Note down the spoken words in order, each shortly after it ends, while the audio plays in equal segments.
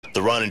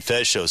The Ron and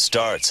Fez show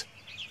starts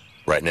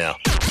right now.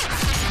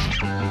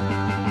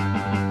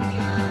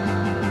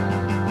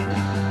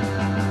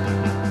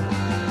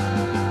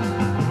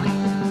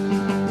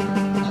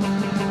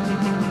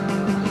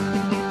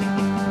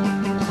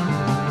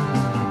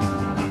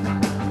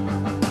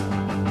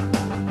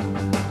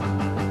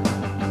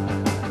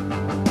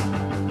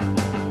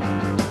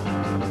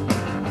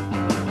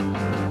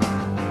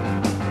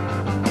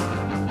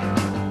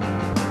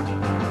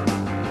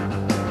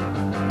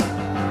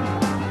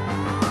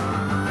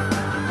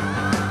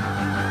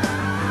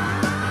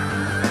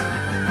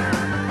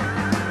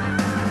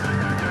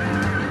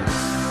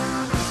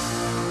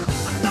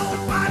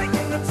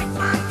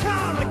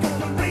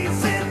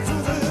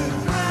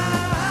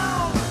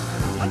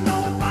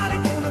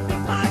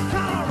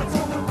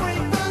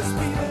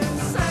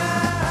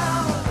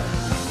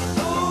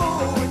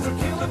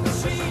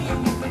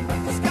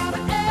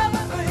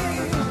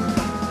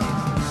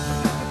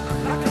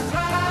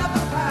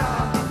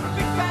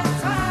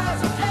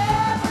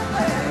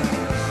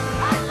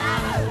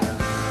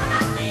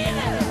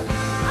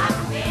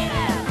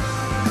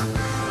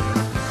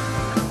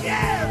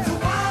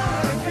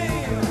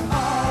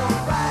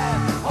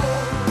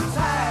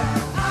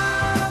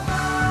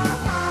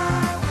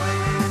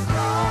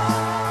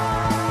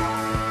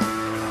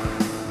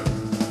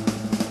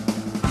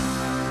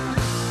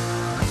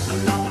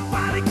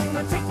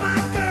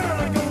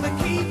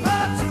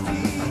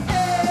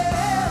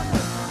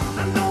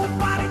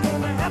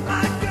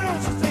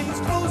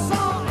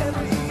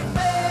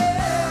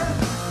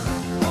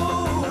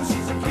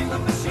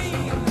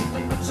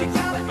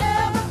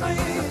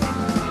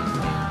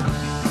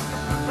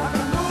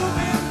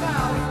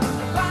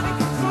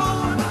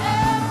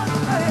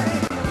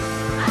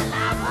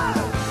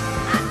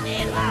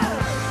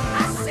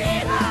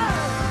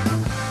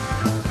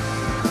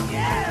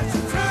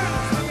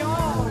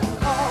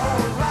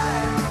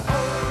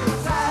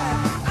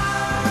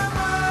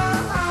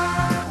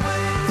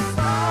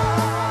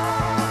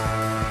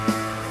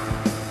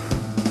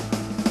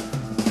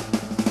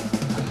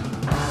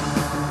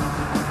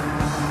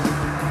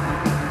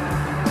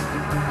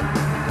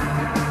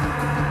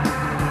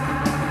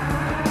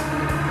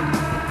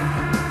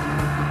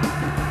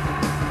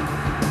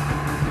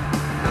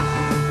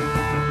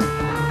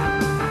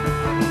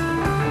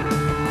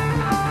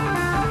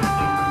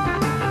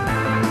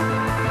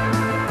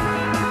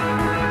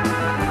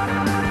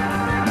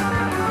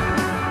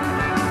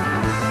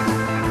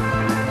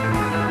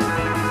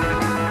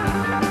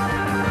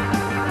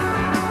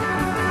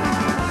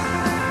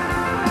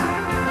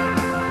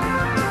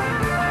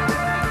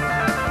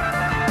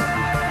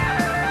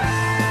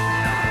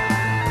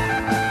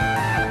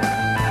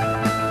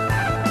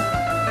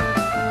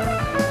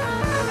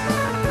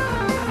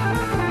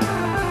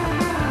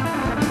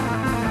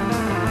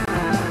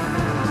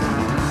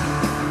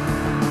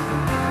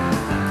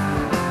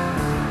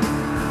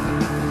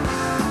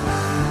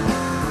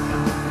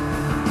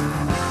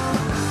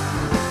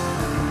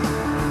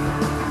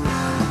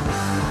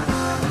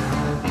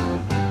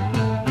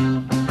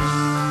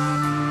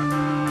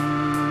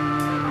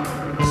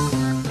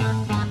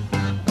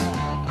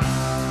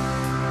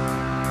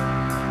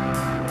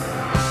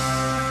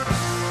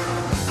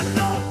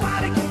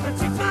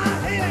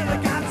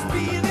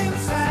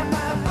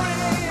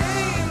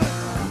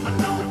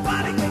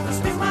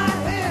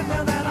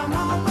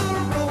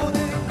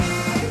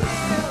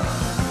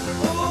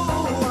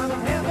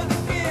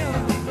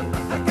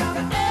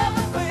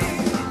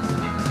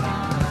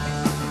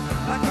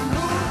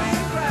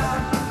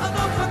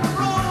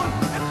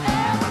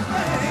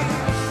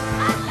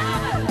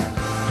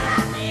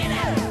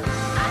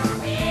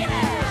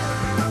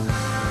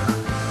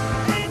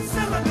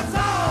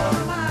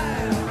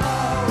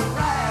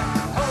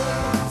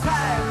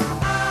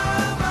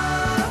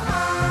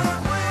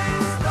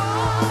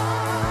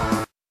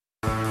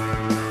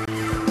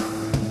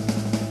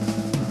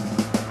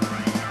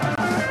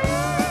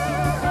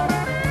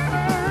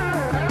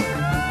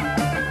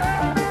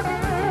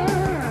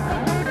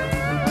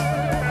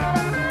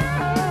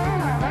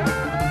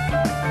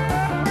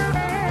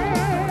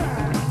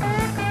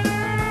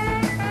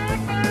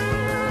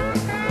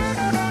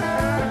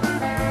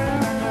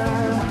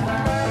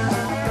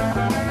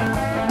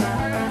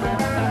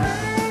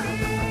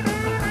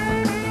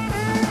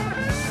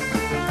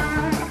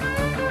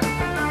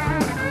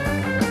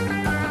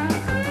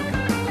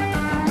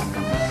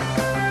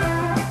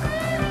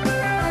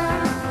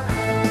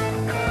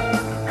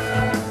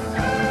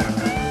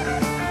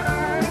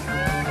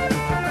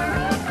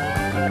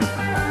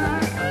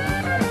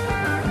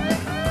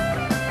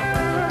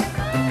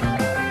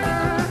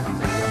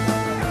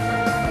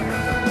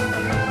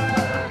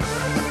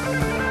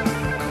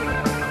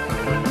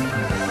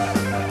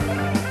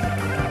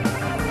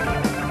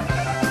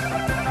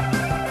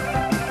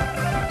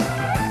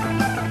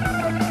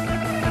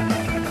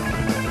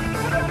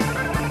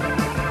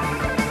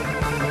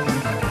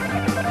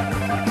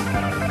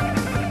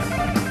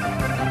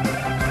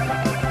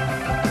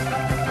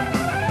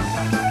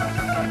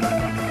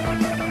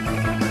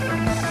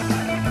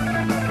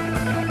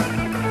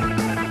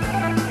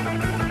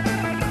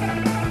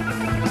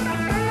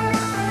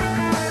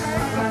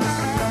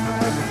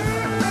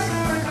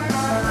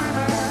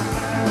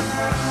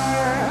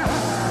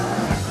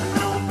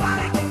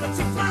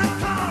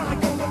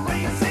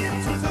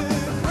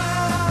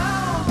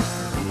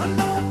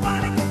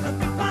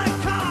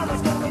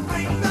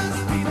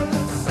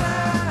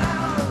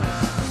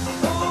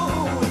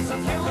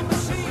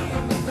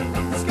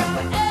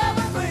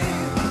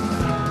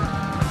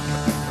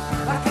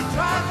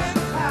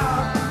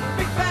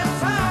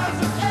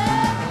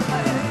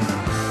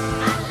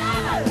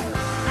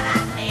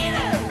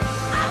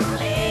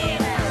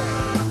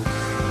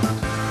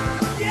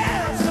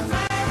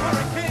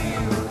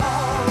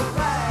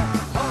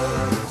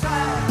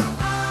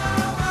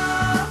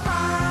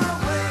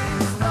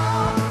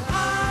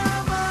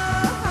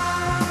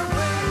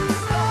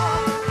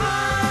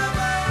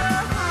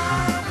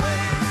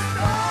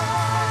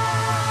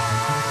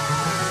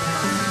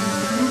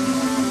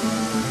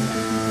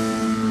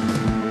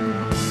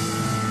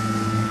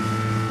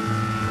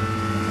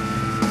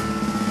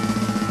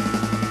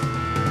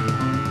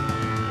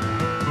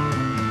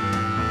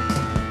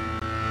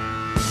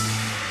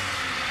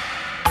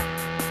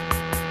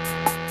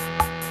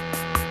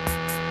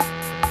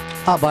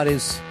 Hi,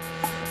 buddies.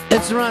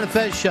 It's the Ron and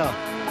Fez Show.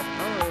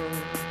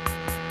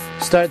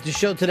 Start the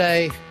show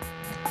today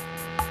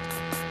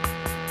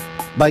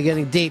by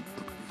getting Deep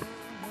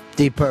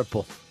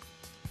Purple.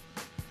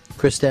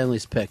 Chris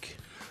Stanley's pick.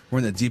 We're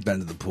in the deep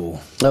end of the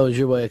pool. That was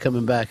your way of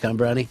coming back, huh,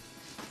 Brownie?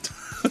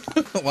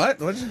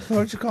 What?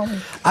 What'd you call me?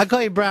 I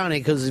call you Brownie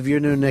because of your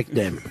new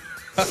nickname.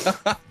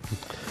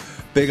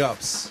 Big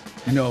ups.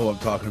 You know what I'm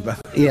talking about.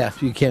 Yeah,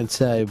 you can't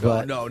say,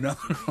 but... No.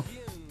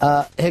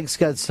 Hicks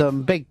got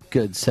some baked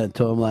goods sent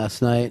to him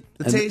last night.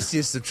 The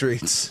tastiest of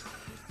treats.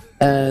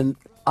 And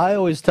I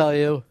always tell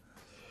you,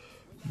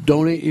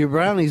 don't eat your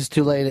brownies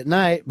too late at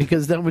night,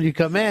 because then when you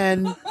come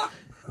in,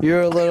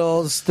 you're a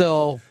little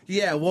still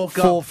woke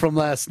full up from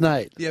last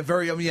night. Yeah,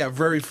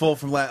 very full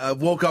from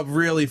woke up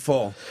really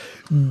full.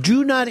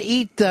 Do not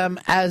eat them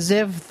as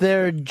if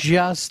they're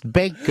just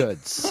baked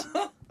goods.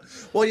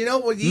 Well, you know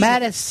what?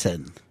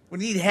 Medicine. When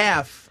you eat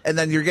half, and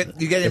then you get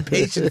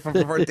impatient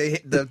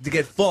to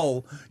get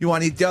full, you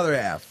want to eat the other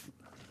half.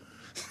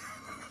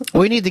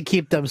 We need to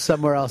keep them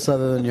somewhere else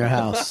other than your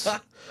house.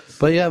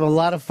 But you have a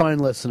lot of fine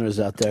listeners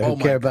out there who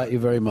care about you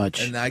very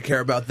much. And I care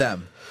about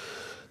them.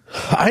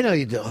 I know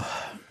you do.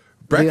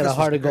 Breakfast you got a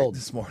heart of gold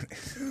this morning.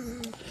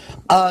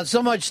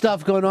 So much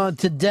stuff going on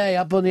today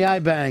up on the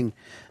iBang.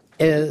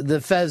 The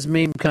Fez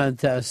meme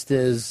contest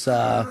is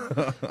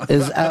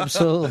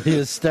absolutely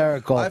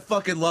hysterical. I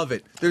fucking love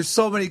it. There's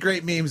so many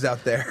great memes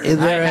out there. I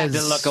had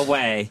to look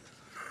away.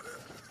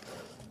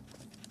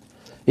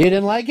 You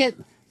didn't like it?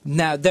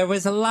 No, there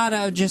was a lot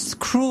of just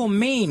cruel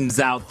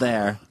memes out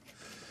there.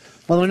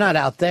 Well, they're not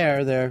out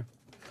there. They're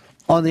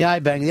on the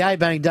iBang. The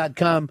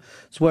iBang.com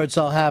is where it's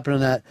all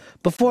happening at.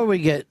 Before we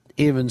get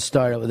even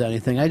started with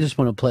anything, I just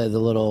want to play the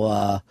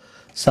little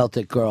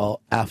Celtic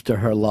girl after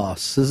her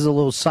loss. This is a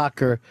little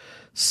soccer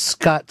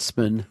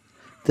Scotsman.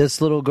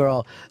 This little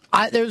girl.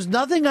 There's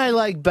nothing I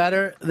like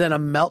better than a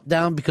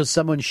meltdown because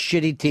someone's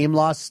shitty team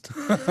lost.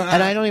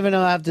 And I don't even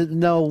have to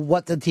know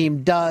what the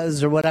team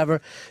does or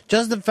whatever.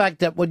 Just the fact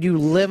that when you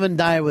live and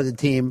die with a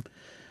team,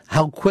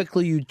 how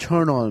quickly you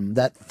turn on them.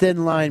 That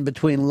thin line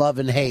between love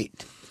and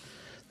hate.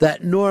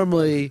 That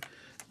normally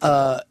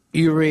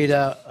you read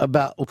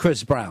about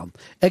Chris Brown.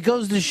 It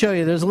goes to show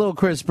you there's a little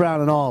Chris Brown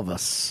in all of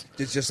us.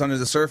 It's just under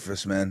the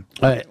surface, man.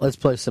 All right, let's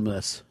play some of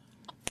this.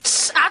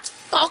 That's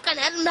fucking it.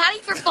 I'm ready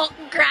for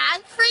fucking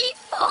Grand Prix.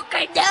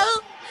 Fucking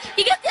no.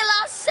 You get the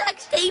last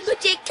 16,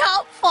 but you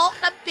can't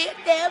fucking beat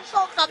them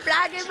fucking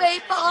black and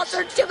white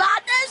bastards to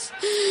madness.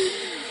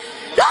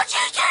 Don't you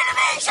do to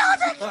me,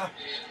 Celtic!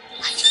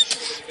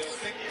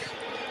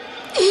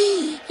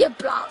 You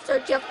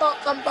bastard, you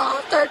fucking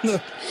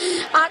bastard.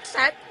 That's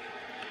it.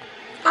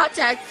 That's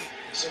it.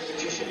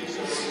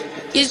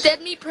 You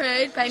did me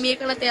proud by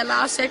making it the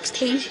last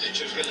 16.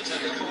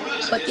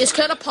 But you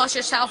could have pushed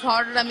yourself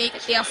harder to make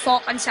it to a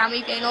fucking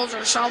semi-finals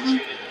or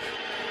something.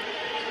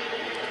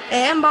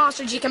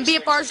 Bastards, you can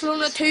beat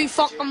Barcelona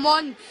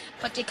 2-1,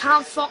 but you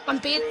can't fucking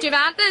beat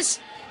Juventus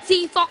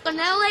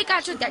 3-0, like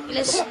that's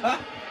ridiculous.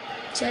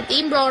 So the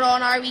team brought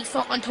on our wee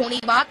fucking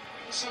Tony Bott.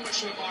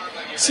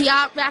 See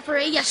that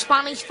referee, you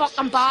Spanish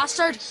fucking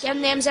bastard.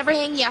 Giving names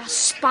everything, you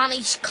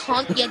Spanish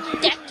cunt, you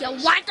dick, you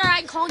wanker.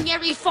 I'm calling you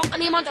every fucking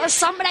name under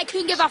somebody. I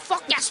couldn't give a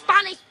fuck, you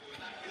Spanish.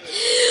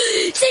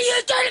 See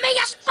you do to me,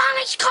 you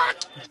Spanish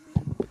cunt.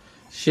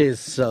 She's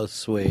so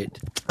sweet.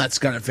 That's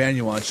the kind of fan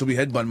you want. She'll be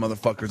headbutting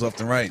motherfuckers left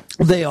and right.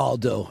 They all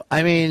do.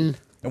 I mean...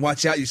 And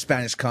watch out, you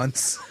Spanish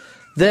cunts.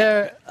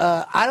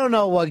 I don't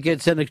know what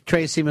gets into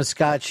Tracy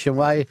Muscatch and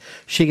why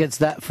she gets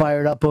that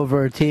fired up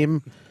over her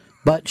team,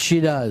 but she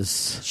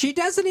does. She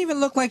doesn't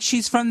even look like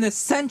she's from this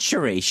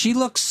century. She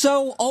looks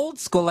so old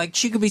school, like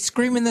she could be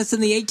screaming this in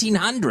the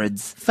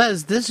 1800s.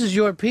 Fez, this is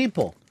your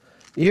people.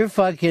 You're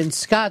fucking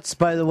Scots,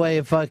 by the way,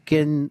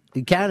 fucking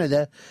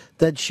Canada,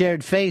 that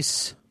shared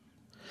face.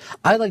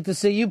 I'd like to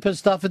see you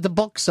pissed off at the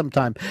book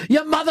sometime.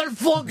 You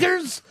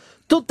motherfuckers!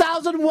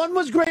 2001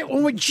 was great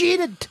when we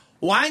cheated.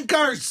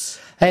 Wankers!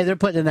 Hey, they're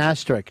putting an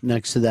asterisk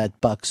next to that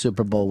Buck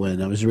Super Bowl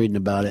win. I was reading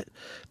about it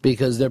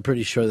because they're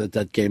pretty sure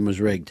that game was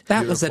rigged.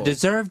 That was a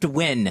deserved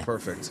win.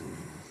 Perfect.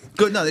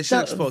 Good. No, they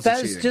should expose the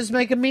cheating. Just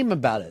make a meme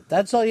about it.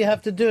 That's all you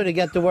have to do to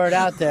get the word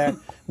out there.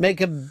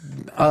 Make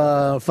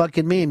a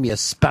fucking meme, you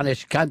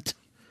Spanish cunt.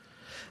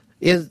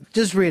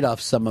 Just read off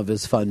some of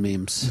his fun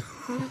memes.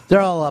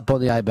 They're all up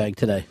on the iBank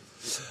today.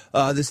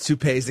 This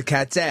toupee's the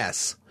cat's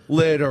ass.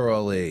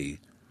 Literally.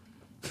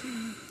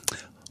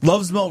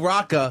 Loves Mo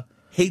Rocca,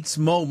 hates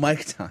Mo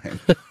Mike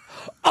Time.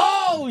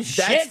 Oh,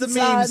 shit, That's the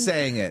meme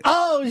saying it.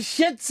 Oh,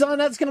 shit, son.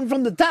 That's coming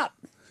from the top.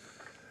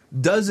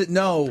 Does it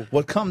know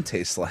what cum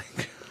tastes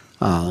like?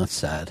 Oh, that's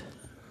sad.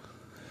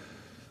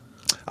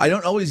 I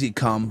don't always eat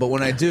cum, but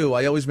when I do,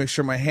 I always make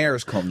sure my hair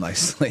is combed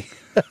nicely.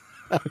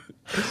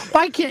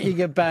 Why can't you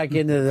get back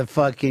into the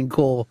fucking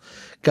cool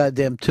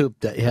goddamn tube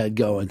that you had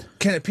going?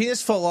 Can a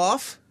penis fall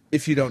off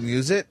if you don't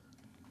use it?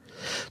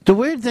 The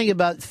weird thing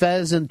about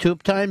Fez and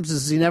Tube Times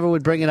is he never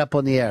would bring it up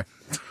on the air.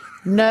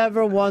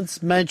 Never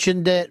once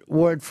mentioned it,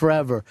 word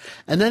forever.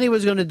 And then he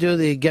was going to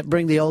do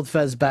bring the old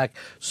Fez back,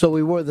 so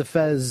we wore the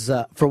Fez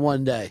for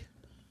one day.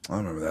 I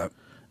remember that.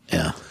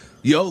 Yeah.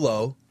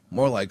 YOLO,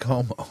 more like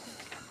homo.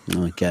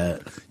 I get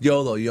it.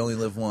 YOLO, you only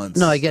live once.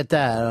 No, I get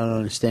that. I don't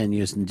understand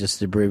using just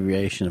the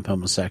abbreviation of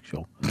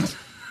homosexual.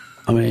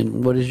 I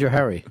mean, what is your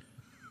hurry?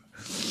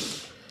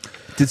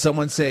 Did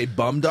someone say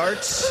bum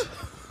darts?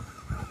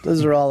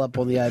 Those are all up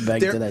on the iBank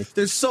today.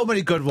 There's so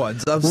many good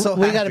ones. I'm so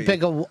We happy. got to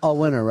pick a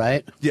winner,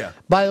 right? Yeah.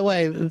 By the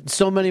way,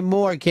 so many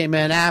more came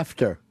in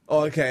after.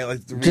 Oh, okay,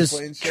 like the replay and Just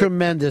shit?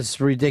 tremendous,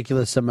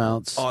 ridiculous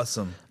amounts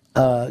Awesome.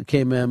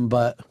 came in,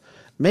 but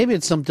maybe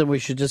it's something we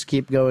should just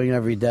keep going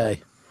every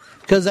day.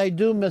 Because I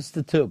do miss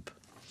the tube.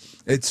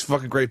 It's a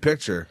fucking great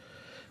picture.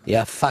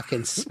 Yeah,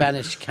 fucking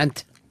Spanish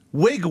cunt.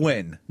 Wig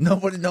win.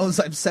 Nobody knows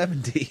I'm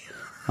 70.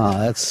 Oh,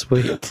 that's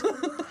sweet.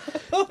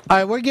 All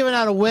right, we're giving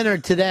out a winner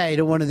today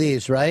to one of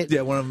these, right?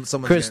 Yeah, one of them.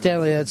 Someone's Chris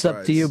getting Stanley, it's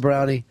up to you,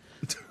 Brownie,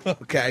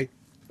 Okay.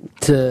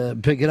 to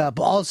pick it up.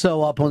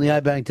 Also up on the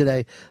iBank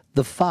today,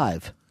 the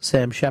 5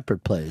 Sam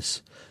Shepard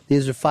plays.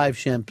 These are 5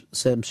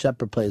 Sam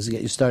Shepard plays to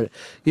get you started.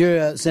 You're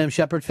a Sam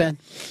Shepard fan?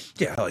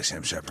 Yeah, I like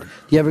Sam Shepard.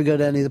 You ever go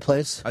to any of the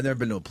plays? I've never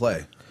been to a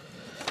play.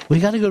 We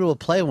got to go to a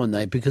play one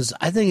night because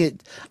I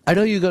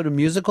know you go to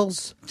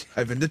musicals.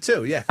 I've been to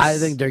 2, yes. I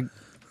think they're.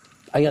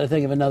 I got to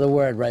think of another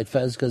word, right,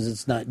 Fez? Because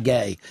it's not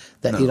gay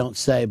that you don't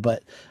say.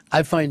 But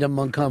I find them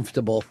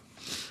uncomfortable.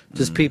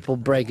 Just people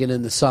breaking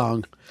in the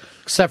song,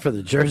 except for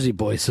the Jersey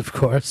Boys, of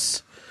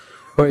course,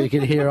 where you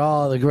can hear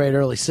all the great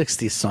early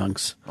 '60s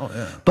songs. Oh,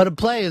 yeah. But a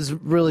play is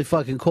really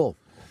fucking cool.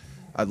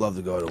 I'd love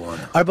to go to one.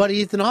 Our buddy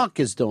Ethan Hawke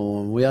is doing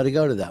one. We ought to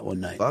go to that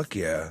one night. Fuck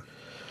yeah.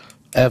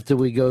 After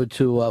we go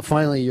to,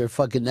 finally, your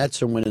fucking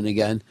Nets are winning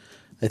again.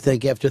 I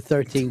think after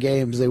 13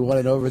 games, they won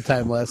in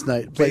overtime last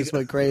night. Place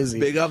went crazy.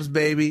 Big ups,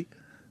 baby.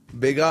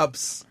 Big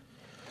ups.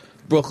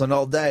 Brooklyn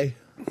all day.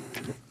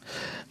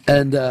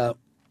 And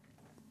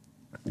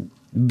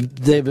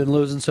they've been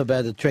losing so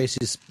bad that Tracy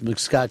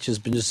McScotch has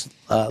been just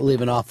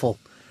leaving awful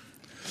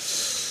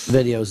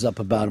videos up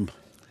about him.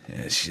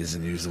 Yeah, she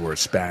doesn't use the word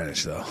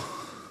Spanish, though.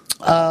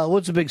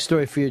 What's a big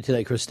story for you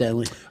today, Chris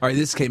Stanley? All right,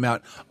 this came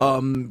out.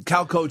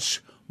 Cal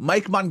coach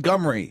Mike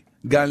Montgomery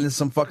got into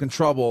some fucking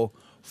trouble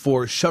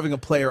for shoving a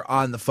player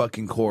on the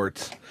fucking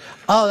court.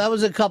 Oh, that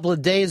was a couple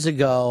of days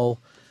ago,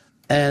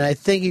 and I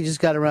think he just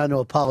got around to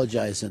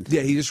apologizing.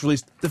 Yeah, he just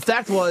released. The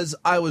fact was,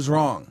 I was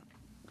wrong,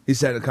 he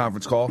said in a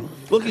conference call.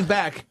 Looking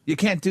back, you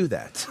can't do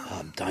that. Oh,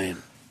 I'm dying.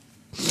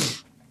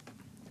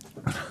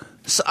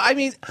 So, I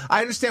mean,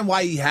 I understand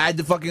why he had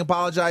to fucking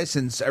apologize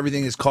since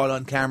everything is caught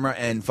on camera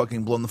and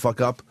fucking blown the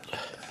fuck up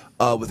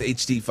with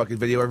HD fucking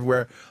video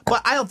everywhere.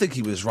 But I don't think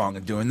he was wrong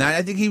in doing that.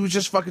 I think he was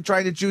just fucking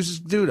trying to juice his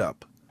dude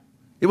up.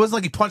 It wasn't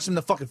like he punched him in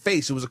the fucking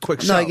face. It was a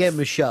quick shove. No, I gave him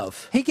a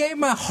shove. He gave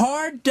him a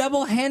hard,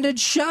 double-handed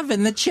shove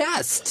in the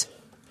chest.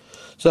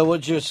 So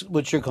what's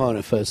your calling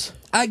it, Fizz?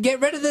 Get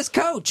rid of this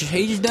coach.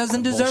 He just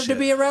doesn't deserve to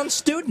be around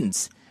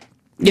students.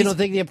 You don't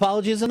think the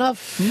apology is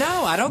enough?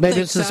 No, I don't Maybe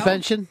think it's so.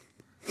 suspension?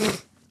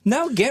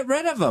 No, get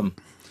rid of him.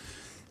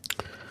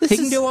 He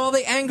can do all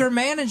the anger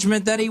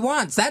management that he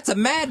wants. That's a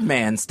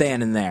madman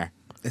standing there.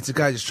 It's a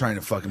guy just trying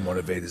to fucking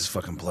motivate his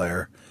fucking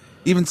player.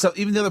 Even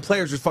the other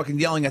players were fucking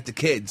yelling at the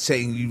kid,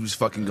 saying he was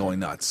fucking going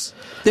nuts.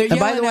 They're And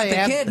by yelling the way,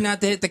 at the kid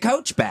not to hit the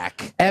coach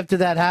back. After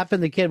that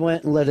happened, the kid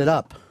went and lit it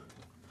up.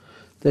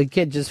 The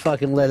kid just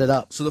fucking lit it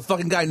up. So the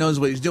fucking guy knows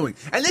what he's doing.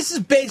 And this is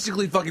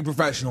basically fucking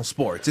professional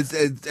sports. It's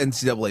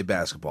NCAA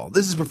basketball.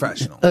 This is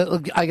professional.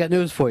 Look, I got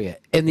news for you.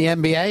 In the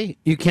NBA,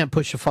 you can't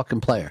push a fucking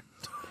player.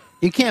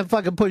 You can't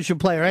fucking push a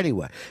player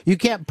anywhere. You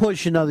can't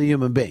push another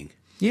human being.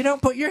 You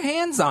don't put your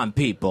hands on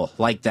people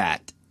like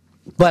that.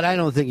 But I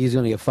don't think he's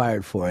going to get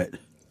fired for it.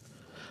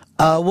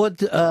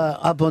 What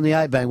up on the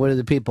iBank? What do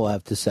the people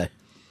have to say?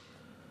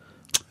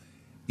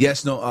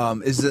 Yes,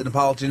 no. Is it an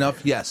apology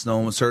enough? Yes. No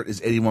one was hurt is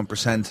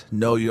 81%.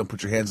 No, you don't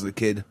put your hands on the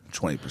kid,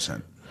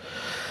 20%.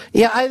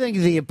 Yeah, I think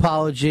the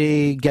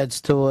apology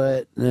gets to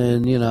it,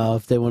 and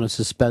if they want to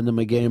suspend him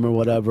a game or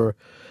whatever,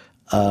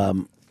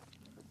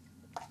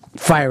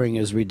 firing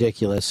is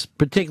ridiculous.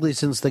 Particularly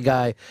since the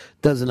guy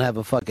doesn't have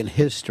a fucking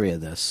history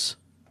of this.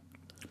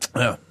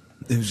 Yeah,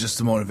 it was just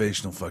a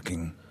motivational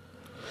fucking.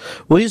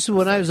 Well,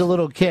 when I was a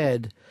little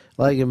kid,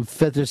 like in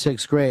 5th or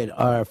 6th grade,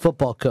 our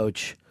football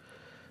coach,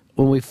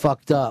 when we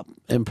fucked up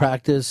in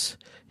practice,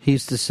 he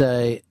used to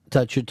say,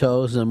 touch your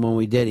toes, and when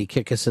we did, he'd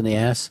kick us in the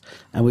ass,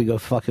 and we go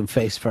fucking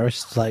face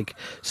first. Like,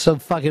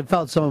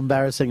 felt so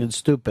embarrassing and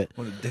stupid.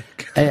 What a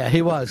dick. Yeah,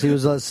 he was. He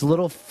was this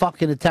little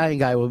fucking Italian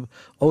guy who would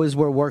always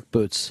wear work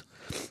boots.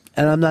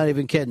 And I'm not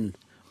even kidding.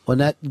 When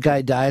that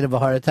guy died of a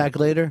heart attack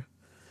later,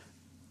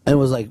 and it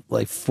was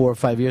like 4 or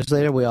 5 years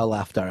later, we all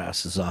laughed our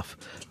asses off.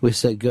 We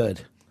said,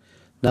 good.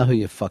 Now who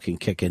you fucking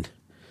kicking?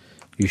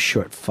 You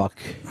short fuck.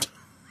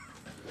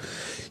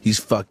 He's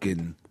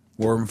fucking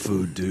worm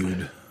food,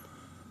 dude.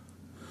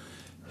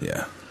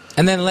 Yeah.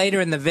 And then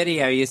later in the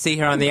video, you see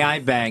her on the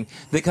iBang.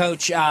 The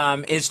coach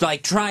is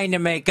like trying to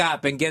make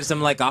up and gives him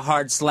like a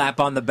hard slap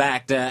on the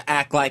back to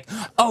act like,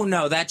 oh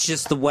no, that's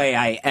just the way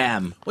I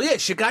am. Well, yeah,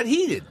 shit got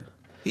heated.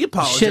 He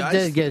apologized. Shit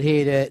did get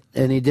heated,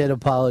 and he did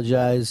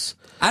apologize.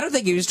 I don't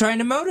think he was trying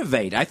to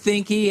motivate. I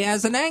think he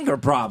has an anger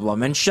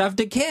problem and shoved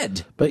a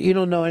kid. But you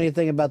don't know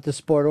anything about the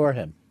sport or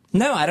him.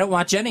 No, I don't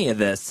watch any of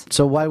this.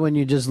 So why wouldn't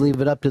you just leave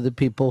it up to the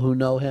people who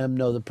know him,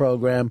 know the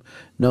program,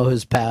 know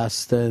his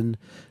past, and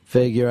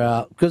figure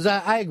out? Because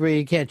I agree,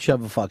 you can't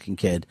shove a fucking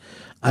kid.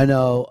 I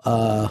know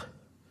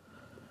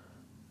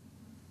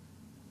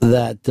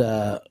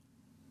that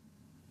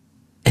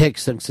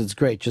Hicks thinks it's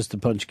great just to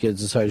punch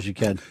kids as hard as you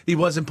can. He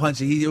wasn't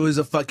punching. It was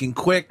a fucking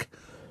quick,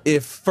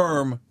 if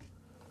firm,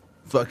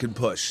 fucking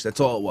push. That's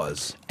all it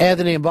was.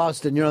 Anthony in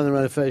Boston, you're on the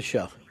Run of Fez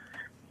show.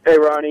 Hey,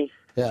 Ronnie.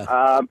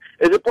 Yeah.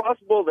 Is it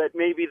possible that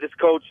maybe this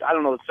coach, I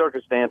don't know the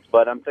circumstance,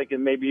 but I'm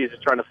thinking maybe he's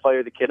just trying to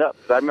fire the kid up?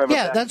 'Cause I remember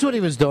That's what he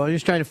was doing. He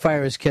was trying to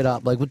fire his kid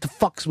up. Like, what the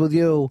fuck's with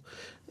you?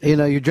 You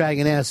know, you're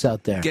dragging ass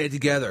out there. Get it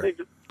together.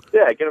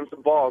 Yeah, get him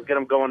some balls, get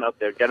him going up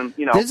there, get him,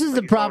 you know. This is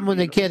the problem when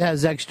the kid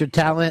has extra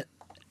talent.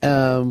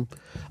 A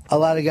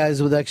lot of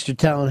guys with extra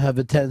talent have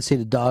a tendency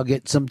to dog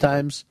it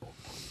sometimes.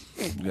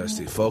 You gotta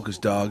stay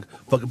focused, dog.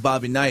 Fucking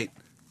Bobby Knight.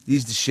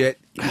 He's the shit.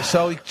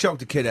 So he choked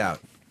the kid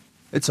out.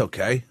 It's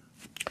okay.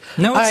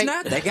 No, it's All right.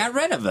 not. They got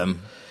rid of him.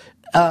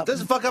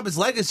 Doesn't fuck up his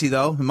legacy,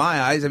 though, in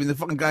my eyes. I mean, the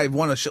fucking guy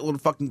won a shitload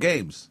of fucking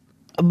games.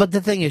 But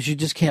the thing is, you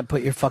just can't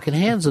put your fucking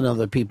hands on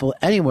other people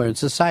anywhere in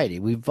society.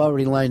 We've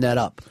already lined that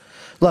up.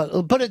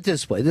 Look, put it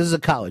this way. This is a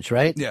college,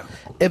 right? Yeah.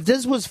 If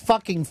this was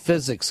fucking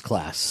physics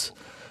class,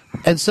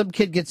 and some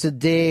kid gets a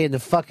D, and the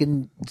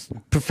fucking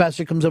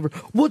professor comes over,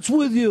 what's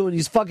with you? And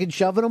he's fucking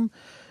shoving him,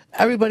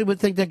 everybody would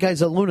think that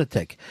guy's a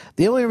lunatic.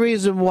 The only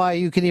reason why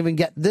you can even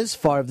get this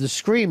far of the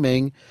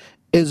screaming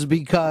is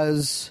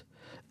because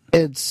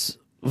it's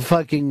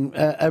fucking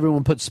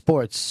everyone puts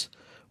sports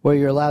where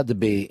you're allowed to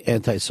be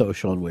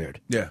antisocial and weird.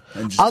 Yeah.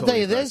 And I'll tell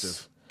you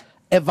this.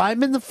 If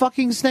I'm in the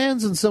fucking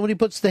stands and somebody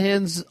puts the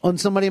hands on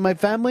somebody in my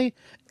family,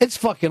 it's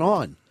fucking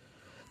on.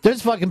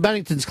 There's fucking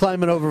Benningtons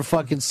climbing over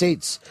fucking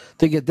seats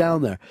to get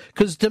down there.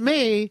 Because to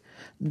me,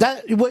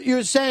 that what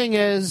you're saying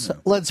is,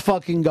 let's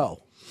fucking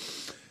go.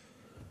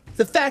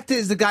 The fact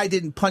is, the guy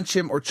didn't punch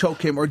him or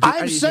choke him or do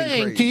anything I'm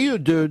saying crazy. to you,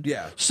 dude,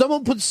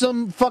 someone put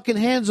some fucking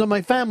hands on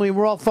my family and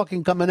we're all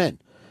fucking coming in.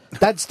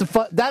 That's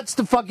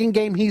the fucking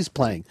game he's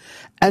playing.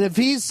 And if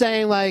he's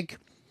saying like,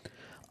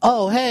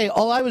 oh, hey,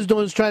 all I was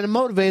doing is trying to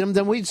motivate him,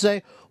 then we'd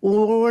say,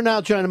 well, we're now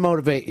trying to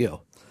motivate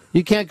you.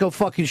 You can't go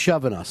fucking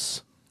shoving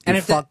us. And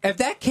if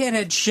that kid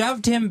had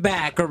shoved him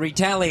back or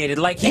retaliated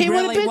like he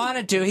really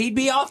wanted to, he'd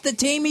be off the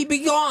team, he'd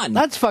be gone.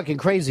 That's fucking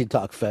crazy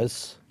talk,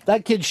 Fez.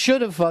 That kid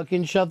should have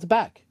fucking shoved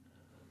back.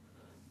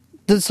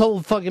 This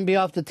whole fucking be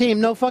off the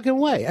team, no fucking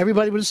way.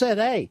 Everybody would have said,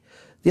 hey,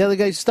 the other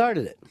guy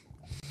started it.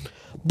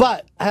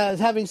 But,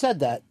 having said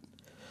that,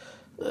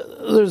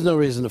 there's no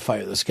reason to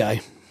fire this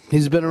guy.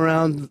 He's been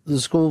around the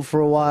school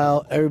for a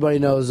while. Everybody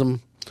knows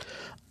him.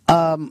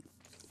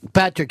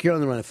 Patrick, you're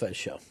on the Run of Fez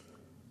show.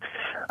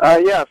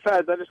 Yeah,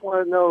 Fez, I just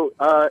want to know,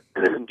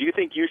 do you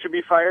think you should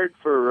be fired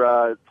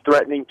for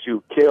threatening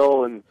to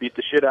kill and beat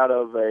the shit out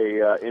of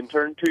a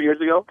intern 2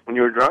 years ago when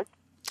you were drunk?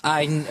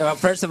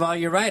 First of all,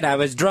 you're right. I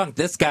was drunk.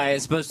 This guy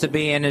is supposed to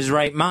be in his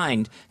right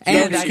mind.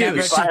 And I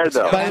never touched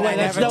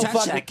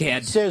that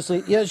kid.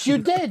 Seriously, yes, you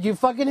did. You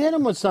fucking hit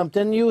him with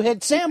something. You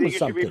hit Sam with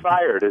something. You should be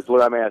fired, is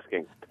what I'm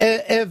asking.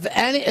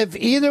 If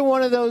either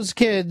one of those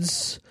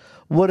kids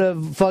would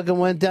have fucking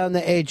went down to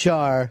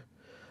HR,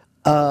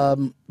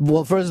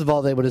 well, first of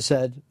all, they would have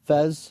said,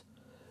 Fez,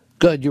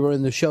 good, you were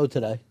in the show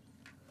today.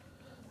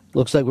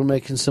 Looks like we're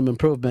making some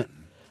improvement.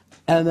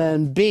 And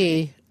then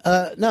B,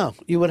 no,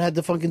 you would have had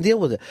to fucking deal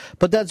with it.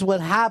 But that's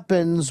what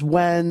happens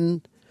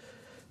when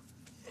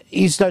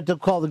you start to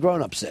call the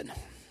grown-ups in.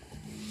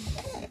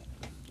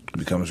 It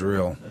becomes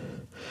real.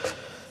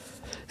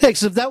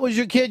 Hicks, if that was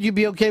your kid, you'd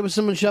be okay with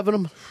someone shoving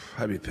him?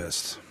 I'd be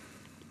pissed.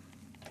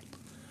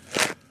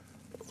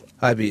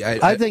 I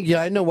think,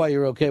 I know why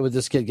you're okay with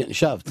this kid getting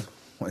shoved.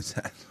 What's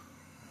that?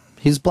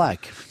 He's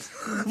black.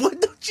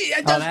 What? Gee,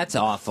 that's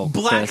awful.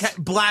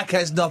 Black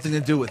has nothing to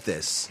do with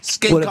this.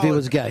 Skin What if color. he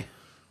was gay?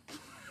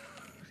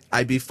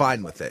 I'd be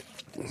fine with it.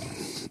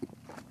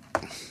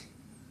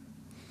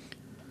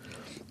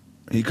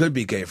 He could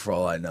be gay for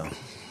all I know.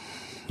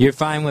 You're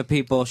fine with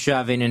people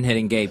shoving and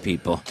hitting gay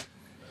people.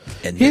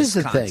 Here's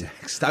the thing.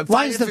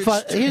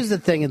 Here's the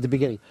thing at the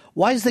beginning.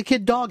 Why is the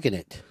kid dogging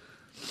it?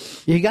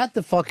 You got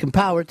the fucking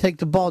power. Take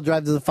the ball,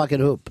 drive to the fucking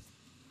hoop.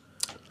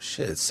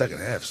 Shit, it's second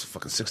half. It's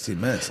fucking 16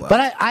 minutes left.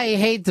 But I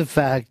hate the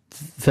fact,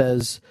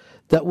 Fez,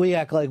 that we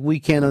act like we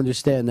can't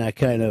understand that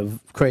kind of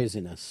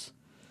craziness.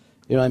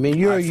 You know what I mean?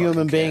 You're a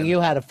human being.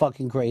 You had a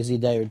fucking crazy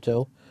day or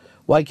two.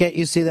 Why can't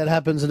you see that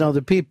happens in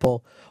other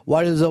people?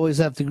 Why does it always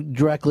have to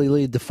directly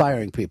lead to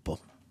firing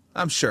people?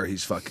 I'm sure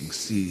he's fucking...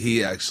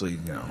 He actually,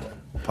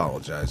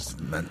 apologized,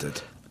 meant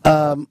it.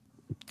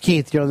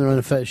 Keith, you're on the Run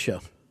of Fez show.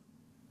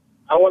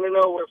 I want to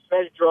know where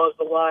Fez draws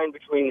the line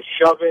between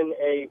shoving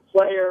a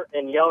player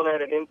and yelling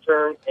at an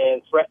intern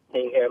and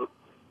threatening him.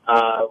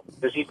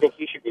 Does he think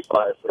he should be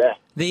fired for that?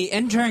 The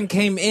intern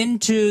came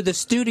into the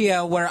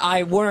studio where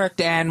I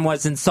worked and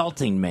was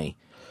insulting me.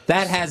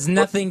 That has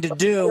nothing to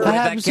do with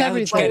that has couch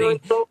everything.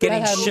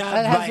 getting That has- shoved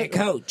that has- by a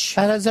coach.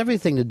 That has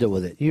everything to do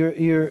with it.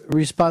 You're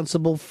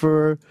responsible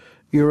for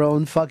your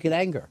own fucking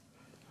anger.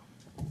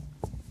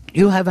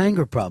 You have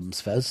anger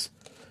problems, Fez.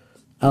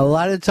 A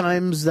lot of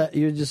times that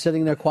you're just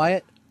sitting there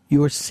quiet,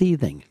 you're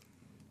seething.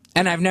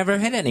 And I've never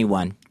hit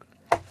anyone.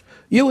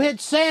 You hit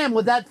Sam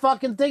with that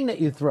fucking thing that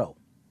you threw.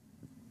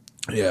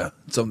 Yeah,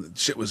 some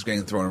shit was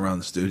getting thrown around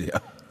the studio.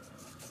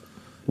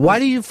 Why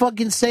do you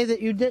fucking say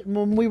that you didn't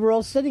when we were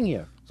all sitting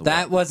here?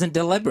 That wasn't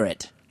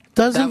deliberate.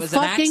 Doesn't That was an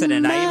fucking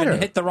accident. I matter.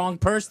 even hit the wrong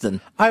person.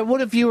 All right,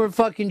 what if you were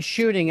fucking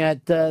shooting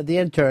at the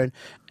intern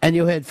and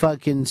you hit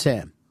fucking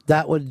Sam?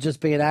 That would just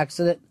be an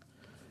accident?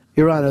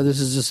 Your Honor, this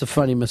is just a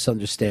funny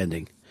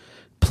misunderstanding.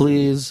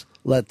 Please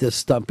let this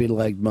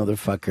stumpy-legged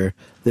motherfucker,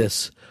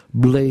 this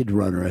Blade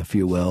Runner, if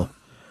you will,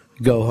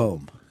 go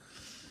home.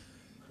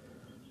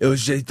 It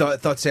was. He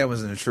thought Sam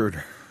was an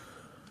intruder.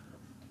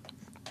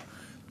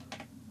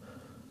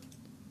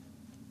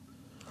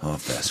 Oh,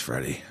 Fast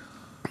Freddy.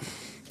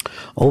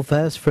 Old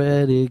Fast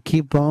Freddy,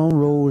 keep on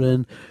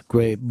rolling.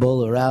 Great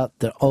Buller out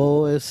there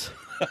always.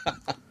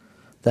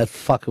 That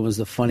fucking was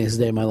the funniest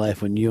day of my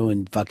life when you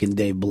and fucking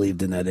Dave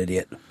believed in that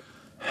idiot.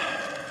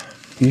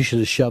 You should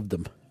have shoved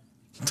him.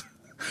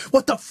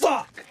 What the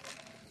fuck?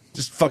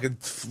 Just fucking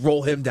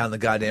roll him down the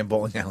goddamn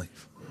bowling alley.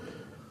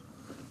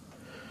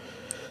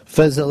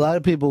 Fez, a lot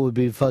of people would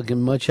be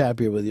fucking much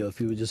happier with you if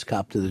you would just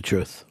cop to the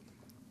truth.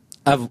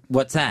 Of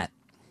what's that?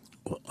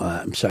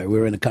 I'm sorry, we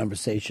were in a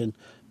conversation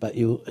about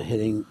you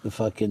hitting the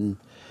fucking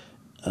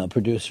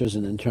producers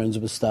and interns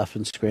with stuff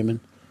and screaming.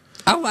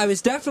 Oh, I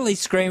was definitely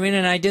screaming,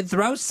 and I did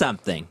throw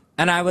something.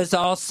 And I was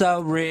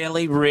also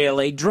really,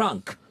 really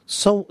drunk.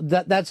 So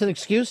that's an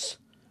excuse?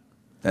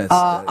 That's,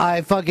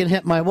 I fucking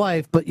hit my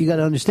wife, but you got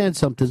to understand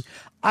something.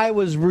 I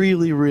was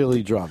really,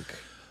 really drunk.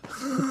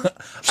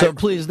 So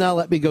please now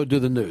let me go do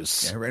the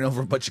news. I ran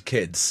over a bunch of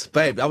kids.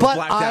 Babe, I was But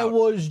blacked I out.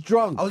 was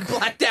drunk. I was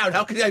blacked out.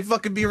 How can I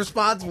fucking be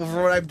responsible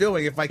for what I'm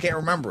doing if I can't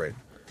remember it?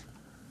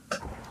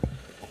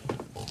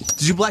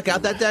 Did you black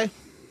out that day?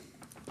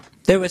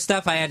 There was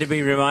stuff I had to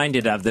be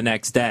reminded of the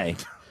next day.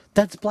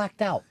 That's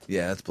blacked out.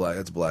 Yeah, that's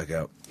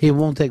blackout. He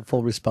won't take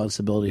full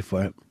responsibility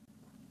for it.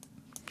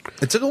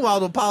 It took a while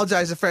to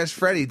apologize to Fast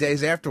Freddy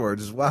days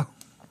afterwards as well.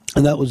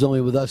 And that was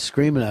only with us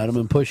screaming at him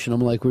and pushing him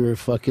like we were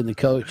fucking the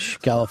coach,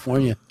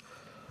 California.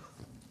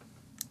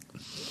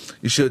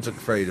 You should have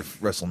took Freddy to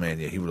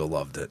WrestleMania. He would have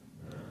loved it.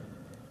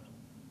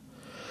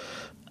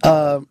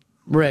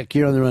 Rick,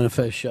 you're on the Run of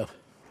Fez show.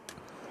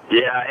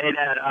 Yeah, hey,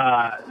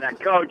 that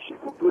coach,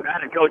 who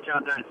had a coach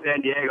out there in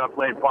San Diego,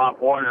 played Pop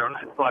Warner, and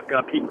I fuck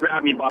up. He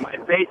grabbed me by my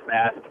face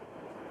mask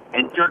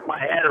and jerked my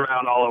head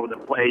around all over the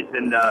place,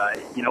 and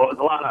it was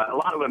a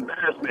lot of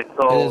embarrassment.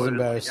 So It is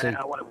embarrassing. I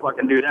don't want to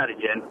fucking do that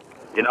again.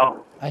 You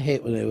know? I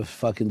hate when they would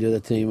fucking do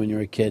that to you when you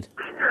were a kid.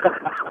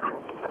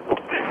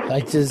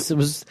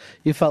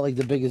 You felt like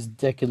the biggest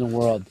dick in the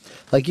world.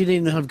 Like you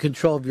didn't even have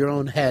control of your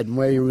own head and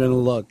where you were going to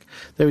look.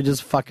 They would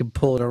just fucking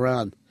pull it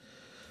around.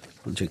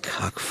 Bunch of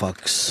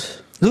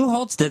cockfucks. Lou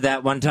Holtz did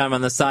that one time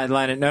on the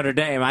sideline at Notre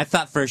Dame. I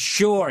thought for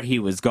sure he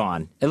was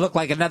gone. It looked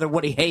like another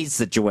Woody Hayes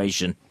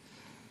situation.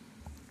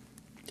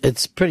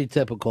 It's pretty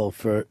typical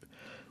for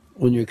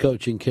when you're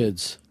coaching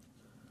kids.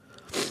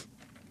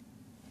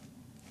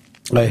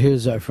 All right,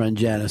 here's our friend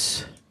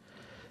Janice.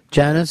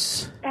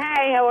 Janice?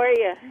 Hi, how are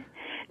you?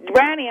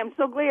 Ronnie, I'm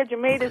so glad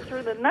you made it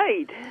through the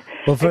night.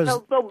 Well, I first,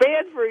 felt so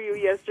bad for you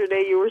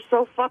yesterday. You were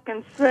so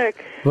fucking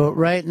sick. well,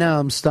 right now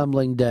I'm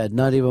stumbling dead.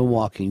 Not even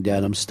walking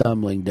dead. I'm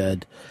stumbling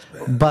dead.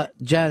 But,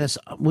 Janice,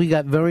 we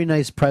got very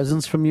nice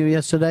presents from you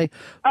yesterday.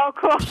 Oh,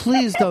 cool.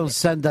 Please don't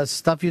send us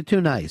stuff. You're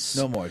too nice.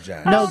 No more,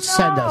 Jack. Don't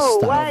send us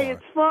stuff. Why?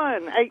 It's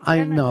fun.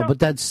 I know, but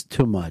that's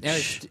too much.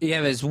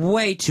 It was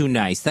way too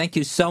nice. Thank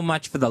you so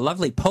much for the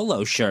lovely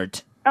polo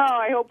shirt. Oh,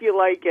 I hope you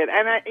like it.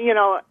 And,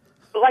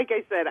 like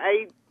I said,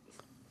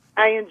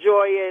 I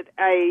enjoy it.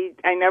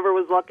 I never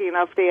was lucky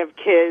enough to have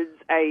kids.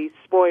 I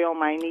spoil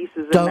my nieces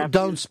and nephews.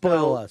 Don't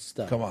spoil us,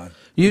 though. Come on.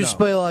 You No.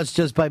 spoil us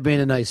just by being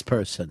a nice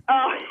person.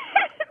 Oh,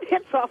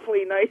 that's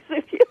awfully nice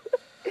of you.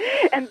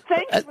 And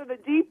thanks for the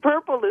Deep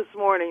Purple this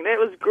morning. That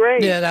was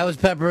great. Yeah, that was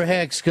Pepper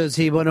Hicks because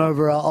he went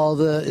over all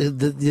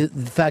the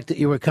fact that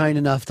you were kind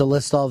enough to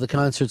list all the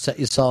concerts that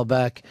you saw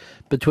back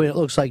between, it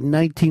looks like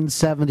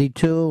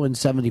 1972 and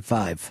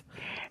 75.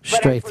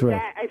 Straight through.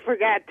 I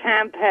forgot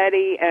Tom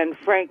Petty and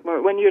Frank.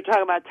 When you were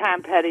talking about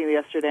Tom Petty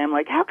yesterday, I'm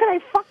like, how could I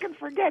fucking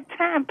forget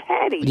Tom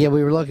Petty? Yeah,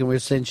 we were looking. We were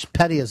saying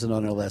Petty isn't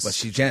on our list.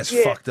 But Janice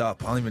fucked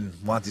up. I don't even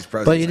want these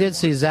presents. But you did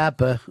see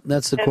Zappa.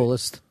 That's the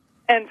coolest.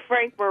 And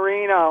Frank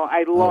Marino,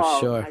 I love.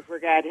 sure. I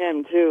forgot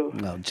him too.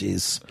 Oh,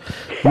 jeez.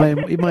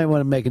 You might want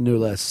to make a new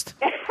list.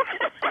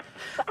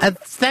 And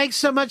thanks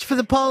so much for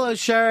the polo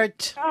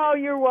shirt. Oh,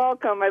 you're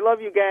welcome. I love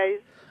you guys.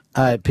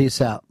 All right,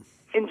 peace out.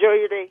 Enjoy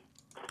your day.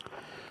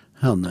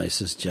 How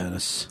nice is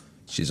Janice?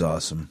 She's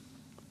awesome.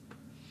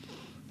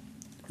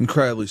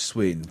 Incredibly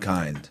sweet and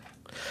kind.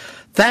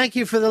 Thank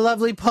you for the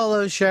lovely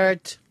polo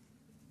shirt.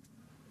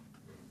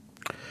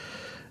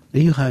 Are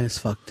you high as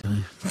fuck,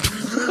 Tony?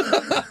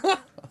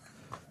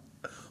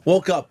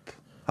 Woke up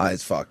high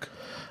as fuck.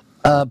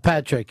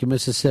 Patrick in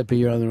Mississippi,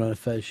 you're on the Ron and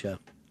Fez show.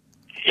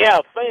 Yeah,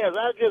 Fez, I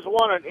was just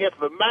wondering if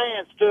a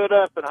man stood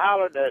up and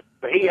hollered that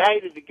he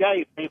hated the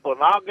gay people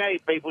and all gay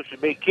people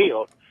should be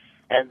killed,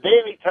 and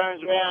then he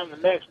turns around the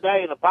next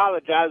day and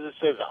apologizes and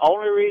says, the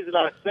only reason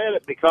I said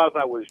it because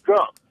I was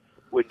drunk.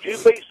 Would you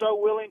be so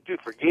willing to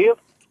forgive?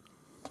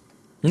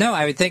 No,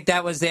 I would think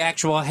that was the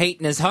actual hate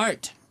in his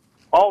heart.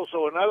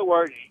 Also, in other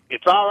words,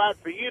 it's all right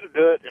for you to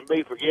do it and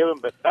be forgiven,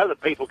 but other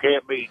people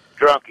can't be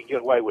drunk and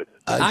get away with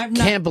it. I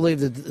can't believe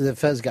that the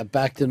Fez got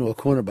backed into a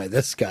corner by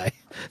this guy.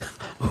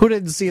 Who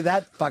didn't see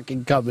that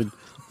fucking coming?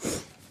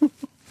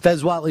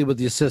 Fez Watley with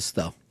the assist,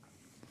 though.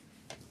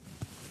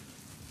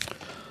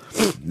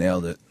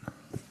 Nailed it.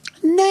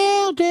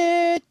 Nailed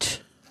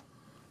it.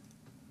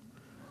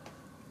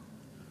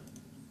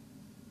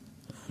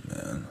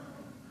 Man.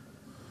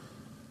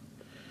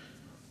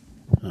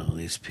 Oh,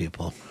 these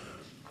people.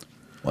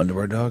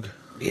 Underwear dog?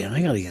 Yeah,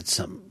 I gotta get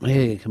something. I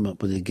gotta come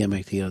up with a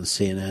gimmick to get on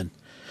CNN.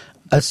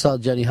 I saw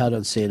Jenny Hutt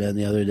on CNN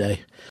the other day,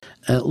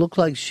 and it looked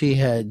like she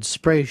had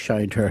spray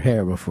shined her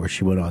hair before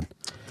she went on.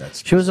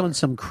 She was on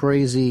some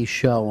crazy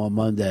show on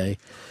Monday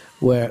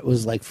where it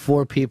was like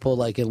 4 people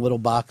like in little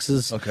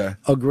boxes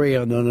agree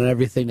on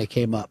everything that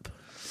came up.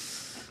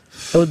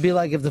 It would be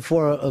like if the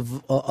 4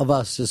 of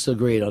us just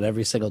agreed on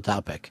every single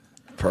topic.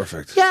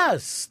 Perfect.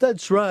 Yes,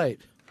 that's right.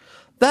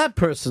 That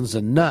person's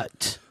a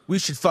nut. We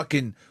should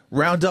fucking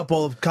round up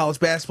all of college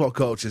basketball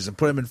coaches and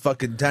put them in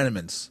fucking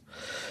tenements.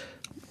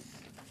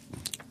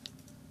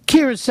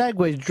 Kira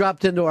Segway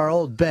dropped into our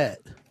old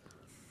bet.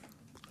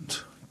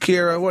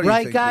 Kira, what do you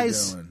right, think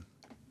guys? you're doing?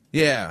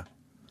 Yeah.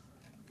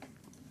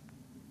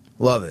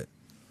 Love it.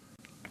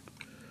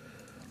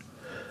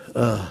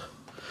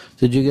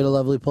 Did you get a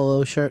lovely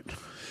polo shirt?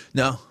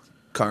 No.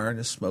 Karn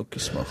is smoky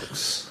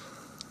smokes.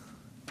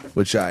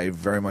 Which I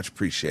very much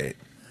appreciate.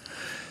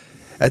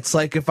 It's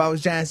like if I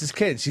was Janice's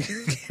kid. She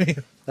gave me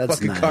That's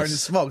fucking nice. Karn and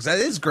smokes. That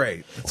is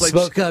great. It's like,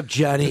 Smoke up,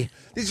 Johnny.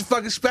 These are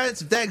fucking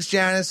expensive. Thanks,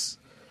 Janice.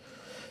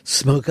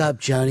 Smoke up,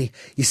 Johnny.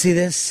 You see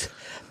this?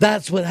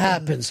 That's what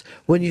happens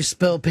when you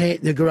spill paint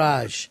in the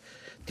garage.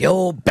 The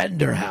old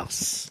Bender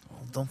house.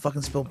 Well, don't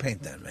fucking spill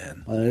paint then,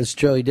 man. Well, it's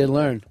true. He did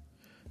learn.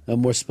 No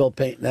more spill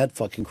paint in that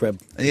fucking crib.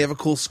 And you have a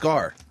cool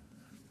scar.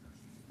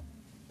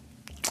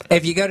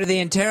 If you go to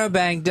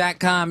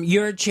theinterrobang.com,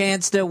 your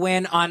chance to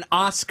win on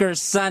Oscar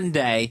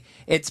Sunday.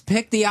 It's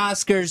Pick the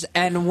Oscars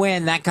and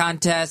Win. That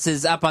contest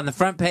is up on the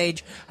front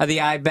page of the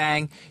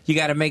iBang. You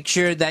got to make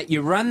sure that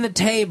you run the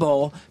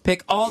table,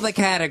 pick all the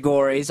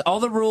categories. All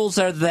the rules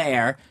are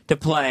there to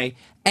play.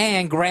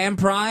 And grand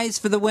prize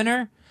for the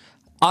winner,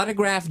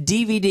 autographed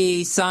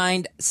DVD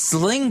signed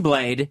Sling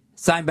Blade,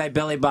 signed by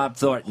Billy Bob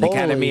Thornton,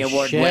 Academy Holy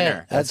Award shit.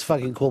 winner. That's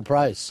fucking cool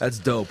price. That's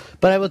dope.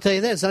 But I will tell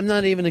you this. I'm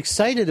not even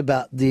excited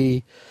about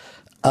the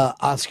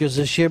Oscars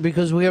this year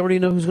because we already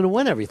know who's going to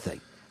win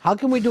everything. How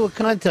can we do a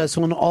contest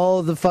when all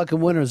of the fucking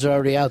winners are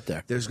already out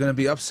there? There's going to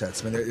be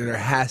upsets. I mean, there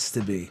has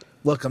to be.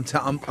 Look,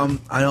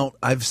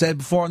 I've said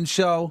before on the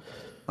show,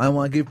 I don't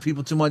want to give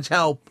people too much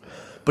help,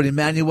 but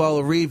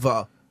Emmanuel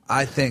Riva,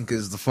 I think,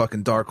 is the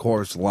fucking dark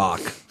horse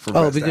lock for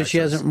Best because she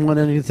Actress. hasn't won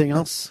anything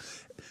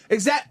else?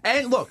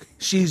 And look,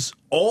 she's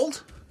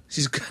old.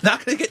 She's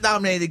not going to get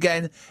nominated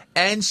again.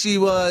 And she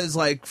was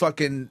like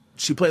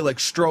she played like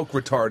stroke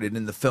retarded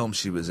in the film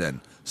she was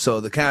in.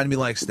 So the Academy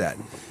likes that.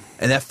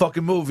 And that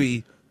fucking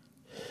movie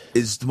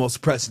is the most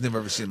depressing thing I've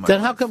ever seen in my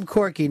Then life. how come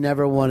Corky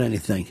never won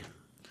anything?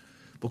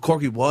 Well,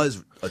 Corky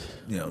was,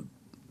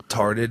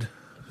 tarded.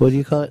 What do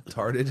you call it?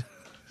 Tarded.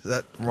 Is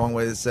that the wrong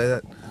way to say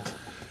that?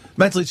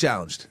 Mentally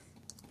challenged.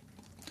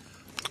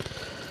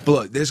 But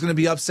look, there's going to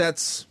be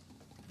upsets.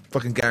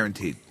 Fucking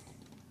guaranteed.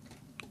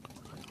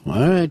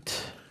 All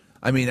right.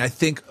 I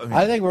think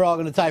we're all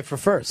going to tie for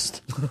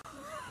first.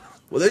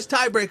 Well, there's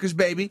tiebreakers,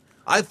 baby.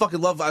 I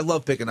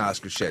love picking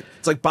Oscar shit.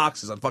 It's like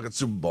boxes on fucking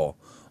Super Bowl.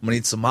 I'm going to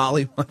eat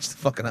Somali, watch the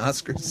fucking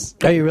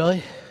Oscars. Are you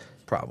really?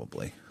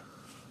 Probably.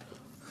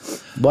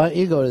 Why don't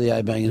you go to the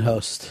iBang and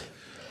host?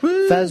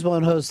 Fez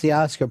won't host the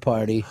Oscar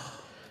party.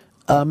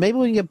 Maybe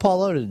we can get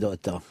Paul O to do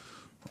it, though.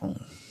 Oh.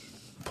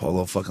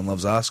 Polo fucking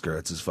loves Oscar.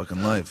 It's his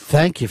fucking life.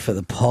 Thank you for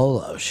the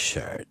polo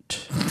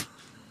shirt.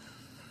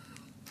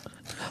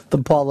 The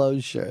polo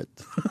shirt.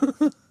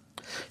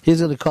 He's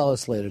going to call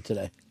us later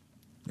today.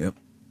 Yep.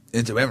 We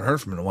haven't heard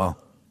from him in a while.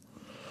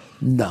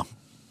 No.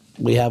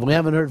 We haven't. We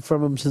haven't heard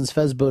from him since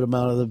Fez booted him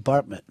out of the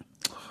apartment.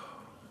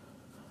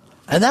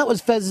 And that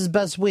was Fez's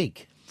best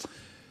week.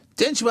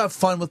 Didn't you have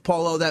fun with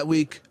Polo that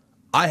week?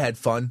 I had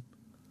fun.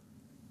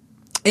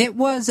 It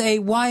was a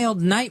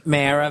wild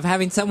nightmare of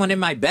having someone in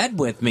my bed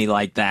with me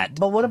like that.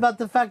 But what about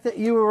the fact that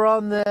you were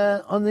on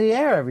the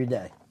air every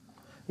day?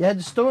 You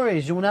had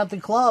stories. You went out to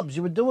clubs.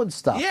 You were doing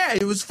stuff. Yeah,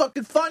 it was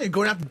fucking fun. You're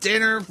going out to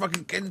dinner,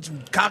 fucking getting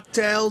some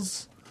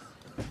cocktails.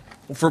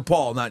 Well, for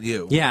Paul, not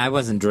you. Yeah, I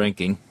wasn't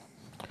drinking.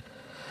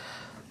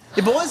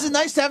 Yeah, but wasn't it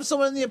nice to have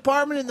someone in the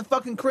apartment in the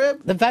fucking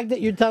crib? The fact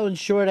that you're telling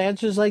short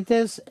answers like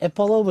this, if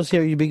Polo was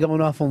here, you'd be going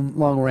off on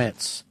long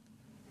rants.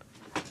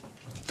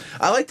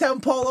 I liked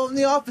having Polo in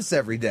the office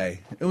every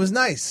day. It was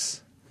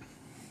nice.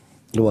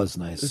 It was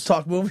nice. Just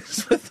talk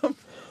movies with them.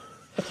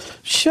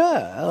 Sure,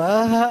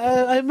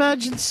 I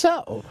imagine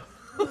so.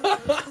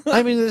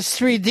 I mean, this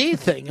 3D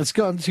thing, it's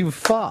gone too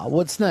far.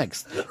 What's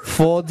next?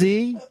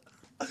 4D?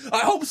 I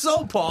hope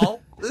so,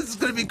 Paul. This is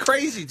going to be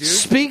crazy, dude.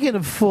 Speaking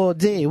of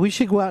 4D, we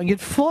should go out and get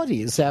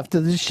 40s after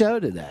the show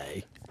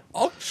today.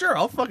 Oh, sure.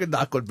 I'll fucking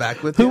knock one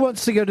back with Who you.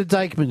 wants to go to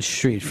Dykeman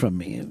Street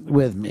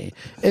with me?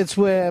 It's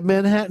where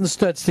Manhattan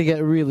starts to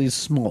get really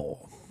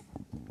small.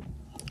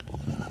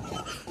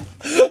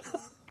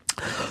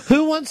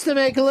 Who wants to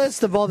make a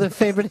list of all their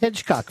favorite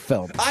Hitchcock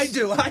films? I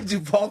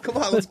do, Paul. Come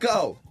on, let's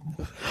go.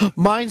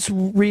 Mine's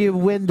Rear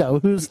Window.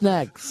 Who's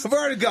next?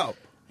 Where to go?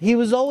 He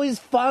was always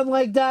fun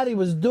like that. He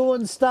was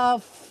doing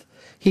stuff.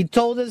 He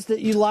told us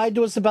that you lied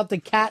to us about the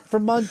cat for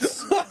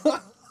months.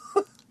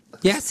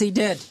 Yes, he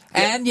did.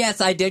 And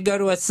yes, I did go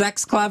to a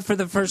sex club for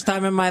the first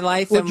time in my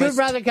life. Would you have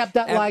rather kept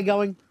that lie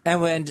going?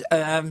 And when,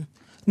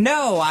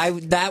 no,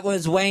 that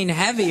was weighing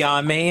heavy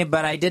on me,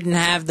 but I didn't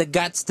have the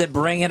guts to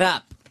bring it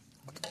up.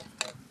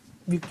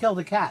 You killed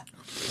a cat.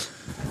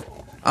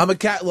 I'm a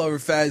cat lover,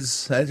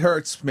 Fez. That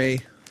hurts me.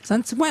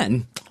 Since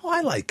when? Oh,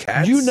 I like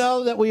cats. Do you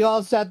know that we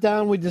all sat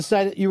down, we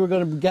decided you were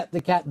going to get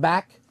the cat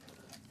back,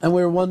 and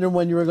we were wondering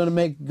when you were going to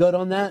make good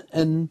on that,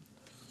 and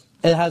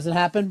it hasn't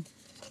happened?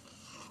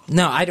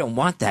 No, I don't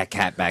want that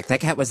cat back.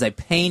 That cat was a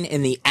pain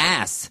in the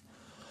ass.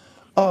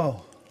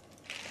 Oh.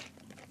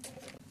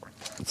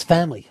 It's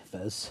family,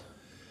 Fez.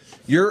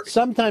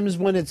 Sometimes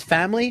when it's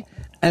family,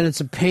 and it's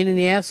a pain in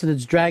the ass, and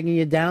it's dragging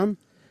you down,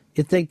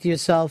 you think to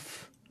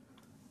yourself,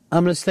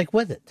 I'm going to stick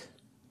with it.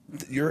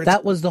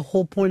 That was the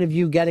whole point of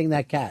you getting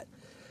that cat,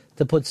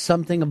 to put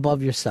something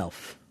above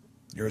yourself.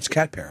 You're its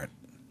cat parent.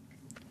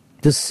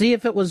 To see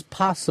if it was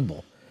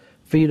possible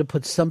for you to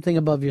put something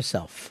above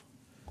yourself.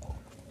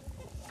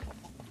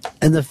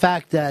 And the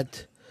fact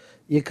that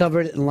you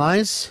covered it in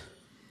lies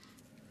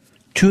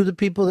to the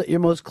people that you're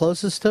most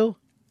closest to,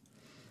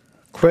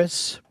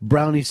 Chris,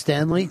 Brownie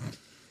Stanley.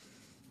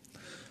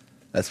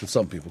 That's what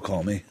some people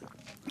call me.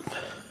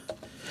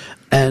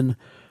 And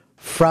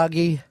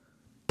Froggy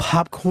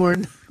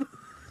Popcorn,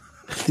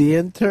 the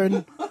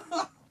intern.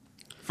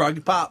 Froggy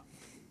Pop.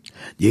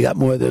 You got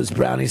more of those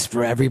brownies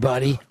for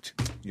everybody?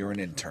 You're an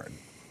intern.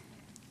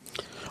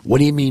 What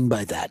do you mean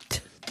by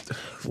that?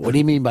 What do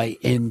you mean by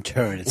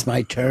intern? It's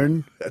my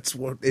turn? That's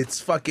what it's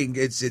fucking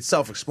it's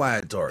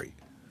self-explanatory.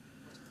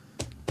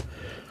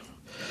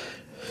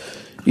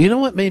 You know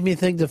what made me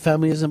think the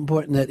family is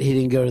important? That he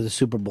didn't go to the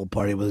Super Bowl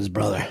party with his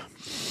brother.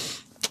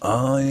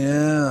 Oh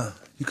yeah.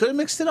 You could have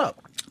mixed it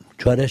up.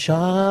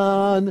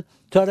 Tradition.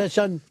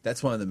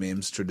 That's one of the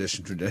memes.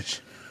 Tradition.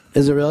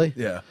 Is it really?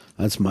 Yeah.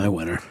 That's my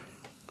winner.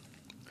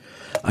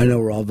 I know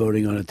we're all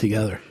voting on it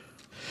together.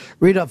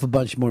 Read off a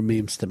bunch more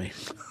memes to me.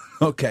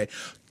 Okay.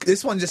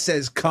 This one just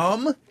says,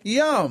 come,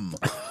 yum.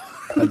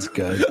 That's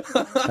good.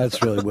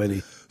 That's really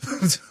witty.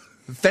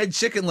 Fed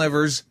chicken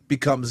livers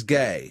becomes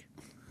gay.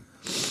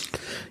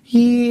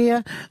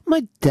 Yeah,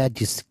 my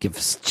dad used to give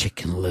us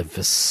chicken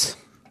livers.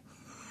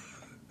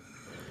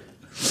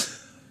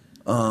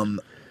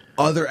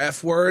 Other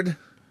F word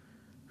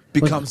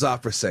becomes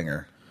opera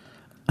singer.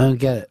 I don't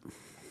get it.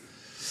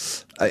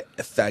 A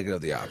faggot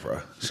of the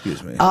opera.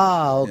 Excuse me.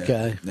 Ah,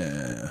 okay.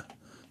 Yeah.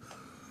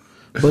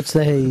 What's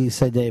the Hey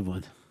Say Dave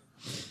one?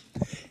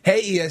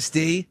 Hey,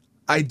 ESD,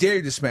 I dare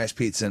you to smash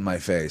pizza in my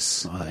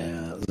face. Oh,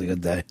 yeah, that was a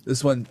good day.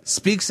 This one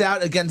speaks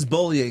out against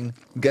bullying,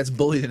 gets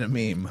bullied in a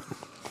meme.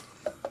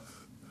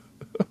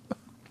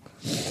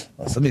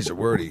 Well, some of these are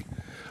wordy.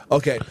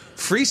 Okay,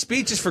 free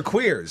speech is for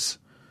queers.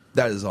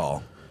 That is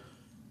all.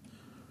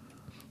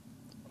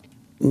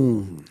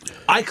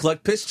 I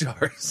collect piss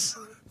jars.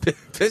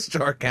 Piss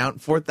jar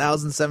count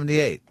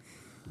 4,078.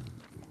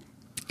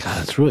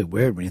 God, it's really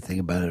weird when you think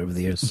about it over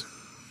the years.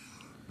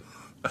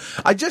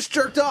 I just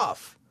jerked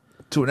off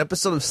to an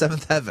episode of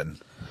Seventh Heaven.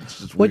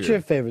 What's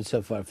your favorite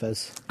so far,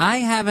 Fez? I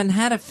haven't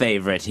had a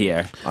favorite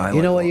here.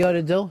 You know what you ought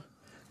to do?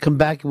 Come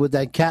back with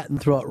that cat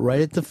and throw it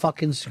right at the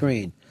fucking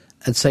screen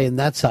and saying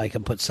that's how I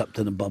can put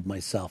something above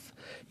myself.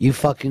 You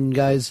fucking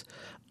guys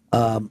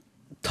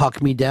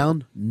talk me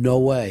down? No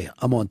way.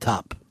 I'm on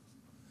top.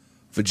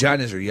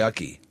 Vaginas are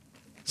yucky.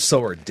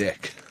 So are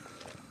dick.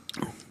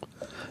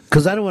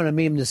 Because I don't want a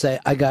meme to say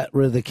I got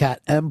rid of the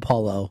cat and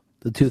Polo,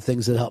 the two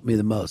things that helped me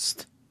the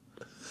most.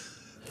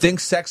 Think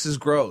sex is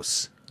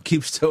gross.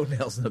 Keeps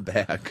toenails in the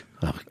bag.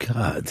 Oh,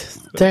 God.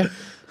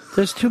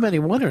 There's too many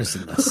winners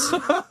in this.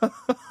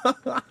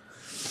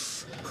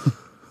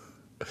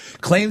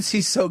 Claims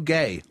he's so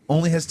gay.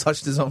 Only has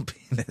touched his own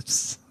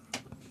penis.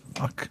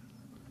 Fuck.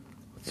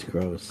 It's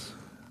gross.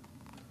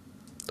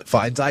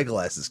 Finds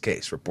eyeglasses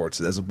case.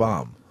 Reports it as a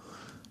bomb.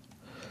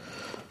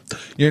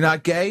 You're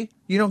not gay?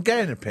 You don't get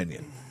an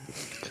opinion.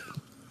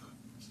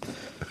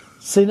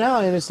 See, now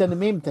I understand the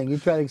meme thing. You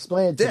try to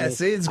explain it to me. Yeah,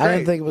 see, it's I great.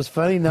 didn't think it was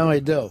funny. Now I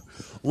do.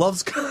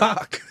 Loves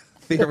cock,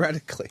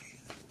 theoretically.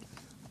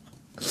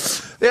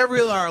 There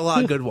really are a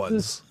lot of good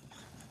ones.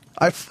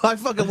 I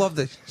fucking love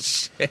this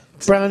shit.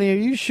 Brownie, are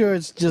you sure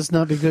it's just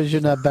not because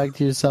you're not back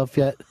to yourself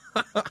yet?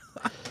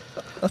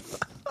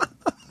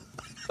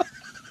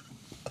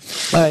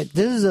 All right,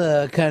 this is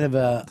a kind of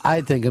a,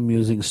 I think,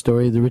 amusing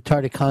story. The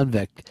retarded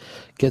convict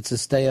gets a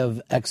stay of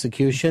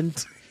execution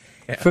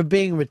for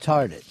being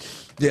retarded.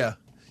 Yeah,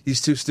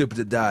 he's too stupid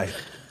to die.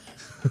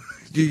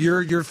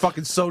 You're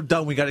fucking so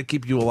dumb. We got to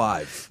keep you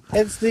alive.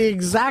 It's the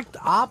exact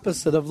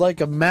opposite of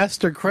like a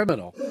master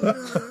criminal.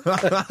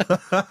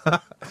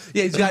 Yeah,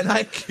 he's got an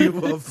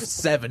IQ of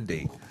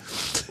 70.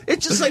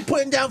 It's just like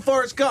putting down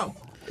Forrest Gump.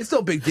 It's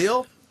no big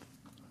deal.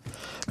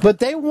 But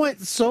they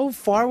went so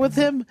far with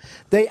him,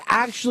 they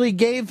actually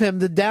gave him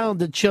the down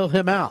to chill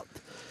him out.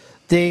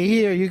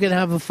 Here, you can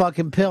have a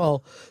fucking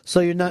pill so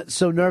you're not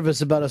so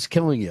nervous about us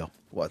killing you.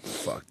 What the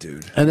fuck,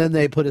 dude? And then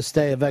they put a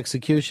stay of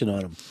execution on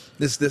him.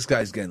 This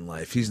guy's getting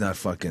life. He's not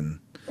fucking...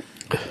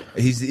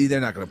 They're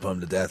not going to put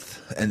him to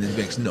death, and it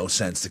makes no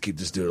sense to keep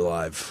this dude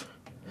alive.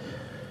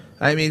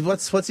 I mean,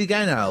 what's he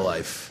getting out of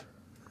life?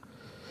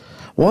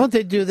 Why don't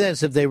they do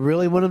this? If they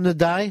really want him to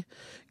die,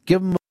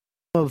 give him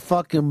a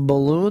fucking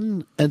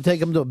balloon and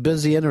take him to a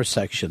busy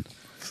intersection.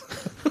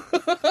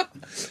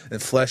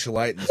 And flash a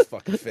light in his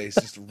fucking face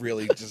just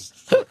really just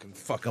fucking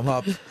fuck him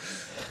up.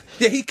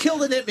 Yeah, he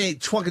killed an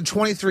inmate fucking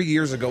 23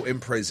 years ago in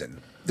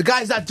prison. The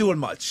guy's not doing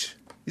much.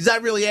 He's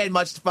not really adding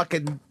much to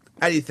fucking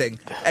anything.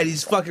 And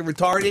he's fucking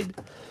retarded.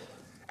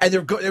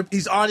 And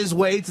he's on his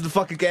way to the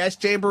fucking gas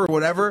chamber or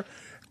whatever.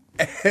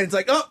 And it's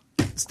like, oh,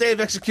 stay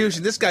of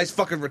execution. This guy's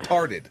fucking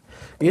retarded.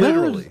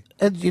 Literally.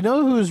 And you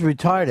know who's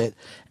retarded?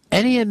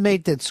 Any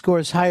inmate that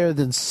scores higher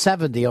than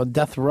 70 on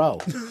death row.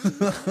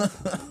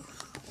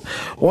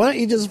 Why don't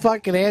you just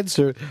fucking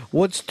answer,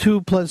 what's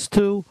 2 +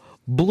 2?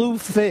 Blue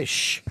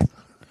fish.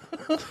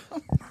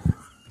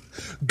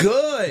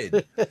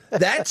 Good.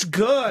 That's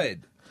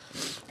good.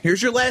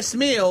 Here's your last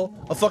meal,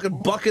 a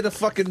fucking bucket of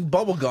fucking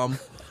bubble gum.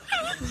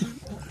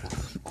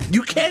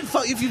 You can't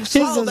if you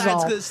swallow that,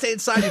 it's going to stay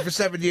inside you for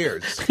 7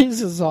 years. He's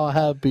just all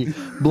happy,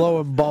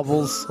 blowing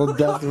bubbles on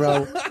death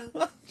row.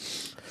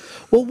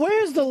 Well,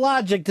 where's the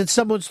logic that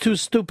someone's too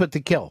stupid to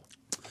kill?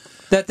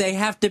 That they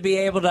have to be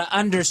able to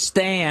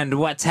understand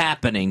what's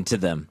happening to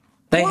them.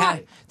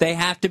 They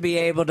have to be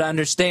able to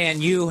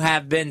understand you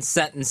have been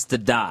sentenced to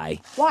die.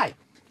 Why?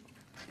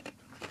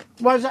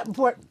 Why is that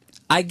important?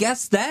 I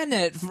guess then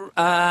it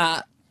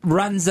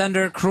runs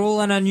under cruel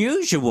and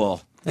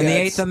unusual in the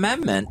Eighth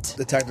Amendment.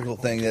 The technical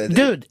thing.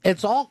 Dude,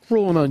 it's all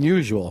cruel and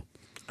unusual.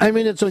 I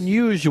mean, it's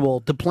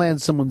unusual to plan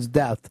someone's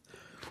death.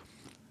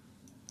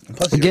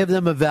 Give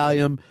them a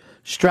Valium,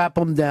 strap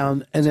them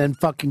down, and then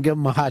fucking give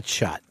them a hot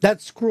shot.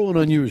 That's cruel and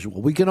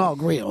unusual. We can all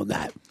agree on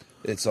that.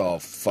 It's all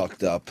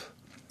fucked up.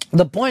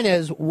 The point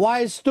is,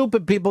 why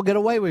stupid people get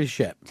away with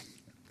shit?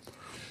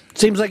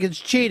 Seems like it's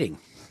cheating.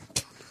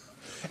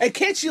 And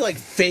can't you, like,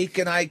 fake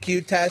an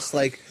IQ test?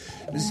 Like,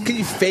 can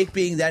you fake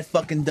being that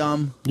fucking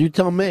dumb? You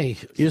tell me.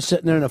 You're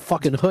sitting there in a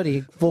fucking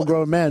hoodie,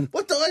 full-grown man.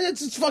 What the?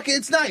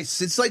 It's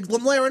nice. It's like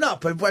I'm layering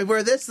up. I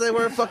wear this, they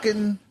wear a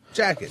fucking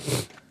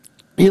jacket.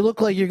 You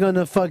look like you're going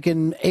to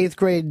fucking 8th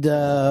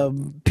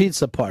grade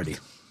pizza party.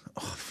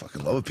 Oh, I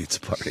fucking love a pizza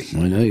party.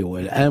 I know you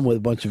would. And with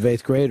a bunch of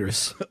 8th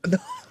graders.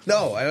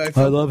 No, I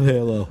love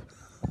Halo.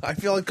 I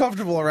feel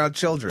uncomfortable around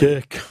children.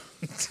 Dick.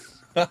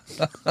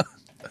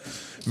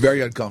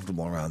 Very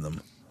uncomfortable around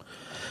them.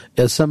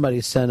 Yeah,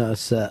 somebody sent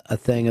us a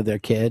thing of their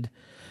kid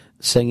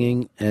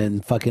singing,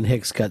 and fucking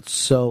Hicks got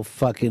so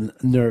fucking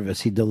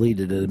nervous he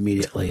deleted it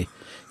immediately.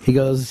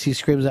 He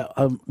screams out,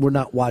 we're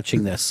not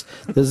watching this.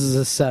 This is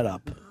a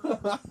setup.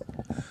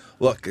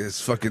 Look,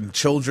 it's fucking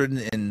children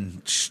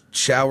in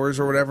showers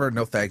or whatever.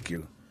 No, thank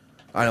you.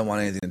 I don't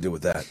want anything to do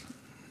with that.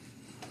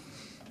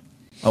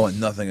 I want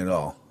nothing at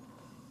all.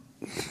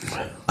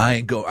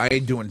 I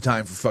ain't doing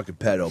time for fucking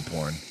pedo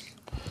porn.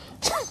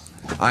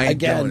 I ain't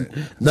doing it.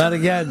 Not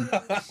again.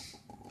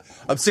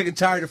 I'm sick and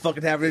tired of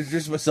fucking having to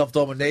introduce myself to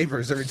all my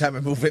neighbors every time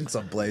I move in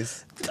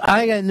someplace.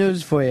 I got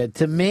news for you.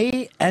 To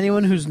me,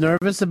 anyone who's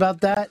nervous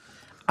about that,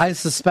 I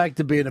suspect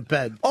to be in a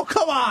ped. Oh,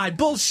 come on.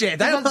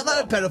 Bullshit. I'm not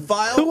a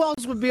pedophile. Who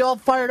else would be all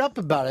fired up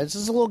about it? It's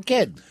just a little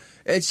kid.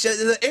 It's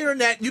the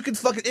internet. You can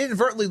fucking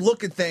inadvertently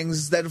look at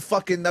things that'll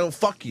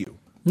fuck you.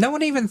 No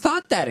one even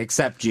thought that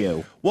except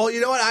you. Well,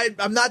 you know what?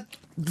 I'm not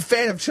a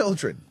fan of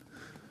children.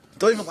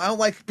 I don't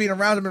like being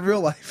around them in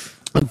real life.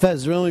 In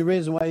fact, the only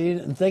reason why you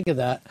didn't think of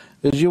that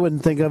is you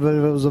wouldn't think of it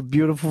if it was a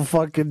beautiful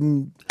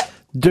fucking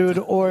dude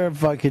or a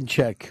fucking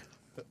chick.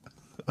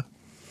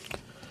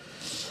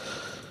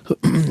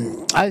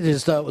 I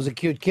just thought it was a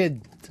cute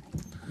kid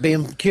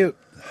being cute.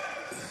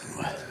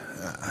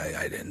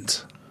 I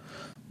didn't.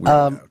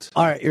 All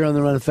right, you're on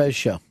the Ron and Fez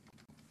show.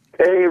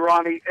 Hey,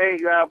 Ronnie. Hey,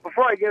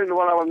 before I get into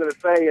what I was going to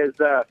say is,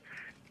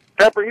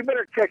 Pepper, you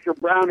better check your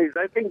brownies.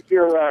 I think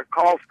your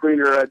call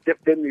screener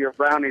dipped into your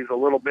brownies a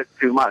little bit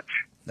too much.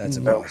 That's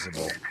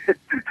impossible.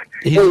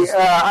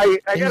 I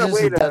got a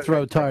way to death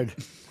row tard.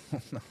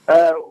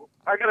 I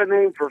got a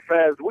name for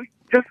Fez. We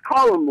just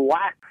call him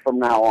Lack from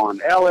now on.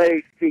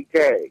 Lack.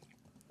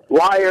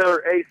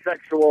 Liar,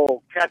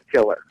 asexual, cat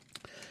killer.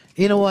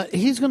 You know what?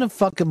 He's going to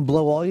fucking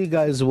blow all you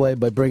guys away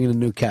by bringing a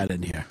new cat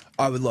in here.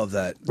 I would love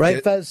that.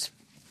 Right, Fez?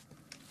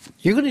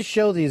 You're going to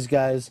show these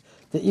guys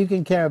that you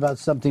can care about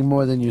something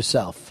more than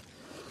yourself.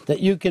 that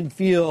you can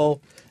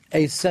feel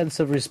a sense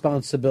of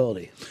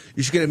responsibility.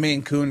 You should get a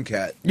Maine Coon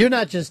cat. You're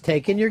not just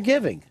taking, you're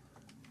giving.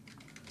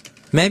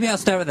 Maybe I'll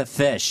start with a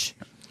fish.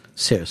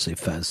 Seriously,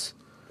 Fez.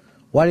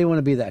 Why do you want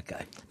to be that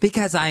guy?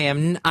 Because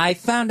I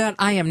found out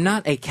I am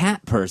not a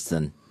cat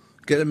person.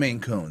 Get a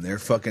Maine Coon. They're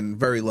fucking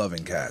very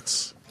loving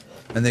cats.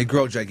 And they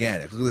grow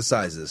gigantic. Look at the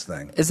size of this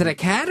thing. Is it a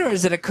cat or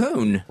is it a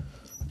coon?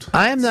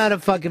 I am not a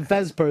fucking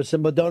Fez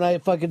person, but don't I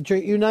fucking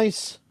treat you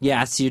nice?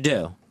 Yes, you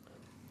do.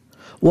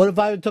 What if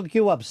I took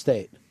you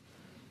upstate?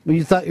 Well,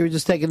 you thought you were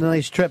just taking a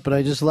nice trip, and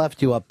I just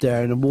left you up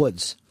there in the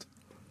woods.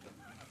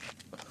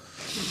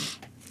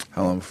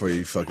 How long before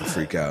you fucking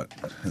freak out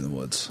in the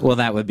woods? Well,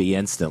 that would be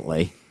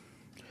instantly.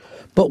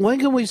 But when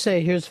can we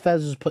say, here's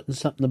Fez who's putting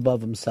something above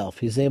himself?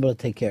 He's able to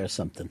take care of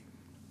something.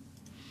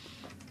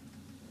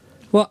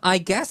 Well, I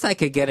guess I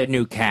could get a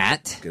new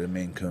cat. Get a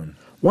Maine Coon.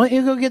 Why don't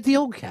you go get the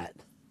old cat?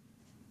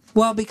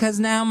 Well, because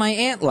now my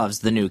aunt loves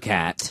the new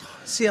cat.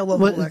 See how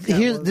lovable that cat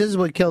was? This is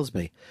what kills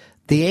me.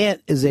 The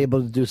ant is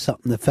able to do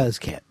something the Fez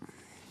can't.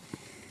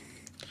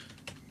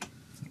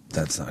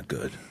 That's not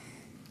good.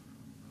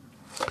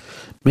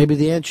 Maybe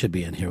the ant should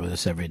be in here with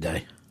us every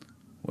day.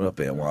 What up,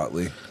 Aunt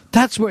Watley?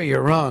 That's where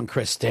you're wrong,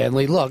 Chris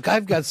Stanley. Look,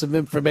 I've got some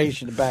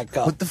information to back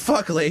up. What the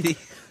fuck, lady?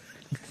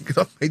 Get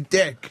off my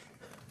dick.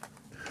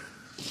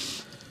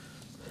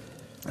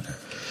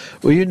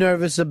 Were you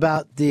nervous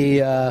about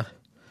the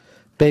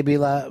baby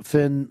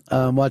laughing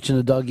watching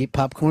the dog eat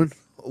popcorn?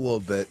 A little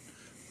bit.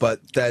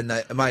 But then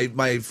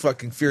my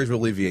fucking fears were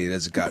alleviated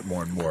as it got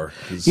more and more.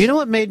 You know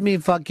what made me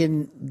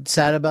fucking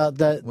sad about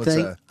that What's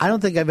thing? that? I don't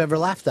think I've ever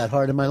laughed that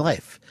hard in my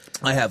life.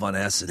 I have on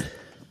acid.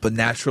 But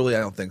naturally, I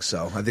don't think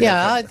so.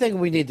 I think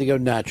we need to go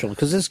natural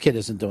because this kid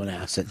isn't doing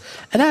acid.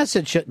 And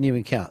acid shouldn't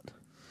even count.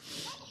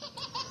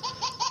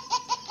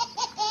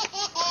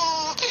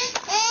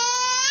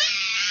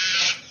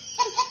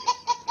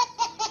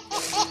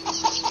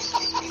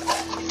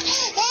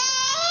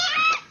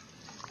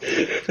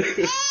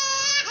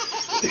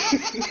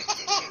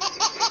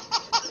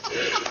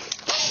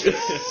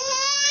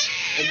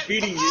 I'm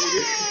feeding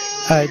you.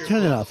 All right,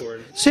 turn it off.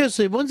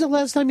 Seriously, when's the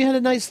last time you had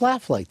a nice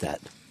laugh like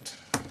that?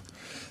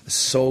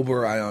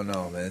 Sober, I don't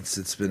know, man.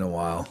 It's been a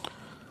while.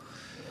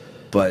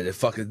 But it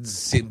fucking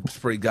seems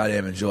pretty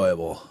goddamn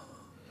enjoyable.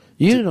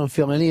 You don't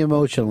feel any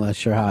emotion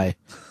unless you're high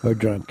or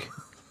drunk.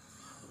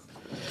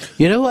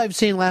 You know who I've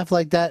seen laugh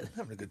like that?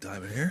 Having a good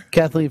time in here.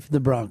 Kathleen from the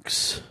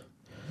Bronx.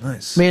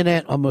 Nice. Me and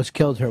Aunt almost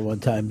killed her one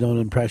time doing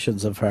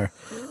impressions of her.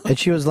 And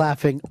she was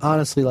laughing,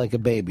 honestly, like a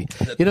baby.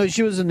 You know,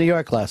 she was in New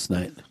York last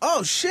night.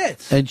 Oh,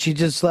 shit. And she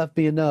just left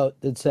me a note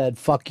that said,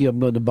 fuck you, I'm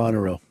going to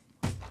Bonnaroo.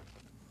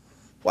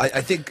 Well,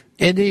 I think...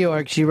 In New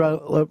York, she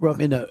wrote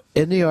me a note.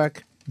 In New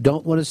York,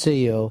 don't want to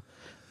see you.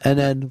 And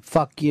then,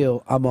 fuck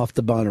you, I'm off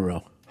to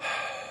Bonnaroo.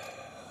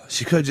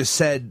 She could have just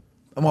said,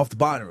 I'm off the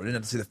Bonnaroo. Didn't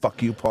have to say the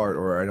fuck you part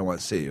or I don't want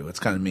to see you. It's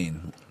kind of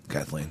mean,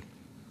 Kathleen.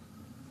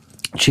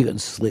 She couldn't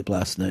sleep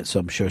last night, so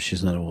I'm sure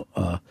she's not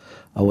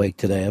awake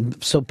today.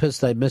 I'm so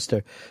pissed I missed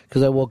her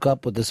because I woke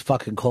up with this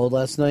fucking cold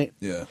last night.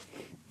 Yeah.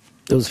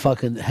 It was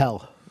fucking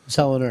hell. It was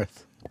hell on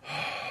earth.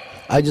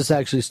 I just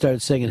actually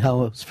started singing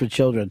Hell is for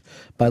Children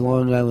by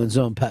Long Island's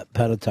own Pat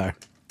Benatar.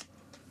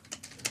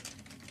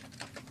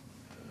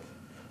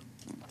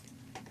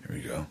 Here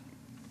we go.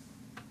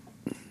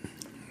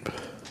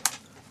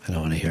 I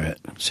don't want to hear it.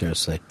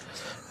 Seriously.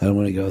 I don't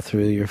want to go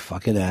through your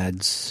fucking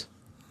ads.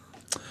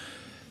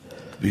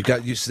 You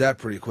got used to that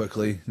pretty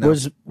quickly. No.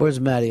 Where's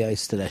Matty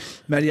Ice today?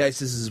 Matty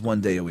Ice is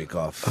 1 day a week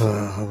off.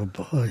 Oh,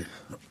 boy.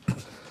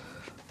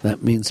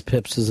 That means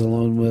Pips is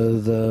alone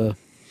with...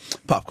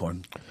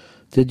 Popcorn.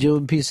 Did you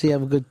and PC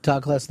have a good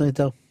talk last night,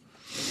 though?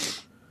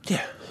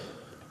 Yeah.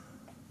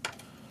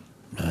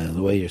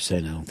 The way you're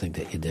saying, I don't think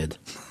that you did.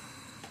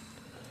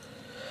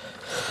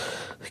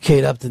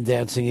 Kate Upton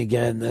dancing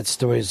again. That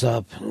story's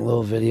up. A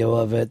little video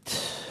of it.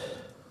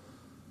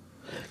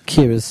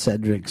 Kira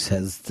Cedricks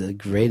has the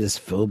greatest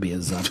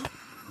phobias up.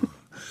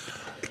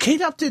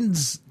 Kate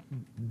Upton's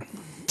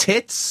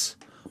tits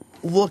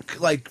look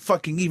like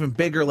fucking even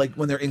bigger, like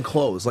when they're in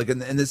clothes. Like in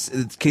this,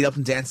 it's Kate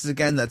Upton dances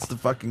again. That's the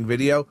fucking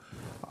video.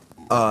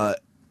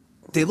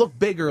 They look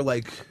bigger,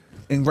 like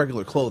in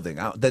regular clothing,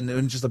 than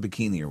in just a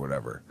bikini or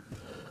whatever.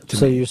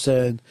 So you're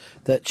saying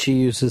that she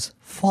uses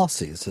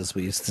falsies, as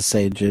we used to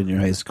say in junior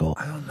high school?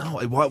 I don't know.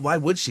 Why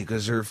would she?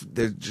 Because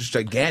they're just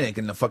gigantic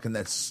in the fucking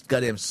that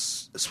goddamn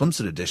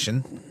swimsuit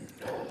edition.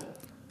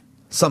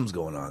 Something's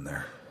going on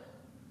there.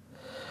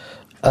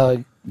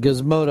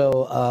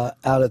 Gizmodo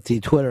out at the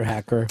Twitter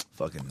hacker.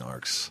 Fucking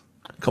narcs.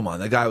 Come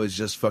on, that guy was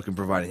just fucking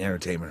providing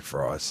entertainment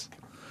for us.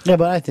 Yeah,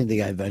 but I think the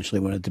guy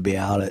eventually wanted to be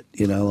out at,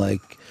 to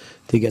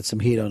get some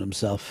heat on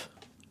himself.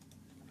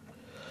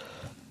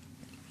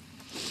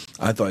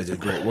 I thought he did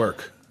great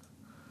work.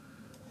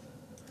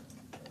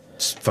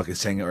 Just fucking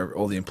saying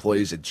all the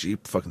employees at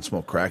Jeep fucking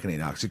smoke crack and eat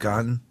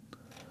Oxycontin.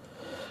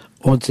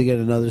 Once again,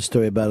 another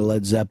story about a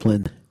Led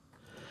Zeppelin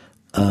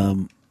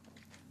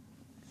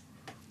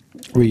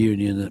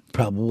reunion that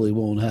probably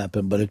won't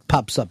happen, but it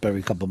pops up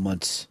every couple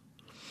months.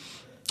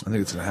 I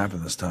think it's going to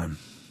happen this time.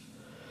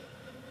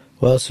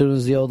 Well, as soon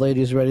as the old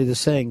lady's ready to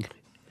sing,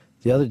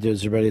 the other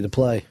dudes are ready to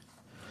play.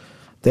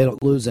 They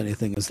don't lose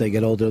anything as they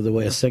get older the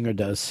way a singer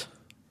does.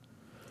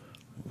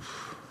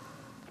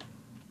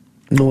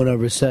 No one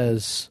ever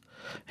says,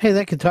 hey,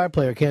 that guitar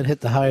player can't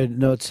hit the higher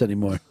notes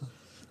anymore.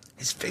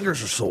 His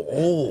fingers are so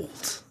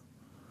old.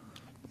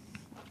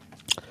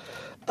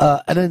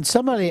 And then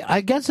somebody,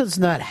 I guess it's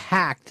not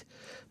hacked,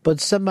 but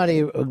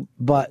somebody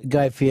bought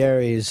Guy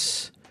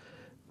Fieri's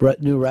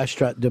new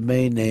restaurant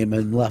domain name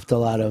and left a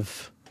lot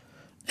of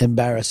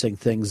embarrassing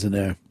things in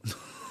there.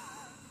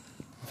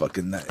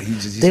 Fucking,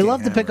 he's they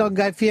love to pick on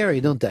Guy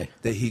Fieri, don't they?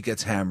 That he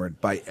gets hammered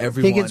by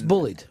everyone. He gets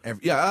bullied.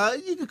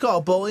 You could call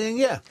it bullying,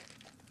 yeah.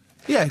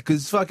 Yeah,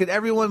 because fucking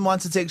everyone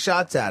wants to take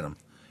shots at him.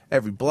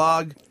 Every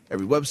blog,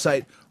 every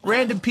website,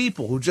 random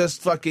people who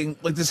just fucking,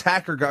 like this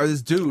hacker guy,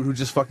 this dude who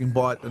just fucking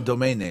bought a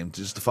domain name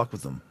just to fuck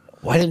with them.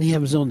 Why didn't he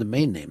have his own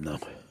domain name, though?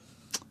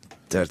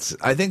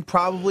 I think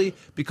probably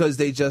because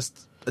they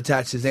just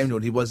attached his name to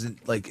it. He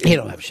wasn't like... He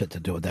don't have shit to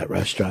do with that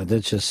restaurant.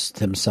 It's just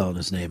him selling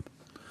his name.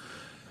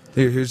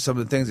 Here's some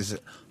of the things they said.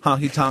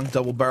 Honky Tonk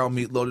Double Barrel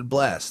Meat Loaded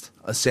Blast.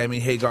 A Sammy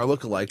Hagar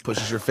lookalike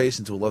pushes your face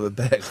into a leather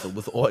bag filled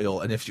with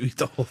oil, and if you eat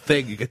the whole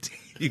thing, you get to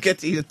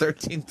eat a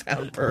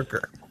 13-pound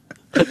burger.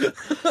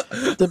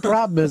 The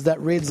problem is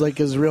that reads like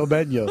his real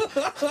menu.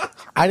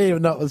 I didn't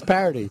even know it was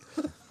parody.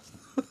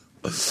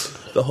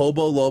 The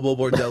Hobo Lobo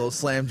Bordello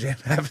Slam Jam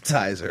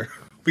appetizer.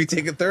 We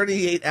take a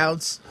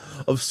 38-ounce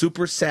of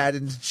super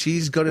saddened,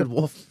 cheese-gutted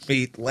wolf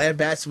meat,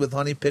 lambasted with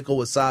honey pickle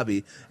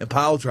wasabi, and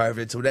pile drive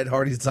it into an Ed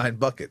Hardy designed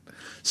bucket.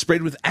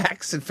 Sprayed with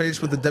Axe and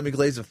finished with a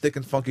demi-glaze of thick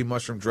and funky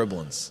mushroom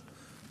dribblings.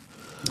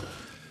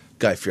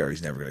 Guy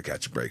Fieri's never going to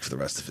catch a break for the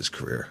rest of his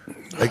career.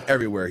 Like,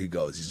 everywhere he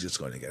goes, he's just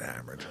going to get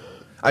hammered.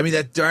 I mean,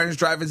 that Diners,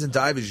 Drive-Ins, and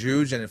Dive is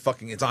huge, and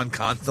it's on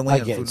constantly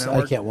on Food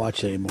Network. I can't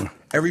watch it anymore.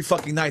 Every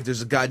fucking night,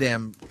 there's a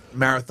goddamn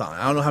marathon.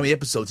 I don't know how many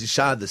episodes he's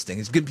shot of this thing.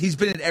 He's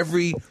been in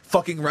every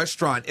fucking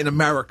restaurant in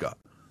America.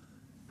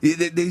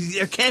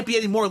 There can't be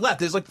any more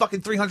left. There's like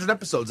fucking 300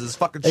 episodes of this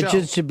fucking show. It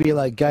just should be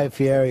like Guy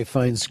Fieri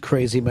finds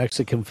crazy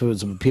Mexican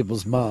foods with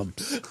people's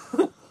moms.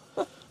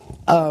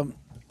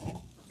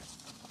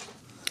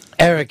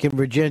 Eric in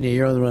Virginia,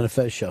 you're on the Ron and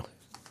Fez show.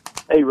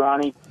 Hey,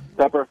 Ronnie,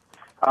 Pepper.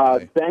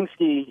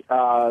 Banksy,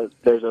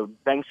 there's a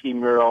Banksy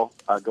mural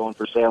going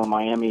for sale in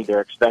Miami.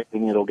 They're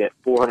expecting it'll get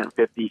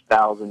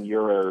 450,000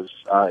 euros.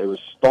 It was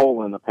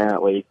stolen,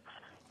 apparently.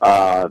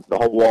 The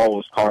whole wall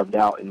was carved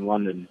out in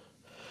London.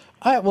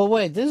 All right, well,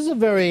 wait. This is a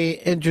very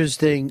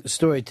interesting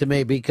story to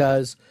me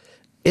because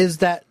is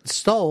that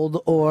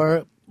stole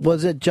or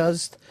was it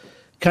just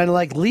kind of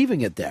like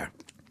leaving it there?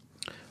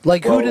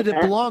 Like, who did it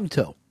belong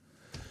to?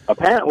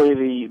 Apparently,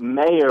 the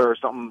mayor or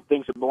something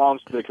thinks it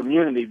belongs to the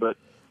community, but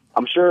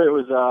I'm sure it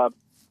was,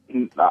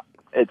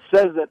 it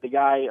says that the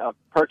guy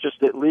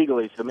purchased it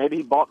legally, so maybe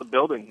he bought the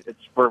building. It's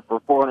for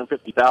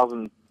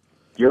 450,000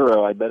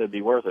 euro. I bet it'd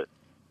be worth it.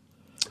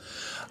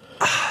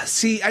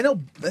 See,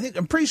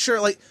 I'm pretty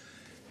sure, like,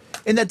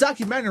 in that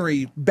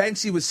documentary,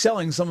 Banksy was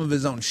selling some of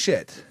his own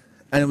shit,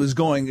 and it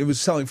was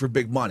selling for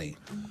big money.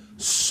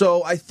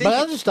 So I think... But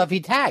other stuff he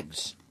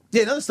tags.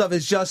 Yeah, another stuff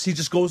is just, he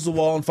just goes to the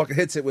wall and fucking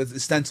hits it with a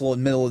stencil in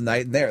the middle of the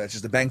night, and that's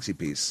just a Banksy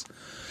piece.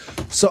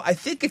 So I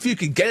think if you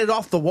could get it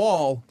off the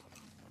wall,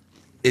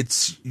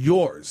 it's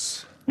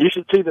yours. You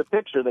should see the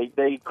picture.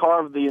 They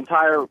carved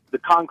the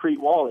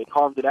concrete wall. They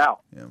carved it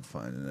out. Yeah, I'm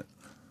finding it.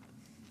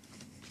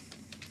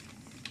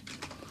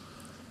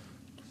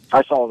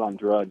 I saw it on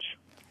Drudge.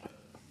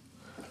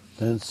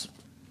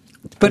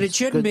 But it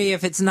shouldn't be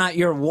if it's not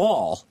your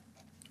wall.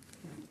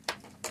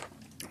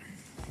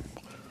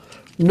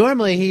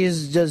 Normally,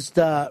 he's just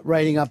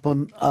writing up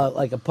on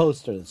like a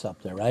poster that's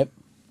up there, right?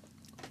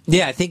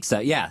 Yeah, I think so,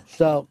 yeah.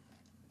 So,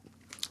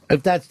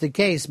 if that's the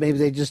case, maybe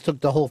they just took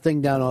the whole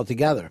thing down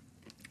altogether.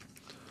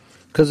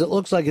 Because it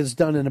looks like it's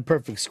done in a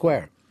perfect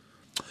square.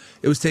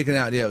 It was taken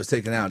out, yeah, it was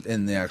taken out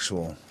in the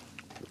actual...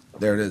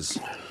 There it is.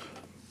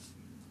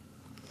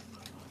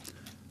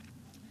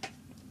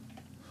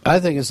 I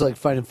think it's like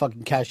finding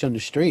fucking cash on the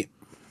street.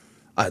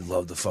 I'd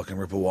love to fucking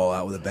rip a wall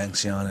out with a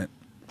Banksy on it.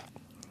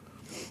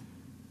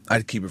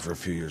 I'd keep it for a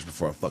few years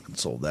before I fucking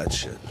sold that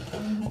shit.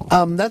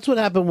 That's what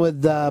happened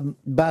with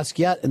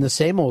Basquiat and the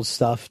same old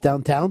stuff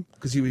downtown.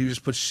 Because he would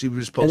just post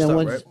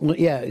up, right?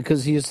 Yeah,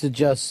 because he used to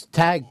just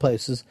tag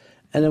places,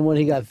 and then when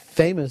he got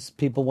famous,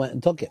 people went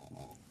and took it.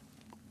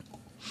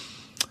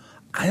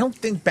 I don't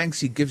think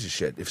Banksy gives a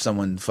shit if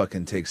someone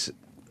fucking takes it.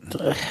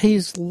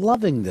 He's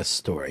loving this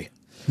story.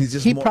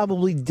 He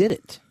probably did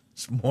it.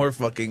 It's more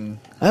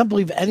fucking... I don't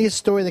believe any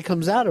story that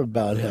comes out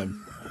about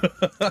him.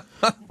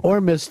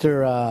 Or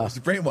Mr.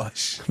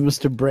 Brainwash.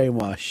 Mr.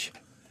 Brainwash.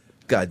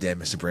 Goddamn,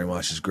 Mr.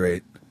 Brainwash is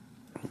great.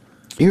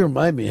 You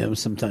remind me of him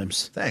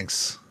sometimes.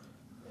 Thanks.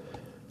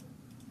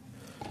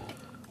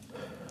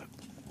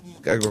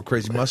 Gotta grow a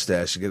crazy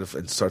mustache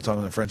and start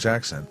talking in a French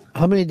accent.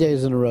 How many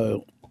days in a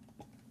row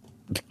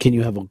can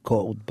you have a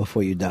cold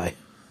before you die?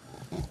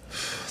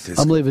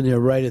 I'm leaving here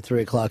right at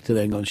 3 o'clock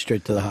today and going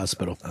straight to the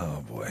hospital.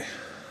 Oh, boy.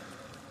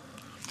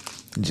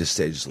 You just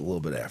stay just a little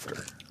bit after.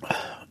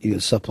 You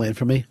gonna stop playing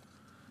for me?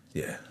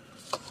 Yeah.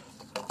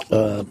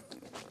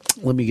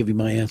 Let me give you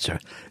my answer.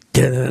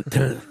 All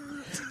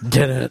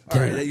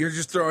right, you're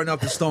just throwing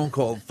up the Stone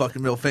Cold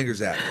fucking middle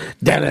fingers at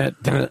me.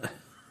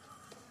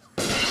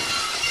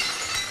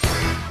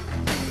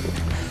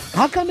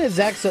 How come his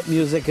exit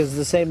music is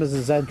the same as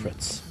his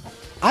entrance?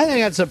 I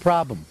think that's a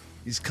problem.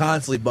 He's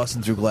constantly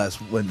busting through glass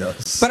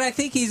windows. But I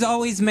think he's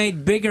always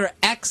made bigger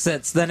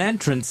exits than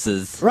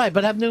entrances. Right,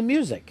 but have new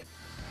music.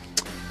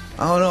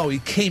 I don't know. He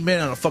came in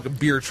on a fucking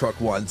beer truck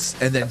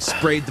once and then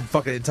sprayed the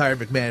fucking entire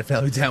McMahon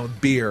family down with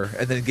beer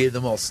and then gave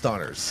them all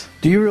stunners.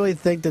 Do you really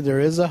think that there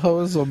is a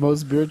hose on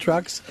most beer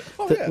trucks?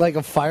 Yeah. Like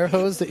a fire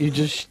hose that you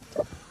just...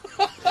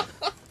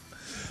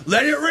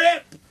 Let it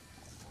rip!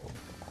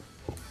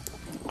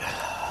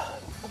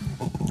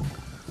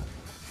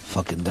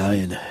 Fucking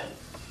dying.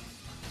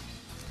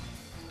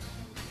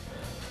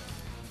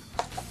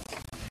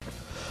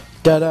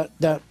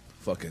 Da-da-da.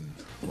 Fucking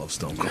love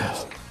Stone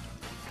Cold.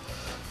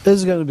 This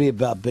is going to be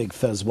about Big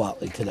Fez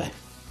Watley today.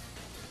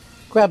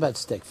 Grab that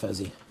stick,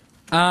 Fezzy.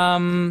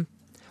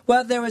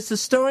 Well, there was a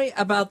story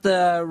about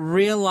the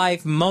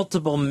real-life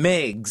multiple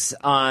MIGs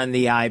on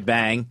the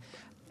iBang,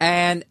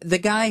 and the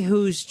guy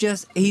who's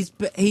just,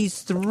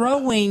 he's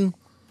throwing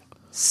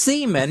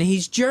semen,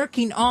 he's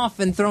jerking off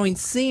and throwing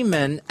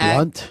semen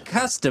at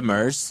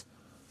customers,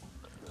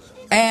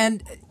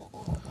 and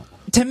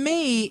to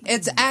me,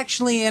 it's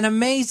actually an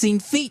amazing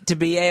feat to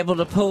be able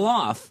to pull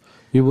off.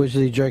 You wish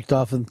that he jerked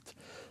off and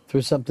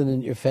threw something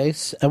in your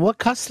face? And what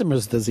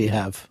customers does he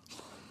have?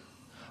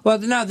 Well,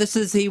 no,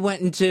 he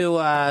went into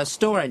a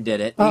store and did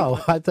it.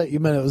 Oh, I thought you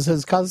meant it was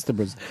his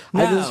customers.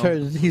 No. I just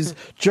heard he's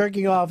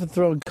jerking off and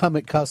throwing cum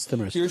at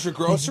customers. Here's your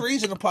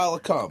groceries and a pile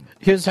of cum.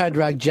 Here's Hard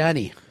Rock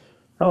Johnny.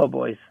 Hello,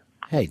 boys.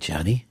 Hey,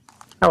 Johnny.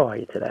 How are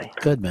you today?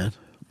 Good, man.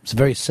 It's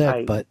very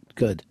sick, but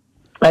good.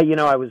 I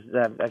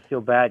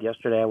feel bad.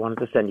 Yesterday, I wanted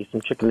to send you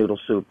some chicken noodle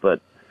soup,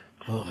 but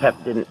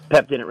Pep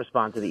didn't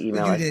respond to the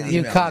email. I sent.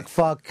 You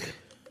cockfuck.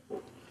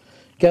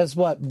 Guess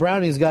what?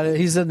 Brownie's got it.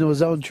 He's into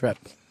his own trip.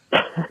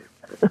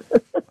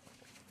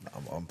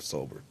 I'm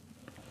sober.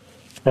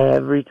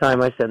 Every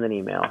time I send an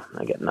email,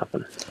 I get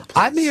nothing.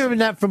 I'm hearing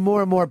that from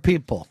more and more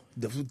people.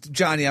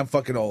 Johnny, I'm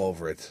fucking all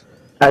over it.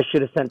 I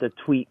should have sent a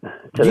tweet.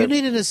 Do you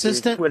need an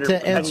assistant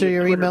to answer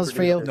your emails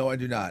for you? No, I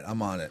do not.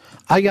 I'm on it.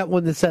 I got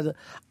one that said,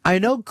 I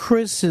know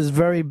Chris is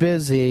very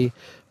busy,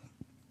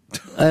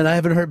 and I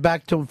haven't heard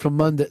back to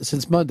him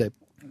since Monday.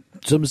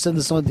 So I'm going to send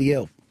this on to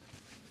you.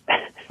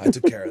 I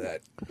took care of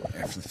that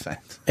after the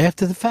fact.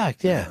 After the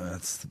fact, yeah.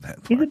 That's the bad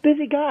part. He's a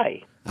busy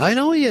guy. I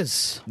know he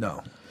is.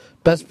 No.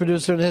 Best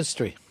producer in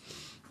history.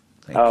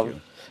 Thank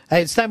you.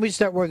 Hey, it's time we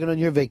start working on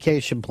your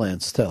vacation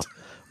plans, too.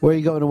 Where are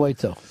you going away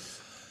to?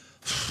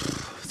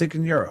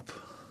 Thinking Europe.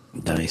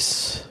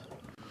 Nice.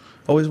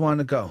 Always wanted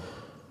to go.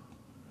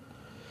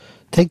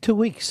 Take 2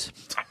 weeks.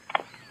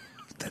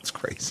 That's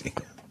crazy.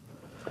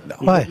 No.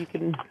 Why?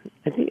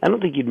 I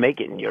don't think you'd make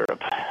it in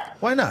Europe.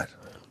 Why not?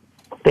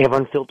 They have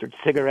unfiltered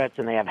cigarettes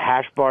and they have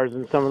hash bars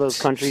in some of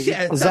those countries.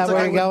 Yeah, is that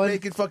where you're going?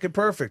 Make it fucking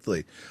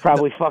perfectly.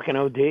 Probably fucking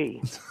OD.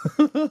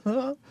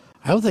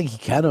 I don't think he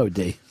can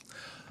OD.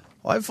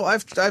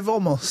 I've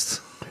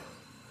almost.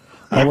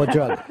 On what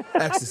drug?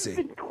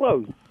 Ecstasy.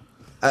 Close.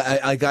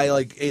 I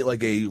ate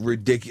like a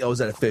ridiculous. I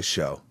was at a fish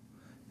show,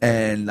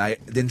 and I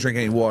didn't drink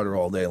any water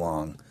all day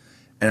long,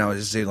 and I was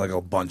just eating like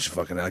a bunch of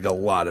fucking, like a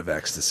lot of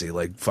ecstasy,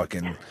 like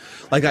fucking,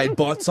 like I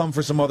bought some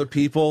for some other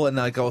people, and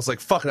like I was like,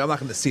 fuck it, I'm not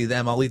going to see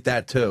them. I'll eat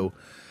that too.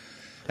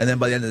 And then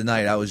by the end of the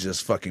night, I was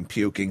just fucking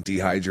puking,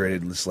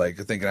 dehydrated, and just like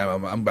thinking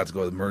I'm about to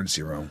go to the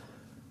emergency room.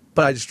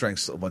 But I just drank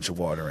a bunch of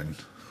water and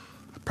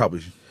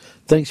probably.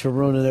 Thanks for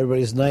ruining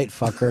everybody's night,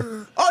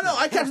 fucker. Oh no,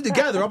 I kept it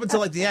together up until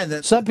like the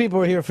end. Some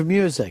people are here for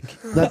music,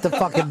 not to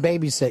fucking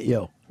babysit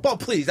you. Well,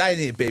 please, I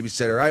didn't need a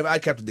babysitter. I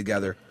kept it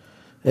together.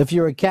 If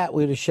you were a cat,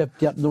 we'd have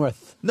shipped you up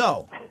north.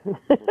 No.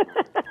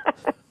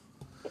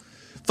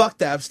 Fuck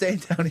that, I'm staying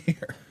down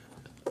here.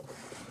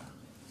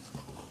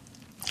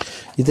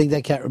 You think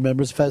that cat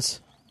remembers Fez?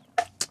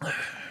 I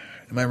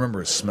might remember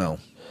his smell.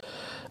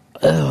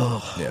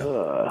 Oh.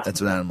 Yeah,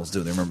 that's what animals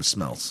do. They remember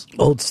smells.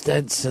 Old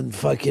stents and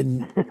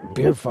fucking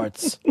beer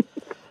farts.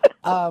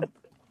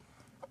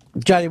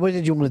 Johnny, what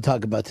did you want to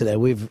talk about today?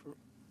 We've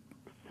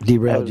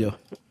derailed you.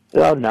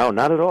 Oh, no,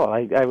 not at all.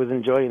 I was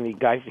enjoying the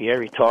Guy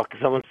Fieri talk.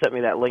 Someone sent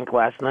me that link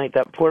last night.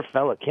 That poor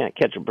fella can't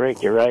catch a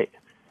break. You're right.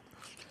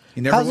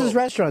 How's his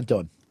restaurant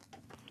doing?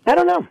 I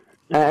don't know.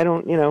 I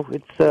don't,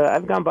 it's,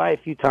 I've gone by a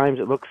few times.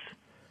 It looks,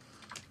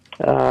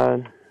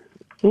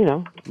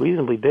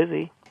 reasonably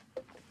busy.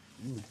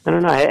 I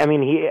don't know. I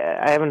mean,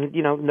 I haven't,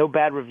 no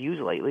bad reviews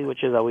lately,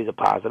 which is always a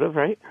positive,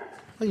 right?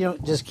 Well, you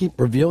don't just keep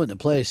reviewing the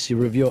place. You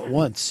review it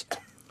once.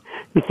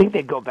 You think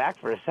they'd go back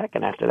for a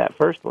second after that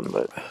first one,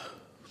 but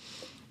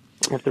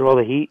after all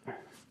the heat,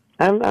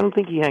 I don't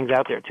think he hangs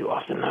out there too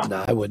often, though.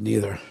 No, I wouldn't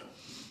either.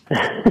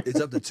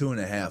 It's up to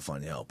 2.5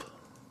 on Yelp.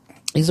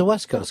 He's a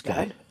West Coast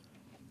guy.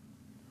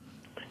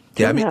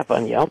 Yeah, 2.5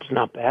 on Yelp's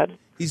not bad.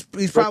 He's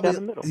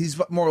probably he's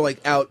more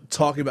like out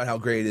talking about how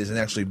great it is and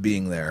actually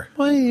being there.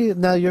 Well,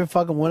 now you're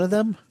fucking one of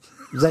them?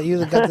 Is that you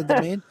that got the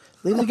domain?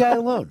 Leave the guy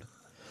alone.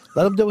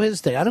 Let him do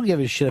his thing. I don't give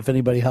a shit if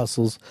anybody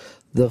hustles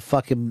the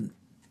fucking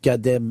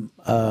goddamn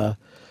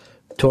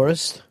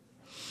tourist.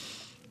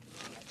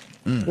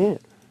 Yeah.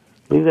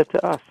 Leave that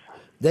to us.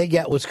 They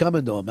get what's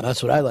coming to them.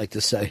 That's what I like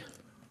to say.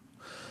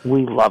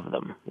 We love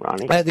them,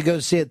 Ronnie. I had to go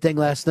see a thing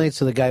last night,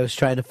 so the guy was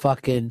trying to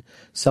fucking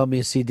sell me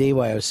a CD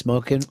while I was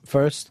smoking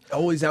first.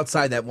 Always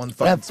outside that one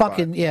That spot.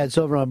 fucking, yeah, it's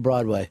over on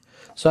Broadway.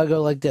 So I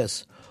go like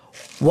this.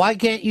 Why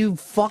can't you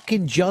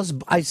fucking just...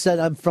 I said,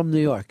 I'm from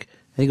New York.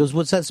 And he goes,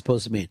 what's that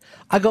supposed to mean?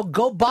 I go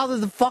bother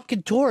the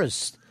fucking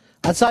tourists.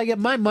 That's how I get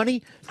my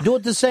money. Do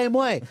it the same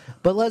way.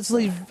 But let's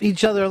leave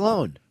each other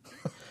alone.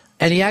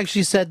 And he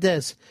actually said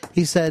this.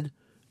 He said,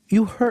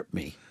 you hurt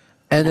me.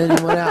 And then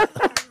he went out.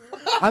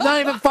 I'm not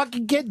even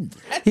fucking kidding.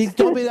 He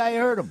told me that I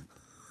hurt him.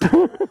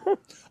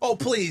 Oh,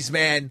 please,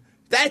 man.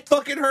 That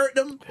fucking hurt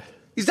him?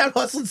 He's not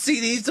hustling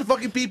CDs to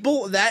fucking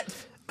people? That...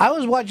 I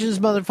was watching this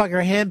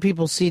motherfucker hand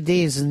people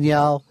CDs and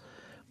yell,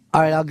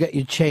 all right, I'll get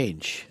you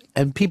change.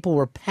 And people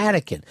were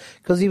panicking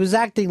because he was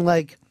acting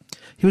like,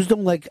 he was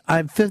doing like,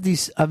 I'm 50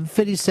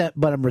 Cent,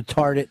 but I'm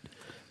retarded.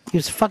 He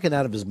was fucking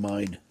out of his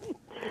mind.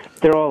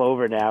 They're all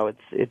over now.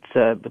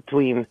 It's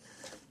between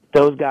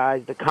those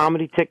guys, the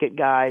comedy ticket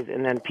guys,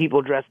 and then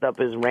people dressed up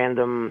as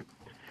random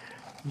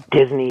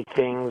Disney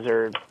things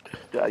or,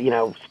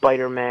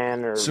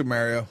 Spider-Man or... Super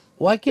Mario.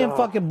 Why can't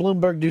fucking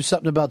Bloomberg do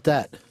something about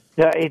that?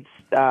 There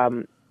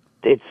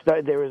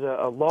was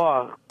a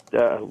law,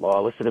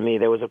 listen to me,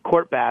 there was a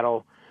court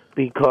battle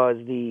because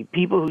the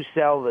people who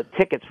sell the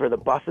tickets for the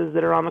buses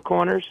that are on the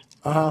corners,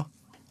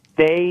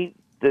 the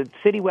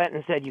city went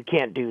and said you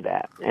can't do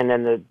that. And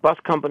then the bus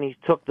companies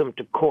took them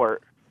to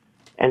court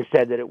and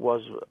said that it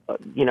was,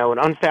 an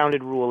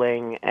unfounded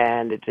ruling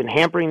and it's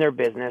hampering their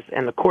business.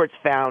 And the courts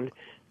found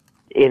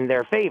in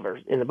their favor,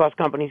 in the bus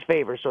company's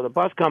favor. So the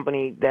bus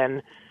company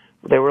then...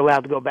 They were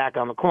allowed to go back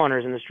on the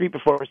corners, and the street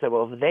performer said,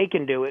 well, if they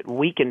can do it,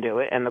 we can do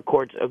it, and the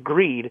courts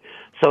agreed.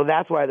 So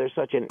that's why there's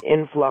such an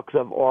influx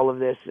of all of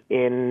this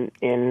in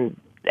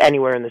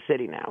anywhere in the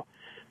city now.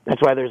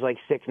 That's why there's like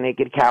 6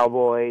 naked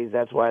cowboys.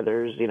 That's why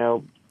there's,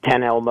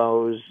 10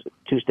 Elmos,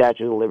 2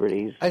 Statues of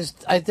Liberties.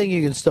 I think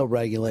you can still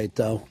regulate,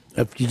 though,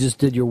 if you just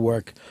did your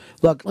work.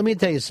 Look, let me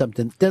tell you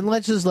something. Then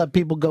let's just let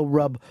people go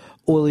rub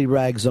oily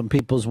rags on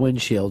people's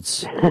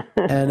windshields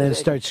and then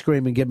start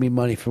screaming, give me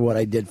money for what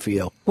I did for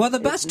you. Well,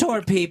 the bus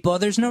tour people,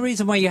 there's no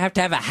reason why you have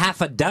to have a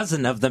half a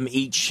dozen of them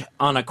each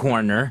on a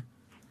corner.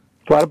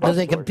 Because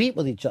they compete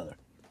with each other.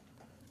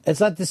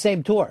 It's not the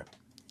same tour.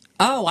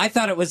 Oh, I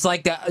thought it was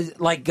like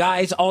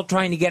guys all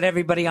trying to get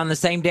everybody on the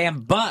same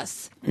damn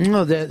bus.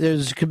 No,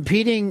 there's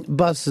competing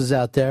buses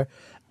out there,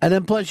 and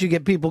then plus you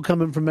get people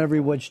coming from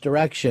every which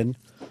direction.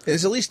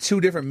 There's at least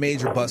 2 different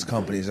major bus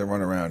companies that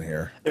run around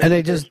here. And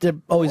they're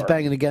always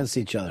banging against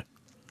each other.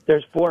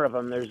 There's 4 of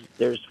them.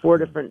 There's 4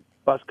 different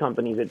bus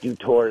companies that do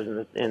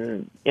tours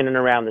in and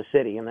around the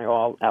city, and they're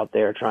all out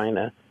there trying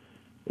to,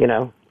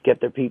 get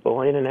their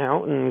people in and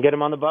out and get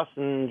them on the bus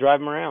and drive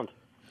them around.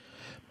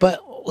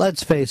 But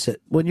let's face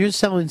it, when you're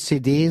selling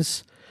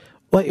CDs,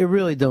 what you're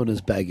really doing is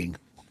begging.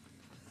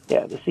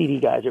 Yeah, the CD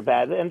guys are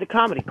bad, and the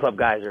comedy club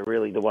guys are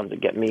really the ones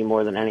that get me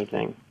more than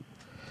anything.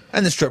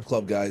 And the strip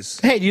club guys.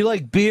 Hey, do you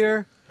like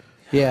beer?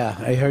 Yeah,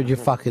 I heard your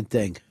fucking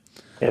thing.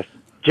 Yes.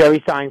 Jerry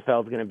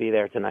Seinfeld's going to be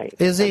there tonight.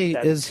 Is he?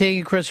 Is he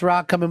and Chris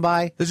Rock coming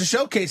by? There's a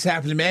showcase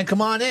happening, man.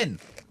 Come on in.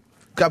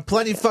 Got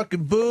plenty of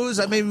fucking booze.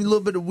 I maybe a little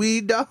bit of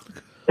weed, dog.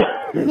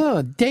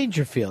 No,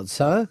 Dangerfields,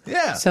 huh?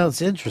 Yeah.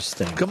 Sounds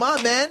interesting. Come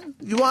on, man.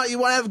 You want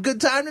to have a good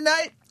time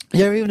tonight?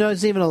 You ever even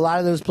notice even a lot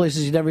of those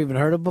places you never even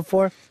heard of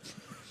before?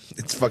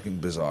 It's fucking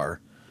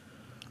bizarre.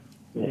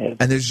 Yeah.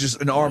 And there's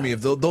just an army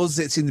of those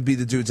that seem to be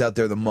the dudes out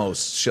there the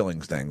most shilling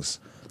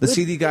things. The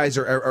CD guys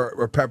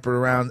are peppered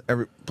around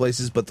every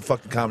places, but the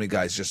fucking comedy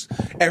guys just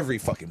every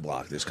fucking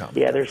block there's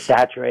comedy. Yeah, they're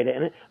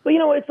saturated. But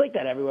it's like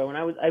that everywhere. When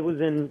I was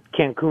in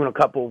Cancun a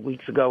couple of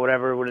weeks ago,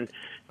 whatever, when it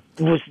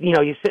was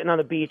you're sitting on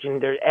the beach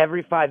and there's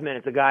every 5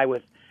 minutes a guy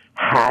with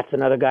hats,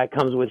 another guy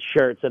comes with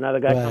shirts, another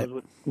guy comes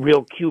with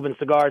real Cuban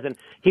cigars, and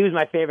he was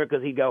my favorite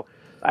because he'd go,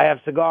 I have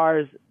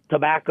cigars,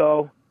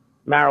 tobacco,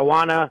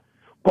 marijuana,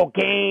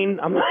 cocaine.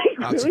 I'm like,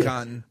 really?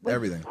 Oxycontin,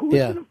 everything. Who's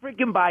gonna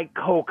freaking buy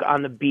coke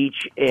on the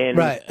beach in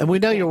Right, and we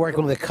know you're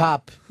working with a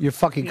cop. Your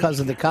fucking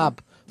cousin, the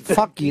cop.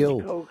 Fuck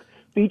you.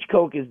 Beach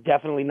coke is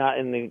definitely not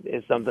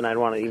is something I'd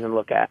want to even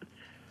look at.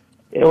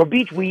 Or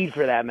beach weed,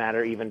 for that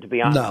matter, even, to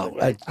be honest.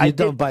 No, you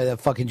don't buy that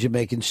fucking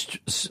Jamaican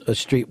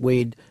street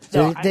weed.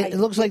 No, it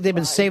looks like they've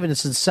been saving it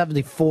since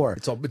 '74.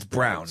 It's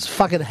brown. It's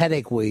fucking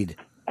headache weed.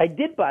 I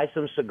did buy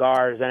some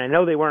cigars, and I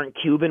know they weren't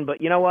Cuban,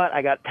 but you know what?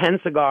 I got 10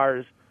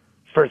 cigars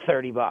for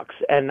 $30,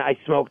 and I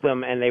smoked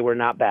them, and they were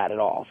not bad at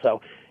all. So,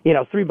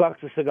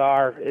 $3 a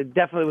cigar, it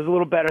definitely was a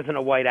little better than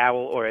a White Owl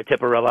or a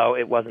Tiparillo.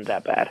 It wasn't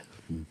that bad.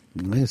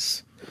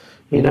 Nice.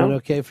 You're doing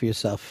okay for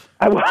yourself.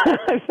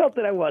 I felt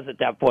that I was at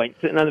that point,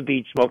 sitting on the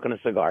beach smoking a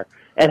cigar,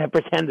 and I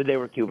pretended they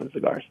were Cuban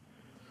cigars.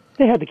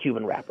 They had the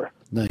Cuban wrapper.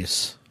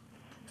 Nice.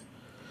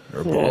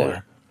 You're a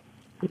baller.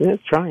 Yeah,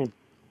 it's trying.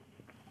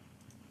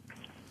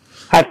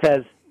 Hi,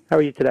 Fez. How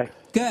are you today?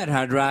 Good,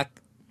 Hard Rock.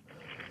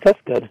 That's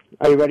good.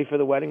 Are you ready for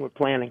the wedding? We're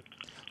planning.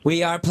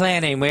 We are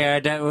planning. We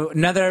are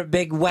another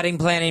big wedding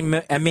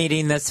planning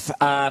meeting this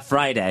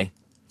Friday.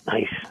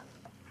 Nice.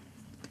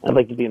 I'd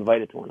like to be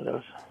invited to one of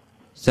those.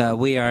 So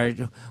we are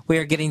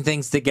getting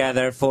things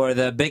together for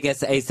the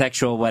biggest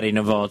asexual wedding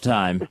of all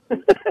time.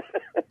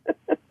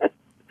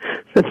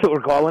 That's what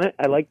we're calling it?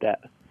 I like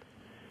that.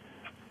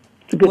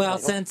 Well,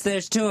 since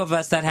there's two of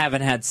us that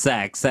haven't had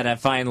sex, that have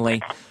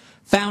finally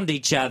found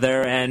each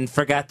other and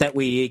forgot that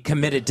we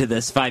committed to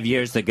this 5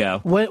 years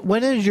ago.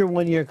 When is your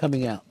 1 year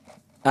coming out?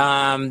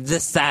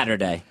 This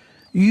Saturday.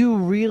 You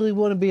really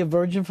want to be a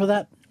virgin for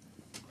that?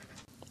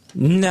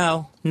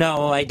 No,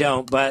 I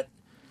don't, but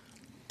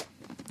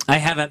I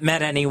haven't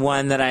met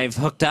anyone that I've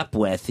hooked up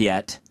with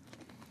yet.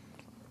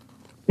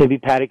 Maybe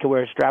Patty could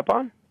wear a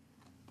strap-on?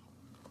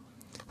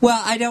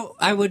 Well,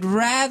 I would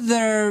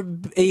rather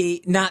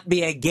not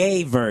be a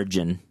gay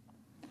virgin.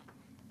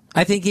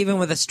 I think even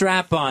with a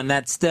strap-on,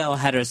 that's still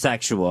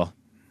heterosexual.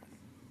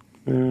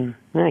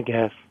 I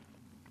guess.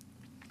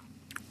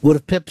 What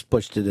if Pips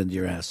pushed it into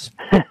your ass?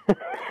 I'll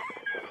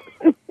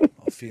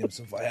feed him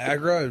some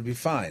Viagra. It'd be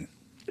fine.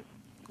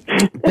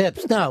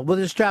 Pips, no, with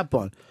a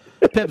strap-on.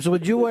 Pips,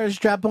 would you wear a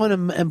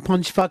strap-on and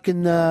punch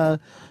fucking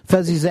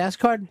Fezzi's ass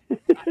card?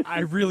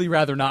 I'd really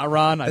rather not,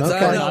 Ron. It's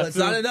not a no. It's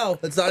not a no.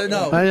 It's not a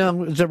no. I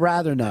know, it's a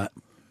rather not.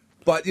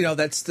 But,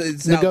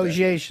 it's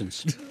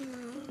negotiations.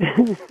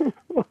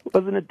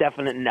 Wasn't a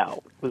definite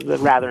no. It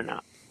was a rather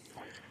not.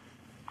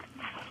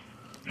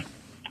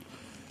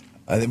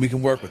 I think we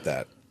can work with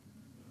that.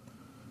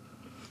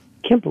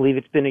 Can't believe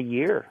it's been a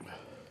year.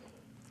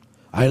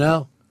 I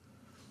know.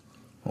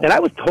 And I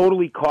was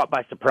totally caught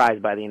by surprise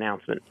by the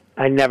announcement.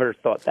 I never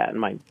thought that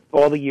in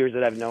all the years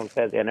that I've known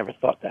Fezzi. I never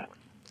thought that.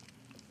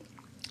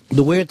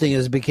 The weird thing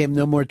is, it became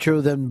no more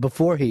true than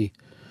before he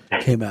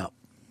came out.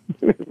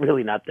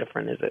 Really not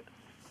different, is it?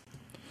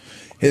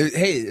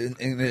 Hey,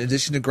 in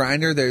addition to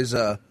Grindr, there's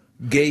a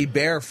gay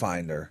bear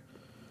finder.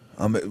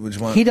 Which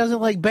one? He doesn't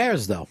like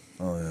bears, though.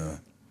 Oh, yeah.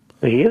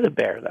 He is a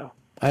bear, though.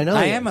 I know.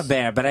 I am a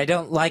bear, but I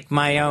don't like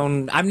my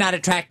own. I'm not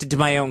attracted to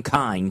my own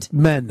kind.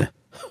 Men.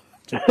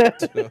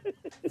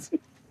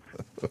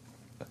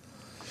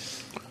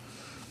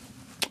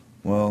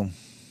 Well,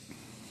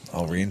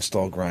 I'll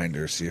reinstall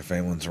Grindr, see if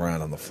anyone's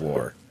around on the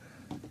floor.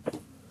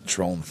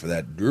 Trolling for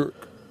that dirt.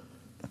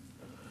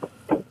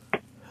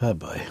 Oh,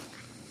 boy.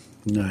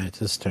 All right,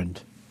 this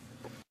turned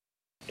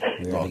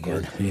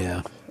awkward.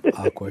 Yeah,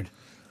 awkward.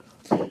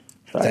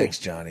 Thanks,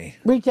 Johnny.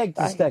 Retake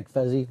the stick,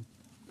 Fezzi.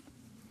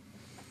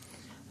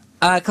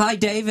 Clyde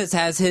Davis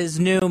has his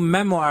new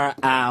memoir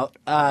out,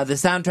 The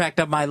Soundtrack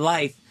of My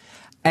Life,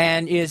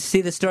 and you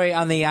see the story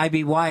on the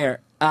IB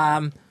Wire.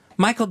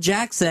 Michael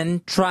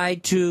Jackson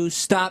tried to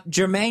stop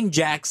Jermaine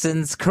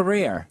Jackson's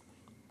career.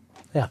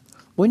 Yeah,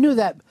 we knew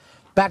that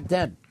back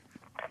then.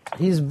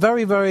 He's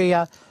very, very...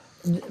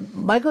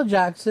 Michael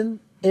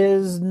Jackson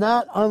is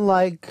not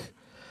unlike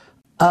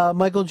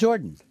Michael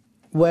Jordan,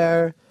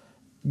 where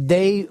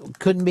they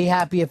couldn't be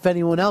happy if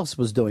anyone else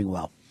was doing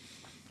well.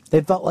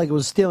 They felt like it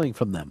was stealing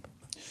from them.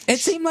 It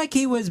seemed like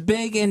he was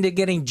big into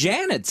getting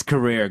Janet's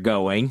career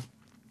going.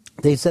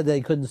 They said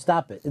they couldn't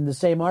stop it. In the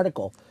same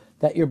article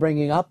that you're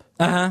bringing up,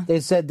 they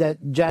said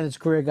that Janet's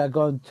career got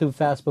going too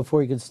fast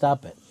before he could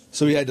stop it.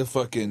 So he had to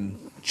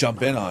fucking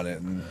jump in on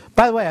it. And...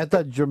 By the way, I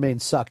thought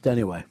Jermaine sucked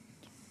anyway.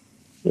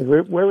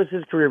 Where was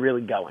his career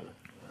really going?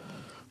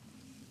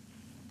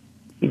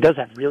 He does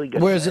have really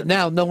good... Where is it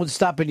now? No one's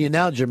stopping you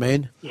now,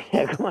 Jermaine.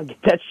 Yeah, come on,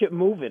 get that shit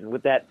moving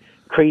with that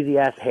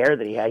crazy-ass hair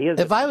that he had.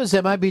 If I was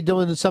him, I'd be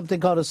doing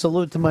something called a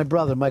salute to my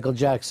brother, Michael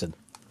Jackson.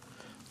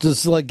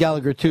 Just like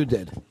Gallagher 2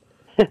 did.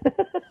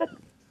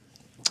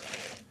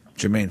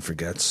 Jermaine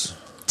forgets.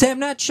 See, I'm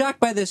not shocked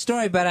by this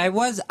story, but I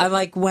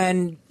like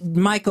when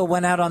Michael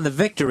went out on the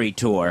Victory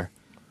Tour.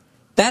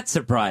 That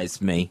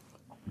surprised me.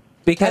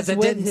 Because That's it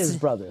with didn't... his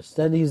brothers.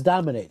 Then he's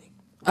dominating.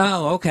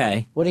 Oh,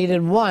 okay. What he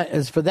didn't want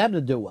is for them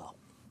to do well.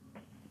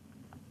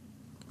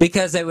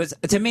 Because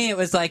to me, it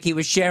was like he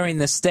was sharing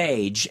the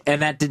stage,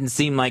 and that didn't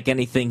seem like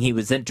anything he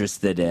was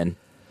interested in.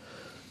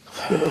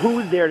 Yeah, but who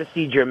was there to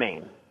see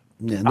Jermaine?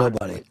 Yeah,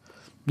 nobody.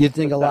 You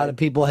think a lot of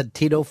people had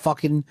Tito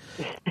fucking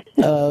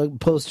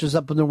posters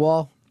up on their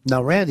wall?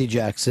 Now, Randy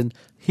Jackson,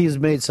 he's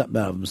made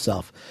something out of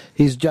himself.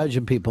 He's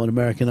judging people in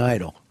American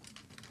Idol.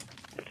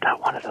 It's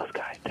not one of those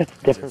guys. That's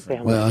a different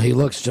family. Well, he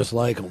looks just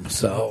like him,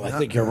 so I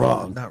think you're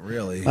wrong. Not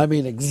really. I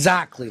mean,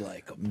 exactly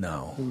like him.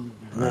 No.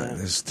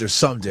 There's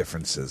some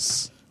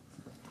differences.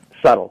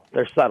 Subtle.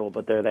 They're subtle,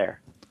 but they're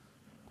there.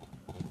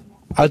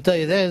 I'll tell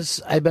you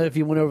this. I bet if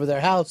you went over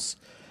their house,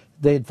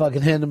 they'd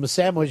fucking hand him a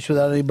sandwich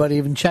without anybody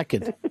even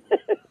checking.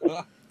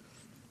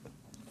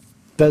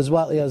 Bez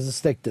Watley has a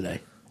stick today.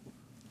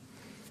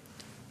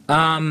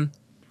 Don't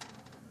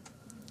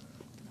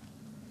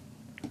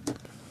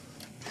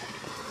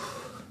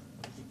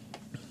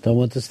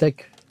want the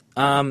stick?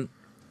 No,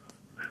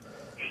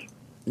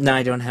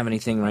 I don't have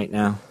anything right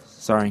now.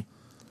 Sorry.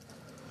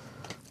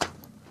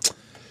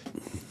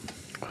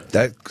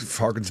 That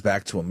harkens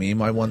back to a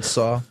meme I once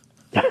saw.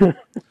 Let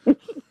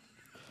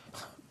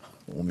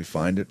me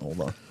find it. Hold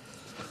on.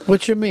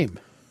 What's your meme?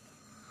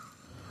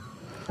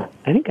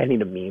 I think I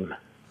need a meme.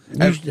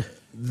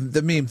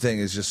 The meme thing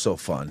is just so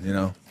fun, you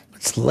know?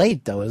 It's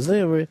late, though, isn't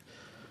it? We're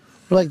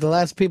like the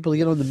last people to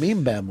get on the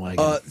meme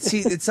bandwagon. See,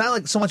 it's not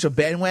like so much a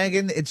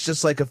bandwagon. It's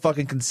just like a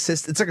fucking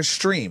it's like a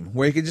stream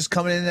where you can just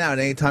come in and out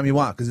anytime you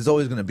want because it's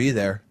always going to be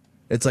there.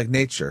 It's like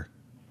nature.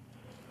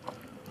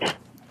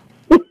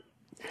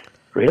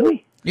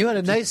 Really? You had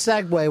a nice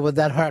segue with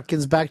that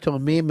harkens back to a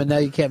meme, and now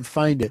you can't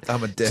find it.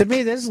 I'm a dick. To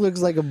me, this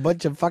looks like a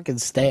bunch of fucking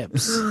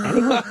stamps.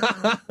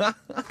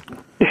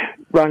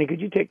 Ronnie, could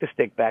you take the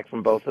stick back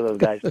from both of those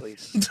guys,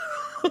 please?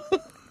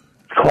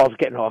 Call's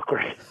getting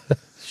awkward.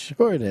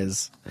 Sure it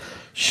is.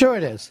 Sure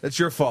it is. That's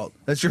your fault.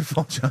 That's your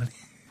fault, Johnny.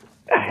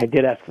 I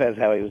did ask Fez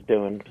how he was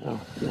doing, so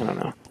I don't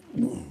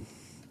know.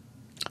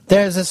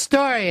 There's a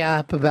story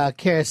up about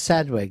Kara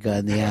Sedgwick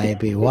on the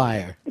IAB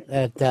Wire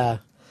that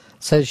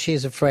says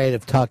she's afraid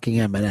of talking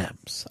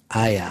M&Ms.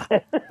 I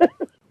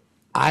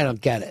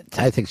don't get it.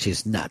 I think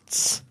she's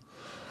nuts.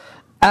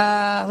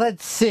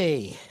 Let's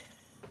see.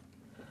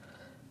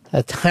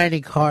 A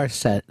tiny car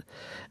set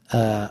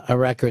a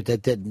record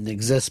that didn't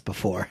exist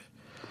before.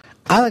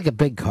 I like a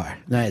big car,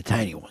 not a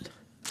tiny one.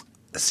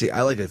 See,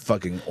 I like a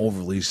fucking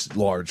overly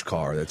large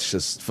car that's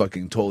just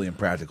fucking totally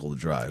impractical to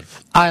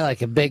drive. I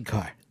like a big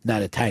car,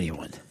 not a tiny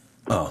one.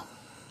 Oh.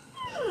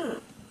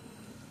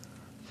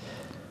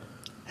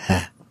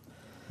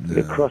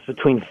 The cross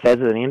between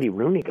Fez and Andy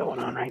Rooney going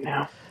on right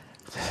now.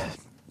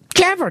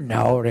 Did you ever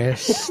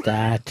notice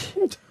that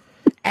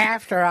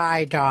after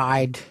I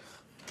died,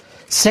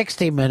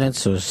 60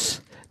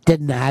 Minutes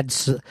didn't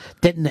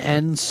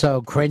end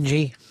so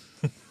cringy?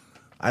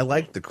 I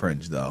like the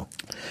cringe, though.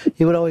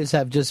 He would always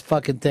have just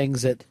fucking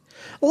things that...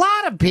 A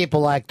lot of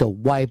people like to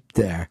wipe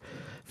their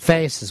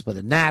faces with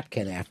a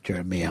napkin after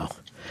a meal.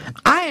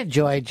 I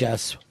enjoy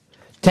just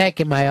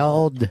taking my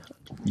old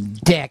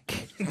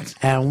dick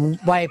and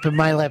wiping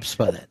my lips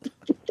with it.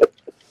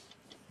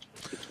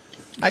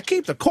 I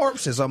keep the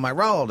corpses of my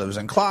relatives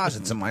in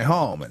closets in my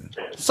home, and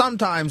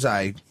sometimes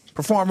I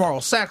perform oral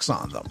sex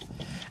on them.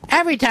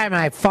 Every time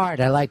I fart,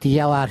 I like to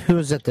yell out,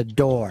 "Who's at the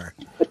door?"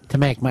 to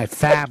make my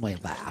family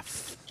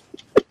laugh.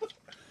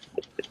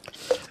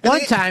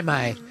 One time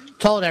I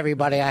told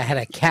everybody I had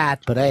a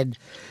cat, but I had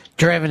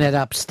driven it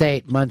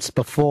upstate months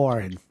before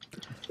and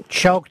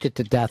choked it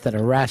to death at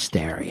a rest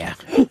area.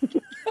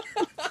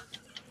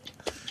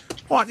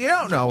 What you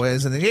don't know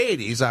is, in the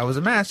 80s, I was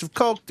a massive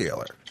coke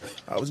dealer.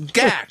 I was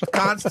gacked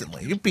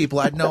constantly. You people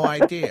had no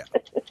idea.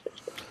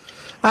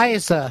 I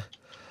used to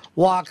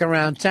walk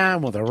around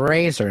town with a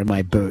razor in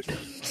my boot,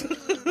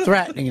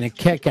 threatening to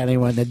kick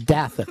anyone to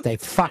death if they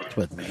fucked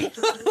with me.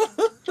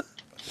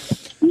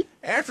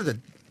 After the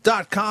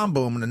dot-com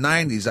boom in the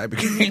 90s, I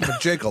became a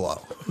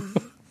gigolo.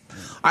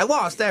 I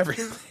lost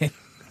everything.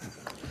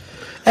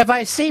 If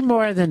I see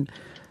more than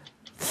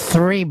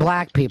 3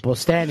 black people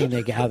standing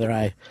together,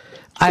 I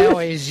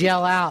always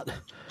yell out,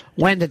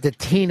 "When did the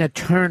Tina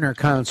Turner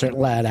concert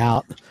let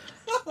out?"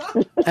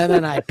 And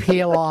then I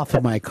peel off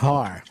in my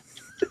car.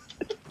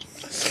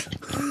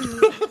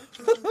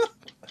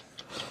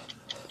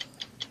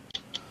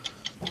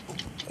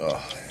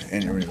 Oh,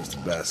 Andy Rooney was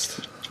the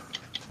best.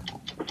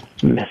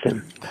 Miss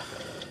him.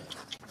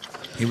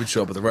 He would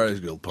show up at the Writers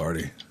Guild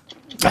party.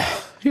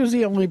 He was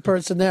the only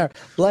person there,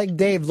 like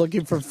Dave,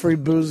 looking for free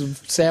booze and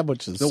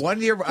sandwiches. The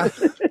one year I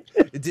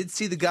did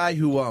see the guy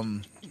who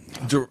wrote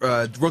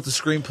the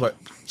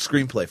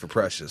screenplay for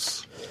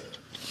Precious.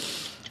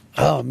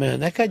 Oh man,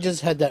 that guy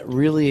just had that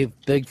really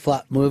big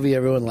flop movie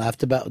everyone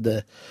laughed about.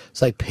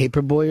 It's like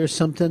Paperboy or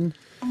something.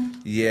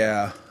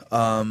 Yeah.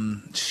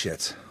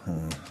 Shit.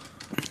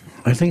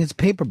 I think it's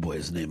Paperboy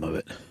is the name of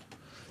it.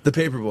 The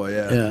Paperboy,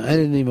 yeah. Yeah, I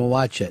didn't even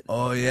watch it.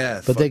 Oh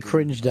yeah, but they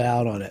cringed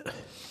out on it.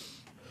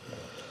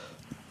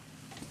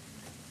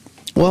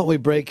 Why don't we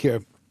break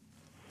here?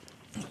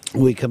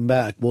 When we come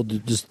back, we'll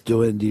just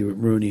do Andy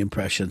Rooney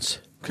impressions.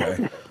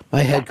 Okay.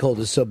 My head cold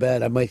is so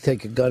bad, I might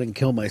take a gun and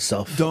kill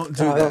myself. Don't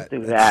do Don't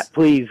do that,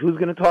 please. Who's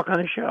going to talk on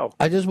the show?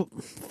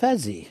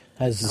 Fezzy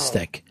has the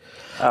stick.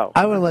 Oh.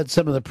 I want to let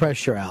some of the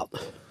pressure out.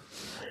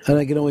 And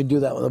I can only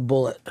do that with a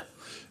bullet.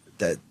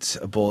 That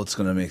a bullet's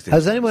going to make things...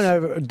 Has anyone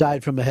ever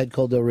died from a head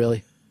cold, though,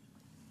 really?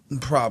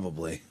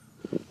 Probably.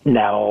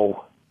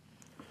 No.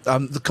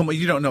 Come on,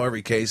 you don't know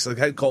every case. Like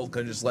head cold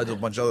could have just led to a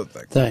bunch of other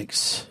things.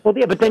 Thanks. Well,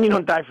 yeah, but then you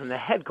don't die from the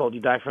head cold. You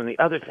die from the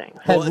other things.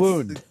 Head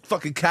wound. The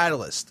fucking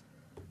catalyst.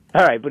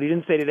 All right, but he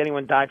didn't say did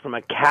anyone die from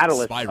a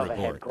catalyst Spy of a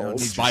head report. cold.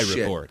 Spy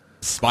report.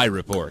 Spy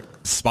report.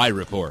 Spy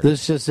report.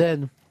 This just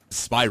in.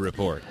 Spy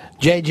report.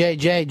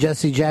 JJJ,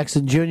 Jesse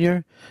Jackson Jr.,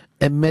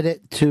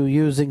 admitted to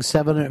using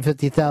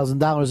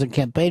 $750,000 in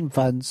campaign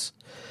funds.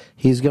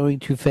 He's going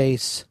to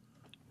face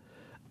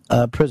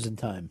prison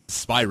time.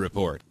 Spy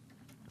report.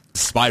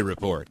 Spy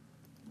report.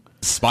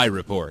 Spy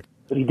report.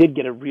 But he did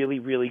get a really,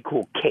 really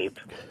cool cape.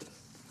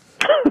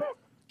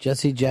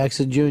 Jesse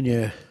Jackson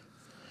Jr.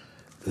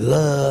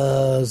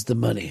 loves the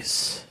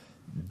monies.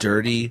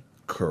 Dirty,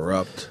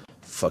 corrupt,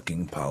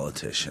 fucking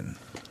politician.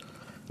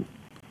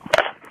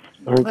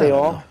 Aren't they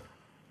all?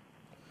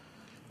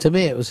 To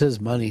me, it was his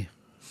money.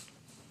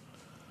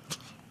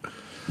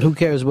 Who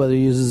cares whether he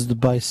uses it to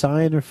buy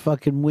sign or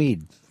fucking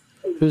weed?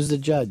 Who's the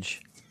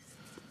judge?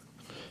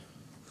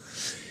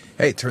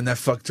 Hey, turn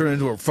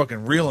into a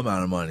fucking real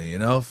amount of money, you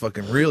know?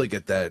 Fucking really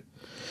get that.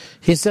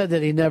 He said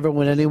that he never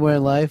went anywhere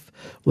in life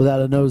without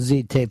an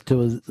OZ taped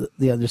to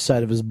the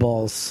underside of his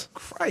balls.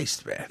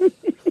 Christ, man.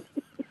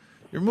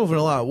 You're moving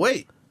a lot of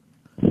weight.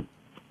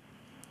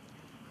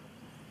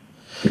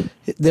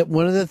 That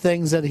one of the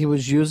things that he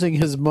was using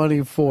his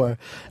money for,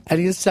 and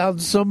he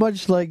sounds so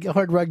much like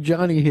Hard Rock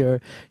Johnny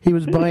here, he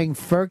was buying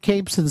fur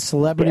capes and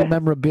celebrity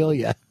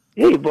memorabilia.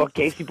 Yeah, he bought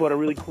capes. He bought a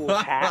really cool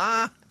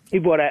hat. He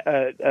bought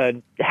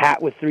a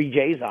hat with 3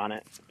 J's on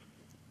it.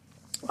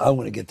 I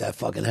want to get that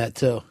fucking hat,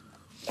 too.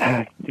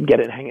 Get it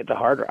and hang it to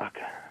Hard Rock.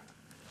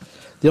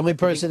 The only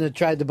person that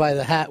tried to buy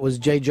the hat was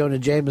J. Jonah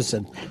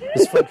Jameson.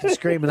 He's fucking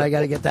screaming, I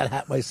got to get that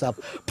hat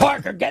myself.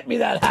 Parker, get me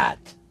that hat!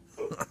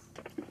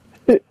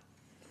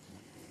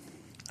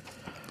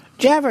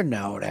 Did you ever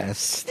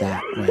notice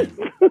that when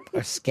a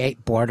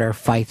skateboarder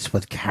fights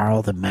with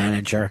Carol, the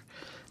manager,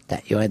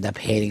 that you end up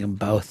hating them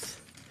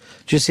both?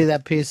 Did you see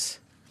that piece?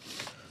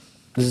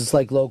 This is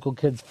like local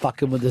kids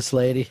fucking with this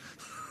lady.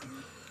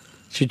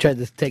 She tried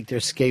to take their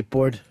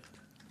skateboard.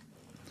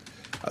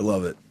 I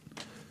love it.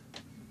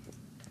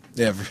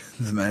 Yeah,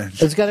 the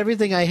manager. It's got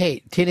everything I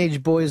hate.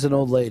 Teenage boys and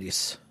old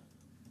ladies.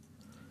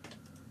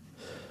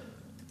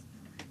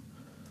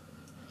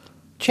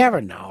 Did you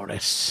ever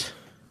notice?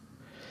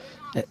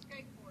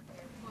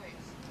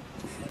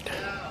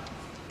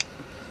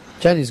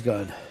 Jenny's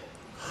gone.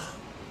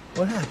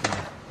 What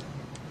happened?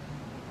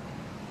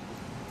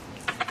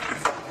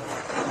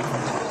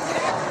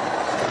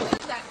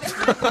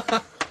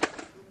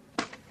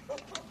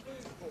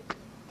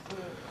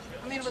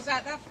 I mean, was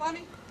that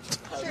funny?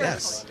 Seriously.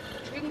 Yes.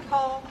 You can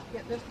call,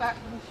 get this back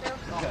from the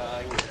sheriff's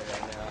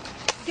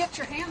office. Get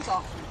your hands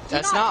off me. Do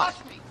That's not not.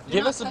 touch me. Do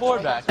Give not us the touch board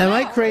me. back. Am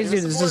I crazy?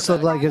 Does this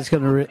look like it's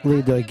going to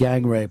lead to a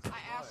gang rape?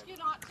 I asked you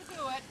not to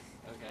do it,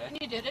 and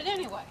you did it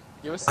anyway.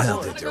 Give us I the don't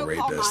board. think they're I'm gonna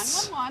go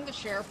rapists. call 911. The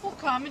sheriff will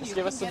come and Just you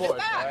give can us the get board.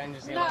 it back. No.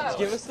 Just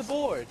give us the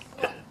board.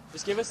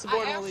 Just give us the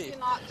board I and we'll asked leave. you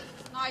not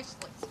to,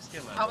 nicely.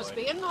 give my I was board.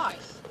 being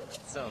nice.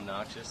 It's so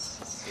obnoxious.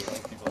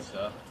 Stealing people's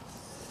stuff.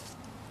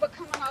 But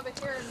coming over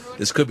here and ruining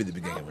This could be the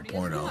beginning of a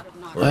porno.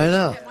 I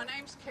know. Okay, my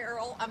name's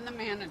Carol. I'm the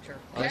manager.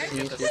 Nice Okay?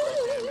 to meet you.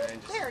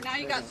 There, now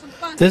you got some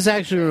fun. This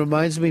actually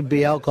reminds me,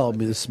 BL called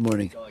me this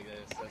morning.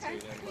 Okay, you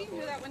can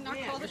do that when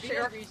I call the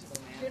sheriff.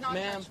 Do not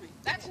touch me.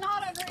 That's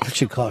not I unreasonable.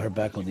 should call her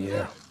back on the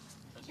air.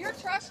 You're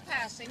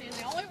trespassing, and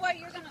the only way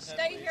you're going to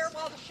stay here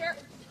while the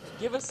sheriff...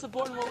 Give us the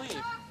board and we'll leave.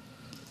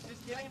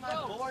 Just give me my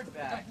board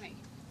back. With me.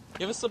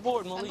 Give us the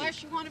board and we'll leave.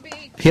 Unless you want to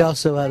be... He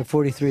also had a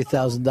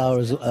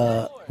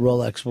 $43,000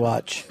 Rolex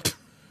watch.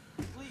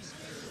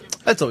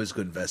 That's always a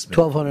good investment.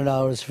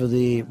 $1,200 for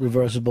the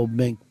reversible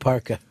mink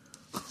parka.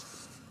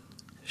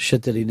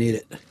 Shit that he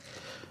needed.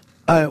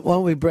 All right,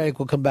 when we break,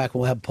 we'll come back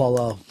and we'll have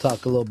Paulo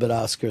talk a little bit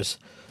Oscars.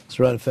 It's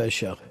the Ron and Fez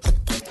Show.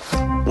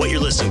 What you're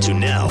listening to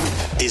now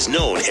is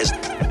known as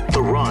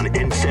The Ron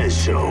and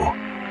Fez Show.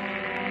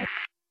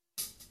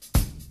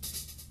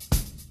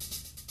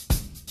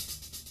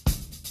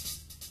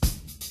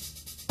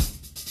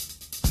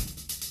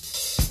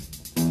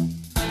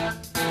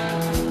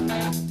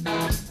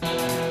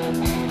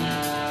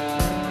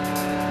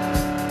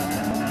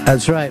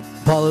 That's right,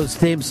 Paulo's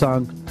theme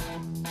song.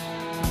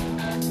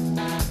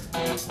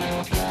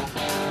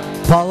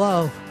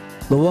 Paulo,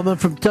 the woman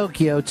from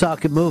Tokyo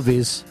talking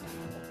movies.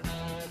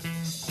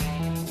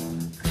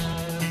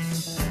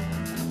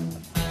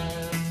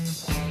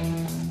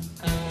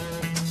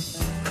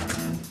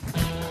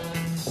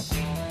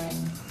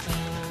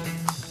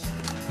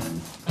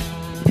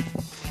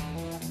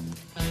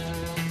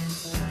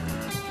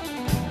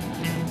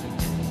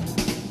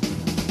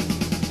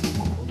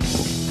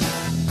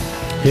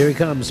 Here he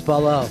comes,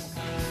 Paulo.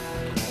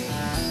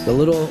 The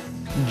little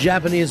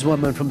Japanese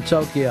woman from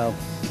Tokyo.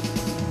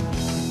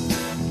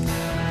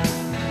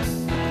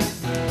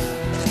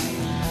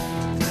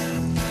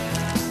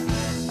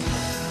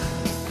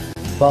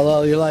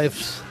 Paulo, your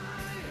life's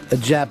a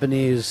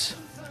Japanese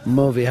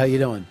movie. How you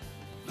doing?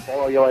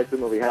 Paul, you like the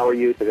movie. How are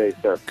you today,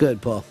 sir?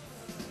 Good, Paul.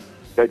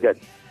 Good, good.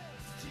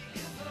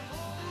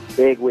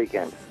 Big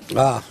weekend.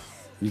 Ah,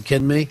 you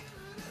kidding me?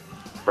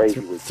 Crazy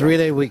weekend.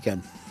 3-day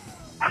weekend.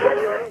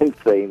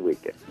 Insane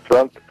weekend.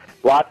 Drunk.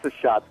 Lots of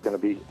shots going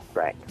to be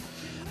drank.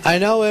 I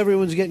know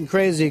everyone's getting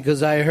crazy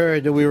because I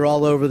heard that we were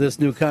all over this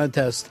new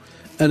contest,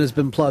 and it's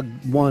been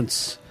plugged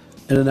once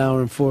in an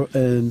hour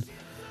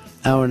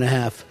and a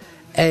half.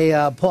 Hey,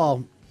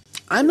 Paul,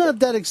 I'm not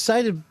that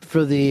excited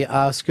for the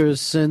Oscars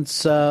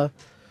since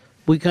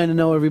we kind of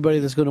know everybody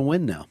that's going to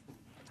win now.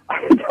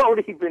 I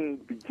don't even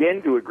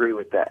begin to agree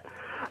with that.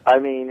 I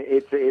mean,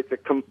 it's a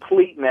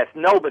complete mess.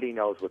 Nobody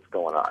knows what's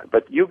going on.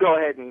 But you go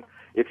ahead and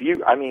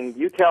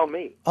you tell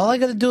me. All I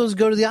got to do is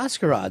go to the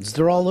Oscar odds.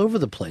 They're all over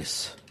the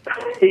place.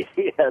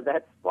 Yeah,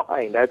 that's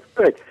fine. That's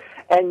good.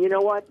 And you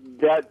know what?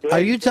 Are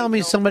you telling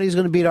me somebody's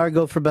going to beat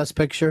Argo for Best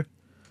Picture?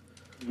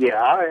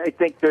 Yeah, I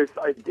think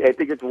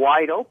it's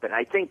wide open.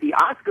 I think the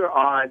Oscar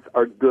odds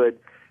are good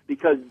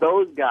because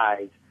those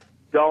guys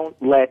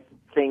don't let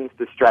things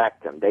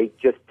distract them. They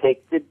just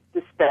take the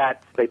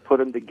stats, they put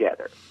them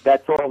together.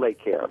 That's all they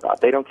care about.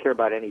 They don't care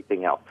about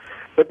anything else.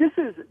 But this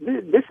is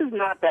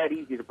not that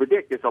easy to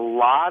predict. There's a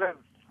lot of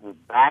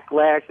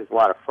backlash. There's a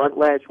lot of front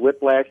lash,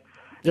 whiplash.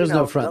 There's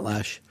no front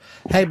lash.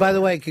 Hey, by the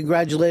way,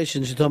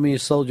 congratulations. You told me you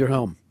sold your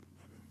home.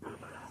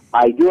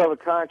 I do have a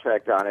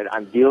contract on it.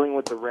 I'm dealing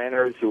with the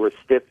renters who are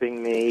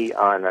stiffing me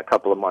on a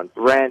couple of months'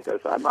 rent.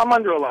 I'm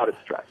under a lot of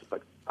stress,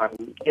 but I'm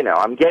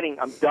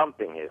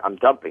dumping it. I'm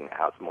dumping the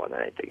house more than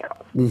anything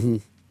else. Mm-hmm.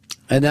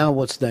 And now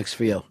what's next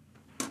for you?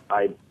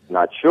 I'm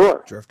not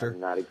sure. Drifter?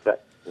 Not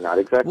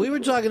exactly. We were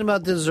talking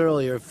about this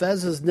earlier.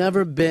 Fez has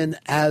never been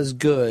as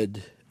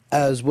good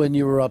as when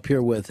you were up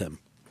here with him.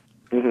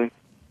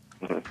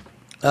 Mm-hmm. Mm-hmm.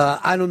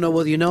 I don't know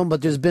whether you know him,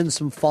 but there's been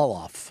some fall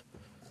off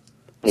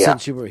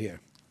since you were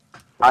here.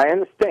 I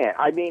understand.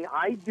 I mean,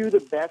 I do the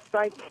best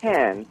I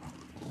can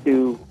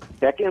to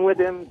check in with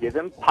him, give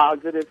him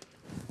positive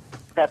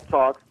pep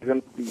talks, give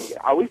him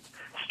always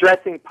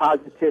stressing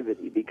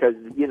positivity because,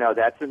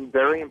 that's a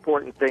very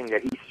important thing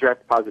that he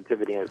stressed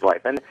positivity in his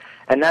life. And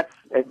that's,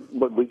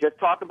 we just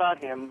talk about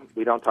him.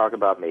 We don't talk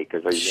about me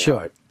because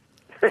Sure.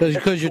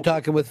 Because you're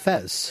talking with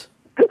Fez.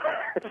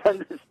 It's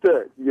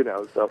understood,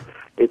 so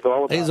it's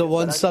all about He's a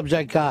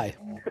one-subject guy.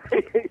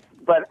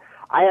 But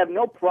I have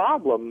no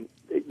problem,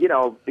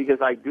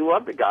 because I do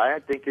love the guy. I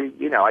think, it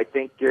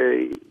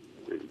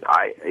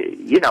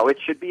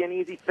should be an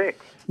easy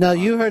fix. Now,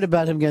 you heard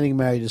about him getting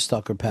married to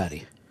Stalker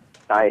Patty.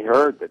 I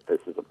heard that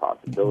this is a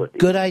possibility.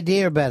 Good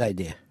idea or bad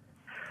idea?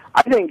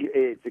 I think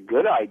it's a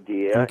good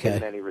idea in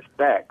many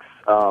respects.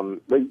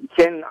 But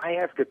can I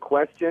ask a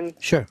question?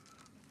 Sure.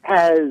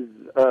 Has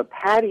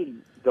Patty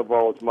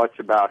divulged much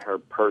about her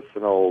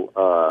personal...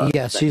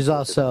 yes, she's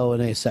also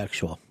an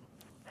asexual.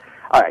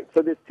 All right,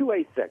 so there's two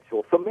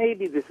asexual, so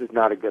maybe this is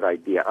not a good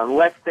idea,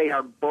 unless they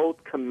are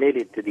both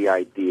committed to the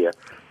idea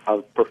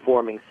of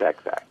performing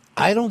sex acts.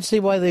 I don't see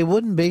why they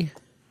wouldn't be.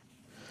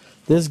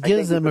 This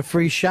gives them a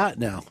free shot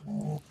now.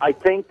 I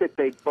think that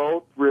they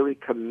both really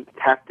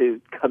have to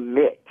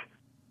commit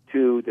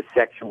to the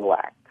sexual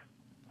act.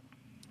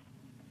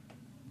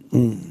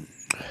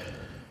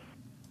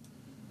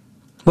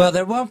 Well,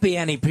 there won't be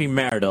any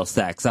premarital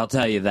sex, I'll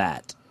tell you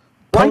that.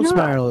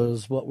 Postmarital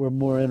is what we're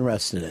more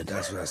interested in.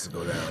 That's what has to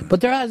go down.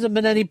 But there hasn't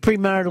been any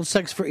premarital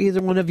sex for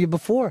either one of you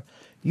before.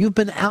 You've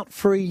been out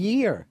for a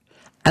year.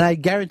 And I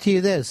guarantee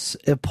you this,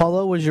 if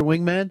Paulo was your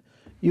wingman,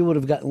 you would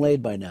have gotten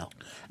laid by now.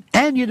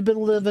 And you'd have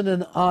been living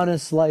an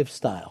honest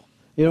lifestyle.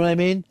 You know what I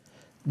mean?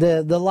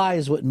 The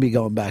lies wouldn't be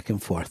going back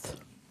and forth.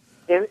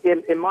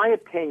 In my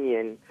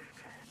opinion,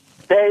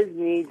 Fez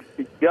needs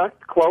to just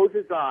close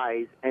his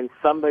eyes and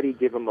somebody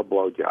give him a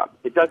blowjob.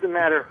 It doesn't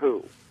matter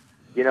who.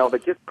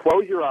 But just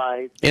close your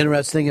eyes.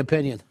 Interesting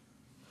opinion.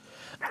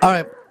 All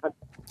right.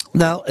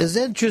 Now, as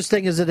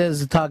interesting as it is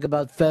to talk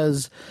about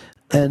Fez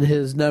and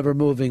his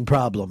never-moving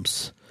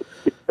problems,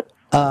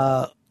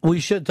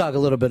 we should talk a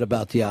little bit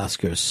about the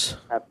Oscars.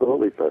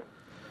 Absolutely,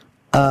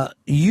 sir.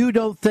 You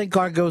don't think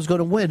Argo is going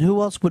to win.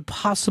 Who else would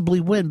possibly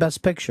win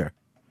Best Picture?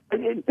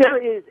 There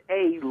is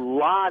a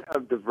lot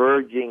of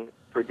diverging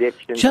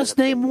predictions. Just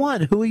name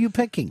one. Who are you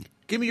picking?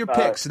 Give me your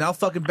picks, and I'll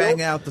fucking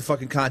bang out the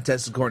fucking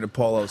contest according to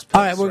Paulo's picks.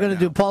 All right, we're going to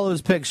do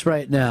Paulo's picks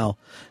right now.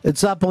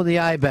 It's up on the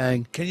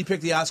iBang. Can you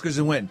pick the Oscars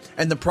and win?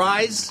 And the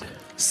prize,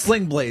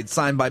 Sling Blade,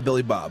 signed by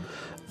Billy Bob.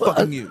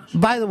 Fucking huge.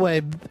 By the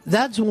way,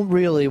 that's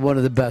really one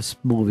of the best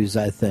movies,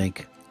 I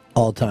think,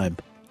 all time.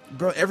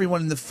 Bro,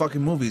 everyone in the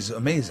fucking movie is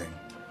amazing.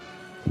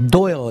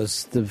 Doyle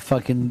is the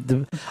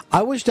fucking...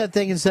 I wish that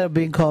thing, instead of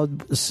being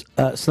called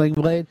Sling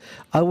Blade,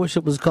 I wish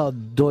it was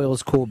called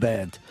Doyle's Cool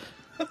Band.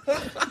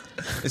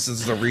 This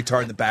is a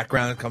retard in the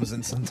background that comes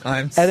in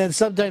sometimes. And then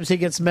sometimes he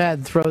gets mad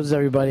and throws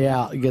everybody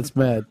out. He gets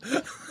mad.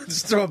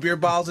 Just throwing beer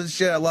bottles and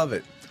shit. I love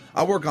it.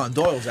 I'll work on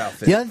Doyle's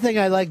outfit. The other thing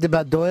I liked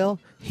about Doyle,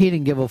 he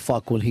didn't give a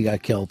fuck when he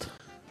got killed.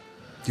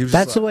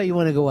 That's the way you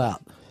want to go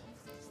out.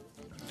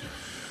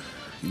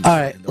 All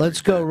right,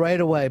 let's go right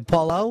away.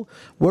 Paulo,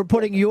 we're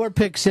putting your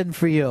picks in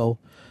for you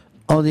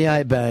on the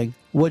iBang.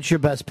 What's your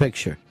best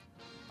picture?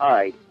 All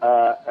right.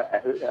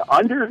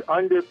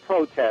 Under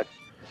protest,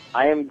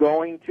 I am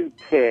going to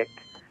pick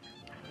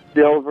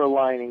Silver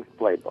Linings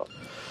Playbook.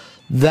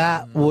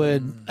 That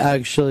would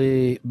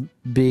actually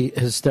be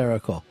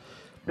hysterical.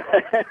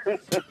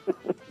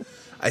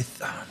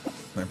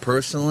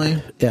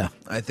 Personally, yeah,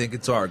 I think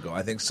it's Argo.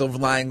 I think Silver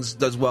Linings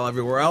does well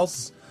everywhere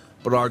else,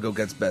 but Argo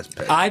gets best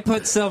pick. I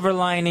put Silver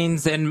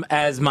Linings in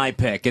as my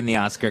pick in the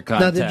Oscar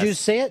contest. Now, did you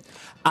see it?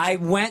 I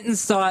went and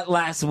saw it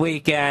last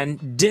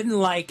weekend. Didn't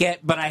like it,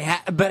 but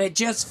but it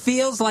just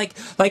feels like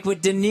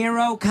with De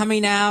Niro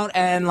coming out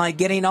and like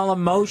getting all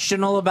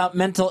emotional about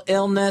mental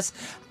illness.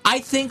 I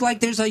think like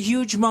there's a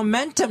huge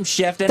momentum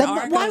shift, and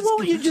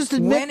Argo's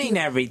winning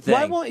everything.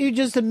 Why won't you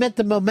just admit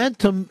the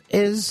momentum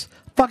is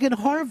fucking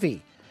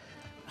Harvey?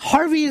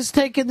 Harvey is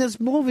taking this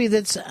movie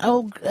that's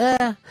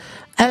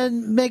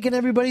and making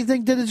everybody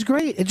think that it's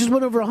great. It just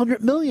went over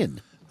 $100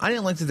 million. I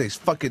didn't like that they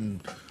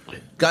fucking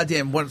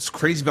goddamn what's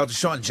crazy about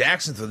Deshaun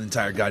Jackson through the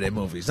entire goddamn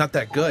movie. It's not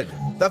that good.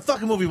 That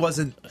fucking movie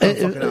wasn't.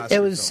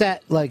 It was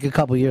set like a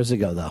couple years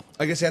ago, though.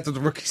 I guess after the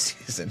rookie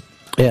season.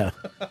 Yeah.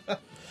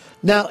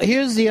 Now,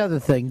 here's the other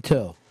thing,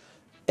 too.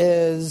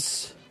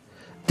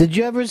 Did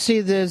you ever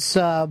see this,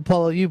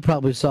 Paulo? You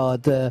probably saw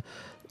it.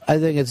 I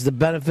think it's The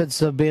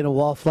Benefits of Being a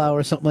Wallflower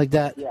or something like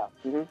that. Yeah.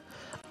 Mm-hmm.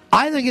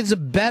 I think it's a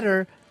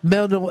better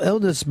mental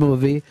illness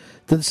movie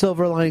than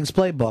Silver Linings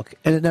Playbook,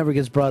 and it never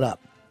gets brought up.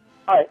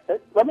 All right,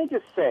 let me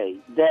just say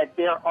that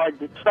there are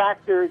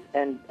detractors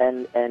and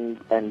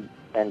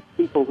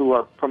people who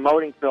are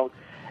promoting films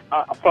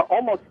for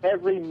almost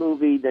every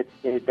movie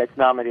that's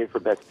nominated for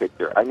Best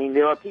Picture. I mean,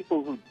 there are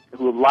people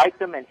who like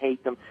them and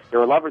hate them. There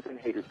are lovers and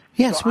haters.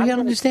 Yes, So we I'm got to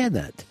gonna- understand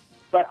that.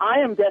 But I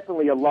am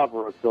definitely a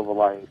lover of Silver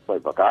Linings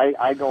Playbook.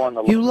 I go on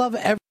the. You love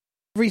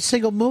every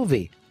single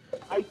movie.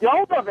 I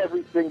don't love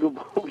every single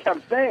movie.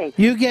 I'm saying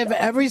You give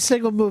every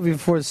single movie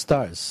 4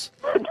 stars.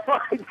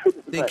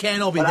 They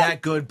can't all be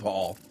that good,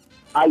 Paul.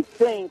 I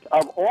think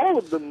of all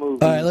of the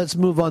movies. All right, let's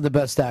move on to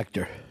Best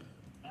Actor.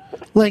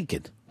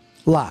 Lincoln.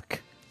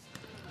 Locke.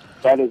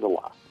 That is a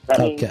lot. I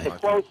mean, Okay. the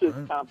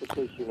closest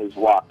competition is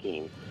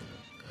Joaquin.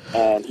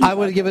 And I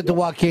would give it to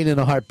Joaquin in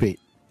a heartbeat.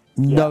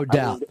 No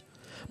doubt.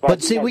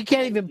 But see, we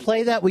can't even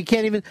play that. We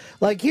can't even...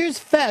 Like, here's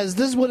Fez.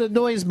 This is what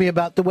annoys me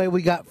about the way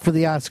we got for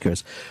the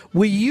Oscars.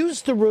 We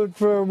used to root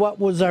for what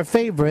was our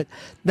favorite.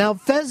 Now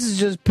Fez is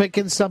just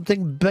picking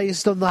something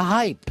based on the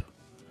hype.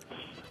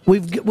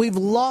 We've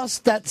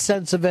lost that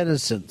sense of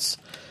innocence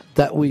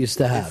that we used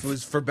to have. If it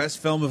was for best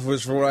film, if it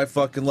was for what I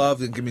fucking love,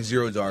 then give me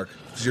Zero Dark.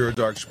 Zero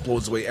Dark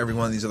blows away every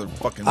one of these other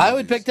fucking movies. I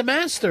would pick The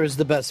Master as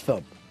the best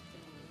film.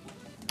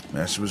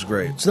 Master was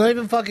great. It's not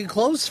even fucking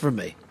close for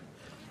me.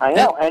 I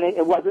know, and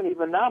it wasn't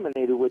even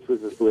nominated, which was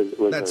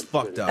That's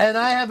fucked up. And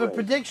I have a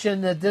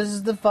prediction that this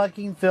is the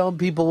fucking film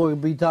people will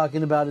be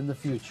talking about in the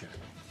future.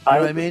 You know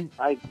what I mean?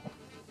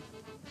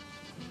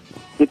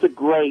 It's a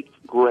great,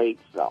 great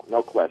film,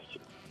 no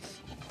question.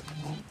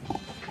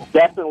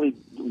 Definitely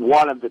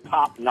one of the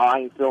top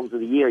 9 films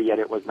of the year, yet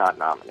it was not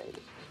nominated.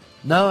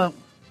 No,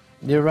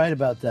 you're right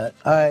about that.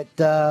 All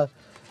right,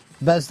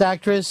 Best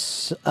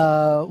Actress,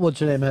 what's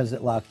her name has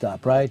it locked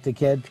up, right? The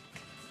kid?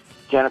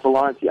 Jennifer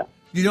Lawrence, yeah.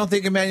 You don't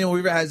think Emmanuel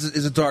Weaver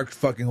is a dark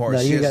fucking horse?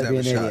 No, She you has got to be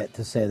an never shot. idiot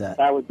to say that.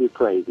 That would be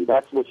crazy.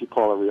 That's what you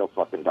call a real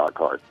fucking dark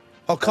horse.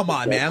 Oh, come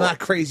on, man. I'm not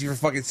crazy for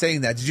fucking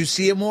saying that. Did you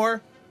see it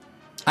more?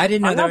 I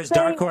didn't know I'm there not was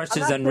dark saying- horses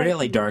I'm not and saying-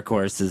 really dark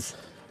horses.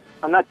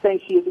 I'm not saying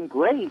she isn't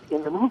great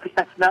in the movie.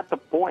 That's not the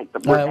point. The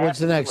All point right, what's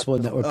the next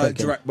one that we're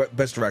picking?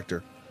 Best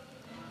director.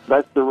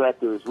 Best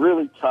director is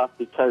really tough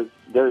because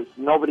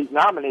nobody's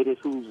nominated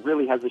who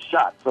really has a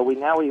shot. So we're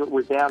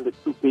down to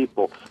 2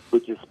 people,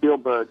 which is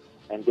Spielberg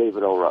and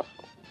David O. Russell.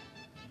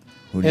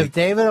 If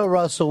David O.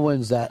 Russell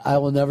wins that, I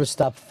will never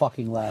stop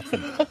fucking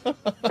laughing.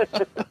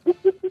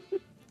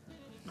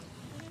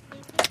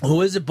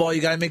 Who is it, Paul?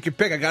 You got to make your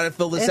pick. I got to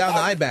fill this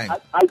out in the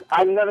iBang.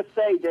 I'm going to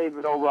say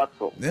David O.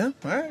 Russell. Yeah,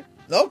 all right.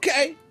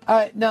 Okay. All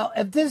right, now,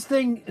 if this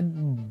thing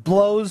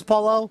blows,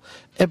 Paulo,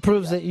 it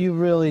proves that you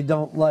really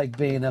don't like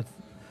being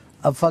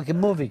a fucking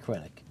movie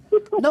critic.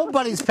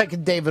 Nobody's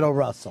picking David O.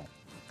 Russell.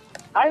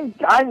 I'm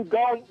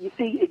going. You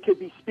see, it could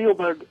be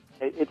Spielberg.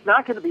 It's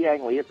not going to be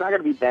Ang Lee. It's not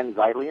going to be Ben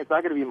Zeitley. It's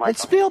not going to be Mike.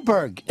 It's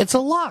Spielberg. It's a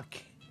lock.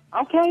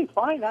 Okay,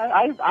 fine.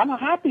 I'm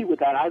happy with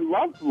that. I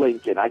love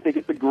Lincoln. I think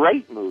it's a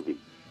great movie.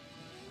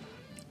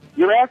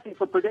 You're asking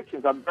for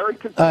predictions. I'm very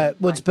concerned. All right,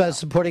 what's Best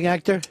Supporting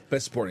Actor?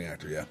 Best Supporting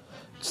Actor, yeah.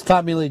 It's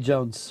Tommy Lee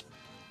Jones.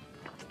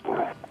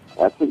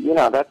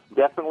 That's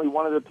definitely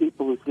one of the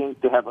people who seems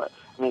to have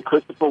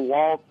Christopher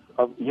Waltz.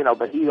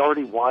 But he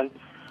already won.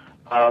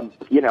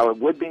 It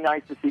would be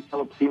nice to see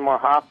Philip Seymour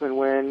Hoffman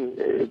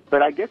win,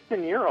 but I guess De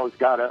Niro's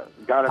got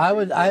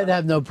to. I'd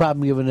have no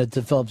problem giving it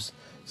to Philip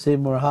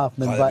Seymour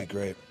Hoffman, Oh, but that'd be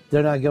great.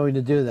 they're not going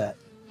to do that.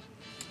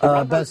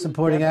 Best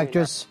Supporting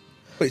Actress.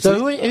 Wait, so so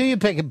who are you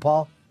picking,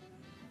 Paul?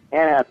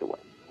 Anne Hathaway.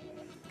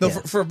 No,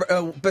 for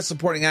Best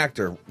Supporting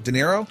Actor, De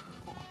Niro?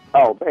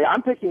 Oh,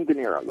 I'm picking De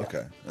Niro. Yeah.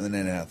 Okay. And then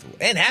Anne Hathaway.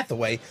 Anne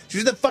Hathaway? She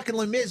was the fucking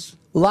Les Mis.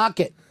 Lock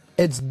it.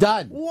 It's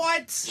done.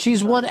 What?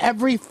 She's won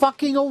every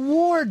fucking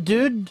award,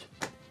 dude.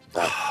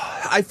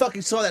 I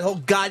fucking saw that whole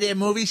goddamn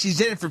movie. She's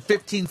in it for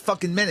 15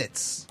 fucking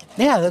minutes.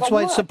 Yeah, that's But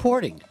why it's look.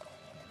 supporting.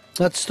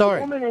 That's The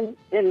starring. woman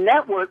in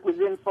Network was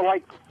in for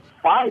like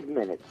 5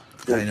 minutes.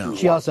 I know.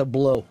 She also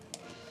blew.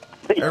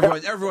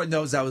 Everyone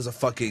knows that was a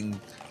fucking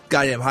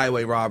goddamn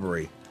highway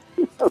robbery.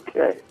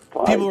 Okay.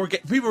 Fine. People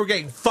were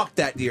getting fucked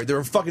that year. They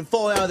were fucking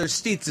falling out of their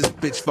seats as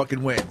bitch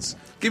fucking wins.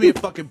 Give me a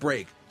fucking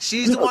break.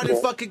 She's the one who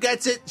fucking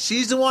gets it.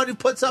 She's the one who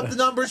puts up the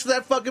numbers for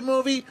that fucking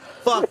movie.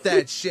 Fuck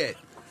that shit.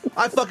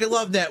 I fucking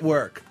love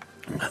Network.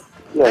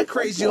 That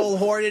crazy old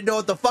whore didn't know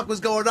what the fuck was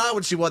going on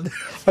when she won.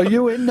 Are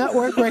you in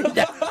Network right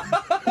now?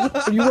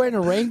 Are you wearing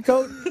a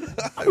raincoat?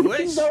 I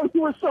wish.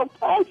 You were so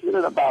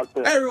passionate about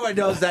this. Everyone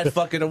knows that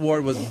fucking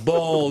award was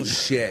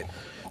bullshit.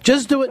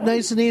 Just do it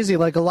nice and easy,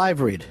 like a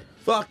live read.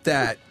 Fuck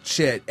that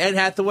shit. Anne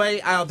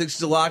Hathaway, I don't think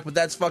she's a lock, but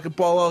that's fucking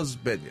Paulo's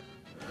opinion.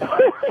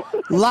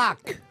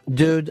 Lock,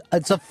 dude.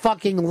 It's a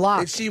fucking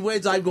lock. If she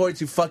wins, I'm going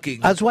to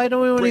fucking. That's why I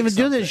don't break even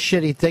do this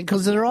shitty thing,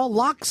 because they're all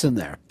locks in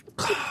there.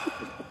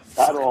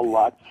 Not all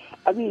luck.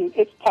 I mean,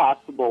 it's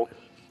possible.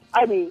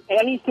 I mean,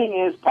 anything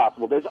is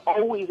possible. There's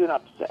always an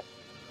upset.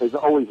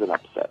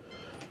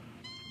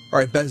 All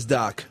right, best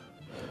doc.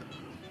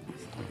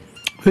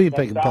 Who you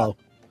picking, Paul?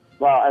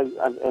 Well,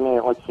 I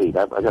mean, let's see.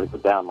 I got to go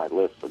down my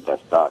list for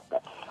best doc.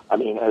 I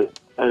mean,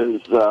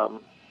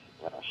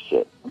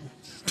 shit.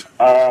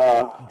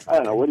 I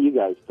don't know. What do you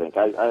guys think?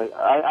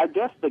 I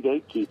guess The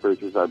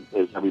Gatekeepers is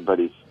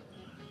everybody's,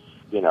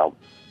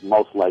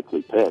 most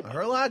likely pick. I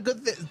heard a lot of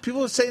good things.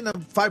 People are saying the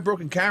 5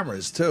 Broken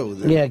Cameras, too.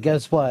 Yeah,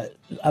 guess what?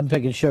 I'm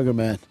picking Sugar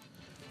Man.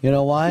 You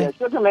know why? Yeah,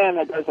 Sugar Man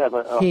does have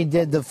a... He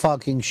did the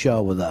fucking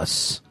show with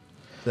us.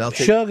 They'll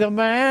take, Sugar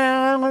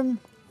Man!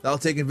 That'll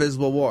take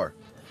Invisible War.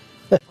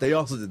 They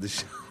also did the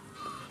show.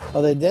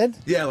 Oh, they did?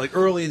 Yeah, like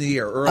early in the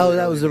year.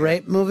 That was the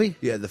rape movie?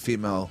 Yeah, the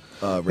female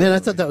rape Man, I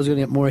thought that was going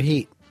to get more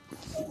heat.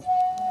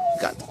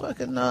 Got the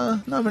fucking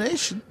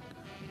nomination.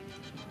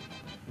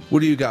 What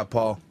do you got,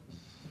 Paul?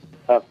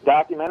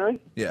 Documentary?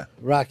 Yeah.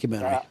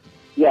 Rockumentary.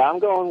 Yeah, I'm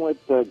going with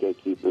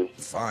Gatekeepers.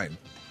 Fine.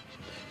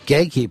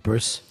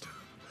 Gatekeepers?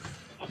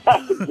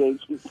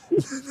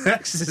 Gatekeepers.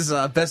 Next is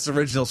best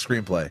original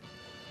screenplay.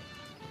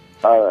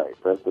 All right,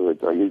 best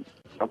original. You're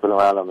jumping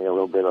around on me a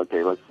little bit.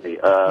 Okay, let's see.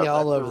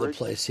 All over the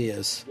place he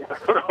is.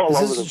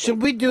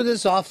 Should we do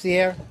this off the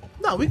air?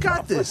 No, we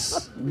got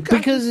this.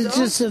 Because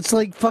it's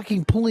like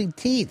fucking pulling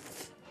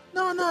teeth.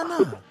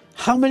 No.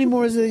 How many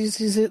more does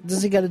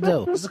he got to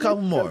do? Just a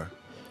couple more.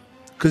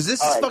 Because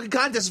this is fucking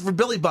contest for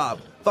Billy Bob.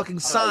 Fucking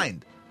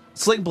signed.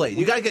 Sling Blade.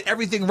 You got to get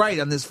everything right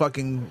on this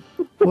fucking...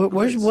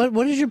 What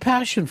is your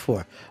passion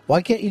for?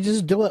 Why can't you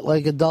just do it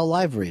like a dull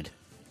live read?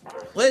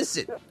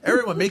 Listen,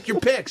 everyone, make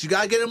your picks. You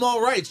got to get them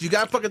all right. So you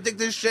got to fucking think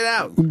this shit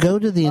out. Go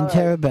to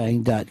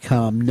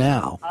theinterrobang.com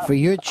now for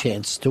your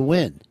chance to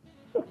win.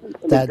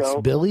 That's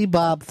Billy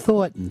Bob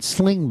Thornton,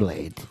 Sling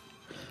Blade.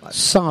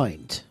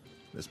 Signed.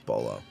 Miss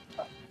Bolo.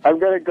 I'm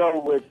going to go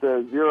with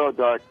Zero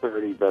Dark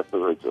 30 Best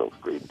Original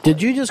Screenplay.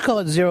 Did you just call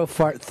it Zero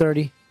Fart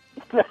 30?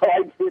 No,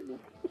 I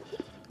didn't.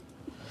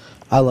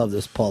 I love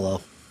this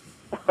polo.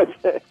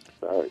 Okay,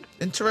 sorry.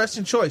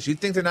 Interesting choice. You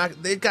think they're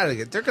going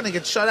to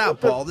get shut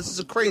out, Paul. This is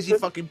a crazy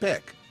fucking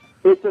pick.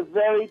 It's a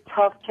very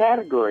tough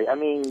category. I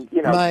mean,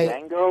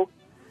 Django,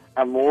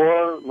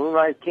 Amour,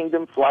 Moonrise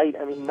Kingdom, Flight.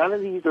 I mean, none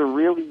of these are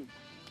really...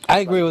 I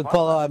agree with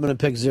Polo. I'm going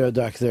to pick Zero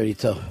Dark 30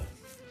 too.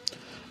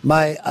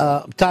 My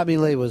Tommy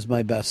Lee was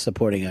my best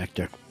supporting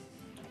actor.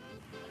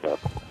 All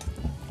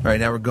right,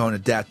 now we're going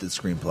adapted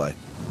screenplay.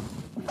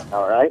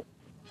 All right.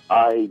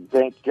 I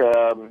think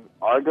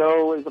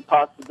Argo is a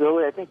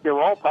possibility. I think they're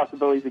all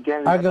possibilities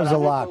again. Argo's a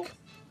lock.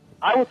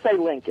 I would say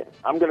Lincoln.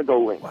 I'm going to go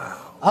Lincoln.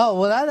 Wow. Oh,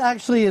 well, that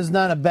actually is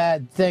not a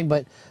bad thing,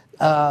 but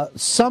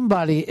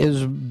somebody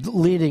is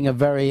leading a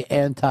very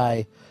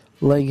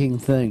anti-Lincoln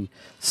thing.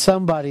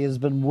 Somebody has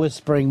been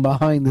whispering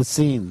behind the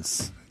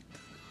scenes.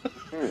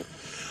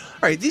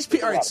 All right,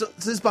 so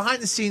this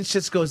behind the scenes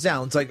shit goes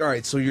down. It's like, all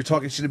right, so you're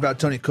talking shit about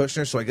Tony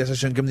Kushner, so I guess I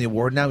shouldn't give him the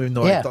award now, even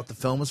though I thought the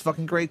film was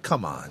fucking great.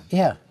 Come on,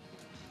 Yeah.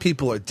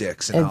 people are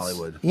dicks in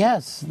Hollywood.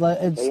 Yes,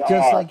 it's They just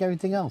are. like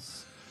everything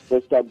else.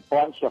 Just a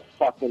bunch of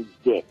fucking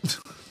dicks.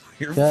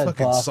 You're Good,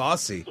 fucking Paul.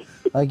 saucy.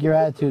 Like your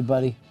attitude,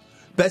 buddy.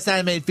 Best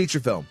animated feature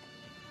film.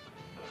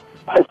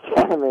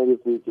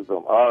 Animated feature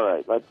film. All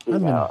right, let's see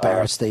I'm now.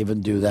 embarrassed to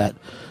even do that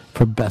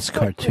for best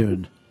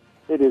cartoon.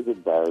 It is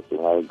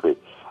embarrassing. I agree.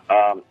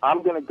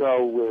 I'm going to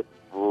go with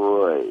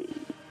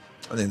Brave.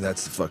 I think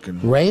that's the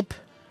fucking... Rape?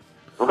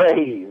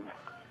 Brave.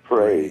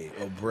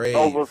 Oh, Brave.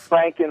 Over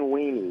Frank and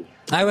Weenie.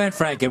 I went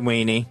Frank and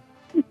Weenie.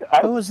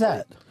 Who was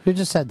that? Who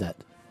just said that?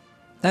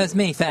 That was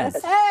me,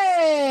 Fez.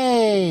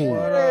 Hey!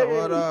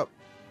 What up?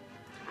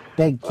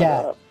 Big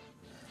cat.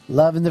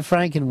 Loving the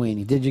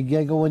Frankenweenie. Did you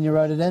giggle when you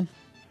wrote it in?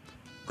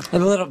 A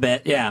little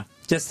bit, yeah.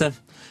 Just the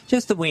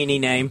Weenie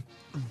name.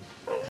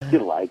 You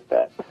like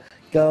that.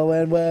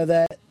 Going with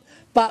it.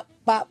 Bop,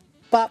 bop,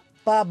 bop,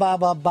 bop, bop,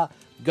 bop, bop.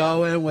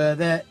 Going with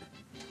it.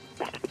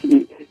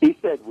 He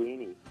said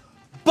Weenie.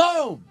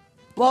 Boom!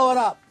 Blow it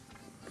up.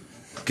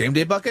 Game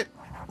Day Bucket?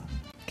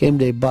 Game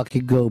Day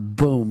Bucket go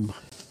boom.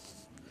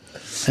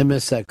 I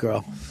miss that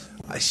girl.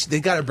 They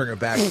got to bring her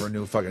back for a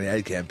new fucking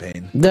ad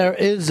campaign. There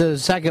is a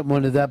second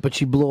one of that, but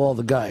she blew all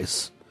the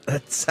guys.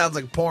 That sounds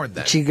like porn,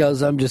 then. She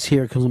goes, I'm just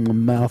here because I'm a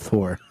mouth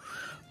whore.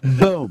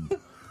 Boom.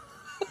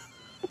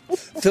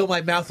 Fill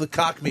my mouth with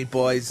cock meat,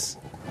 boys.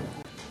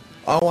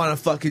 I want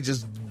to fucking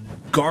just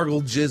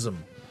gargle jism.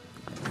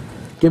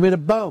 Give me the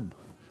boom.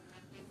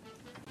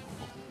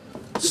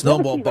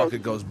 Snowball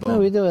bucket goes boom. No,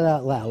 we do it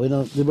out loud.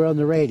 We're on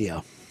the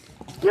radio.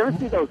 You ever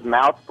see those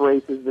mouth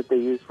braces that they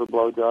use for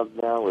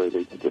blowjobs now, where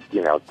they can just,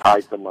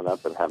 tie someone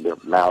up and have their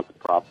mouth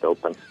propped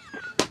open?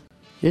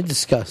 You're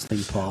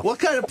disgusting, Paul. What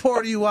kind of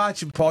porn are you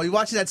watching, Paul? You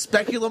watching that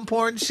speculum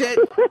porn shit?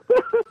 A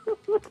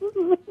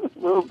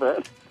little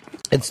bit.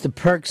 It's the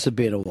perks of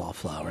being a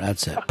wallflower.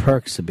 That's it.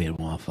 Perks of being a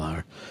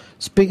wallflower.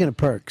 Speaking of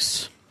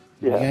perks,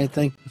 you got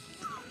anything?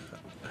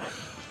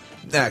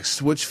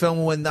 Next, which film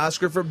will win the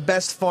Oscar for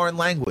Best Foreign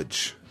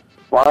Language?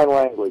 Foreign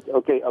language.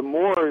 Okay,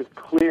 Amour is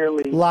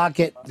clearly Lock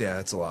it. Yeah,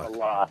 that's a a lot.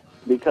 lot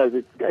because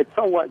it's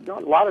somewhat a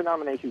lot of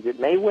nominations. It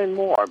may win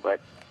more,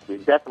 but we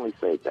definitely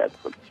say that's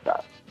for the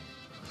shot.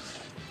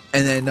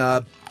 And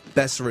then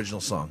Best Original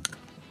Song.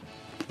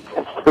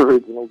 That's the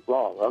original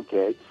song.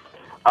 Okay.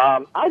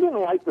 I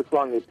didn't like the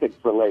song they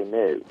picked for Les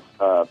Mis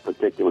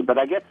particularly, but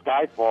I guess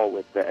Skyfall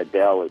with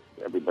Adele is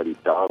everybody's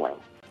darling.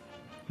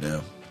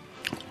 Yeah.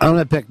 I'm going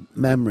to pick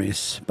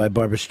Memories by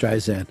Barbra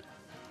Streisand.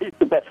 It's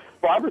the best.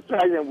 Barbra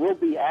Streisand will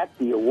be at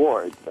the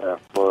awards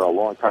for a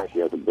long time. She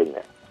hasn't been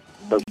there.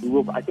 So she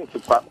will, I think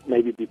she'll probably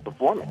maybe be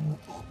performing.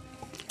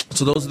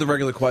 So those are the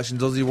regular questions.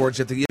 Those are the awards.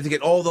 You have to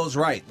get all those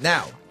right.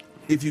 Now,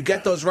 if you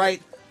get those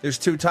right, there's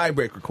 2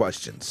 tiebreaker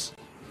questions.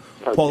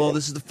 Okay. Paulo,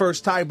 this is the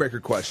first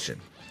tiebreaker question.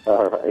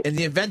 All right. In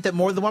the event that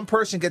more than one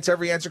person gets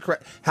every answer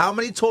correct, how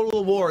many total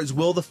awards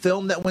will the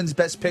film that wins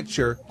Best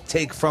Picture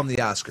take from the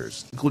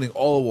Oscars, including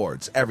all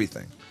awards,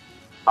 everything?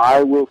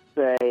 I will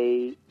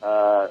say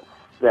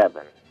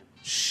 7.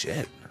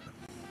 Shit.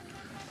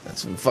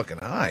 That's fucking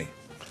high.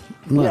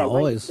 No, Yeah,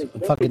 always. they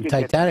Fucking could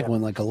get Titanic that.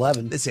 won like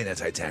 11. This ain't a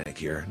Titanic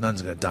here.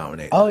 None's going to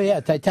dominate. Oh, yeah,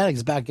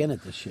 Titanic's back in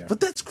it this year. But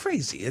that's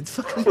crazy. The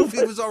fucking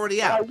movie was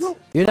already out.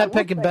 You're not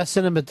picking Best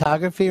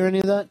Cinematography or any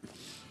of that?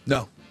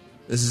 No.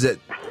 This is it.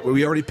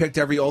 We already picked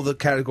all the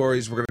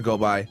categories we're going to go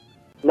by.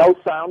 No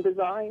sound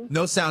design?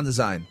 No sound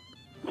design.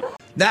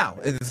 Now,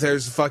 if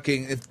there's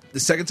if the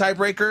second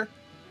tiebreaker,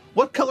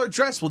 what color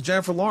dress will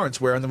Jennifer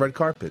Lawrence wear on the red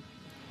carpet?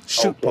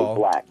 Shoot, Okay, Paul.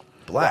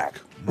 black.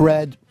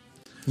 Red.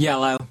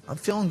 Yellow. I'm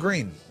feeling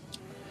green.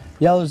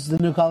 Yellow's the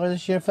new color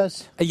this year,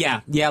 Fez?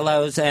 Yeah,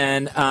 yellows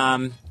and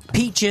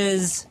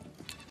peaches.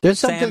 There's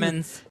something.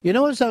 Salmons. You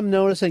know what I'm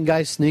noticing?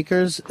 Guys'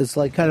 sneakers. It's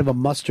like kind of a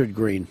mustard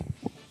green.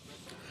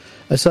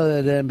 I saw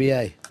that at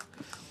NBA.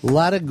 A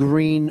lot of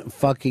green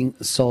fucking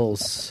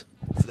soles.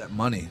 For that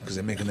money, because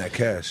they're making that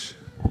cash.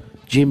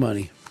 G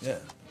Money. Yeah.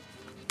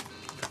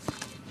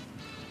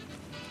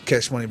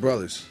 Cash Money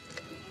Brothers.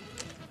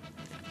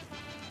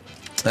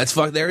 That's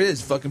there it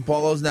is. Fucking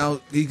Paulo's now,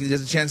 he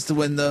has a chance to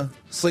win the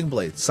Sling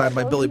Blade, signed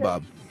by Billy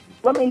Bob.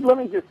 Let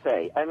me just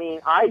say, I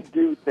mean, I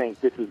do think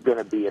this is going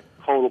to be a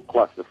total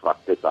clusterfuck,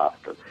 this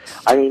Oscar.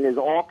 I mean, there's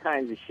all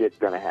kinds of shit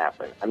going to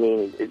happen. I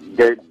mean,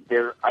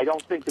 I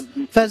don't think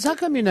that Fez, how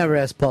come you never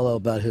asked Polo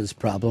about his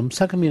problems?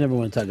 How come you never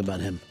want to talk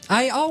about him?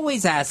 I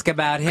always ask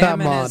about him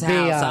Come and on, his be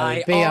house.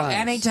 honest, be honest.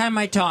 Anytime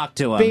I talk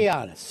to him, Be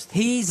honest.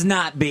 He's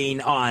not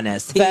being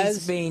honest. Fez,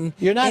 He's being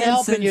you're not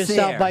helping insincere.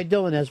 yourself by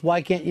doing this.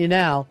 Why can't you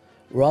now?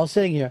 We're all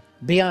sitting here.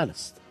 Be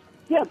honest.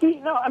 Yeah,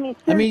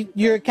 I mean,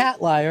 you're a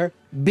cat liar.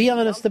 Be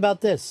honest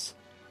about this.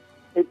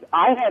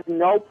 I have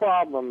no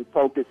problem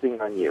focusing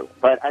on you,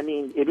 but I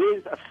mean, it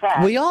is a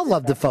fact. We all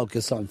love to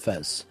focus on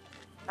Fez.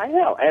 I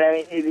know, and I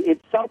mean,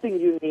 it's something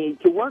you need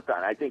to work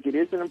on. I think it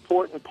is an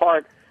important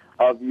part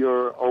of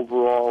your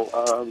overall,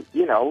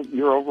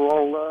 your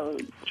overall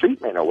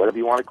treatment or whatever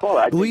you want to call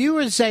it. Well, you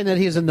were saying that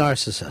he's a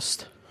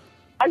narcissist.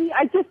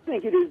 I just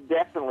think it is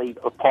definitely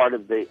a part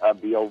of the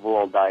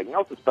overall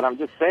diagnosis, but I'm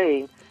just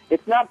saying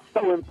it's not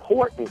so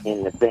important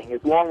in the thing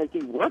as long as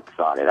he works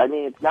on it. I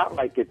mean, it's not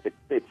like it's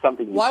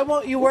something. Why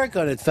won't you work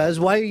on it, Fez?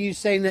 Why are you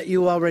saying that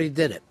you already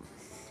did it?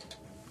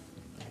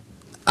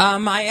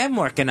 I am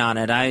working on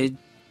it.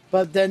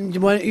 But then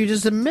why don't you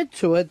just admit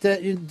to it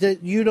that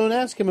you don't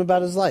ask him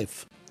about his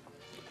life?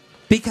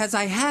 Because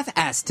I have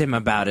asked him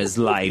about his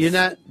life. You're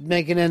not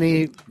making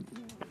any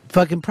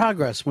fucking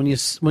progress when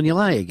you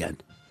lie again.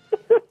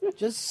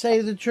 Just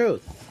say the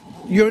truth.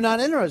 You're not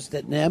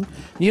interested in him.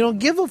 You don't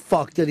give a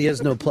fuck that he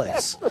has no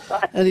place.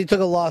 And he took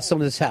a loss on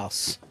his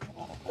house.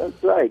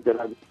 That's right. That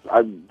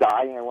I'm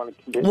dying. I want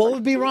to convince. What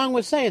would be wrong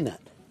with saying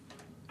that?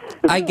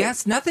 I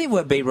guess nothing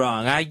would be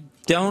wrong. I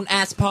don't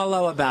ask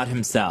Paulo about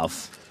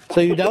himself.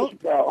 So you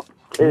don't?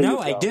 No,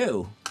 I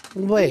do.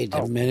 Wait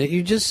a minute.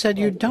 You just said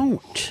you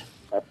don't.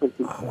 Oh,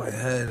 my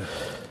head.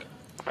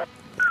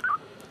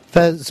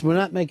 Fez, we're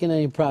not making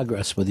any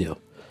progress with you.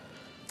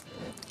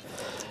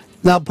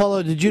 Now,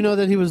 Paulo, did you know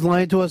that he was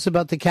lying to us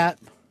about the cat?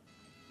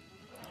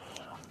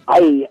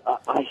 I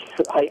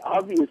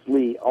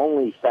obviously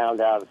only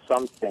found out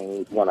some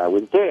things when I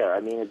was there.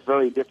 I mean, it's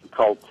very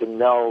difficult to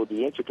know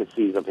the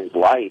intricacies of his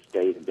life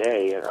day to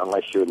day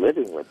unless you're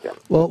living with him.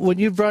 Well, when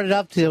you brought it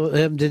up to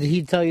him, did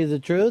he tell you the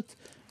truth?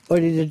 Or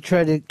did he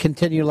try to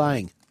continue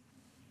lying?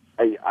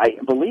 I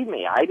believe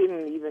me, I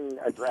didn't even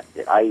address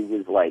it. I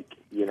was like,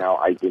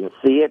 I didn't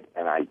see it,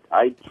 and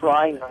I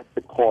try not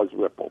to cause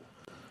ripple.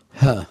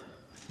 Huh.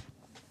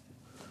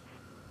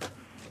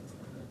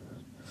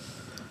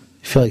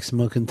 You feel like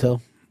smoking,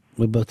 Till?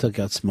 We both took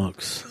out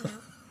smokes.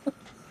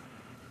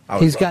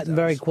 He's gotten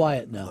very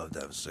quiet now. I'd love to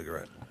have a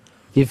cigarette.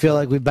 You feel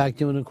like we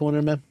backed you in a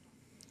corner, man?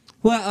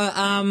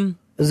 Well,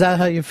 Is that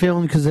how you're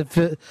feeling? Because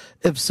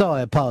if so,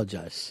 I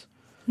apologize.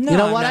 No, you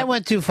know I'm what? not- I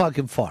went too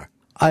fucking far.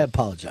 I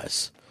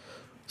apologize.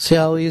 See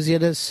how easy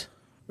it is?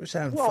 We're just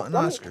having Well, fun,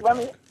 let Oscar.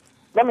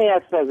 me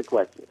ask Fez a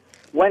question.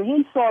 when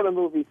he saw the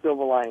movie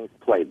Silver Linings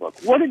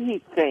Playbook, what did he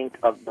think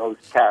of those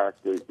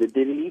characters? Did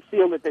he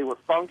feel that they were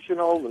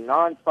functional,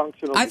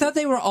 non-functional? I thought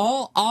they were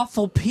all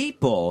awful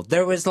people.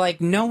 There was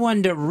like no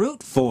one to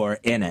root for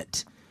in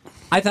it.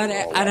 I thought,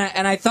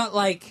 and I thought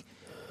like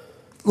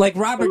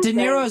Robert De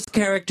Niro's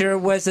character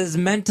was as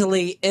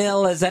mentally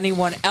ill as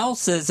anyone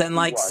else's, and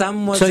like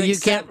some was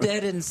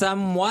accepted and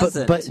some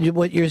wasn't. But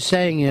what you're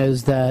saying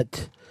is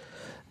that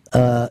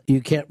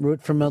you can't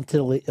root for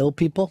mentally ill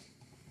people?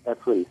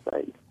 That's what he's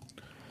saying.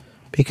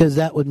 Because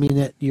that would mean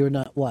that you're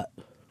not what?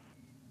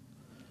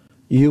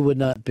 You would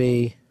not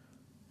be...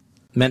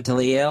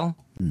 Mentally ill?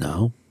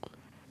 No.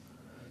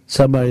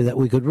 Somebody that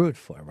we could root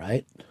for,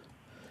 right?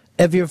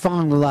 If you're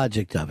following the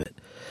logic of it.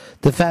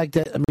 The fact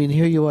that, I mean,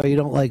 here you are, you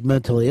don't like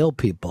mentally ill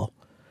people,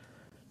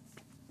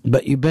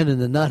 but you've been in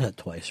the nut hut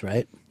twice,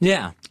 right?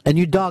 Yeah. And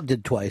you dogged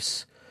it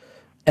twice.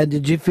 And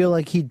did you feel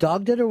like he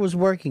dogged it or was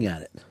working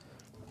at it?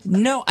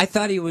 No, I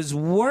thought he was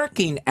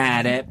working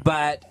at it,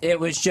 but it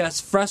was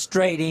just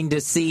frustrating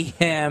to see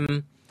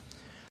him.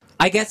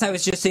 I guess I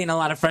was just seeing a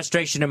lot of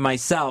frustration in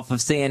myself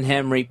of seeing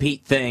him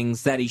repeat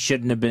things that he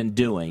shouldn't have been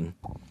doing.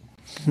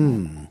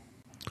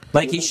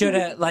 Like he should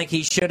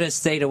have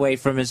stayed away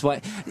from his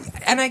wife.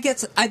 And I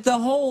guess the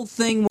whole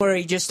thing where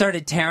he just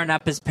started tearing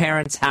up his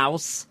parents'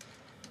 house.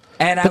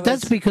 But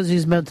that's because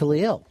he's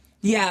mentally ill.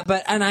 Yeah,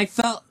 and I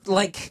felt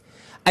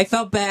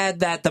bad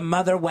that the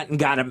mother went and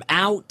got him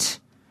out.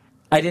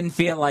 I didn't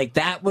feel like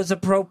that was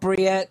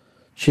appropriate.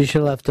 She should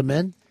have left him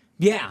in?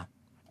 Yeah.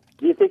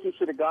 Do you think he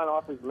should have gone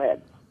off his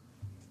meds?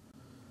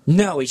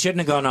 No, he shouldn't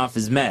have gone off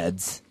his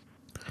meds.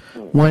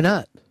 Why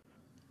not?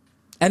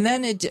 And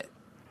then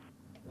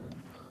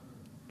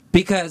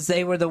because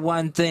they were the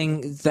one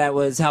thing that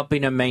was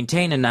helping him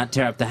maintain and not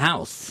tear up the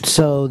house.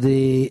 So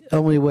the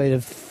only way to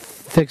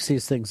fix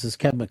these things is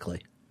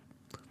chemically.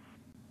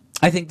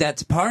 I think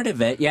that's part of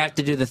it. You have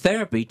to do the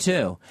therapy,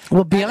 too.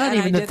 Well, beyond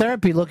even the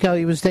therapy, look how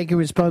he was taking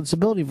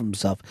responsibility for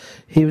himself.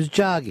 He was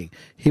jogging.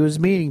 He was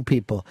meeting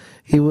people.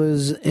 He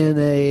was in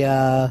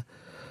a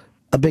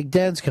big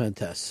dance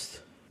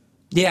contest.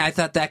 Yeah, I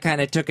thought that kind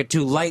of took it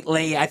too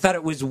lightly. I thought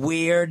it was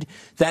weird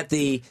that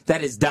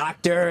his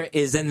doctor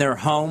is in their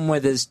home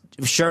with his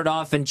shirt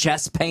off and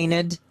chest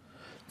painted.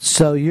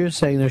 So you're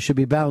saying there should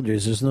be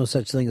boundaries. There's no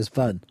such thing as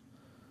fun.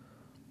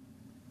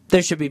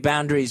 There should be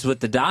boundaries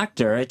with the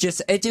doctor. It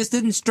just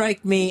didn't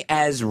strike me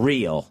as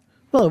real.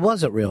 Well, it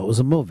wasn't real. It was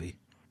a movie.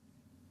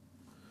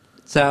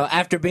 So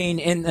after being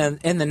in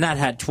the Nut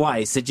Hut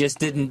twice, it just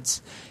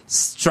didn't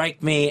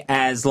strike me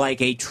as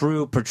like a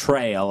true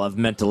portrayal of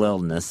mental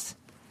illness.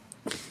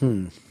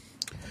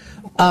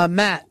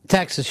 Matt,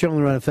 Texas, you're on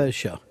the Ron and Fez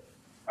show.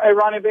 Hey,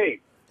 Ronnie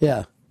B.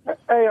 Yeah.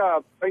 Hey,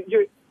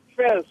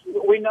 Fez,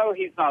 we know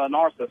he's not a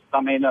narcissist.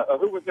 I mean,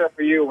 who was there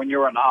for you when you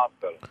were in the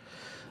hospital?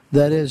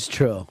 That is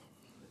true.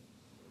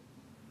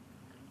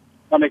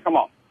 I mean, come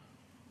on.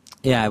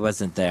 Yeah, I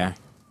wasn't there.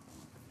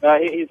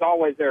 He's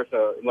always there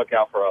to look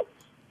out for others.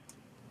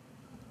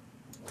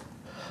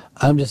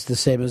 I'm just the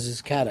same as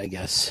his cat, I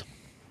guess.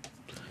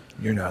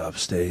 You're not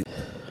upstate.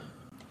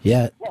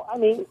 Yet. Well, I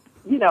mean,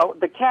 you know,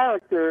 the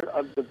character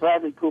of the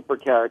Bradley Cooper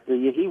character,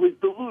 he was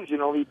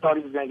delusional. He thought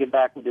he was going to get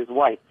back with his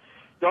wife.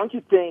 Don't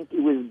you think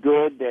it was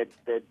good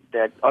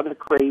that other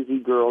crazy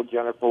girl,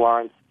 Jennifer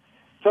Lawrence,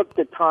 took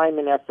the time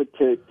and effort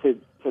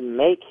to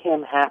make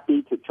him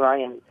happy, to try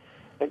and...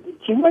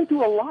 She went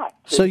through a lot.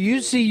 So you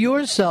see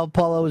yourself,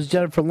 Paulo, as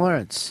Jennifer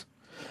Lawrence.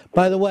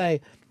 By the way,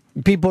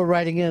 people are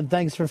writing in,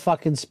 thanks for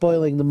fucking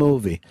spoiling the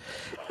movie.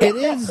 It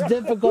is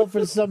difficult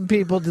for some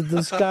people to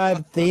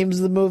describe themes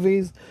of the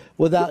movies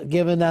without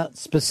giving out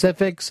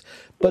specifics,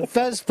 but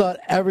Fez thought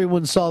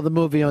everyone saw the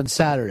movie on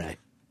Saturday.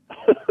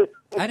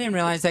 I didn't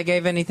realize I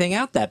gave anything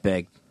out that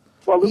big.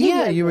 Well,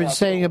 yeah, you were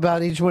saying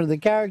about each one of the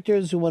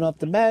characters who went off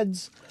the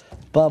meds,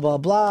 blah, blah,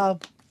 blah.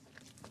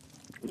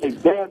 The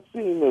dance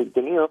scene, the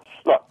De Niro.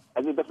 Look,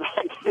 I mean, the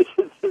fact is,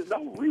 there's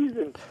no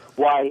reason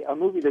why a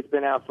movie that's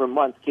been out for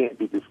months can't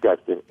be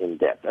discussed in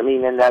depth. I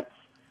mean, and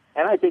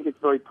I think it's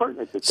very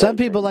pertinent. To Some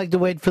people like to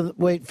wait for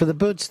the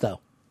boots, though.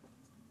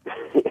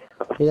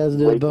 He doesn't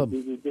do the boom.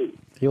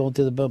 He won't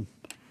do the boom.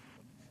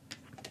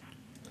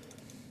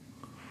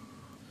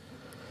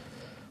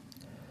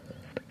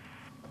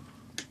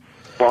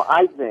 Well,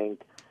 I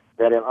think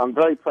that I'm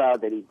very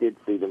proud that he did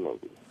see the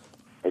movie.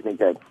 I think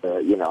that's,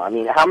 I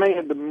mean, how many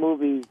of the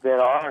movies that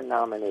are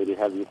nominated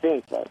have you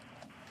seen, Fez?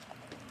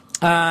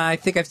 I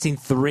think I've seen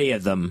 3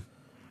 of them.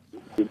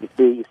 Did you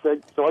see? You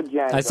saw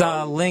Django. I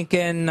saw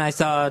Lincoln, I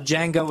saw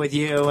Django with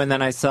you, and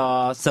then I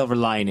saw Silver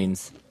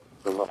Linings.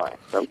 Silver Linings.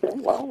 Okay,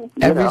 well,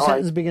 Every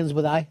sentence begins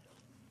with I.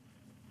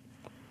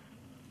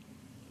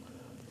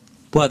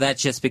 Well,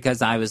 that's just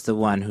because I was the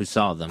one who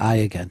saw them. I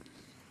again.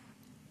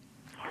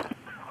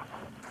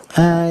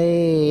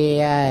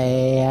 I.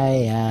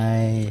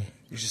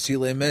 You should see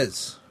Les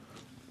Mis.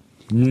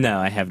 No,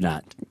 I have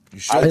not. You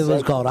should. If it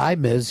was called I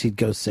Miz, he'd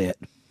go see it.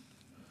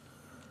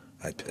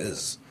 I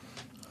Piz.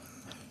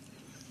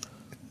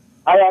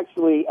 I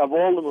actually, of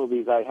all the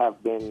movies, I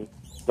have been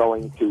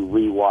going to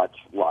rewatch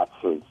lots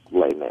of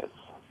Les Mis.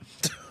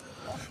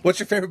 What's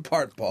your favorite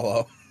part,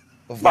 Paulo?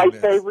 My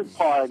favorite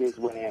part is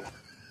when Anna's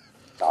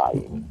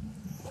dying.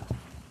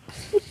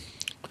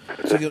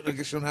 So I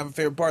guess you don't have a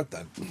favorite part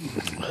then.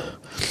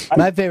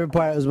 My favorite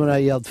part was when I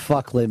yelled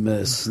 "fuck Les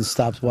Mis" and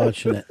stopped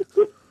watching it.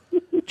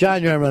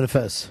 John, you're on Run of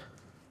Fez.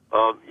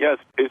 Yes,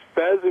 is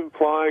Fez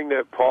implying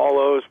that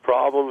Paulo's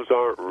problems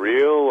aren't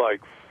real like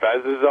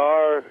Fez's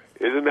are?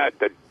 Isn't that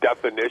the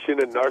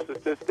definition of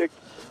narcissistic?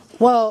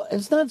 Well,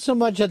 it's not so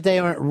much that they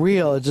aren't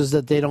real; it's just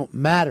that they don't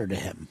matter to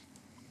him.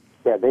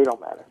 Yeah, they don't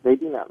matter. They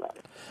do not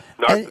matter.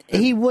 And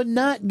he would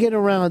not get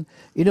around.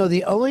 You know,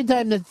 the only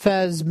time that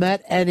Fez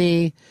met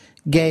any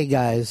gay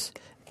guys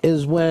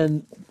is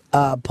when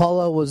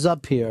Paulo was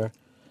up here,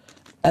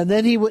 and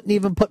then he wouldn't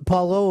even put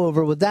Paulo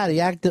over with that. He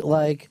acted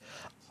like,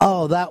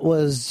 oh, that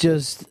was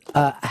just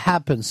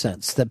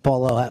happenstance that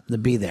Paulo happened to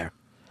be there.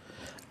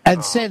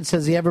 And since,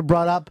 has he ever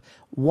brought up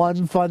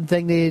one fun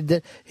thing that he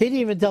did? He didn't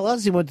even tell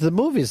us he went to the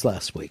movies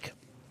last week.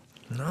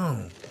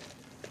 No.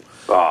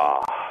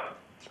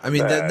 I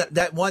mean,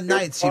 that one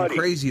night seemed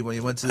crazy when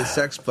he went to the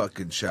sex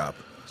fucking shop.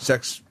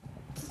 Sex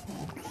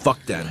fuck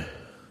den.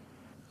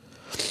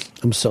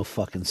 I'm so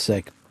fucking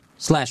sick.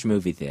 /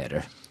 movie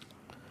theater.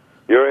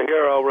 You're a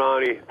hero,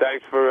 Ronnie.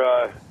 Thanks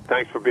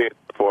for being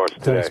for us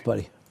today. Thanks,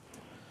 buddy.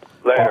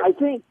 Later. I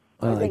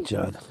think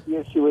John. the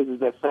issue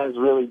is that Fez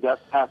really does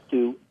have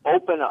to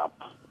open up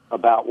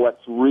about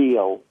what's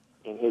real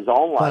in his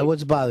own life. Why,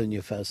 what's bothering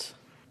you, Fez?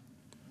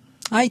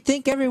 I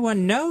think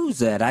everyone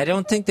knows it. I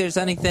don't think there's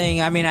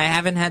anything. I mean, I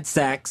haven't had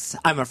sex.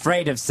 I'm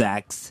afraid of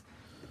sex.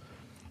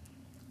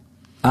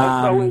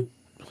 So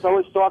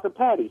is Stalker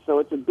Patty, so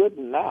it's a good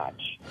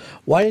match.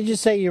 Why did you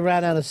say you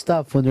ran out of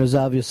stuff when there's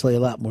obviously a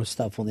lot more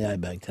stuff on the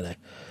iBank today?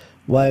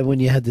 Why, when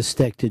you had the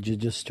stick, did you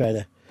just try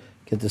to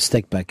get the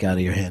stick back out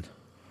of your hand?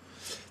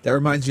 That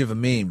reminds me of a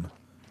meme.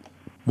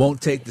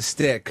 Won't take the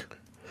stick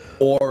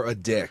or a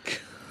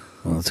dick.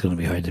 Well, it's going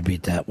to be hard to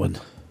beat that one.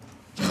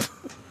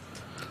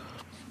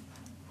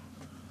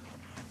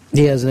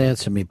 He hasn't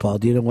answered me, Paul.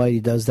 Do you know why he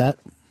does that?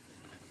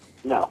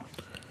 No.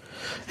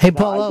 Hey, No,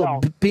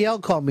 Paul, BL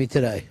called me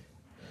today.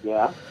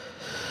 Yeah?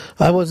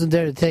 I wasn't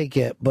there to take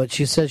it, but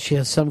she said she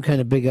has some kind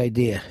of big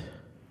idea.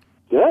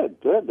 Good.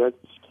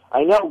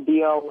 I know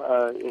BL,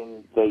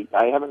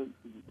 I'm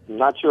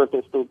not sure if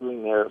they're still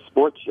doing their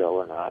sports show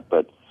or not,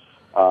 but...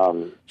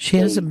 She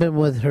hasn't been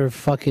with her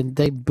fucking...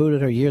 They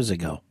booted her years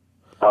ago.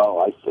 Oh,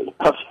 I see.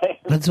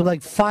 Okay. That's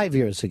like 5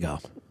 years ago.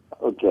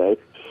 Okay.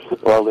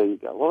 Well, there you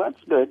go. Well,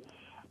 that's good.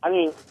 I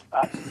mean,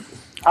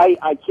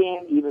 I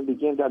can't even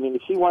begin to... I mean,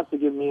 if she wants to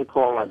give me a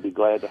call, I'd be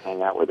glad to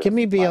hang out with her. Give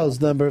me BL's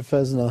number,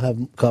 Fez, and I'll have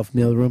him call from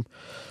the other room.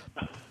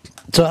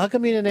 So how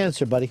come you didn't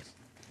answer, buddy?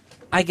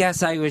 I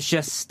guess I was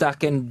just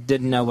stuck and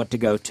didn't know what to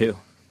go to.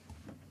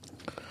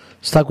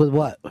 Stuck with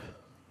what?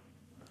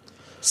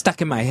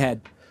 Stuck in my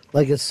head.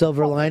 Like a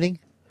silver lining?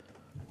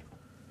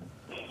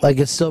 Like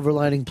a silver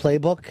lining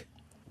playbook?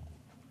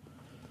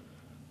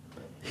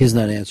 He's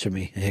not answering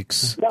me,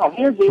 Hicks. No,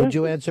 here's Would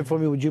you answer for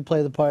me? Would you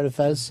play the part of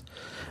Fez?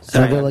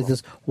 And I'll go like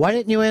this. Why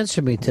didn't you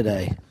answer me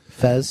today,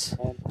 Fez?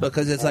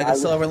 Because it's like a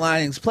silver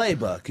linings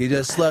playbook. You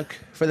just look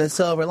for the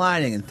silver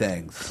lining in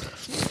things.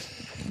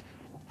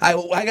 I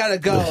gotta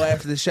go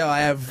after the show.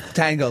 I have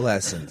tango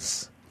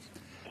lessons.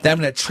 Then I'm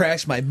gonna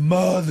trash my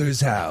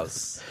mother's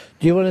house.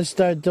 Do you want to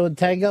start doing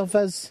tango,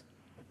 Fez?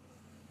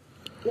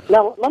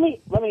 Now, let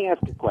me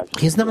ask a question.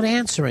 He's not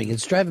answering.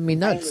 It's driving me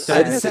nuts. So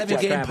it's a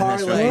 7-game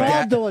parlay. We're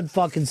all doing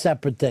fucking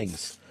separate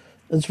things.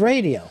 It's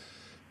radio.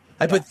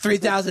 I put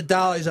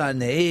 $3,000 on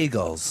the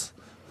Eagles.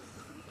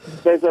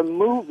 There's a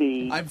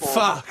movie... I'm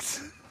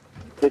fucked.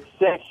 The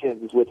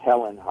Sessions with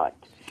Helen Hunt.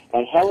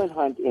 And Helen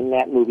Hunt in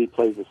that movie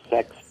plays a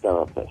sex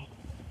therapist.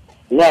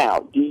 Now,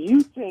 do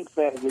you think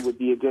that it would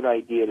be a good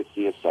idea to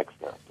see a sex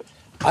therapist?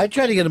 I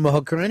try to get him a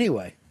hooker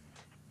anyway.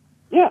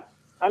 Yeah.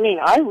 I mean,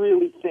 I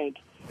really think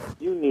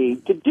you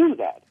need to do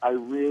that. I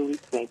really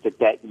think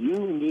that you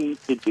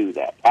need to do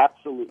that.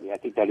 Absolutely. I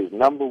think that is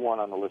number one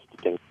on the list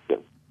of things to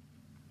do.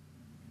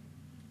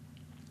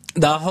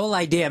 The whole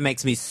idea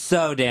makes me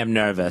so damn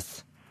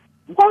nervous.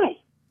 Why?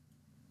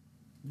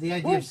 The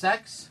idea of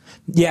sex?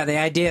 Yeah, the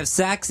idea of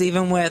sex,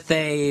 even with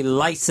a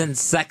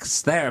licensed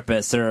sex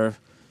therapist or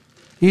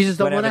you just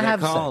don't want to whatever have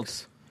they're called.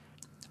 sex.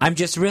 I'm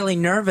just really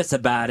nervous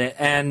about it,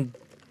 and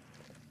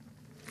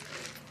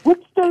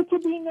what's there to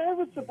be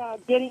nervous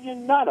about? Getting your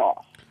nut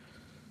off.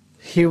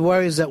 He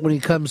worries that when he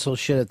comes, he'll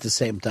shit at the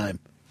same time.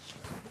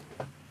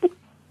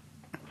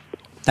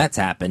 That's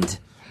happened.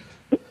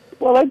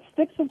 Well, I'd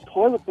stick some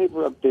toilet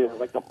paper up there,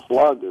 like a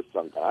plug or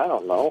something. I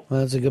don't know.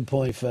 Well, that's a good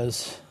point,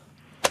 Fez.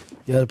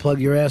 You gotta plug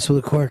your ass with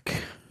a cork.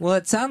 Well,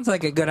 it sounds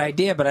like a good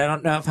idea, but I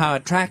don't know how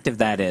attractive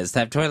that is, to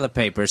have toilet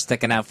paper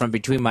sticking out from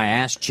between my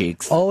ass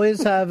cheeks.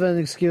 Always have an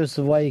excuse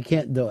of why you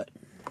can't do it.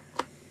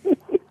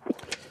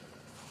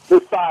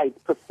 Besides,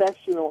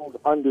 professionals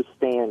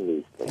understand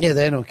these things. Yeah,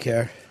 they don't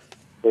care.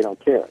 They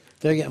don't care.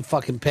 They're getting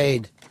fucking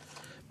paid.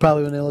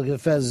 Probably when they look at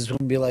Fez, it's going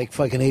to be like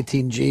fucking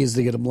 18 G's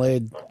to get them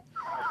laid.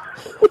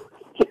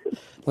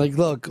 Like,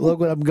 look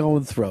what I'm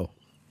going through.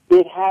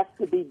 It has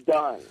to be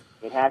done.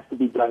 It has to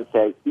be done,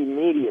 say,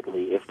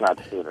 immediately, if not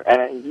sooner.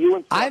 And you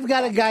and I've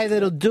got a guy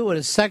that'll do it,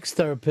 a sex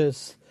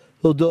therapist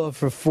who'll do it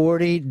for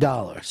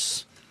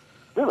 $40.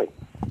 Really?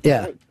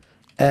 Yeah.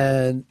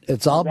 And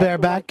it's all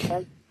bareback,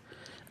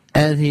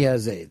 and he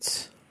has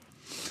AIDS.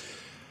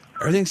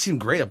 Everything seemed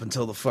great up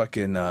until the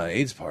fucking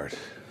AIDS part.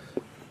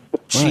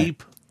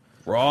 Cheap,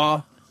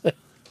 raw,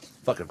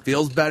 fucking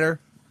feels better.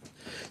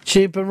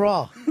 Cheap and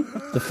raw.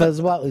 The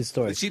Fez Watley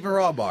story. The cheap and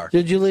raw bar.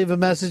 Did you leave a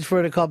message for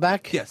her to call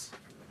back? Yes.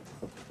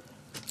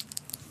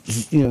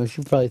 You know,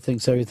 she probably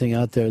thinks everything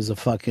out there is a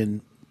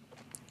fucking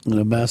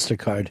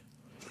MasterCard.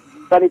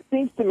 But it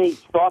seems to me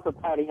Stalker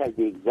Patty has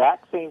the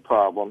exact same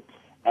problem,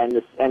 and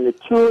the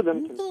two of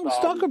them can solve.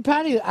 Stalker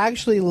Patty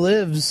actually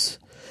lives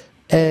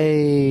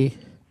a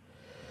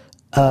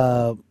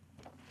fun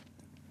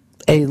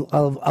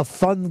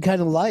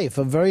kind of life,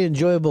 a very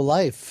enjoyable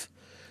life.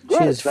 She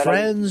Yes, has but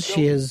friends,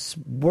 she has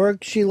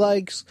work she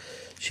likes,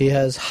 she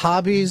has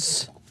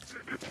hobbies.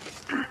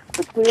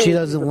 She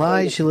doesn't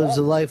lie, she lives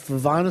a life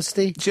of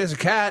honesty. She has a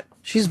cat.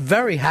 She's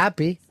very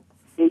happy.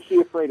 Is she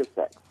afraid of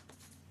sex?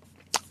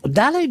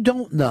 That I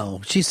don't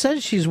know. She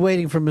says she's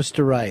waiting for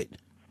Mr. Right.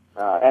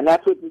 And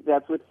that's what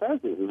Fez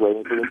is. He's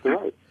waiting for Mr.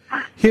 Right.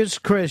 Here's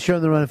Chris, you're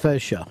on the Ron and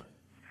Fez show.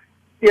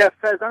 Yeah,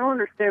 Fez, I don't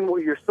understand why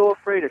you're so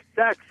afraid of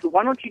sex.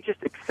 Why don't you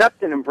just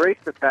accept and embrace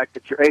the fact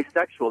that you're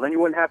asexual? Then you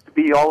wouldn't have to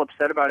be all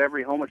upset about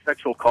every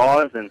homosexual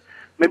cause, and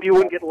maybe you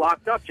wouldn't get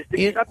locked up. Just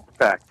accept the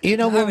fact. You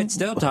know, I would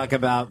still talk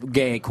about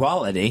gay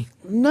equality.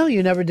 No,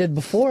 you never did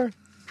before.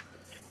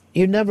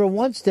 You never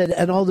once did,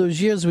 and all those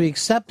years we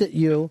accepted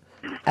you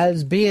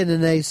as being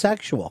an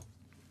asexual.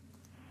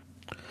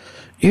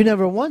 You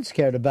never once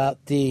cared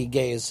about the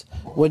gays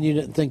when you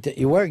didn't think that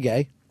you were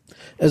gay.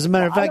 As a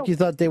matter of fact, you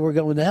thought they were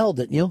going to hell,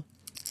 didn't you?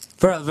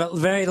 For a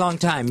very long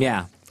time,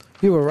 yeah.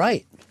 You were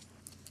right.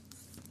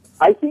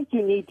 I think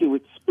you need to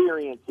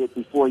experience it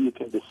before you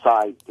can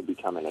decide to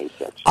become an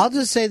asexual. I'll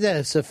just say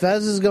this. If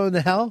Fez is going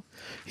to hell,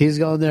 he's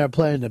going there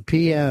playing the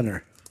piano.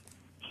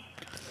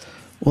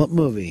 What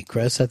movie,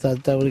 Chris? I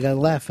thought that would have got a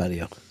laugh out of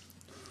you.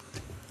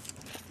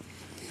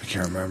 I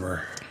can't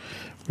remember.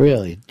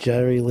 Really?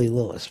 Jerry Lee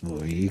Lewis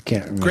movie. You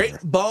can't remember. Great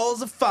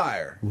Balls of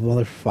Fire.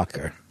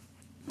 Motherfucker.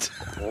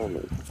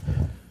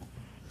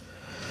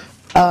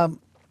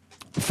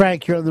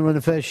 Frank, you're on the Ron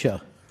and Fez show.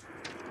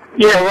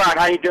 Yeah, right.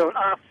 How you doing?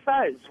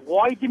 Fez,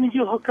 why didn't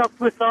you hook up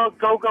with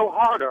Go-Go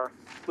Harder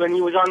when he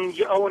was on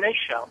your O&A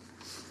show?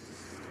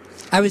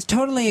 I was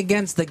totally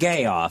against the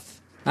gay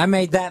off. I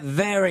made that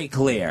very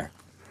clear.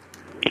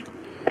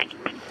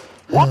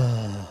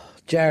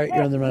 Jarrett,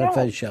 you're on the Ron and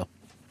Fez show.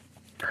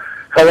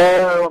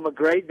 Hello, I'm a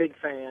great big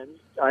fan.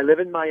 I live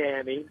in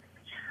Miami.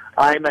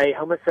 I'm a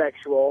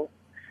homosexual.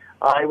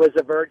 I was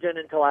a virgin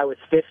until I was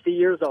 50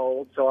 years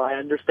old, so I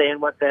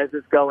understand what Fez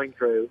is going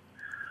through.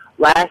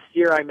 Last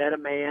year I met a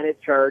man at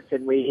church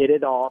and we hit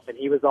it off, and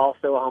he was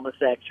also a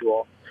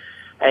homosexual.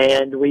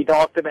 And we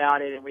talked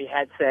about it and we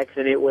had sex,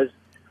 and it was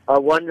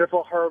a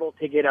wonderful hurdle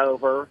to get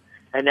over.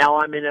 And now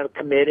I'm in a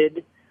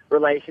committed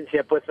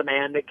relationship with a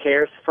man that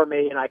cares for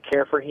me and I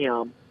care for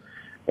him.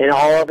 And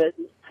all of it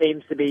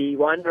seems to be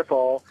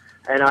wonderful,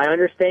 and I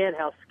understand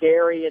how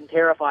scary and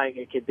terrifying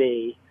it could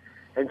be.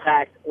 In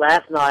fact,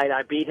 last night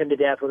I beat him to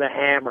death with a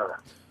hammer.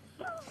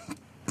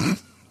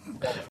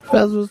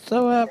 Fez was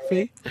so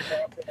happy.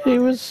 He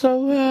was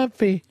so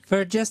happy.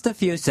 For just a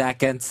few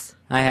seconds,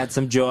 I had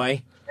some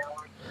joy.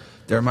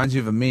 That reminds you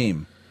of a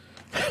meme.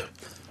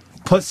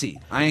 Pussy,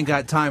 I ain't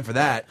got time for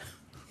that.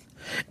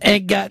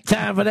 Ain't got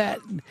time for that.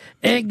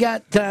 Ain't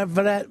got time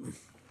for that.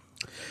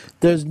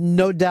 There's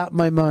no doubt in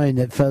my mind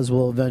that Fez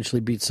will eventually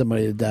beat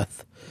somebody to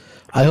death.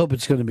 I hope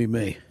it's going to be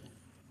me.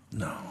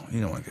 No,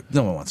 you don't want to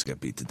no one wants to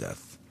get beat to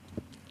death.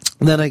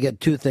 And then I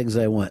get two things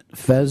I want.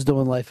 Fez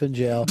doing life in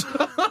jail,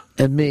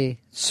 and me,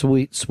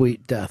 sweet,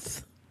 sweet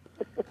death.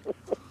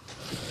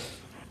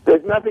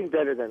 There's nothing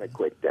better than a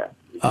quick death.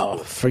 Oh,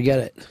 forget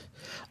it.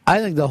 I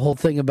think the whole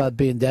thing about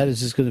being dead is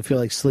just going to feel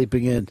like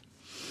sleeping in.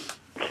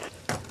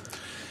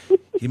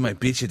 He might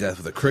beat you to death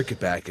with a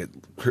cricket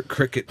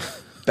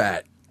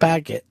bat.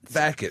 Back it.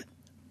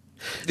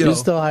 You're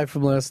still high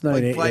from last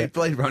night, like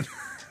Blade Runner.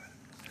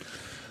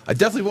 I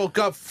definitely woke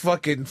up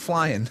fucking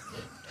flying.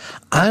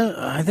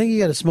 I think you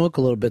got to smoke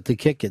a little bit to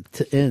kick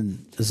it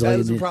in. That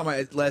was the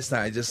problem last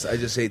night. I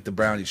just ate the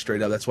brownie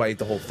straight up. That's why I ate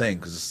the whole thing,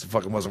 because it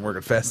fucking wasn't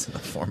working fast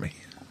enough for me.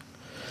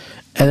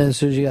 And then as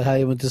soon as you got high,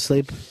 you went to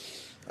sleep?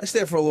 I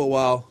stayed for a little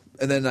while,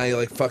 and then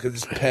I fucking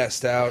just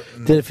passed out.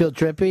 Did it feel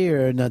trippy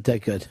or not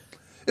that good?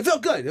 It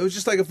felt good. It was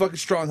just like a fucking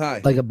strong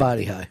high. Like a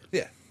body high?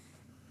 Yeah.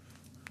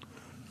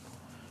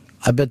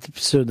 I bet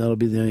soon that'll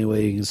be the only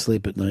way you can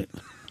sleep at night.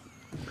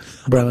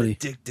 Brownie. I'm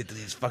addicted to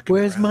these fucking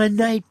Where's my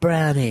night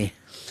brownie?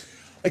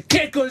 I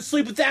can't go to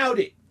sleep without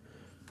it.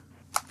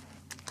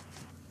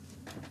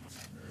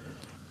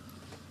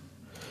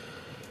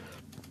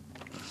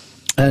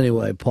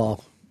 Anyway,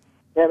 Paul.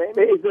 Yeah,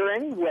 is there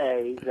any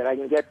way that I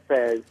can get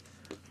Fez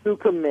to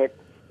commit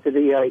to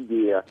the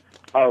idea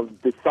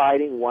of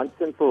deciding once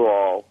and for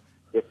all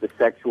if the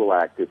sexual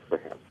act is for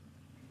him?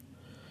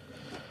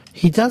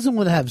 He doesn't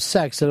want to have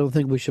sex. I don't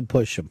think we should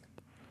push him.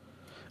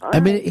 I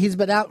mean, he's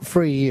been out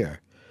for a year.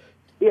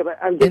 Yeah, but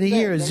I'm just In a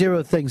saying, year,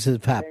 zero things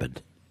have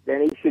happened.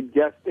 Then he should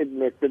just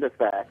admit to the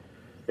fact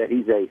that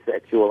he's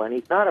asexual, and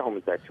he's not a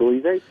homosexual.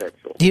 He's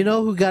asexual. Do you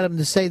know who got him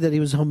to say that he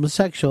was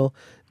homosexual?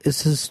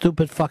 Is his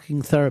stupid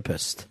fucking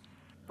therapist.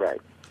 Right.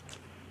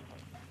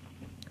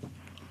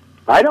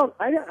 I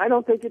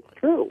don't think it's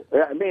true.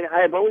 I mean,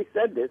 I've always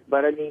said this,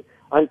 but there's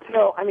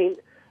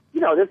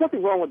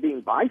nothing wrong with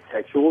being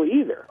bisexual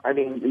either. I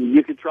mean,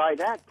 you could try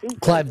that too.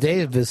 Clive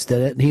Davis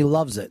did it, and he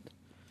loves it.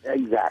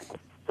 Exactly.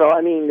 So,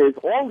 I mean, there's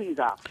all these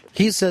options.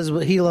 He says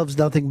he loves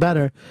nothing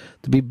better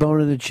to be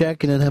boning a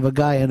chick and then have a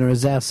guy enter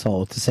his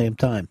asshole at the same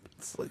time.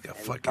 It's like a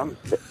fucking...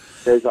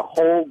 There's a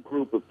whole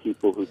group of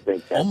people who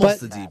think that.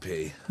 Almost the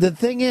DP. The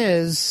thing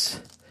is,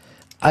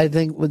 I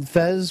think when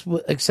Fez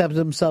accepted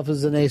himself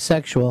as an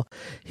asexual,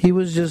 he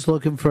was just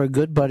looking for a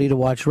good buddy to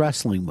watch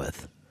wrestling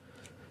with.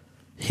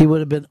 He would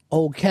have been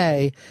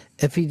okay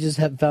if he just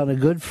had found a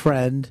good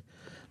friend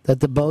that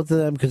the both of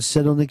them could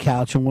sit on the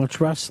couch and watch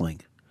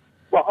wrestling.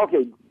 Well,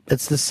 okay.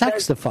 It's the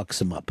sex that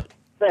fucks him up.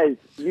 Says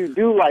you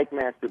do like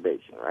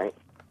masturbation, right?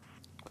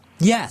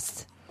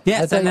 Yes.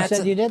 Yes, I thought and you that's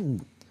said you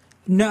didn't.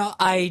 No,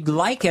 I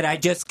like it. I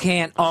just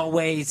can't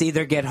always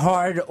either get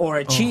hard or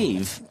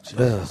achieve.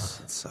 Ugh. It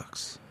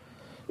sucks.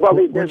 Well,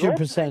 What's there's your all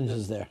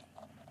percentages there?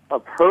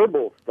 of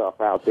herbal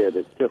stuff out there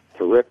that's just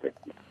terrific.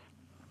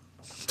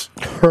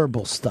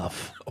 Herbal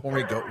stuff.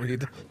 Only goat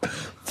weed.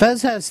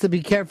 Fez has to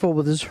be careful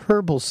with his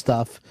herbal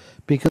stuff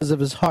because of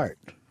his heart.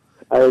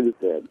 I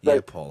understand. Yeah,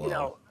 But,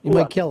 Paulo. You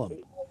might kill him.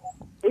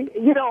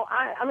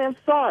 I'm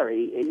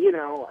sorry.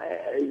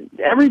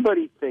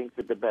 Everybody thinks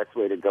that the best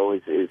way to go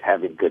is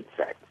having good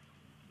sex.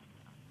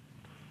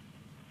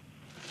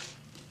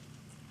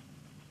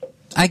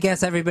 I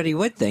guess everybody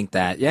would think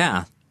that,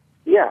 yeah.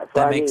 Yeah, so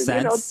That I makes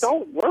mean, sense.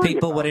 don't worry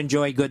People about would it.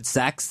 enjoy good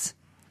sex.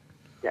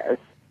 Yes,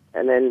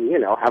 and then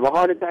have a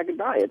heart attack and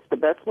die. It's the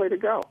best way to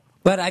go.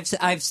 But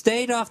I've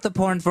stayed off the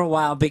porn for a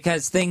while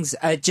because things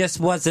just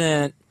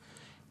wasn't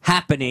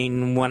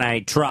happening when I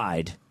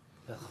tried.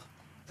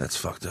 That's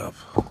fucked up.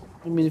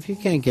 I mean, if you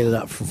can't get it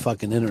up from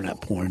fucking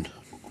internet porn.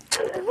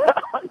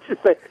 I'm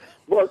just saying.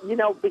 Well,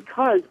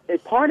 because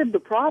part of the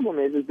problem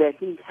is that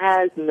he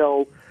has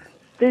no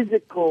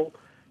physical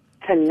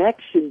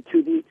connection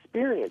to the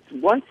experience.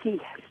 Once he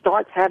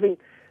starts having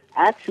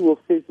actual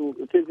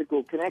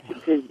physical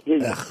connection, his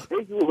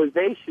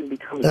visualization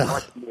becomes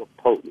much more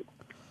potent.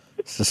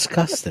 It's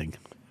disgusting.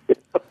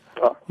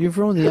 You've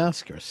ruined the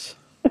Oscars.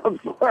 I'm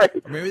sorry.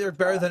 Maybe they're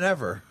better than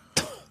ever.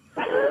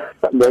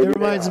 It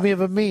reminds me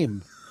of a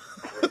meme.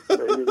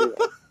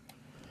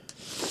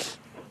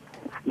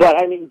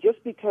 But, I mean,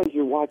 just because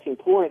you're watching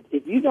porn,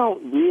 if you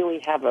don't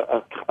really have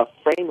a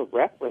frame of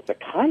reference, a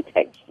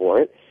context for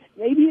it,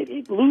 maybe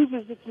it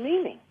loses its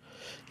meaning.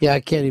 Yeah, I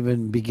can't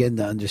even begin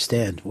to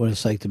understand what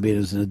it's like to be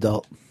as an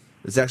adult.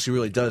 This actually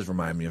really does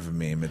remind me of a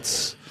meme.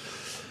 It's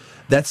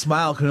that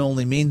smile can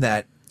only mean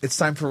that it's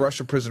time for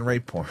Russia prison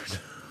rape porn.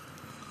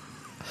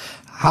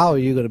 How are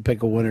you going to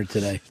pick a winner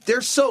today?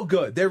 They're so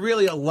good. They're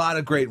really a lot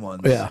of great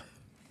ones. Yeah.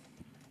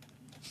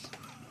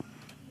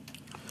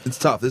 It's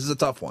tough. This is a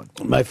tough one.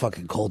 My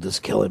fucking cold is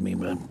killing me,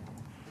 man.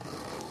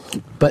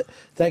 But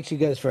thanks you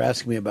guys for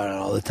asking me about it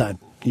all the time.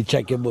 You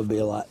check in with me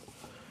a lot.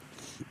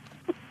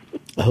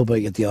 I hope I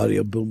get the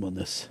audio boom on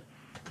this.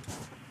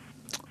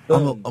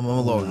 I'm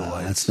gonna lower the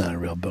lights. That's not a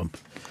real boom.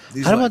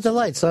 These I don't want lights- the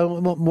lights. I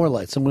want more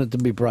lights. I want it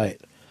to be bright.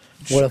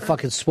 I want to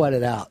fucking sweat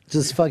it out.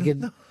 Just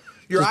fucking...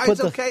 Your just eyes put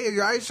the- okay? Are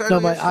your eyes No,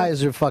 my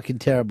eyes are fucking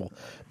terrible.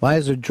 My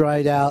eyes are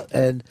dried out,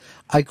 and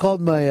I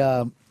called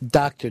my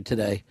doctor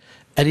today,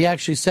 and he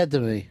actually said to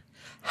me,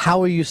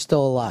 "How are you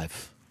still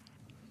alive?"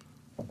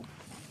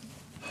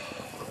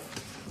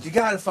 You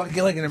gotta fucking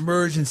get like an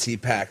emergency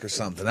pack or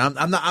something. I'm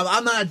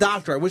not a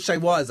doctor. I wish I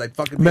was. I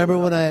fucking Remember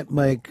when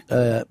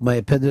my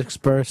appendix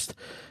burst,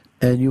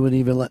 and you wouldn't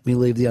even let me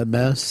leave the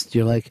unmasked?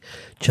 You're like,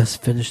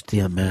 just finish the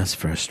unmasked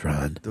first,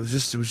 Ron. It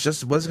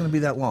wasn't gonna be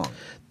that long.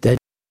 Then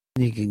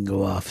you can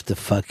go off to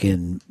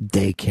fucking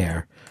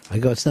daycare. I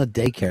go, it's not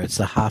daycare, it's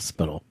the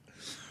hospital.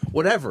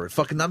 Whatever.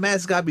 Fucking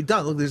unmasked gotta be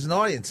done. Look, there's an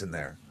audience in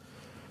there.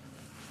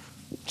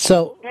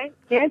 So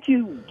Can't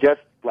you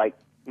just,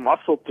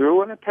 muscle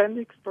through an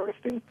appendix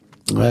bursting?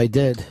 I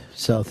did.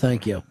 So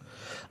thank you.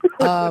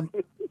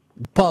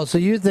 Paul, so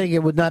you think it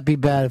would not be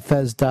bad if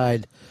Fez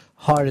died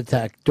heart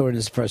attack during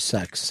his first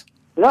sex?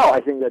 No, I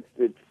think that's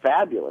a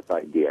fabulous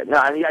idea. No,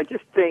 I mean, I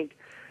just think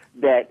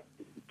that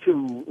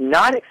to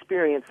not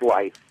experience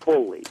life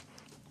fully,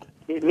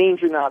 it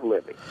means you're not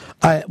living.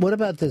 All right, what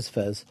about this,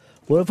 Fez?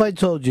 What if I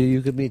told you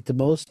you could meet the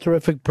most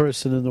terrific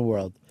person in the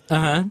world?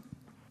 Uh-huh.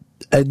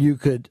 And you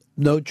could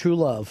know true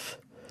love,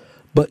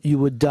 but you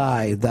would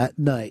die that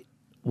night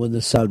when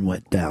the sun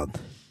went down.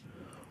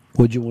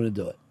 Would you want to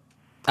do it?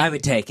 I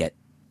would take it.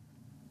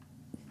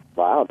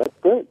 Wow, that's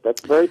good.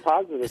 That's very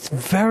positive. It's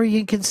very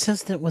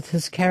inconsistent with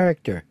his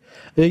character.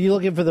 Are you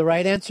looking for the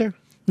right answer?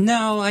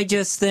 No, I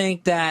just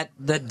think that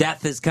the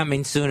death is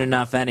coming soon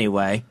enough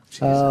anyway.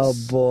 Oh,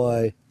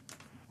 boy.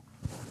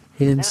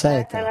 He didn't say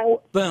it, And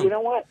though. you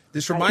know what?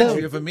 This reminds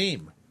me of a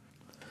meme.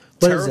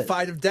 What is it?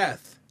 Terrified of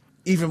death,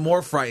 even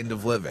more frightened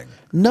of living.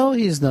 No,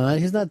 he's not.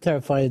 He's not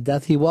terrified of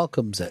death. He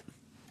welcomes it.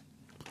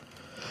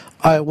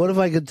 All right, what if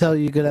I could tell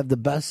you could have the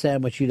best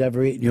sandwich you'd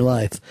ever eat in your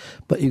life,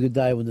 but you could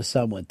die when the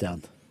sun went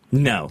down?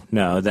 No,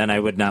 then I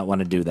would not want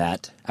to do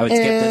that. I would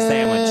skip the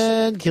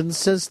sandwich.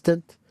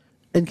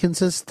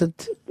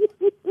 Inconsistent.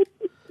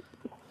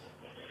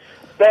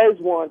 Fez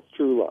wants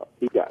true love.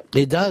 He does.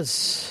 He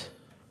does.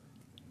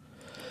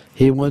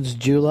 He wants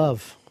Jew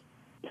love.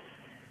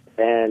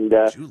 And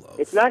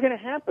it's not going to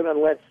happen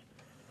unless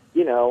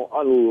you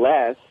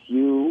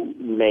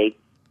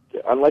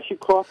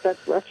cross that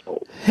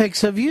threshold. Hicks,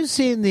 have you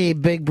seen the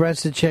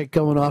big-breasted chick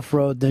going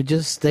off-road? They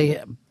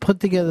put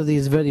together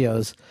these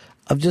videos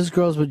of just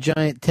girls with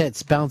giant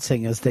tits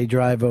bouncing as they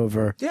drive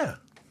over. Yeah.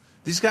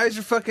 These guys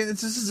are fucking...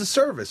 This is a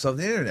service of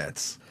the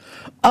internets.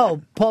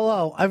 Oh,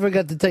 Paulo, I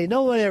forgot to tell you.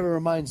 No one ever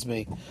reminds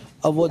me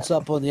of what's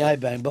up on the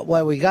iBang, but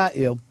while we got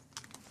you...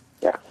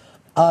 Yeah.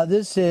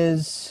 This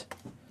is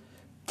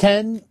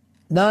 10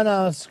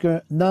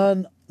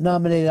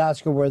 non-nominated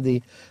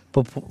Oscar-worthy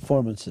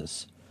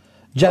performances.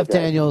 Jeff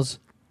Daniels,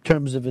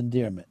 Terms of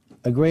Endearment.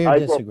 Agree or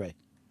disagree?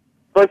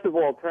 First of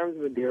all, Terms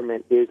of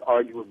Endearment is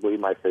arguably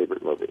my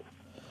favorite movie.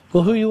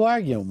 Well, who are you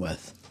arguing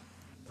with?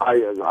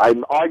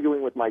 I'm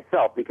arguing with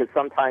myself because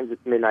sometimes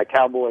it's Midnight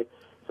Cowboy,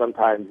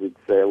 sometimes it's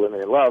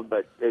Women in Love,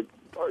 but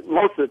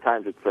most of the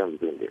times it's Terms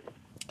of Endearment.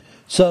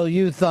 So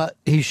you thought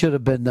he should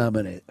have been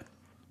nominated?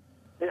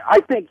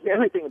 I think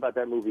everything about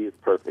that movie is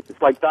perfect.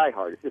 It's like Die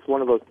Hard. It's just one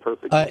of those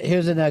perfect movies.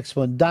 Here's the next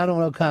one.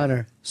 Donald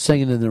O'Connor,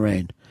 Singing in the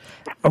Rain.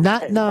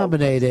 Not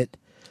nominated,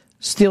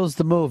 steals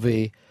the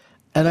movie.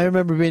 And I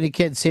remember being a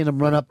kid, seeing him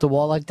run up the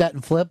wall like that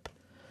and flip,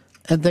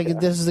 and thinking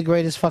this is the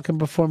greatest fucking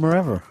performer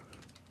ever.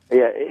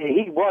 Yeah,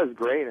 he was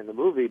great in the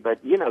movie,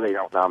 but they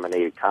don't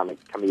nominate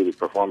comedic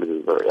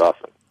performances very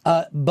often.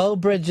 Bo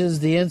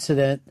Bridges, The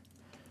Incident.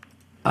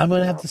 I'm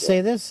going to have to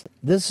say this.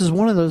 This is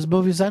one of those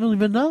movies I don't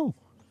even know.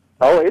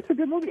 Oh, it's a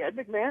good movie. Ed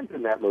McMahon's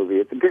in that movie.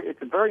 It's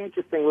a very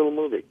interesting little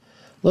movie.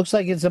 Looks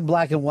like it's in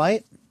black and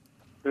white.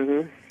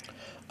 Mm-hmm.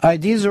 All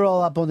right, these are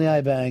all up on the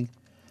iBang.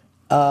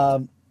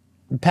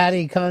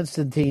 Patty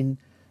Constantine,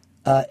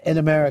 In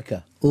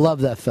America.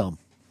 Love that film.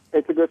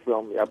 It's a good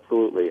film,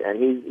 absolutely.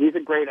 And he's a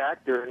great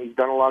actor, and he's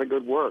done a lot of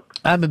good work.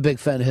 I'm a big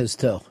fan of his,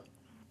 too.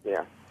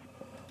 Yeah.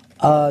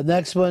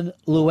 Next one,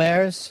 Lou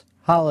Ayres,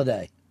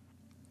 Holiday.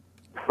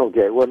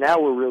 Okay, well,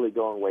 now we're really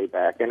going way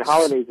back. And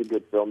Holiday's a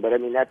good film, but, I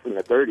mean, that's in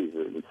the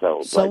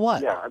 30s. So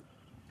what? Yeah.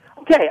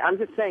 Okay, I'm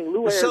just saying,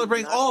 Lou We're Ayres...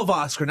 celebrating all of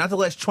Oscar, not the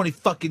last 20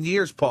 fucking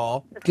years,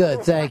 Paul.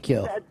 Good, thank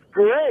you. That's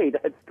great.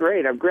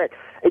 I'm great.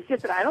 It's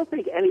just that I don't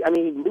think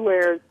Lou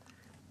Ayres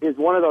is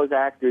one of those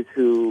actors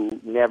who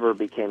never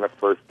became a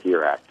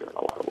first-tier actor in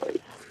a lot of ways.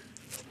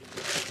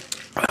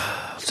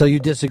 So you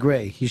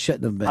disagree? He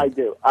shouldn't have been. I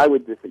do. I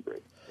would disagree.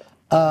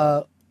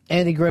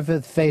 Andy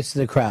Griffith, Face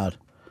of the Crowd.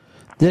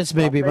 This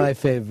may be my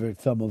favorite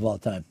film of all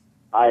time.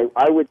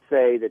 I would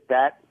say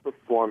that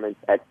performance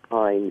at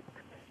times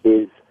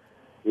is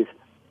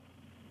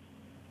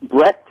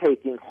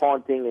breathtaking,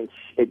 haunting, and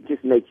it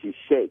just makes you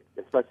shake,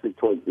 especially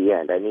towards the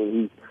end. I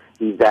mean,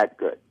 he's that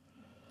good.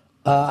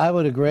 I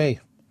would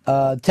agree.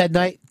 Ted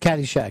Knight,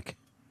 Caddyshack.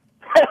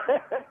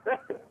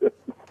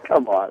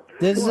 Come on.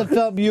 This is a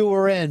film you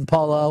were in,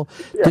 Paulo.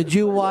 Yeah. Did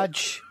you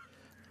watch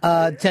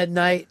Ted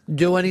Knight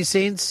do any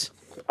scenes?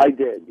 I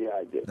did. Yeah,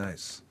 I did.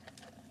 Nice.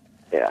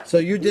 Yeah. So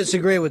you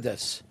disagree with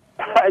this?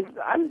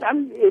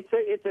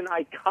 It's an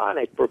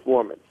iconic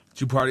performance.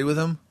 Did you party with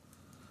him?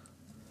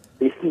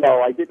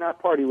 No, I did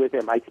not party with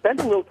him. I spent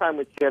a little time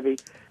with Chevy,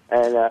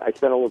 and I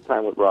spent a little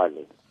time with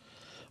Rodney.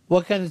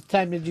 What kind of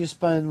time did you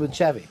spend with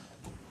Chevy?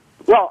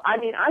 Well, I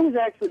mean, I was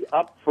actually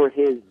up for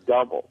his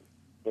double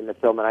in the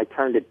film, and I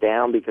turned it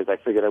down because I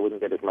figured I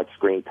wouldn't get as much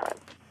screen time.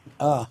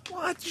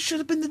 What? You should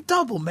have been the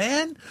double,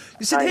 man.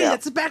 You said, I hey, know.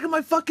 that's the back of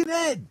my fucking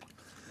head.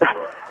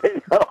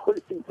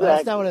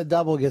 That's not what a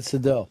double gets to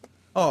do.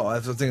 Oh,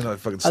 that's the thing. Like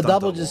fucking A stunt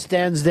double just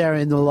stands there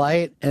in the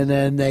light, and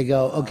then they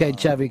go, okay,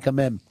 Chevy, come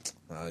in.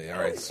 Oh, yeah,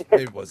 all right.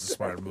 Maybe it was a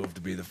smart move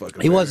to be the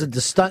fucking... He wasn't the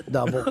stunt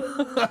double.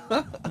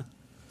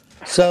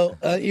 So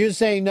you're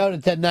saying no to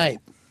Ted Knight?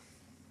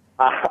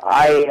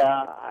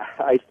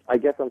 I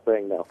guess I'm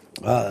saying no.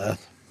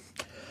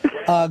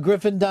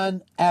 Griffin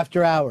Dunn,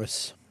 After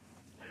Hours.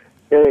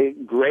 A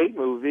great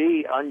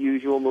movie,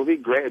 unusual movie.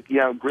 Great,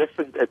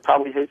 Griffin,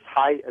 probably the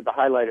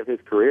highlight of his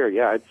career.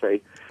 Yeah, I'd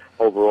say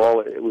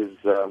overall it was.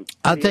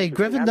 I'll tell you,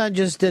 Griffin Dunn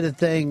just did a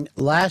thing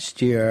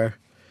last year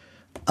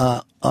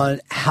on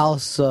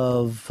House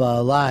of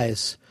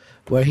Lies,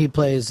 where he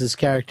plays this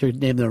character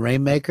named the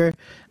Rainmaker,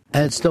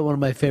 and it's still one of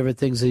my favorite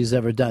things that he's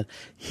ever done.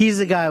 He's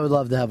the guy I would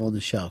love to have on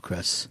the show,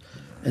 Chris,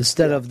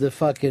 instead of the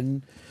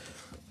fucking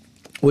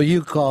what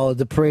you call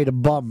the parade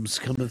of bums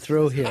coming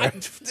through here.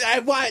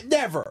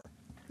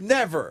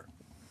 Never.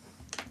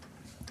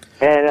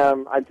 And I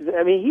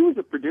mean, he was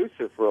a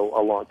producer for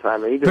a long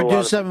time. And he did a lot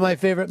Produced some of my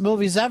favorite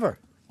movies ever.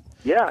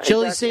 Yeah,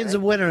 Chili exactly. Scenes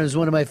of Winter is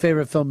one of my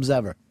favorite films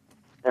ever.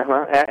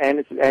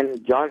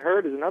 And John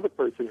Hurt is another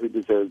person who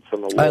deserves some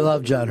awards. I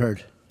love John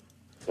Hurt.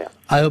 Yeah.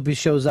 I hope he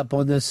shows up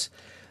on this.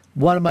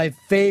 One of my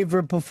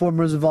favorite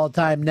performers of all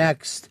time.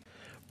 Next,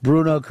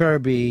 Bruno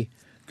Kirby,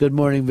 Good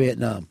Morning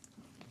Vietnam.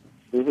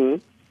 Mm-hmm.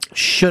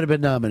 Should have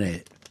been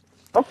nominated.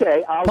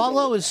 Okay.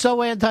 Paulo is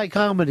so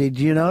anti-comedy.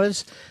 Do you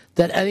notice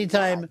that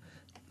anytime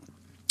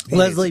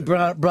Leslie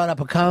brought up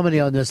a comedy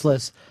on this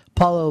list,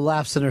 Paulo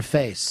laughs in her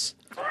face?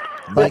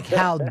 Like,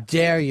 how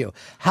dare you?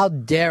 How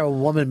dare a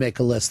woman make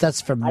a list?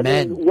 That's for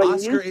men.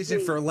 Oscar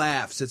isn't for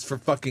laughs; it's for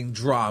fucking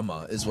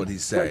drama, is what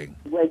he's saying.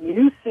 When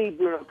you see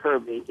Bruno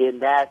Kirby in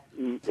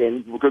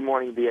Good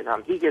Morning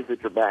Vietnam, he gives a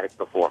dramatic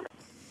performance.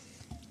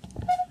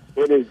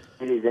 It is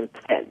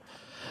intense.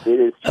 It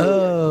is.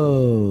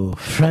 Oh,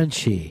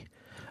 Frenchie.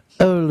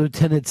 Oh,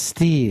 Lieutenant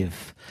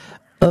Steve.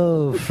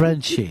 Oh,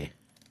 Frenchie.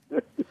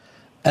 And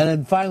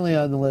then finally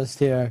on the list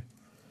here,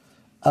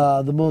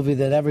 the movie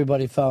that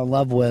everybody fell in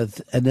love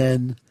with, and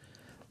then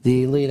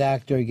the lead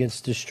actor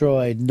gets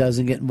destroyed and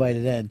doesn't get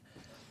invited in.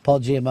 Paul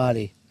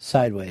Giamatti,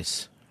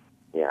 Sideways.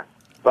 Yeah.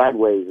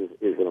 Sideways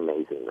is an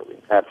amazing movie.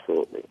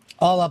 Absolutely.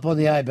 All up on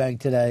the iBank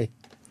today.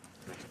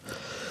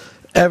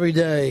 Every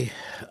day,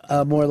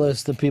 more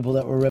list of people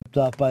that were ripped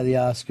off by the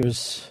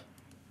Oscars.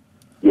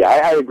 Yeah,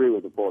 I agree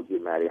with the Paul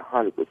Giamatti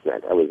 100%.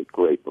 That was a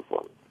great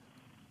performance.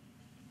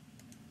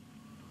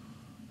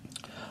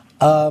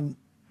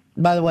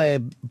 By the way,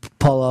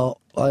 Paulo,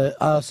 I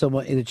also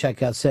want you to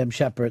check out Sam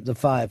Shepard. The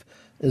 5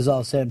 is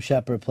all Sam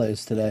Shepard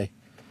plays today,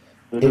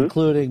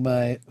 including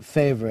my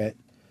favorite,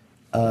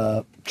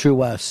 True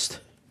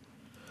West.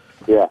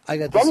 Yeah. I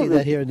got to see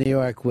that here in New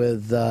York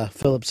with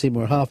Philip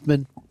Seymour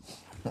Hoffman.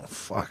 Oh,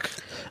 fuck.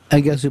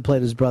 And guess who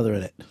played his brother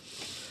in it?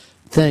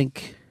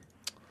 Think.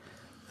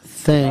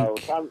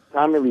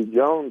 Tommy Lee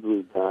Jones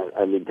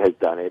has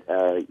done it.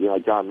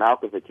 John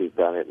Malkovich has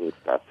done it and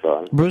stuff.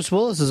 So. Bruce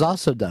Willis has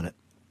also done it.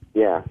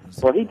 Yeah.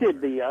 Well, he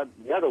did the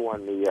other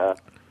one.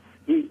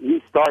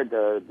 He starred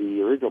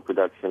the original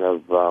production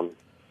of the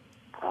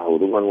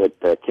one with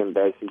Kim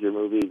Basinger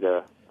movie.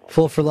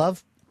 Fool for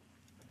Love?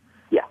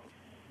 Yeah.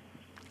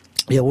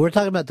 Yeah, we're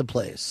talking about the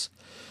plays,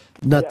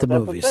 not the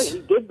movies. He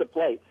did the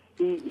play.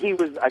 He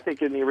was, I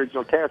think, in the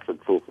original cast of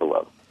Fool for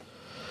Love.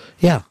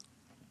 Yeah.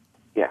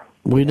 Yeah.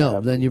 We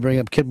know. Then you bring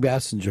up Kim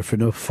Basinger for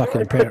no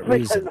fucking apparent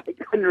reason. I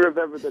couldn't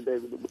remember the name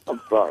of the movie.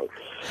 I'm sorry.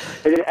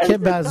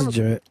 Kim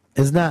Basinger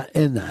is not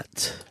in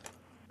that.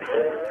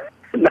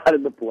 Not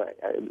in the play.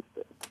 I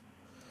understand.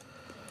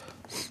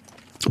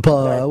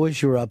 Paul, I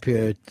wish you were up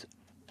here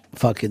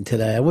fucking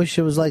today. I wish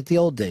it was like the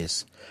old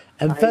days.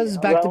 And Fez is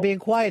back to being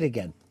quiet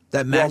again.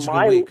 That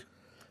magical week.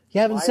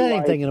 You haven't said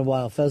anything in a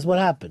while, Fez. What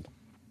happened?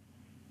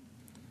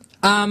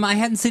 I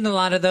hadn't seen a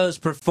lot of those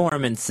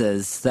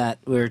performances that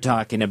we were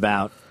talking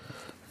about.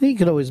 You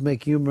could always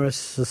make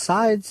humorous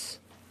asides.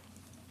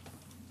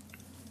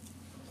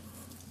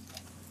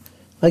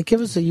 Like,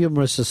 give us a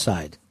humorous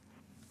aside.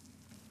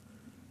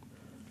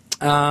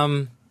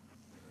 I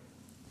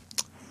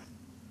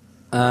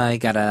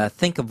gotta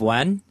think of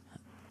one.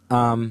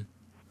 Well,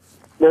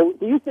 do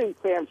you think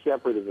Sam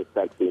Shepard is a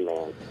sexy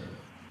man?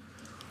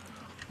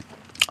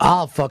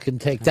 I'll fucking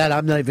take that.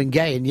 I'm not even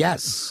gay, and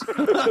yes.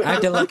 I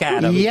have to look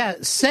at him. Yeah,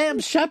 Sam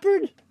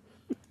Shepard?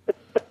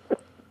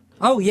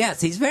 Oh, yes,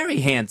 he's very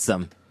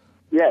handsome.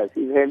 Yes,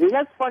 he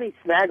has funny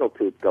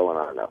snaggletooth going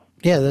on, though.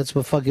 Yeah, that's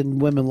what fucking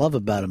women love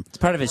about him. It's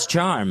part of his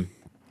charm.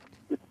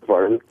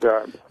 Part of his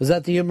charm. Was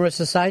that the humorous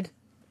aside?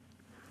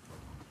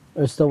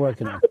 Or still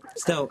working on it?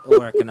 Still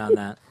working on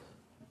that.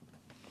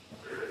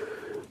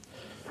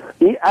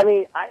 I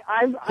mean,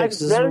 I'm Does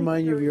this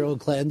remind you of your old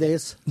clan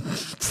days?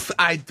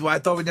 I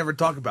thought we'd never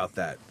talk about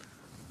that.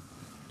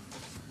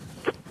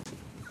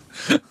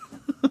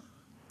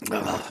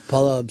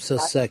 Paulo, I'm so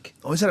sick.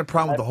 Always had a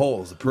problem with the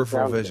holes, the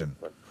peripheral vision.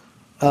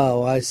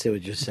 Oh, I see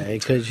what you're saying.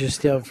 Because you're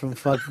stealing from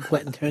fucking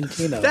Quentin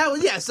Tarantino. That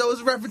was it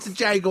was a reference to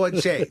Django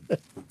Unchained.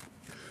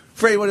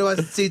 For anyone who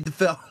hasn't seen the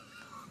film.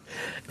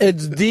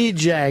 It's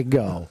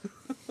Django.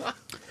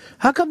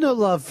 How come no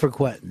love for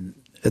Quentin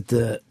at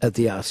the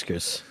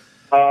Oscars?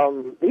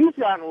 He's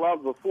gotten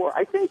love before.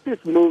 I think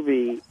this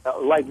movie,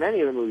 like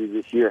many of the movies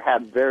this year,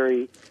 had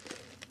very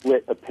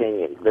split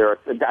opinions.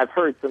 I've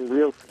heard some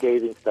real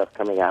scathing stuff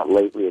coming out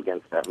lately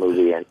against that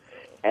movie, and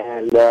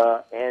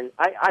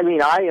I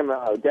mean, I am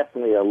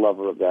definitely a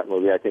lover of that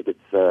movie. I think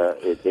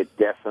it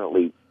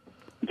definitely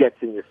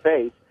gets in your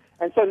face,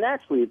 and so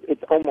naturally,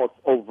 it's almost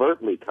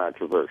overtly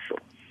controversial.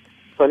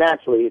 So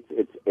naturally,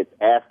 it's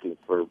asking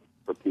for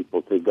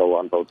people to go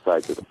on both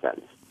sides of the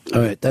fence.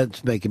 All right,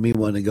 that's making me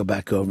want to go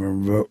back over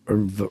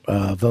and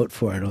vote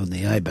for it on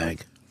the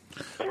iBank.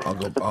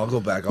 I'll go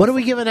back. What are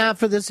we giving out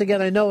for this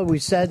again? I know we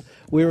said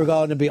we were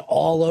going to be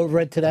all over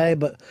it today,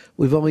 but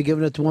we've only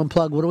given it to one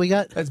plug. What do we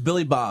got? That's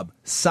Billy Bob.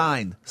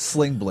 Sign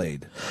Sling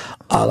Blade.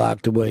 I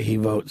like the way he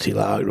votes. He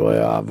likes the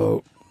way I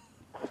vote.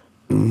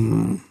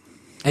 And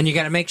you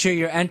got to make sure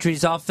your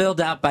entry's all filled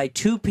out by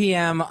 2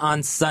 p.m.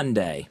 on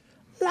Sunday.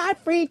 Live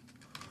read.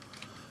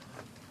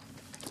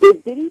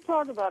 Did he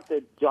talk about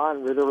the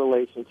John Ritter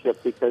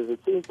relationship? Because it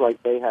seems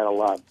like they had a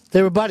lot.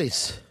 They were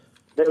buddies.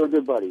 They were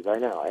good buddies, I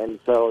know. And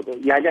so,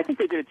 yeah, I think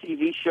they did a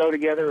TV show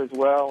together as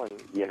well.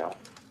 And, you know,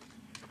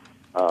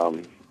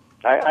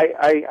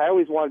 I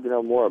always wanted to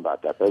know more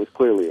about that, but it was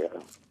clearly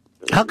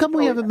How come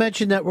we haven't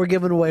mentioned that we're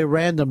giving away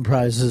random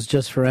prizes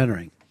just for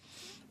entering?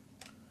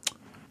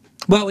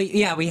 Well,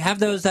 we have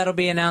those that'll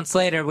be announced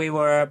later. We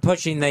were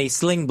pushing the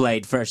Sling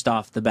Blade first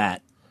off the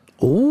bat.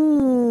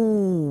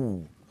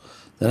 Ooh.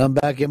 Then I'm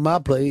back in my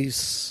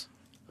place.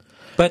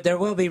 But there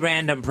will be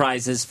random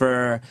prizes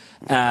for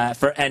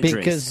entries.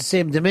 Because it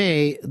seemed to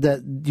me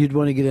that you'd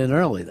want to get in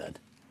early then.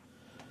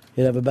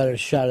 You'd have a better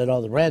shot at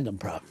all the random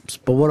problems.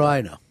 But what do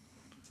I know?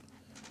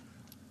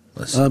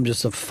 I'm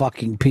just a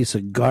fucking piece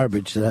of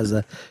garbage that has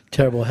a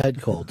terrible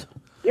head cold.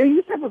 Yeah, you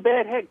just have a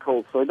bad head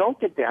cold, so don't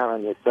get down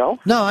on yourself.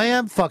 No, I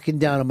am fucking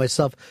down on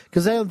myself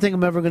because I don't think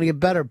I'm ever going to get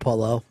better,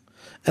 Polo.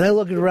 And I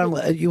look around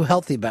at you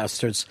healthy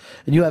bastards,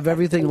 and you have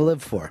everything to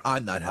live for.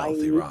 I'm not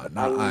healthy, Ron.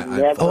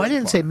 I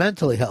didn't say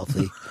mentally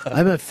healthy.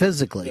 I meant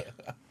physically.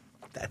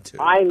 That too.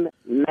 I'm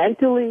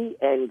mentally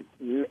and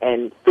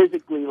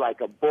physically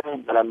like a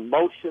bull, but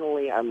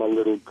emotionally I'm a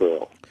little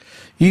girl.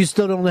 You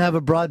still don't have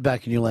a broad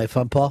back in your life,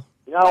 huh, Paul?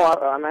 No,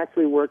 I'm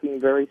actually working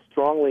very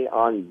strongly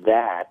on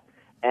that.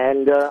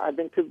 And I've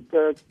been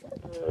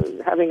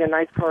having a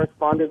nice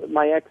correspondence with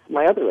my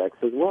other ex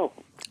as well.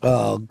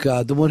 Oh,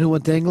 God. The one who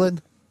went to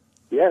England?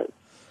 Yes.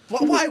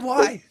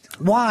 Why?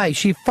 Why?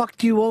 She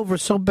fucked you over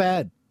so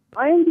bad.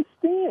 I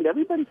understand.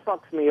 Everybody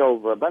fucks me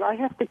over, but I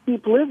have to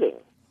keep living.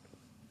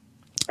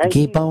 And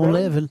Keep on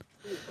living.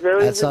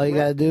 very That's all you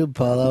got to do,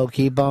 Polo.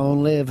 Keep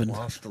on living.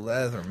 Wash the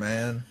leather,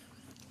 man.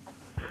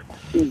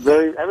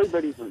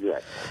 Everybody's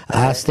regret.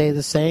 I stay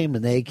the same,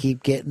 and they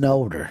keep getting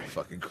older.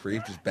 Fucking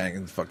creep, just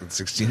banging fucking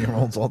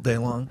 16-year-olds all day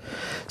long.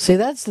 See,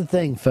 that's the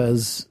thing,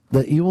 Fez,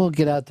 that you won't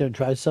get out there and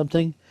try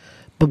something,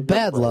 but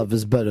bad love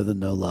is better than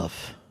no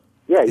love.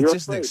 Yeah, it's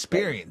just an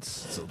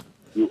experience. So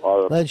you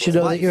are. Lets you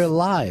know that you're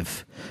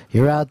alive.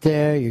 You're out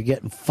there, you're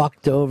getting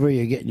fucked over,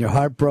 you're getting your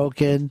heart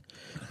broken,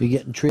 you're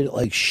getting treated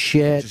like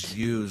shit. Just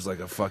used like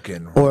a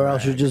fucking... Or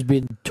else you're just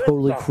being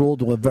totally cruel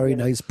to a very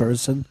nice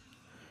person.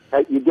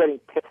 You're getting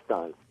pissed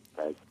on.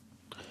 Right?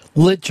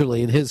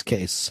 Literally, in his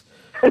case.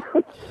 Or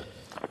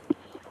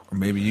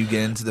maybe you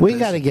get into the... We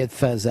got to get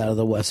Fez out of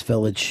the West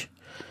Village.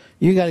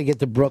 You got to get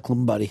to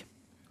Brooklyn, buddy.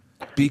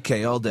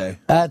 BK all day.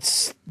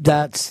 That's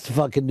the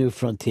fucking new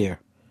frontier.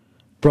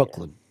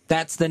 Brooklyn.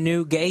 That's the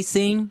new gay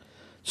scene?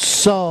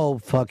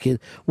 So fucking...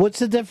 What's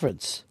the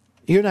difference?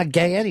 You're not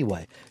gay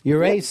anyway.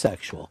 You're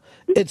asexual.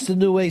 It's the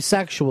new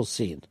asexual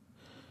scene.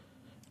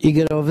 You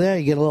get over there,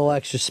 you get a little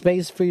extra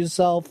space for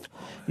yourself.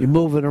 You're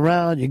moving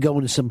around. You're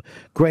going to some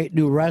great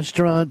new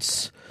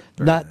restaurants.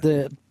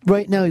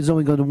 Right now, he's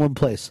only going to one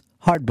place.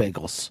 Hard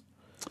Bagels.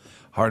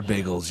 Hard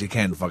bagels, you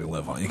can't fucking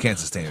live on. You can't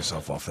sustain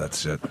yourself off that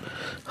shit.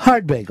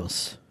 Hard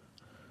Bagels.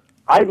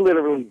 I'd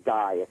literally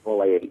die if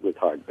all I ate was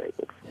hard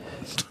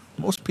bagels.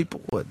 Most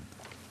people would.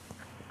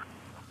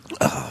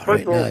 Oh,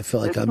 right now, I feel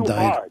like I'm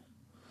dying. Hard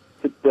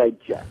to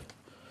digest.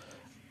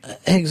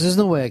 Higgs, there's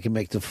no way I can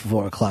make the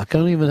 4 o'clock. I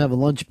don't even have a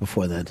lunch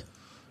before then.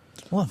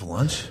 We'll have a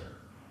lunch.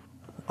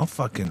 I'll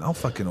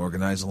fucking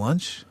organize a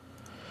lunch.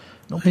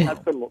 No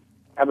problem.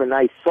 Have a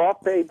nice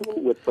soft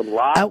bagel with some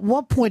lard. At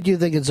what point do you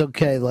think it's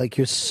okay, like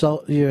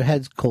your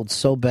head's cold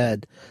so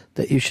bad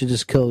that you should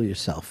just kill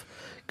yourself?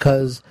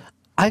 Because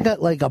I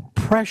got like a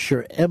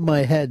pressure in my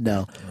head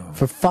now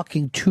for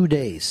fucking 2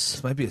 days.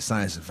 This might be a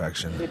sinus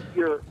infection. If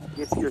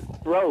your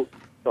throat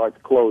starts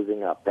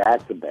closing up,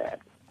 that's a bad.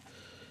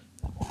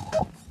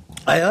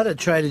 I ought to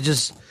try to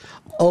just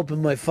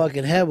open my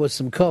fucking head with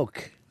some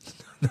Coke.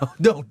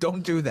 No,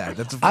 don't do that.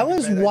 That's I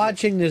was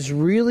watching this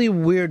really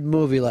weird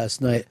movie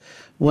last night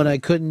when I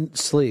couldn't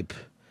sleep.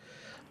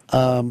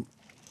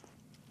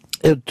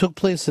 It took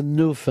place in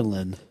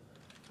Newfoundland.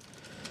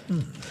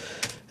 And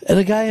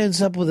a guy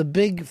ends up with a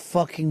big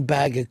fucking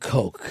bag of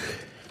Coke.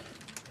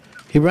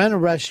 He ran a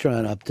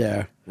restaurant up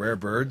there. Rare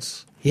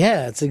Birds?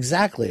 Yeah, that's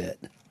exactly it.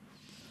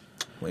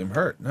 William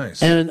Hurt,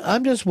 nice. And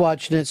I'm just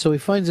watching it, so he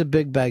finds a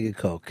big bag of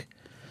Coke.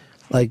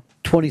 Like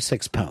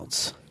 26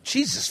 pounds.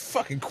 Jesus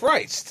fucking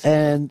Christ.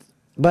 And,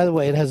 by the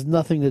way, it has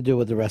nothing to do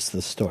with the rest of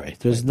the story.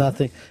 There's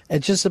nothing.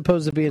 It's just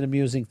supposed to be an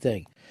amusing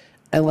thing.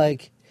 And,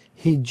 like,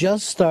 he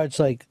just starts,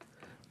 like,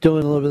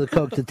 doing a little bit of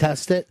Coke to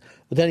test it,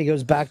 but then he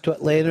goes back to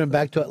it later and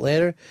back to it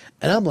later.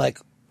 And I'm, like,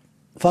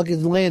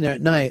 fucking laying there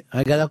at night.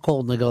 I got a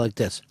cold, and I go like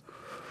this.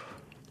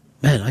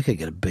 Man, I could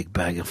get a big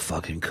bag of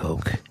fucking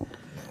Coke.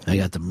 I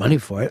got the money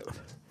for it.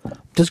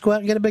 Just go out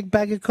and get a big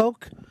bag of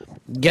Coke.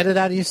 Get it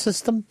out of your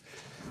system.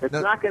 It's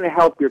not going to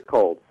help your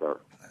cold, sir.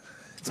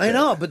 I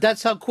know, but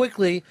that's how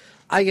quickly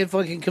I get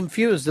fucking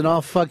confused and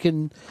off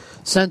fucking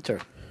center.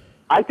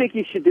 I think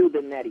you should do the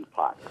neti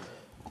pot.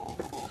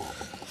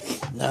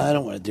 No, I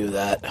don't want to do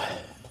that.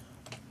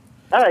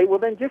 All right, well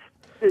then just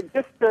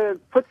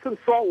put some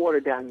salt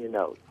water down your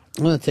nose.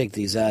 I'm going to take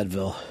these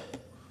Advil.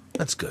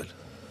 That's good.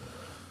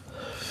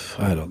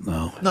 I don't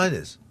know. No, it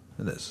is.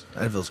 It is.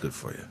 Advil's good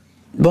for you.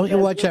 Why don't you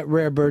watch that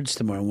Rare Birds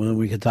tomorrow when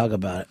we can talk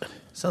about it?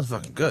 Sounds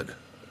fucking good.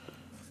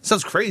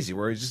 Sounds crazy.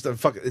 Where he's just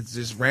it's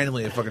just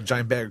randomly a fucking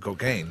giant bag of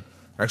cocaine.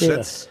 Actually,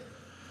 that's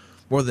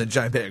more than a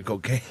giant bag of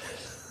cocaine.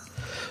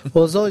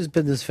 Well, it's always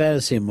been this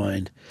fantasy of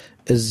mine,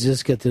 is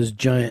just get this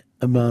giant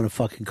amount of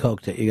fucking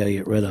coke that you got to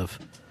get rid of.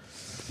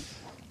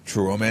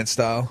 True Romance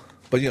style,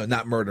 but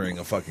not murdering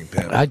a fucking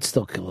pimp. I'd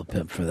still kill a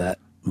pimp for that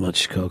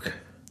much coke.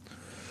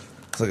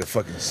 It's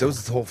like it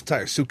was the whole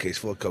entire suitcase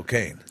full of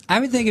cocaine. I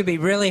would think it'd be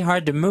really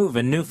hard to move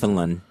in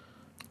Newfoundland,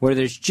 where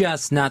there's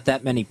just not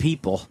that many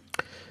people.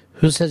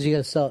 Who says you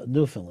got to sell it in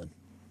Newfoundland?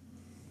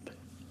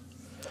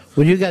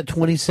 When you got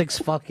 26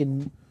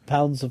 fucking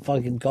pounds of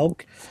fucking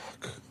coke,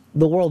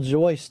 the world's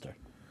your oyster.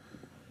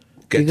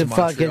 Get you to can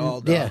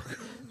Montreal, yeah.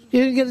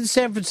 You can get in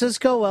San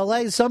Francisco,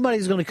 LA,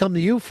 somebody's going to come to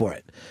you for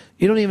it.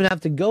 You don't even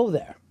have to go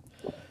there.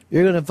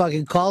 You're going to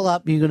fucking call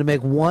up, you're going to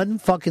make one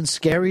fucking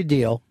scary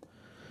deal.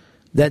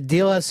 That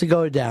deal has to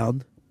go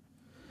down,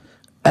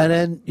 and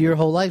then your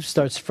whole life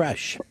starts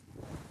fresh.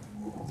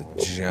 The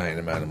giant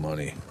amount of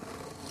money.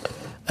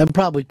 And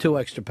probably 2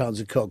 extra pounds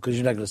of coke, because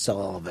you're not going to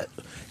sell all of it.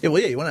 Yeah,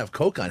 well, you want to have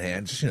coke on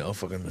hand, just,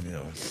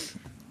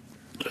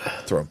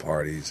 throwing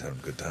parties, having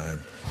a good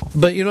time.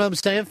 But you know what I'm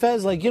saying,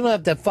 Fez? Like, you don't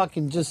have to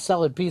fucking just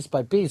sell it piece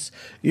by piece.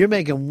 You're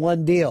making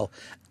one deal.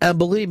 And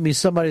believe me,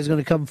 somebody's going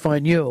to come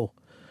find you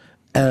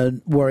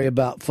and worry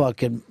about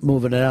fucking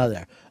moving it out of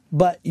there.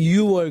 But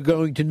you are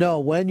going to know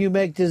when you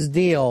make this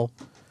deal,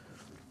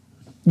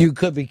 you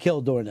could be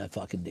killed during that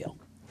fucking deal.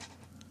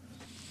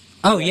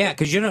 Oh, yeah,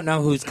 because you don't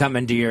know who's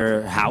coming to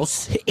your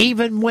house.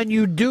 Even when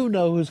you do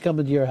know who's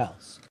coming to your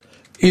house,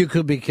 you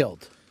could be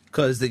killed.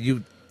 Because they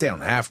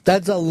don't have to.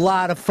 That's a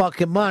lot of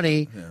fucking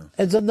money. Yeah.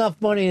 It's enough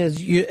money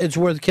it's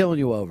worth killing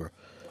you over.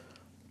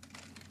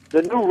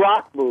 The new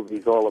Rock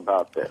movie's all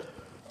about this.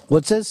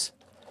 What's this?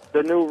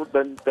 The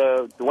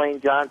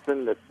Dwayne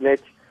Johnson, the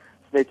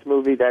Snitch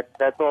movie.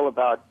 That's all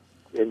about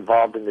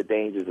involved in the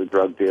dangers of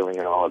drug dealing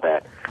and all of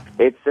that.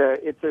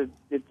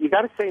 You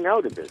got to say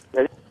no to this.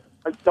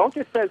 Don't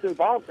just say it's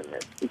involved in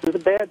this. This is a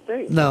bad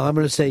thing. No, I'm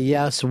going to say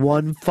yes,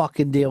 one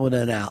fucking deal and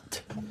then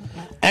out.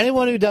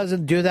 Anyone who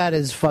doesn't do that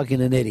is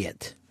fucking an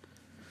idiot.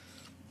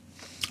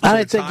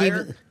 I think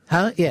even,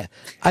 yeah,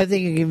 I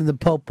think even the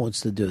Pope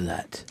wants to do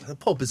that. The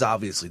Pope is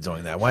obviously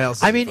doing that. Why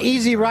else? I mean,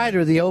 Easy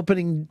Rider, the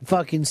opening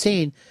fucking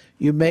scene,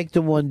 you make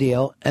the one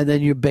deal, and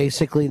then you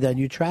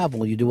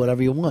travel. You do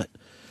whatever you want.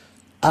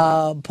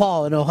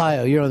 Paul in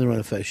Ohio, you're on the Run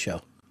of Fez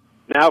show.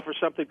 Now for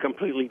something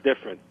completely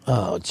different.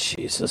 Oh,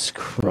 Jesus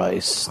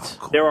Christ.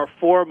 There are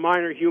 4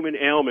 minor human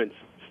ailments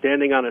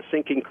standing on a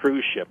sinking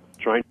cruise ship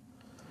trying.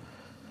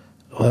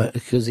 What?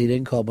 Because he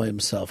didn't call by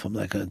himself. I'm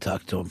not going to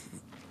talk to him.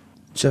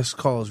 Just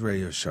call his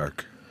Radio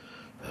Shark.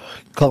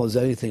 Call us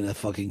anything. That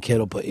fucking kid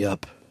will put you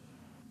up.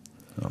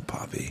 Oh,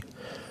 Poppy.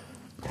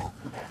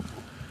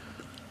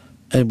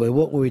 Anyway,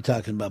 what were we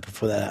talking about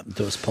before that happened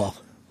to us, Paul?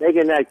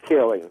 Making that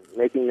killing,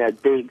 making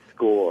that big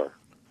score.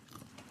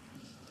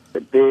 The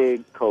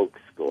big coke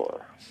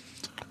score.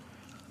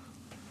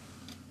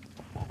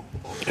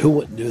 Who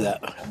wouldn't do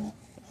that?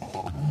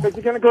 Because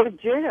you're going to go to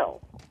jail.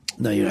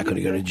 No, you're not going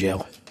to go to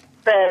jail.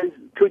 Fez,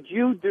 could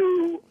you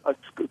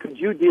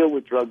deal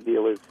with drug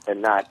dealers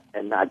and not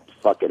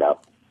fuck it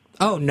up?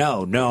 Oh,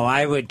 no,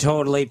 I would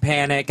totally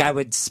panic. I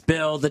would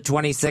spill the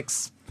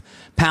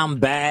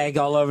 26-pound bag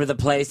all over the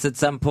place at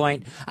some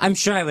point. I'm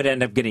sure I would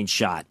end up getting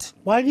shot.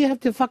 Why do you have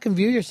to fucking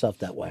view yourself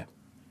that way?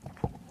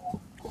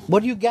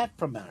 What do you get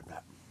from that?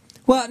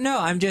 Well, no,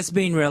 I'm just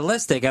being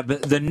realistic.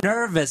 The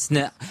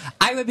nervousness.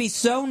 I would be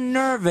so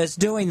nervous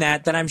doing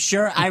that I'm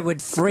sure I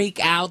would freak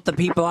out the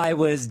people I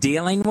was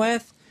dealing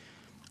with.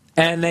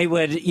 And they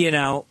would,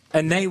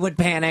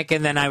 panic,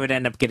 and then I would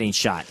end up getting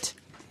shot.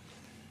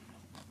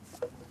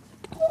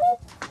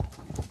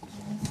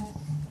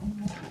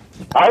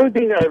 I would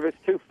be nervous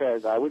too,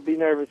 Fez. I would be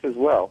nervous as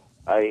well.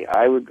 I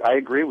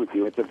agree with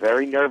you. It's a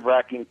very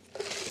nerve-wracking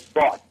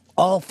thought.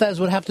 All Fez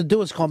would have to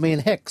do is call me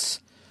and Hicks,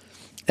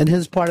 and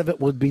his part of it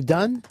would be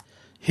done.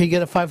 He'd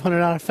get a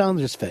 $500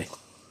 founder's fee.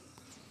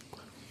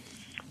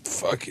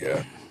 Fuck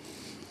yeah,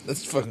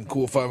 that's fucking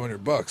cool.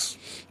 $500.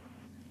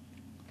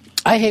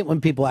 I hate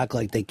when people act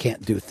like they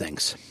can't do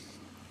things.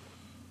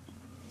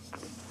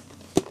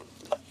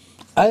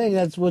 I think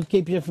that's what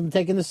keeps you from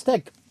taking the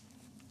stick.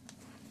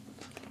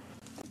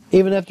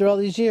 Even after all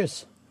these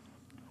years.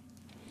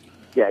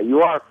 Yeah,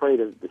 you are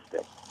afraid of the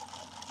stick.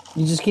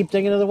 You just keep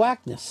thinking of the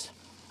whackness.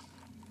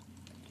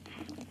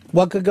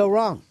 What could go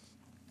wrong?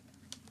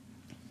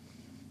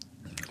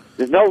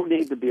 There's no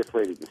need to be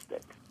afraid of the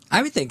stick.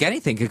 I would think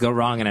anything could go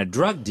wrong in a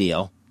drug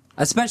deal,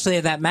 especially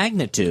of that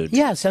magnitude.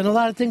 Yes, and a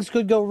lot of things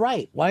could go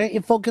right. Why aren't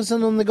you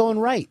focusing on the going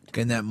right?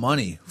 Getting that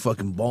money,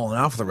 fucking balling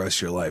out for the rest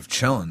of your life,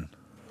 chilling.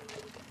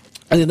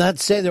 I did not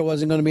say there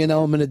wasn't going to be an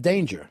element of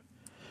danger.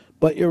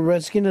 But you're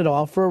risking it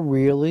all for a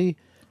really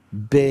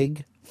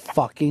big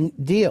fucking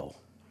deal.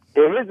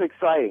 It is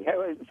exciting.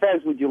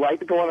 Fez, would you like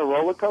to go on a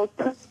roller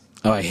coaster?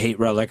 Oh, I hate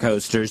roller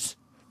coasters.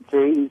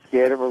 See, he's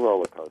scared of a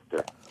roller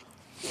coaster.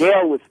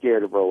 Gail was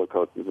scared of roller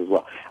coasters as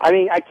well. I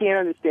mean, I can't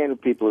understand the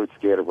people who are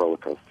scared of roller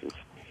coasters.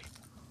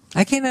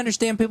 I can't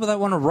understand people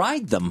that want to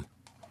ride them.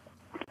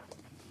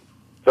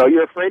 So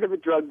you're afraid of a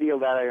drug deal,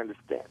 that I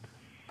understand.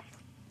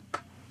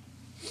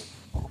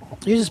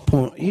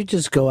 You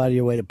just go out of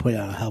your way to point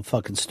out how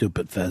fucking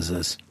stupid Fez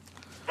is.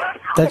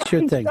 That's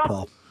your thing,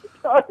 Paul.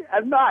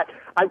 I'm not.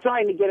 I'm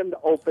trying to get him to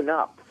open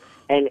up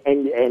and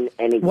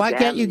Why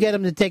can't you examine. get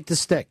him to take the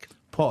stick?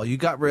 Paul, you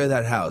got rid of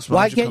that house.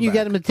 Why don't can't come you back?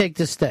 get him to take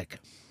the stick?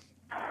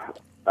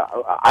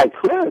 I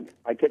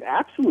could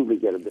absolutely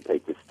get him to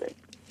take the stick.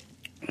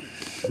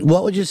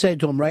 What would you say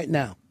to him right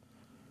now?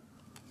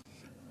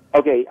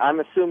 Okay, I'm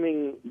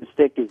assuming the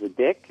stick is a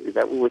dick. Is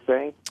that what we're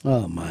saying?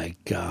 Oh my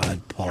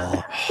God,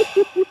 Paul.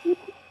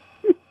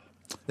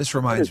 This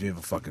reminds me of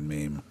a fucking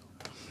meme.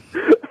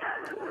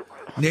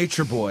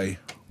 Nature Boy,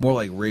 more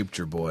like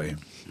Rapture Boy.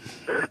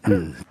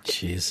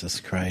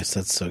 Jesus Christ,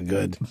 that's so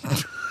good.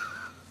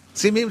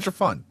 See, memes are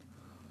fun.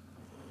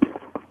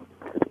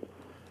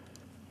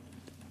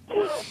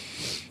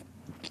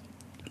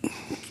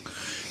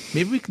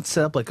 Maybe we can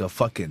set up like a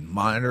fucking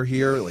monitor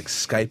here, like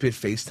Skype it,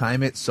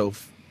 FaceTime it, so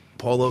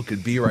Paulo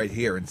could be right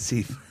here and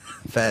see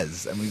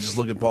Fez, and we just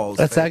look at Paul's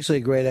That's face. actually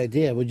a great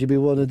idea. Would you be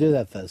willing to do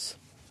that, Fez?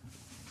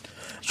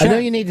 Sure. I know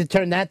you need to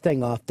turn that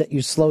thing off that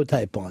you slow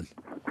type on.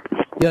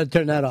 You got to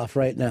turn that off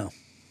right now.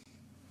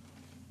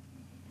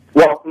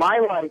 Well, my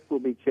life will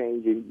be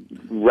changing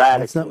radically.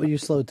 That's not what you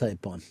slow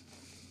type on.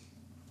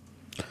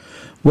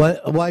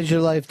 Why is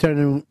your life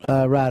turning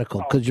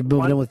radical? Because you're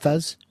moving in with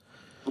Fez?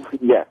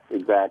 Yes,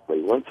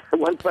 exactly. Once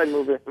I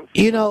move in.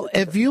 You know,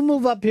 if you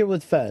move up here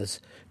with Fez,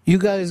 you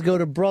guys go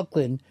to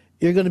Brooklyn,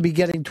 you're going to be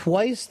getting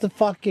twice the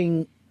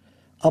fucking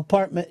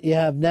apartment you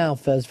have now,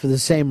 Fez, for the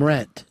same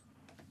rent.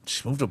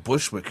 Just move to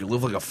Bushwick. You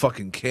live like a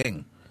fucking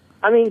king.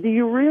 I mean, do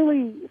you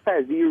really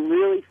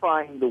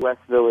find the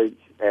West Village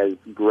as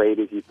great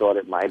as you thought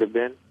it might have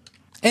been?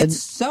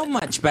 It's so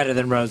much better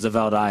than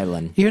Roosevelt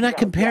Island. You're not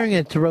comparing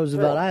it to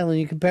Roosevelt Island,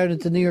 you're comparing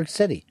it to New York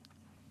City.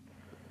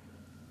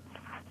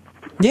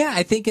 Yeah,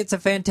 I think it's a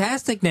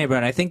fantastic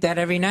neighborhood. I think that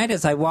every night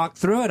as I walk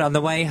through it on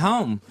the way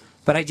home,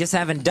 but I just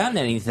haven't done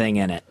anything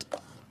in it.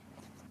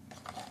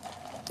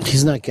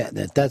 He's not getting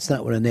it. That's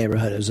not what a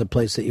neighborhood is, a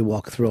place that you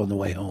walk through on the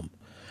way home.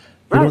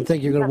 You don't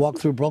think you're going to walk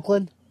through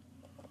Brooklyn?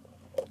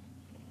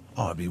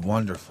 Oh, it'd be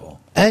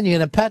wonderful. And you're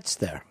going to have pets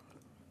there.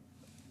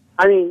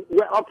 I mean,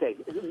 okay,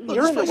 Look,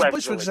 you're this in the place West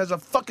Bushwick Village. has a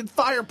fucking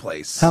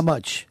fireplace. How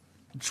much?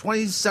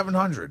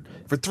 $2,700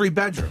 for 3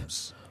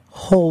 bedrooms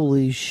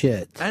Holy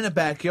shit. and a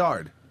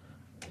backyard.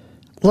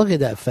 Look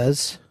at that,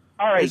 Fez.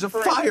 All right, There's a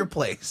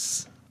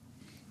fireplace.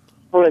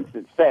 For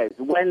instance, Fez,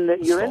 when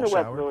you're in the Stall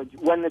West shower. Village,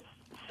 when the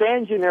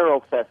San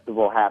Gennaro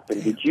Festival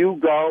happened, did you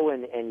go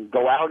and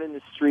go out in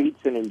the streets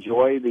and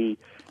enjoy the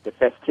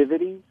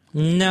festivities?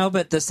 No,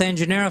 but the San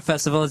Gennaro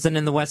Festival isn't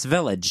in the West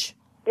Village.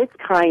 It's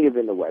kind of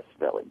in the West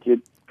Village.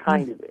 It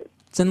kind of is.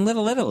 It's in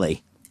Little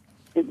Italy.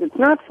 It's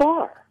not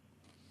far.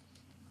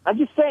 I'm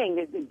just saying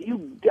that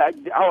you.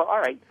 All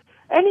right.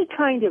 Any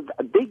kind of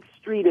a big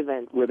street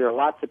event where there are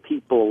lots of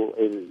people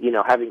in,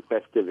 having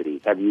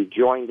festivities. Have you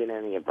joined in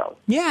any of those?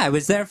 Yeah, I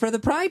was there for the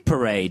Pride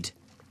Parade.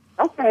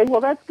 Okay,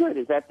 well that's good.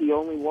 Is that the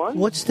only one?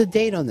 What's the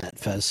date on that,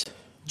 Fez?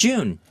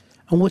 June.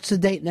 And what's the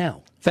date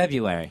now?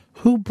 February.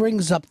 Who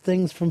brings up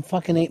things from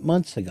fucking 8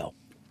 months ago?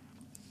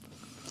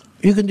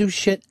 You can do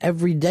shit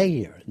every day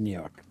here in New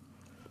York.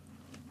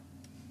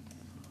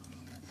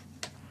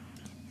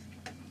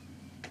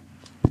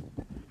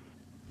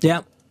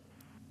 Yep.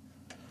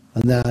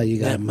 And now you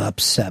got him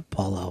upset,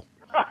 Paulo.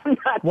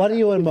 What are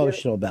you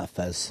emotional about,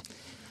 Fez?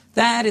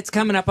 That it's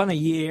coming up on a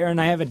year and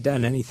I haven't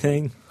done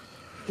anything.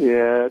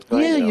 Yeah.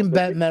 Yeah, you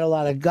met a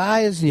lot of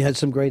guys and you had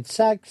some great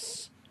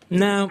sex.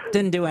 No,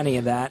 didn't do any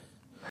of that.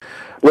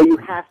 Well, you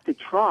have to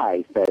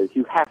try, Fez.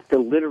 You have to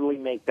literally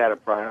make that a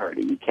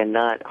priority. You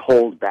cannot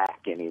hold back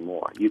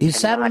anymore. You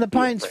sat on the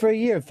pines for a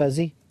year,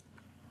 Fezzy.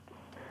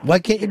 Why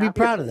can't you be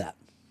proud of that?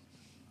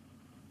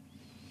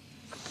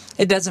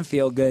 It doesn't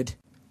feel good.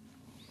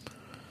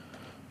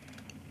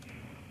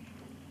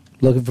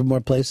 Looking for more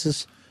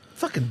places?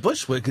 Fucking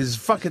Bushwick is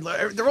fucking.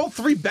 They're all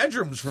 3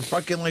 bedrooms for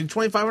fucking like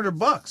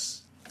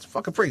 $2,500. It's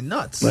fucking pretty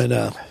nuts. I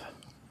know.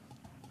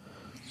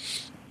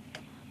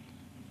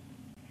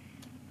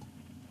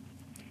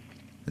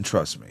 And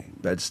trust me,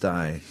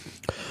 Bed-Stuy.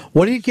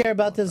 What do you care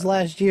about this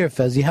last year,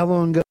 Fezzy? How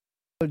long ago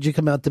did you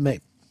come out to me?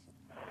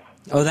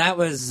 Oh, that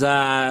was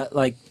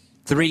like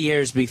 3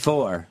 years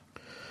before.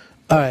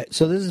 All right,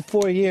 so this is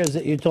 4 years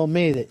that you told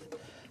me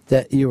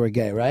that you were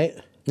gay, right?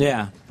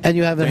 Yeah. And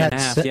you haven't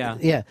 3.5, had yeah.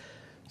 yeah.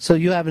 So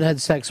you haven't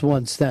had sex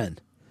once then.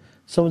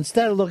 So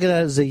instead of looking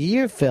at it as a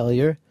year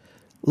failure,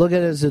 look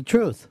at it as the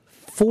truth.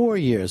 4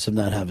 years of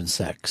not having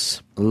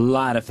sex. A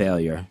lot of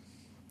failure.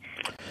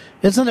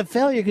 It's not a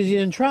failure because you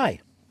didn't try.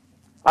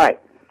 All right,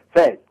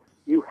 Fez,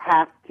 you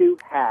have to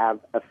have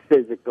a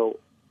physical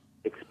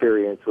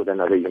experience with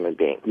another human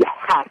being. You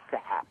have to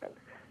happen.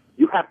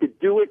 You have to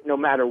do it no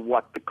matter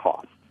what the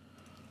cost.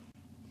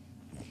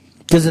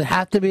 Does it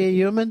have to be a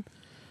human?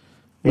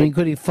 I mean,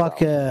 could he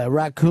fuck a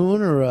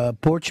raccoon or a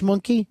porch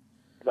monkey?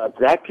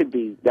 That could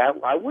be that.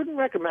 I wouldn't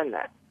recommend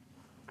that.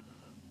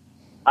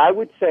 I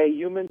would say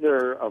humans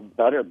are a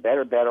better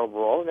bet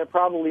overall, and they're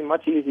probably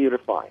much easier to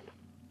find.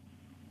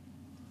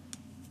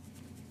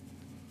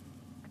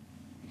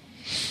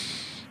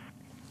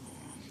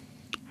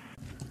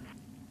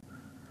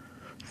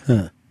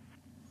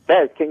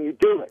 Fez, can you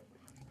do it?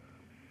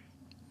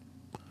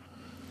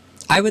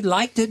 I would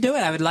like to do it.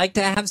 I would like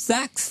to have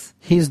sex.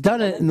 He's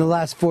done it in the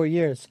last 4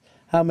 years.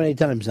 How many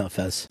times now,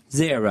 Fez?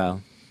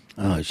 0.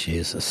 Oh,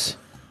 Jesus.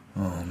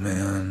 Oh,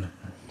 man.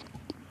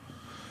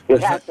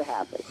 It has to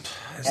happen.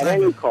 At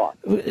any cost.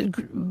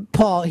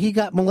 Paul, he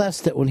got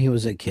molested when he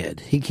was a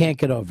kid. He can't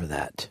get over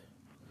that.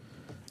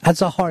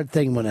 That's a hard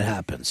thing when it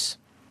happens.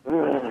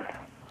 All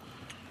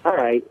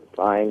right,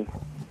 fine.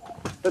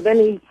 So then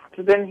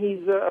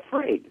he's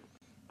afraid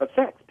of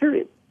sex,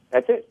 period.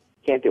 That's it.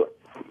 Can't do it.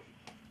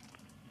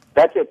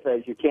 That's it,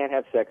 Fez. You can't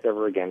have sex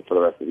ever again for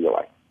the rest of your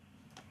life.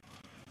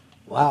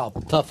 Wow,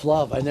 tough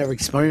love. I never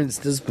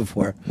experienced this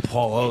before.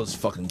 Paul O's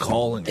fucking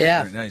calling.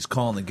 Yeah. Right now he's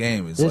calling the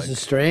game. He's This like, is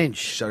strange.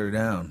 Shut her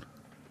down.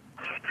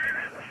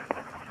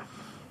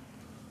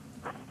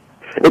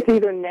 It's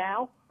either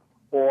now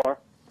or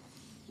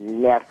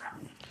never.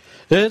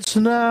 It's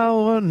now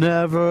or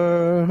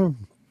never.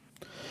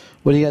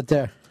 What do you got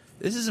there?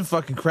 This isn't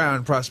fucking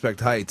Crown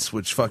Prospect Heights,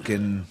 which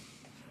fucking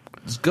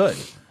is good.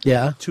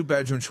 Yeah.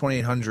 2-bedroom,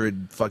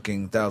 2,800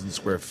 fucking 1,000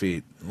 square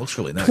feet. It looks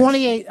really nice.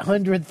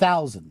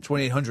 2,800,000.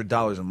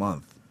 $2,800 a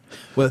month.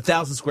 With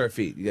 1,000 square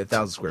feet. You get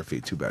 1,000 square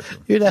feet,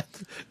 2-bedroom.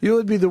 You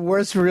would be the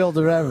worst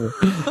realtor ever.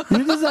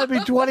 You just had to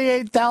be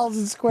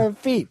 28,000 square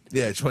feet.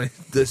 Yeah, 20.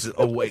 This is.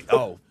 Oh wait.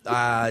 Oh,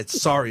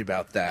 sorry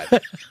about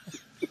that.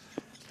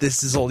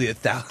 This is only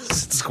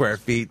 1,000 square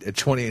feet at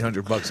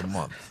 $2,800 a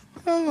month.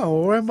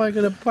 Oh, where am I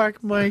going to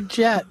park my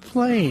jet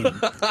plane?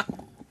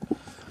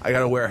 I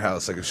got a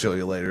warehouse I can show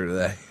you later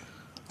today.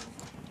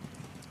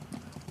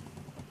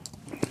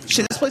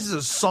 Shit, this place is a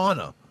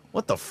sauna.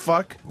 What the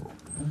fuck?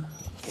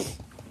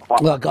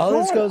 Look, all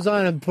this goes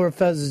on, and poor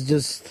Fez is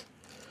just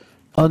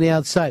on the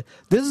outside.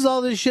 This is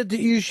all this shit that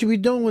you should be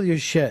doing with your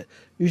shit.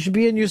 You should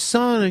be in your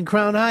sauna in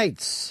Crown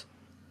Heights.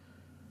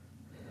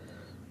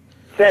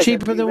 Fez,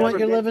 Cheaper have than you what ever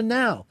you're been- living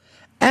now.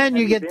 And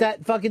you you get been-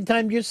 that fucking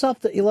time to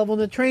yourself that you love on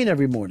the train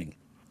every morning.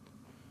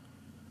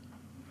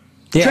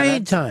 Yeah,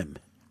 Train time.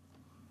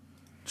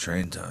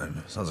 Train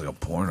time. Sounds like a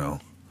porno.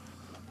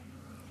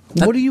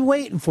 What are you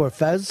waiting for,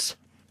 Fez?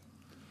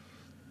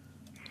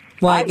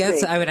 Well, I I guess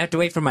think- I would have to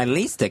wait for my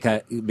lease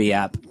to be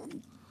up.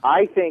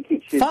 I think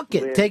he should. Fuck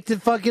it. live- Take the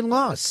fucking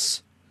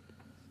loss.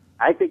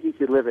 I think he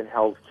should live in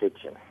Hell's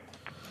Kitchen.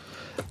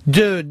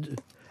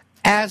 Dude,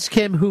 ask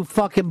him who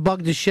fucking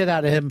bugged the shit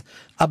out of him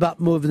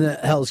about moving to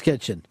Hell's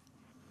Kitchen.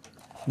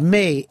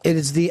 Me. It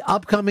is the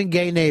upcoming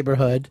gay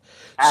neighborhood.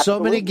 So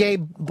many Absolutely. gay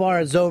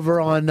bars over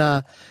on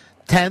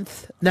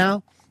 10th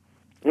now.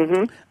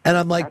 Mm-hmm. And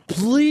I'm like,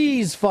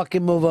 please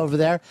fucking move over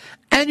there.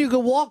 And you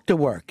can walk to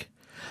work.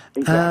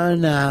 Oh,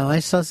 no. I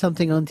saw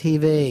something on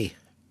TV.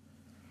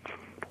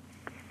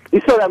 You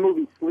saw that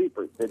movie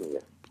Sleepers, didn't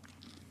you?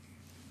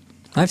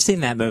 I've seen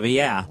that movie,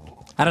 yeah.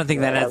 I don't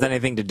think that Yeah, has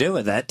anything to do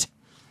with it.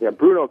 Yeah,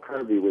 Bruno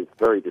Kirby was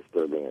very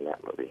disturbing in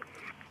that movie.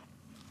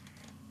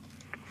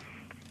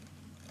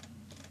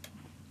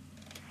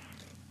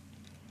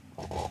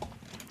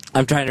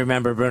 I'm trying to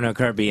remember Bruno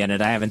Kirby in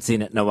it. I haven't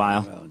seen it in a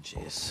while. Oh,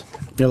 jeez.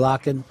 You're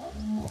locking?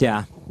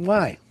 Yeah.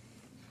 Why?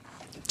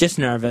 Just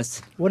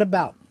nervous. What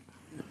about?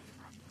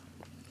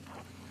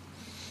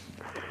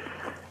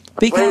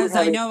 Because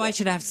I know I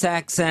should have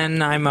sex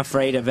and I'm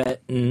afraid of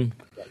it. And...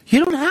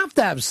 You don't have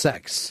to have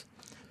sex.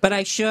 But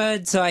I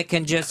should, so I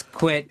can just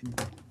quit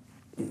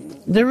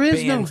There is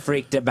being no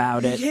freaked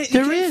about it.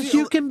 There is.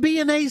 You can be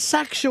an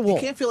asexual. You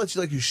can't feel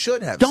like you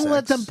should have Don't sex.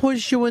 let them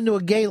push you into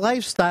a gay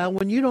lifestyle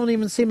when you don't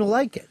even seem to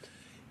like it.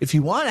 If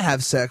you want to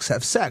have sex,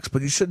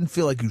 but you shouldn't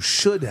feel like you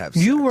should have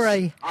sex. You were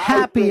a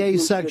happy think you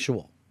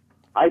asexual.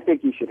 I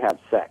think you should have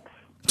sex.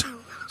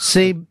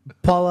 See,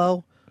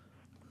 Paulo,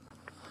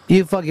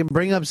 you fucking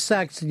bring up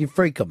sex and you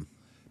freak them.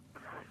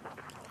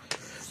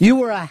 You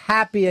were a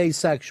happy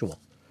asexual.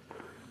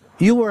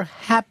 You were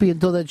happy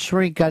until that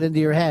shrink got into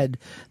your head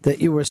that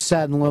you were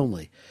sad and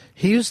lonely.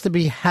 He used to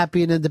be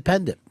happy and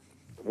independent.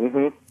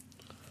 Mm-hmm.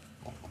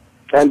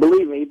 And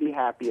believe me, he'd be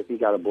happy if he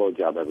got a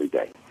blowjob every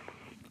day.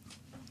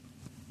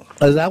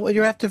 Is that what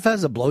you're after,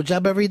 Fez? A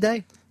blowjob every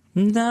day?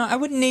 No, I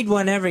wouldn't need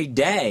one every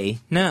day.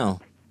 No.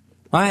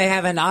 I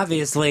haven't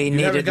obviously You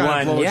never needed got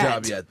a one blowjob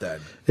yet. yet, then.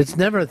 It's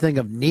never a thing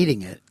of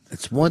needing it.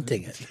 It's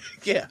wanting it.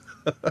 Yeah.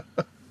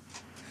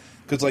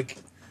 Because, like,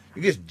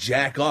 you just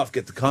jack off,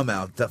 get the cum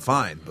out, that's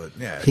fine. But,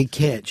 yeah. He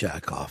can't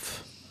jack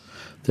off.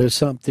 There's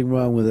something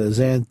wrong with, as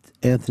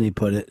Anthony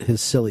put it,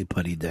 his silly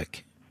putty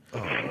dick.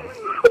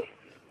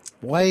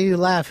 Why are you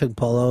laughing,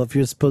 Polo, if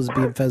you're supposed to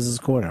be in Fez's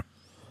corner?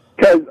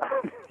 Because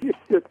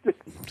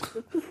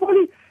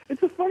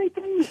it's a funny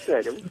thing you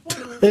said. It was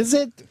funny. Is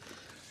it?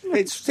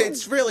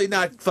 It's really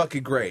not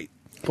fucking great,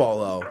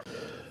 Paulo.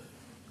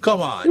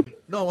 Come on.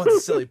 No one's a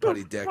silly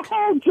putty dick.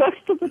 Oh,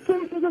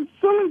 juxtaposition of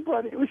silly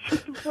buddy. It was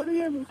just a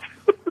funny image.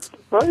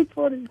 Very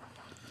funny.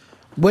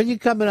 When you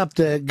coming up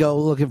to go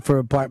looking for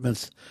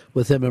apartments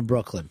with him in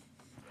Brooklyn?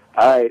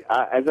 All right.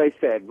 As I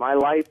said, my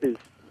life is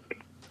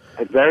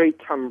very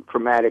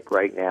traumatic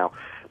right now,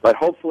 but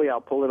hopefully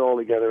I'll pull it all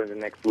together in the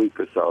next week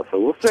or so. So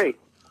we'll see.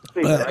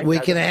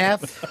 Week and a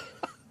half?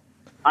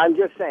 I'm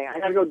just saying, I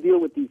got to go deal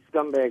with these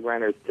scumbag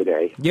renters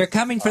today. You're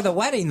coming for the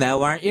wedding,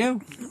 though, aren't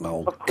you?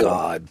 Oh,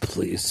 God,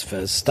 please,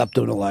 Fez, stop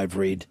doing a live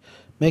read.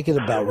 Make it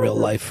about real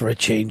life for a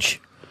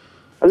change.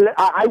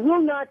 I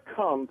will not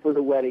come for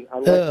the wedding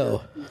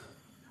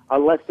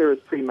unless there is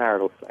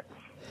premarital sex.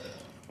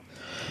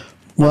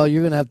 Well,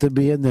 you're going to have to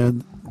be in there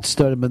and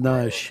start a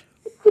menage.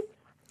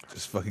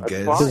 Just fucking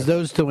get it. Because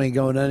those two ain't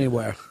going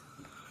anywhere.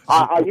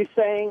 Are you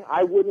saying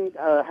I wouldn't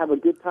have a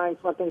good time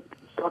fucking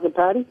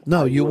Patty?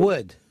 No, you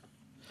would.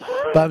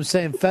 But I'm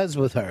saying Fez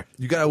with her.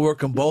 You gotta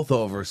work them both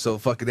over so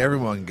fucking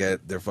everyone can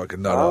get their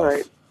fucking nut All off.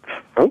 right.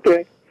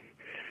 Okay.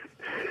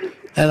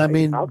 And I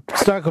mean,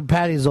 Starkle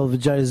Patty's old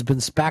vagina has been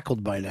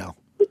spackled by now.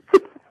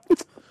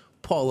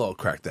 Paulo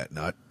cracked that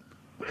nut.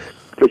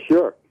 For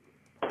sure.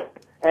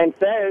 And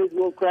Fez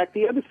will crack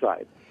the other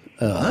side.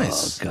 Oh,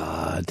 Nice.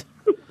 God.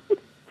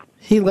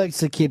 He likes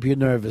to keep you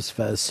nervous,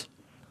 Fez.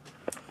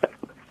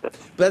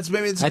 I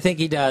think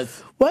he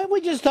does. Why don't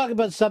we just talk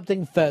about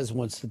something Fez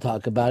wants to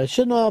talk about? It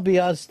shouldn't all be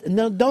us.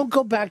 No, don't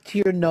go back to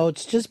your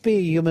notes. Just be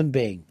a human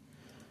being.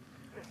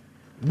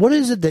 What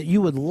is it that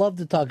you would love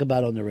to talk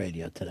about on the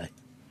radio today?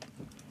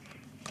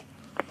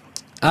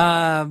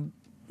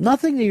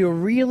 Nothing that you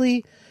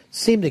really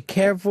seem to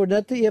care for.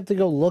 Not that you have to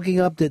go looking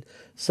up that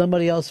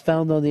somebody else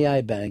found on the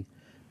iBang,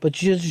 but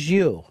just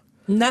you.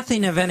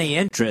 Nothing of any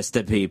interest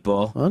to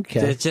people. Okay.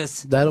 It's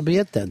just that'll be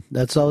it then.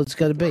 That's all it's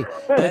got to be.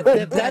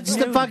 If that's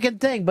the fucking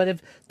thing. But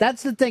if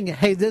that's the thing,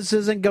 hey, this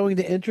isn't going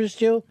to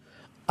interest you,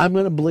 I'm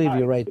going to believe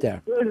you right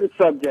there. Here's a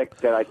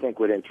subject that I think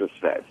would interest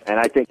Fez, and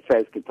I think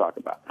Fez could talk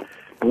about.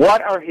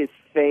 What are his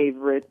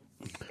favorite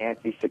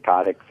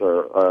antipsychotics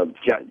or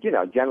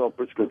general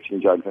prescription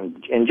drugs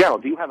in general?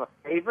 Do you have a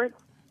favorite?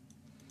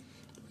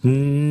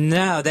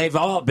 No, they've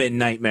all been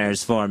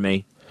nightmares for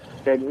me.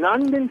 They've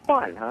none been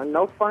fun, huh?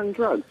 No fun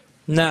drugs.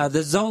 No, the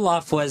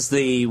Zoloft was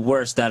the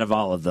worst out of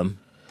all of them.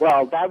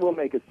 Well, that will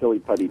make a silly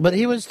putty. But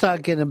he was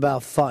talking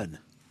about fun.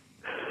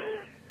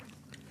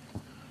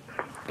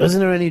 Isn't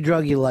there any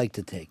drug you like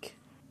to take?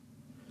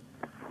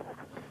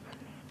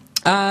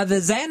 The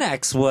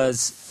Xanax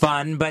was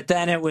fun, but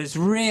then it was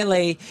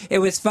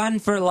fun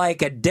for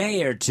like a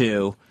day or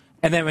two,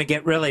 and then it would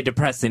get really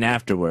depressing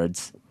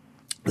afterwards.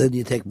 Then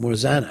you take more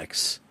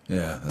Xanax.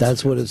 Yeah.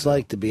 That's what it's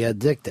like to be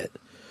addicted.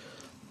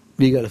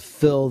 You got to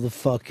fill the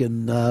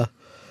fucking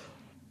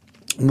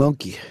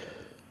monkey.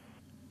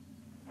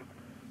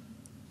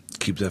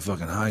 Keep that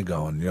fucking high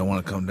going. You don't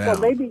want to come down.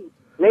 Well,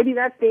 maybe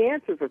that's the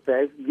answer for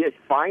Fez. Just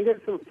find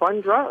him some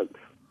fun drugs.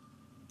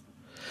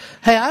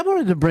 Hey, I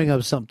wanted to bring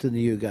up something to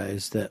you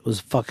guys that was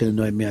fucking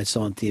annoying me. I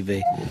saw on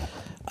TV.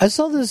 I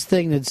saw this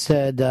thing that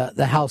said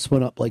the house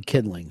went up like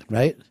kindling,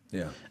 right?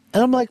 Yeah.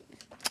 And I'm like,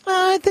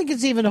 I think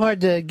it's even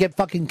hard to get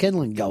fucking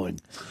kindling going.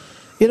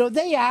 You know,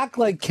 they act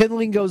like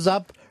kindling goes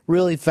up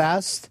really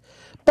fast.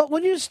 But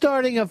when you're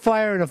starting a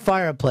fire in a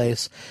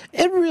fireplace,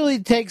 it really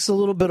takes a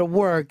little bit of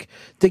work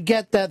to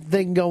get that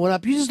thing going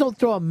up. You just don't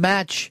throw a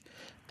match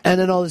and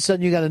then all of a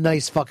sudden you got a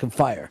nice fucking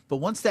fire. But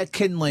once that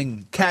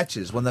kindling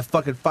catches, when the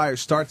fucking fire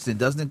starts, then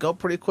doesn't it go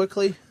pretty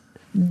quickly?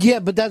 Yeah,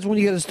 but that's when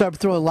you got to start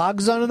throwing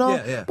logs on and all.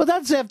 Yeah. But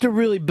that's after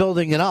really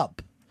building it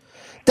up.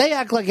 They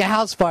act like a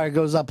house fire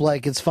goes up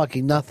like it's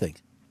fucking nothing.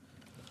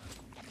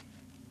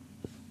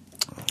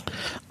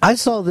 I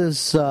saw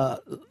this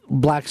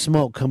black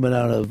smoke coming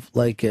out of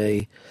like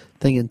a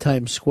thing in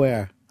Times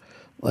Square,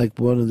 like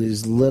one of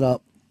these lit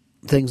up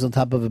things on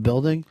top of a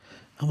building.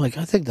 I'm like,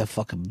 I think the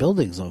fucking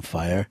building's on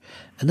fire.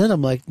 And then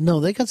I'm like, no,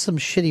 they got some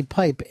shitty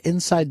pipe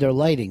inside their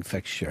lighting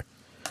fixture.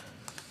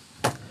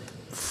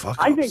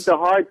 I think the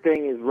hard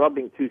thing is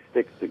rubbing two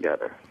sticks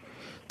together.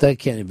 That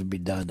can't even be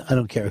done. I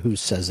don't care who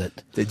says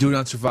it. They do it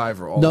on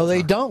Survivor all No, the they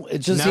time. don't.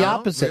 It's just the No?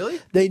 opposite. Really?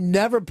 They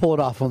never pull it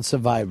off on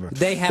Survivor.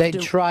 They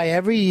try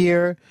every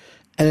year,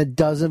 and it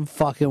doesn't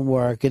fucking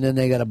work, and then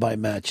they got to buy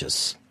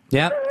matches.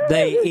 Yep,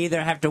 they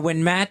either have to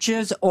win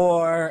matches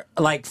or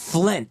like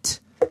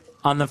Flint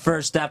on the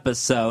first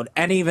episode,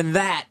 and even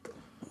that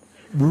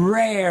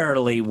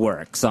rarely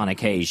works on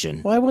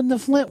occasion. Why wouldn't the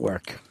Flint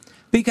work?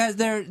 Because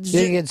they're You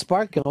can get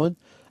spark going.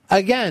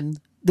 Again,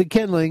 the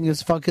kindling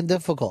is fucking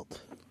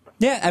difficult.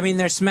 Yeah, I mean,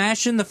 they're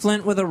smashing the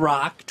Flint with a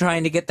rock,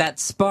 trying to get that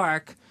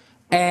spark,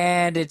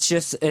 and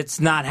it's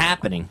not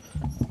happening.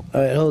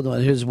 All right, hold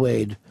on. Here's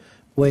Wade.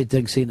 Wade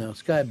thinks he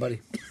knows. Go ahead,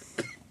 buddy.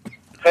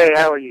 Hey,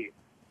 how are you?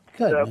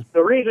 Good, man.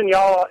 The reason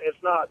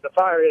the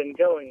fire isn't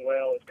going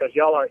well is because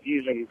y'all aren't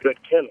using good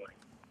kindling.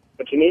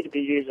 What you need to be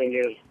using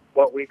is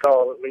what we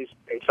call, at least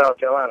in South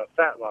Carolina,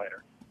 fat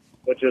lighter,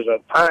 which is a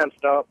pine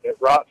stump that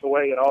rots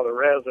away and all the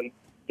resin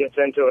gets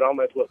into it,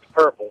 almost looks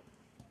purple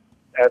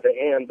at the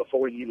end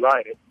before you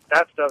light it.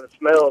 That stuff, it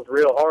smells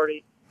real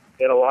hearty.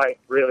 It'll light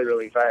really,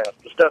 really fast.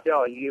 The stuff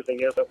y'all are using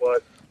isn't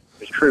what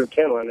is true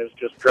kindling. It's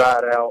just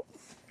dried out,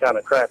 kind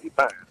of crappy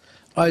pine.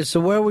 All right, so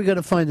where are we going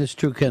to find this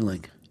true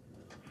kindling?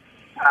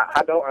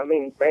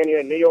 Man, you're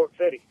in New York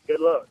City. Good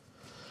luck.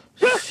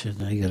 Shit,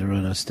 now you got to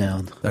run us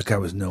down. That guy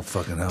was no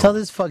fucking help. Tell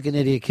this fucking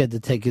idiot kid to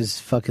take his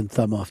fucking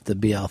thumb off the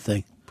BL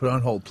thing. Put it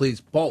on hold,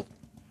 please. Bolt.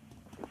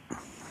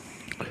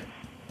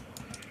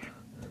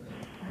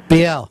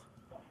 BL.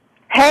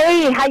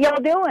 Hey, how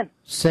y'all doing?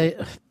 Say,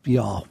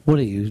 y'all. What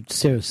are you?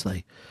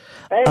 Seriously.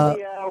 Hey,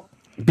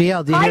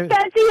 BL, do you Hi, hear?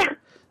 Fezzy.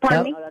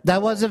 Pardon me?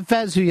 That wasn't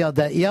Fez who yelled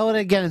that. Yell it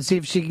again and see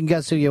if she can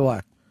guess who you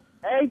are.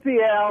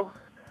 APL.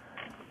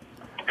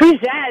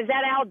 Who's that? Is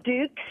that Al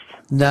Dukes?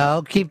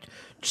 No,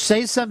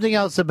 say something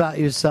else about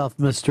yourself,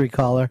 mystery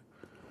caller.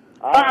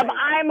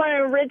 I'm an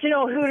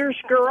original Hooters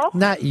girl.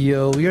 Not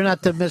you. You're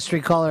not the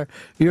mystery caller.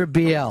 You're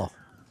BL.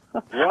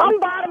 I'm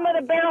bottom of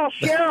the barrel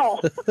Cheryl.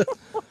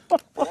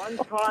 One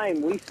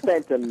time we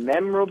spent a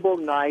memorable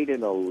night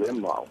in a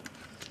limo.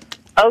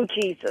 Oh,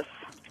 Jesus.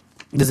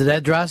 Is it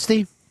Ed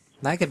Drosty?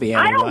 That could be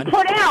I anyone. don't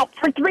put out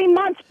for 3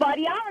 months,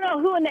 buddy. I don't know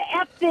who in the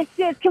F this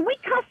is. Can we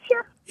cuss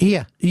here?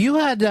 Yeah. You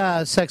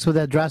had sex with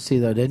Ed Drosty,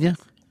 though, didn't you?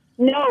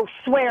 No,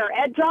 swear.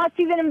 Ed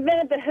Drosty that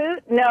invented the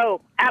hoot? No,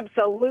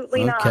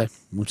 absolutely not. Okay.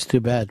 That's too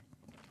bad.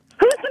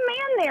 Who's the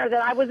man there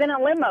that I was in a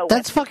limo with?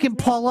 That's fucking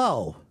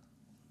Paulo.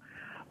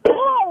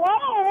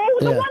 Oh,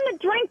 the Yeah. one that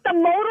drank the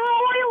motor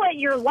oil at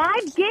your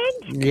live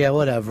gig? Yeah,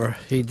 whatever.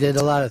 He did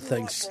a lot of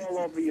things. All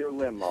over your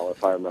limo,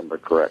 if I remember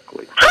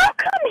correctly. How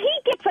come he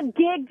gets a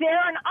gig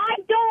there and I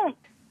don't?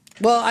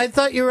 Well, I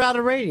thought you were out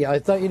of radio. I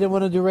thought you didn't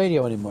want to do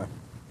radio anymore.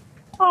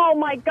 Oh,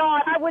 my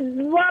God. I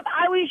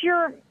was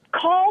your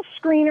call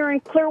screener in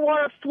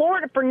Clearwater,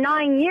 Florida for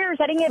 9 years.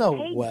 I didn't get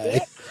paid.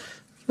 Way.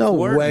 No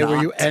We're way were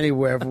not. you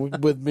anywhere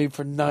with me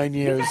for 9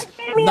 years.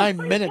 Gave me a 9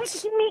 free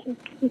minutes. ticket to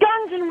meet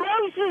Guns N'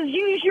 Roses,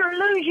 Use Your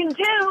Illusion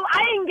 2.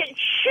 I didn't get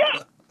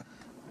shit.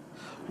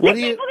 What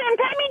These do you? people didn't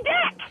pay me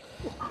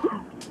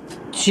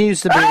dick. She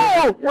used to be.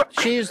 Oh!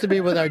 She used to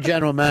be with our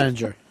general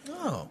manager.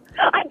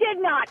 I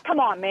did not. Come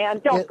on,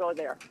 man. Don't go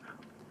there.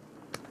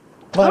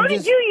 Well, Who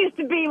just- did you used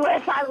to be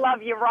with? I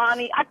love you,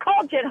 Ronnie. I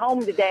called you at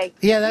home today.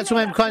 Yeah, that's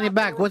why I'm calling you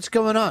back. What's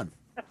going on?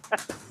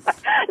 Nothing.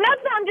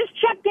 I'm just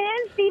checking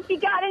in, see if you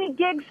got any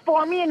gigs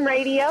for me in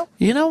radio.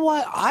 You know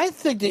what? I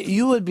think that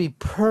you would be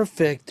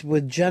perfect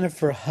with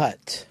Jennifer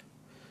Hutt.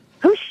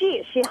 Who's she?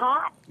 Is she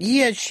hot?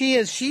 Yeah, she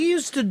is. She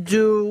used to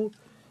do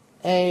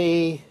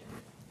a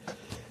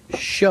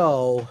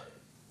show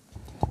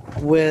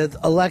with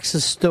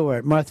Alexis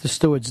Stewart, Martha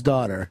Stewart's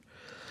daughter.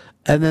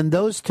 And then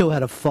those two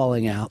had a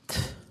falling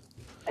out.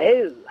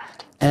 Ew.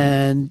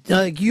 And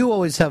like you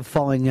always have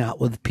falling out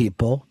with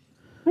people.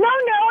 No,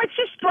 it's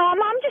just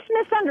drama. I'm just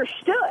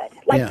misunderstood.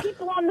 Like Yeah.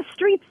 people on the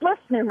streets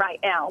listening right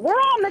now. We're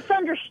all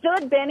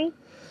misunderstood, Benny.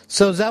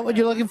 So is that what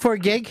you're looking for, a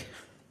gig?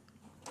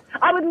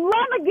 I would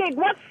love a gig.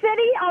 What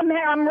city? I'm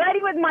there. I'm ready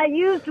with my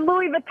used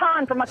Louis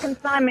Vuitton from a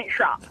consignment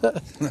shop.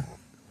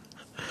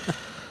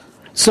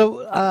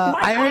 So My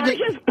I heard car that.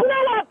 just blew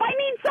up. I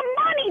need some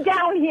money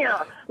down here.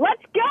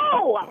 Let's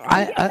go.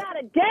 I'm getting out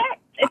of debt.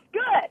 It's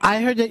good.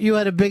 I heard that you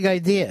had a big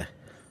idea.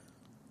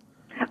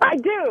 I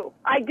do.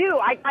 I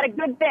got a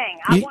good thing.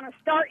 I You- want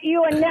to start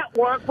you a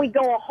network. We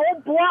go a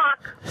whole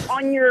block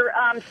on your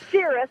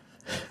Cirrus.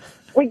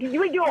 We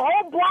do a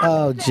whole block.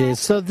 Oh, geez.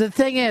 So the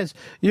thing is,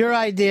 your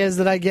idea is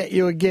that I get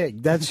you a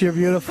gig. That's your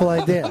beautiful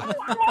idea.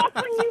 I'm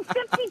offering you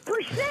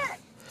 50%.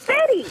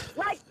 Betty,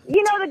 like,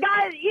 you know, the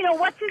guy, you know,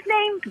 what's his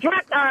name?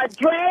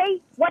 Dre?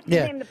 What's his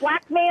Yeah. name? The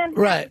black man?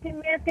 Right.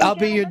 African-American I'll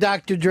be your gentleman?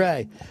 Dr.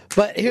 Dre.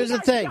 But here's the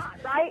thing. Shot,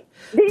 right?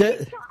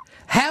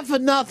 Half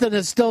of nothing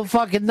is still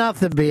fucking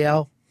nothing,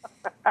 BL.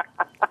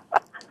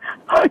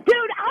 Oh, dude,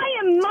 I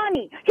am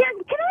money. Here,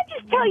 can I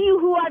just tell you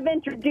who I've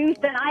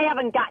introduced and I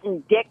haven't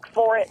gotten dick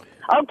for it?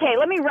 Okay,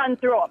 let me run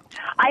through them.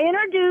 I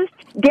introduced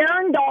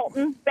Darren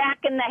Dalton back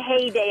in the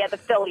heyday of the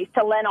Phillies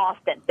to Len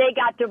Austin. They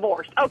got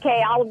divorced.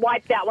 Okay, I'll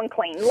wipe that one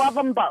clean. Love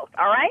them both,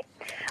 all right?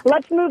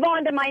 Let's move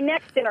on to my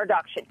next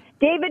introduction.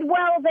 David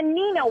Wells and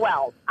Nina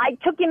Wells. I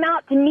took him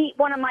out to meet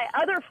one of my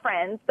other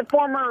friends, the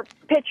former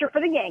pitcher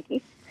for the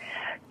Yankees.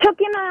 Took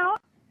him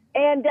out.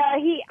 And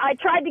I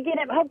tried to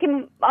hook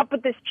him up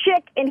with this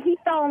chick, and he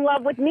fell in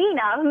love with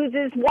Nina, who's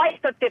his wife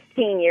for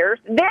 15 years.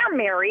 They're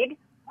married.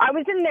 I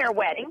was in their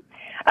wedding.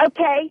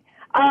 Okay,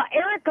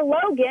 Erica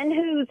Logan,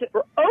 who's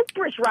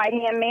Oprah's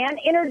right-hand man,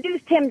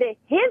 introduced him to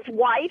his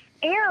wife,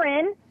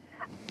 Erin,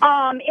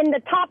 in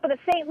the top of the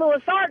St.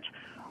 Louis Arch.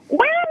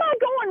 Where am I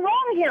going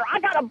wrong here?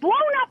 I got a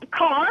blown-up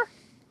car.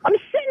 I'm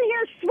sitting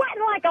here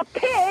sweating like a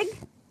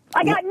pig.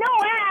 I got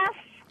no ass.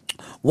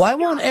 Why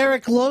won't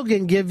Eric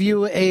Logan give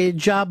you a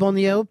job on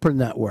the Oprah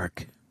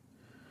Network?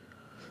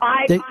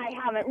 I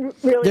haven't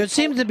really. There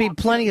seems to be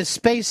plenty of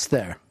space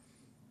there.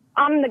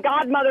 I'm the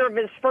godmother of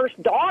his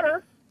first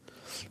daughter.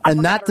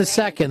 And not the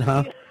second,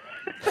 huh?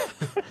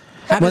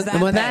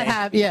 When that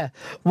happens, yeah.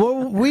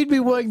 Well, we'd be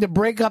willing to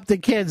break up the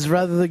kids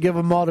rather than give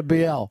them all to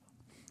BL.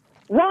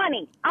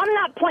 Ronnie, I'm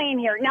not playing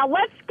here. Now,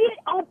 let's get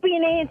Opie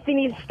and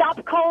Anthony to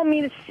stop calling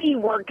me the C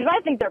word, because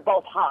I think they're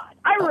both hot.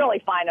 I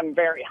really find them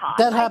very hot.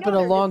 That happened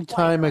a long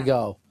time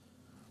ago.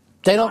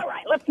 They don't. All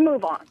right, let's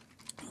move on.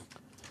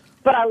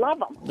 But I love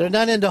them. They're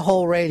not into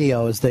whole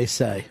radio, as they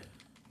say.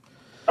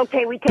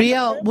 Okay, we take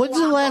BL, when's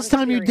the last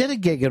time you did a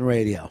gig in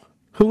radio?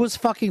 Who was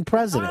fucking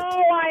president?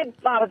 Oh,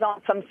 I was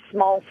on some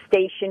small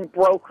station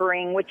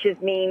brokering, which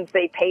means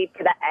they pay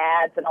for the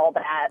ads and all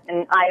that,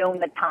 and I own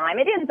the time.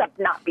 It ends up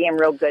not being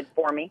real good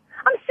for me.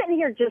 I'm sitting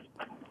here just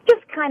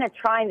kind of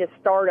trying to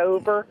start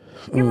over.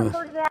 You ever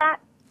heard of that?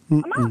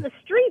 I'm out in the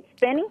streets,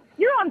 Benny.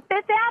 You're on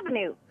Fifth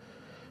Avenue.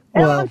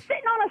 And I'm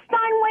sitting on a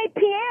Steinway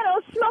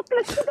piano smoking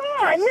a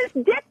cigar, and this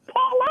Dick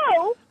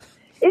Paulo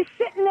is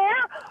sitting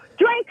there,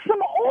 drank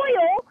some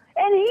oil,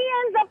 and he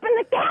ends up in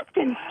the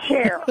captain's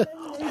chair.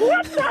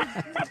 What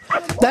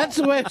the? That's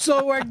the way it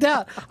so worked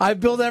out. I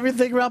built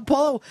everything around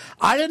Paulo.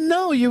 I didn't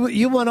know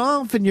you went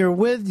off and you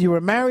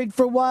were married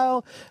for a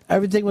while.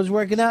 Everything was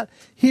working out.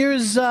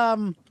 Here's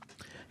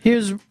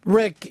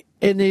Rick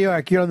in New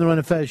York. You're on the Ron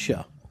and Fez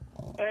show.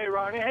 Hey,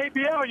 Ronnie. Hey,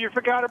 BL, you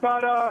forgot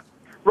about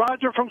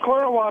Roger from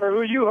Clearwater,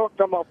 who you hooked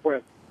him up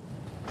with.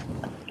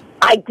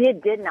 I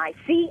did, didn't I?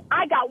 See,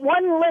 I got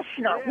one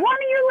listener. Yeah. One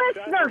of your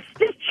listeners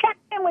just checked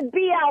in with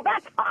BL.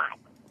 That's hot.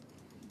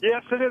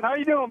 Yes, it is. How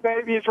you doing,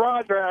 baby? It's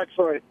Roger,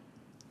 actually.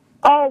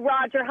 Oh,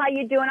 Roger, how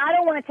you doing? I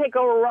don't want to take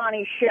over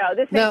Ronnie's show.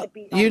 This Now, ain't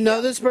the BL you know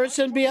show. this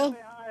person, BL?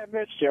 I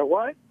missed you.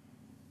 What?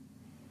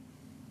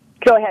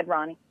 Go ahead,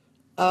 Ronnie.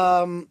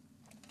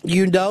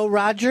 You know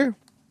Roger?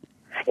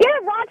 Yeah,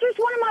 Roger's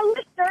one of my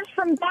listeners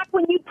from back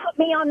when you put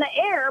me on the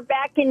air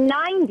back in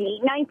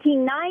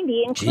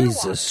 1990 in Clearwater.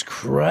 Jesus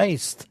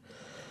Christ.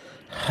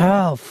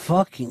 How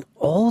fucking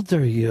old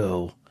are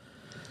you?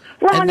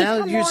 Ronnie, and now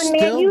come you're on,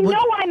 still man. You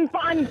know I'm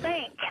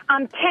bank.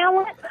 I'm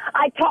talent.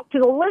 I talk to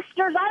the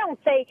listeners. I don't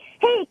say,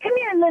 hey, come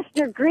here,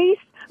 listener Grease,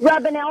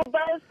 rubbing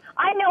elbows.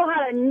 I know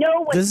how to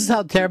know what This is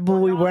how terrible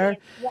we were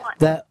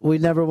that we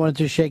never wanted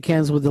to shake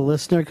hands with the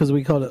listener because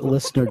we called it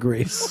listener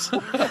grease.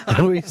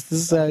 And we used to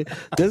say,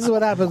 this is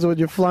what happens when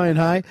you're flying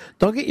high.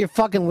 Don't get your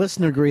fucking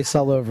listener grease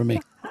all over me.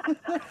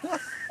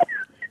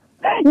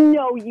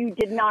 No, you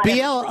did not.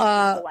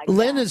 BL,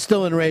 Lynn is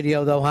still in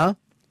radio, though, huh?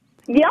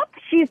 Yep,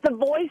 she's the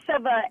voice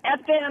of a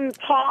FM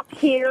talk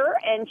here,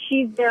 and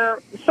she's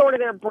sort of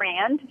their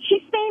brand.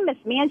 She's famous,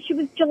 man. She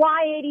was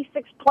July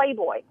 '86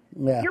 Playboy.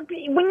 Yeah.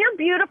 When you're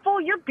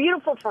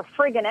beautiful for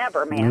friggin'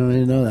 ever, man. I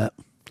didn't know that.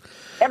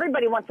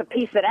 Everybody wants a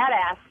piece of that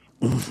ass.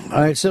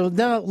 All right, so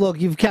now, look,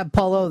 you've kept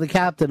Paulo, the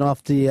captain,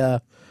 off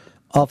the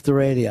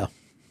radio.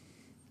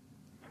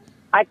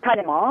 I cut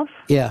him off?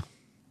 Yeah.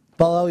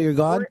 Paulo, you're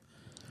gone?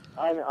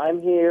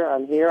 I'm here.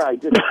 I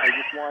just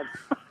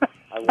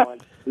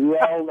want BL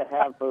to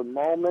have her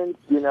moment.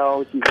 You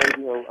know, she's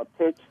making a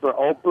pitch for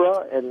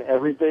Oprah and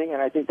everything,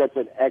 and I think that's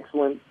an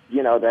excellent,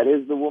 that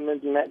is the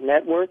Women's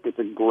Network. It's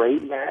a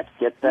great match.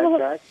 Get that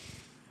guy.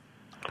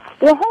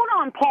 Well, hold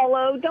on,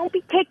 Paulo. Don't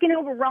be taking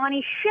over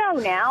Ronnie's show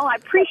now. I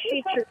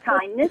appreciate your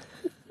kindness.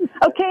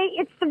 Okay,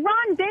 it's the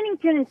Ron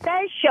Bennington and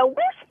Fez show.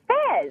 Where's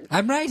Fez?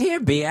 I'm right here,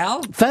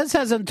 BL. Fez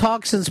hasn't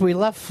talked since we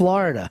left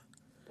Florida.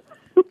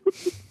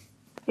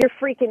 You're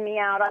freaking me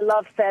out. I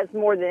love Fez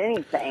more than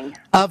anything.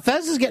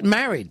 Fez is getting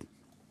married.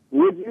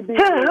 Would you be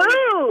to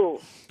who?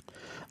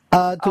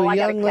 To a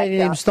young lady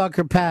named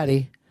Stalker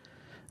Patty.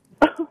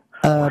 What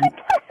the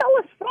hell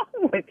is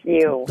wrong with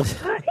you?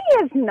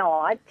 He is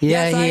not.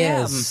 Yeah,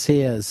 Yes,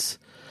 he is.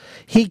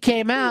 He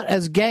came out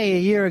as gay a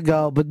year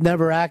ago, but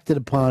never acted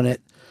upon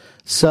it.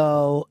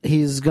 So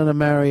he's going to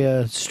marry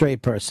a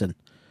straight person.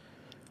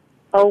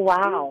 Oh,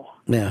 wow.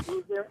 Yeah.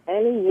 Is there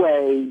any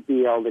way,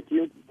 BL, that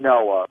you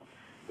know of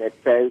that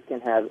Fez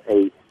can have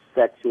a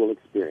sexual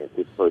experience,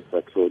 his first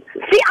sexual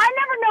experience? See, I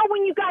never know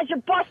when you guys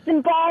are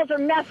busting balls or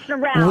messing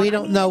around. We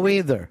don't know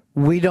either.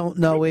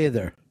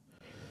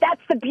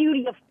 That's the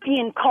beauty of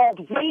being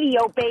called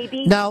radio,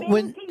 baby. Now,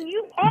 Bennington,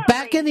 you are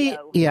back in the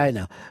I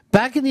know.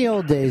 Back in the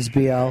old days,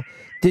 BL,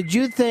 did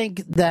you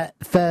think that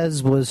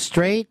Fez was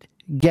straight,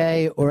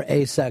 gay, or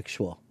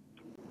asexual?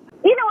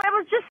 It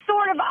was just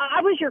sort of,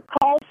 I was your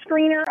call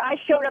screener. I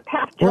showed up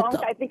half drunk.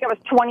 I think I was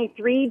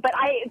 23. But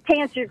to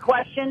answer your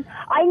question,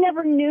 I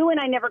never knew and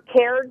I never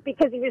cared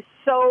because he was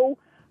so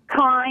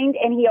kind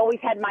and he always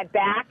had my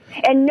back.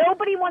 And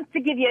nobody wants to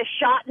give you a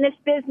shot in this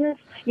business.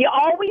 You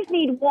always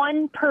need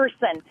one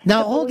person.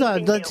 Now, hold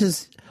on.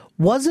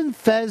 Wasn't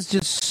Fez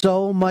just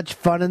so much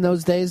fun in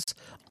those days?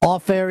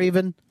 Off air,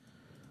 even?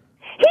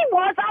 He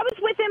was. I was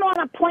with him on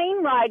a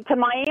plane ride to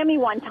Miami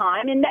one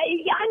time, and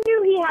I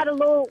knew he had a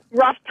little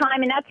rough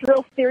time, and that's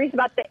real serious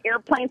about the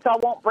airplane, so I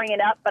won't bring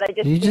it up, but I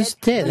just You did. just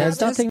did. It has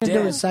nothing to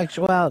do with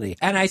sexuality.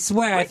 And I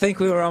swear, I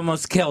think we were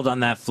almost killed on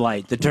that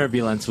flight. The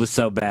turbulence was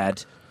so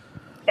bad.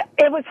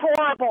 It was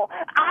horrible.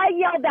 I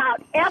yelled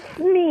out, F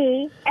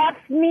me,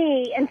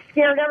 and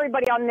scared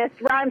everybody on this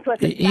rhymes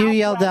with it. You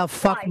yelled out,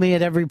 fuck me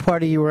at every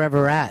party you were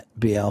ever at,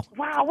 BL.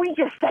 Wow, we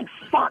just said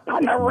fuck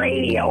on the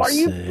radio. Are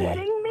you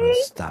kidding me?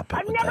 Stop it.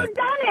 I've never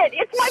done it.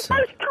 It's my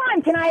first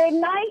time. Can I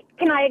ignite?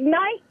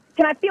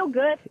 Can I feel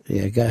good?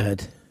 Yeah, go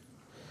ahead.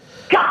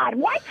 God,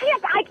 why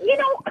can't I,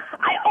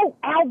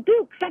 Al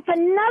Dukes, that's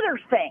another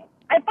thing.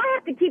 If I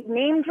have to keep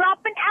name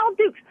dropping, Al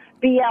Dukes,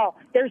 BL,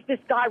 there's this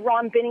guy,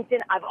 Ron Bennington.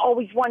 I've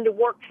always wanted to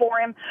work for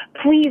him.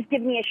 Please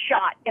give me a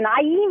shot. And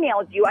I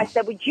emailed you. I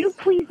said, would you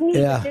please meet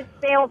with this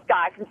sales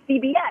guy from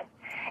CBS?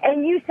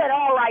 And you said,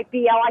 all right,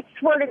 BL, I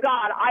swear to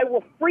God, I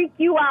will freak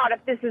you out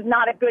if this is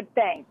not a good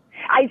thing.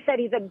 I said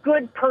he's a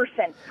good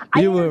person.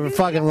 You were a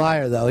fucking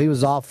liar, though. He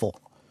was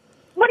awful.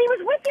 But he was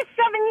with you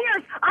 7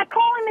 years. I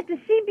call him at the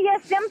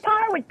CBS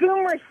Empire with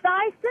Boomer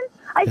Esiason.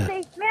 I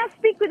say, may I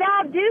speak with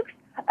Al Dukes?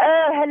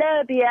 Oh,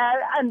 hello,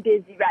 BL. I'm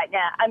busy right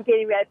now. I'm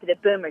getting ready for the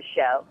Boomer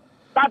show.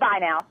 Bye-bye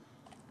now.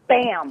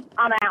 Bam.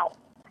 I'm out.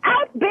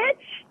 Out,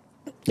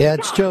 bitch. Yeah,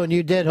 it's true, and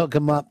you did hook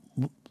him up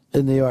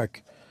in New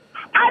York.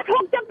 I've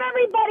hooked up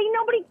everybody.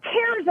 Nobody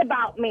cares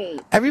about me.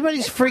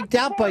 Everybody's freaked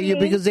out by you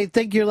because they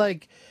think you're,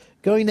 like,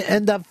 going to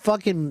end up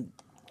fucking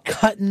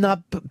cutting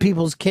up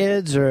people's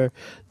kids or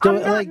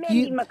doing, like,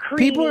 you,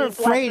 people are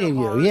afraid of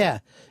you. Yeah.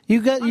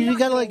 You got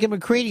like a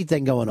McCready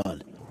thing going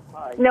on.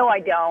 No, I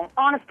don't.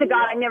 Honest to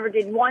God, I never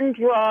did one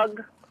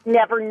drug,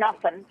 never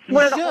nothing.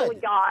 Swear to holy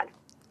God.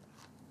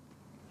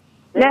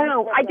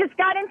 No, I just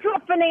got into a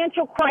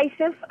financial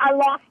crisis. I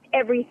lost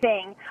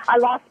everything. I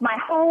lost my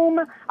home.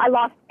 I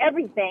lost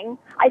everything.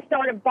 I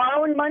started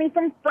borrowing money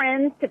from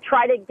friends to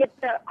try to get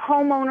the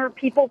homeowner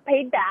people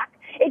paid back.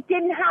 It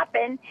didn't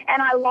happen,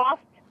 and I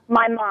lost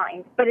my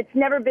mind. But it's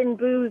never been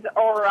booze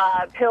or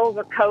pills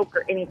or coke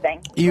or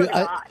anything.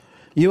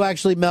 You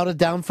actually melted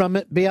down from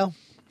it, BL?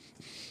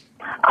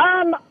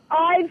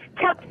 I've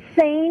kept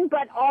sane,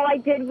 but all I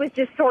did was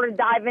just sort of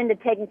dive into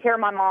taking care of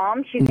my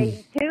mom. She's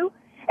 82.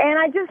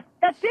 And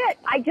that's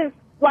it.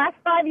 Last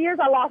 5 years,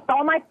 I lost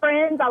all my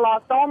friends. I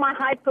lost all my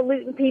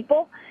highfalutin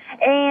people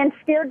and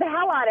scared the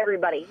hell out of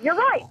everybody. You're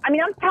right. I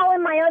mean, I'm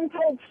telling my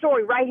untold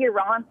story right here,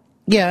 Ron.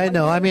 Yeah, I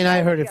know. I mean,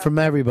 I heard it from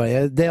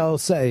everybody. They all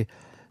say,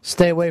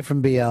 stay away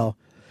from BL.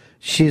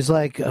 She's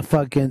like a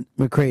fucking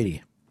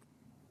McCready.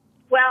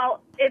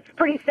 Well, it's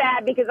pretty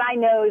sad because I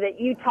know that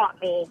you taught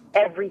me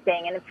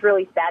everything, and it's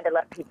really sad to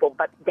let people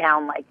butt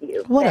down like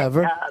you.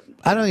 Whatever. But,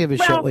 I don't give a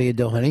shit what you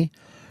do, honey.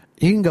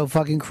 You can go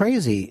fucking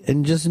crazy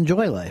and just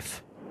enjoy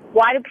life.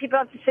 Why do people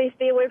have to say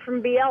stay away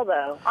from BL,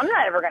 though? I'm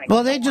not ever going to...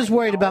 Well, they're just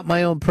worried about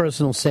my own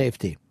personal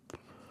safety.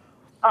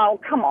 Oh,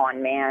 come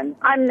on, man.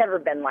 I've never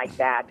been like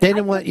that. They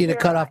didn't want you to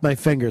cut off my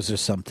fingers or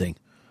something.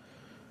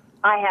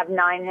 I have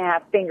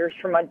 9.5 fingers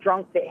from a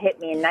drunk that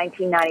hit me in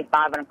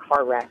 1995 in a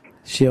car wreck.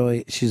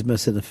 She's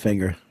missing a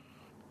finger.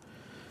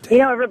 You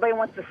know, everybody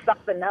wants to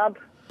suck the nub.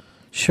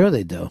 Sure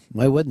they do.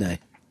 Why wouldn't they?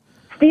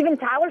 Steven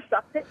Tyler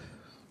sucked it.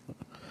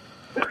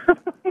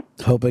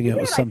 Hoping it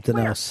was something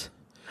else.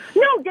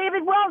 No,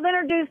 David Wells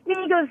introduced me.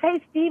 He goes,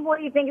 hey, Steve, what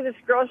do you think of this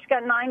girl? She's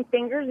got 9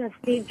 fingers. And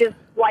Steve just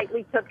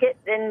lightly took it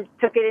and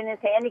took it in his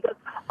hand. He goes,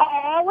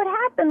 oh, what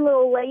happened,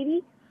 little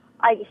lady?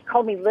 He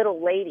called me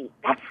little lady.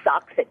 That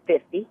sucks at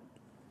 50.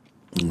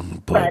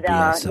 Boy,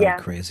 yeah.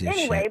 Crazy as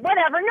anyway, shit.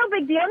 whatever. No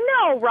big deal.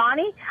 No,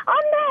 Ronnie. I'm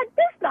not.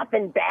 There's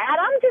nothing bad.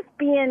 I'm just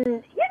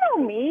being, you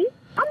know me.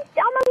 I'm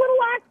a little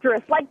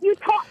actress like you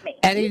taught me.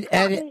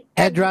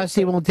 Ed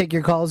Rossi won't take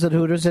your calls at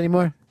Hooters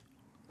anymore?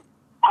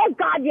 Oh,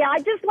 God, yeah. I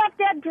just left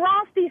Ed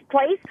Drosty's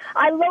place.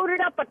 I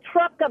loaded up a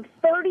truck of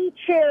 30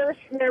 chairs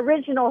from the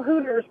original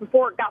Hooters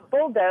before it got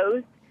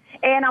bulldozed,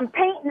 and I'm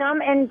painting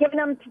them and giving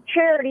them to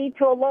charity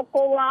to a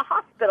local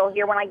hospital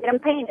here when I get them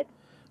painted.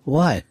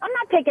 What? I'm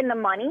not taking the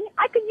money.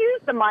 I could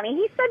use the money.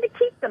 He said to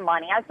keep the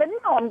money. I said,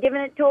 no, I'm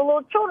giving it to a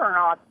little children's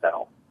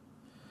hospital.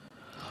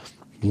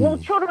 Little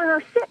children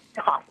are sick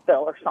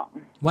hospital or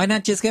something. Why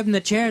not just give them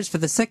the chairs for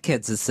the sick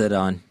kids to sit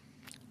on?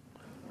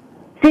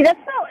 See, that's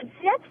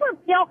where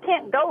y'all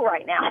can't go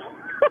right now.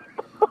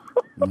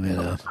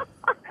 Yeah.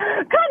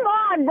 Come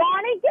on,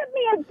 Ronnie, give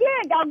me a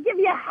gig. I'll give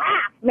you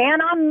half,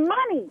 man. I'm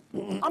money.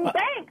 I'm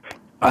banked.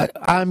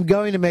 I'm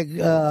going to make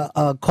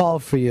a call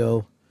for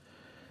you,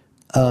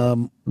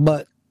 and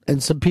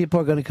some people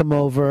are going to come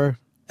over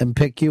and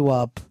pick you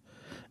up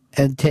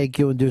and take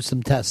you and do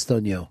some tests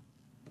on you.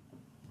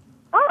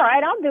 All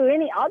right,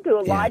 I'll do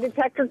a lie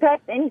detector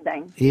test,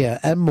 anything. Yeah,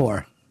 and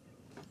more.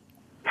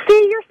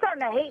 See, you're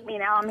starting to hate me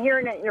now. I'm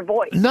hearing it in your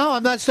voice. No,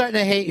 I'm not starting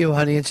to hate you,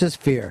 honey. It's just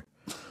fear.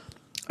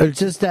 It's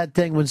just that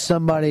thing when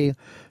somebody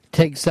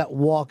takes that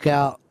walk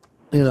out,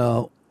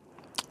 into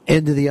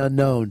the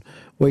unknown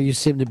where you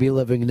seem to be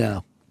living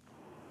now.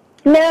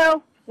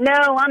 No,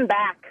 I'm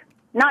back.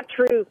 Not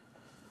true.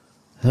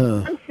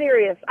 Huh. I'm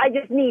serious. I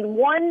just need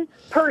one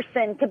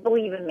person to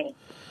believe in me.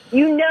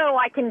 You know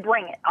I can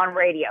bring it on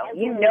radio.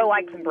 You know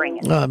I can bring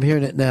it. Oh, I'm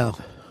hearing it now.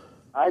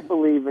 I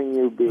believe in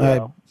you, Bill. All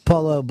right,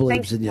 Paulo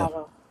believes Thanks, in you.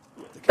 Paulo.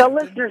 The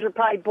listeners are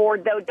probably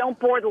bored, though. Don't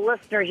bore the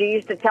listeners. You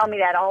used to tell me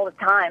that all the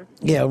time.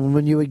 Yeah,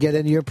 when you would get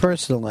into your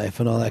personal life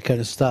and all that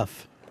kind of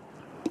stuff.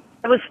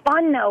 It was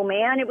fun, though,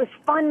 man. It was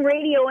fun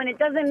radio, and it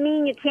doesn't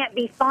mean you can't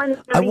be fun.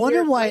 I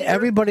wonder why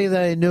everybody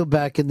that I knew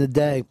back in the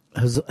day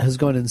has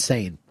gone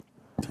insane.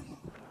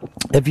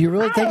 If you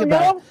really think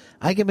about it,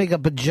 I can make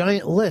up a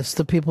giant list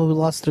of people who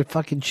lost their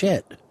fucking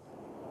shit.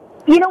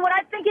 You know what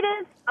I think it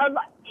is?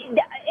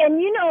 And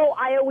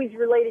I always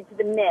related to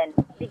the men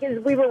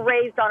because we were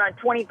raised on a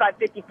 25,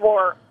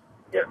 54,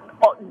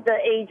 the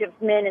age of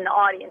men in the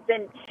audience.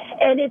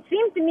 And it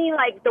seems to me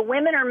like the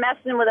women are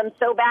messing with them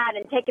so bad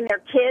and taking their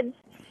kids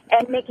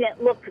and making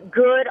it look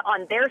good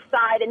on their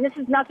side. And this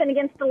is nothing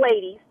against the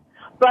ladies,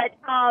 But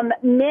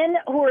men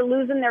who are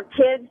losing their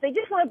kids, they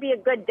just want to be a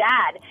good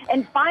dad.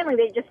 And finally,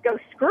 they just go,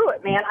 screw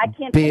it, man. I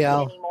can't take it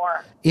BL.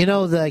 anymore. You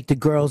know, like the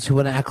girls who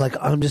want to act like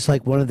I'm just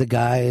like one of the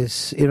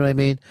guys. You know what I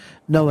mean?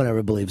 No one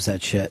ever believes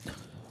that shit.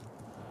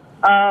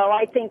 Oh,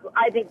 I think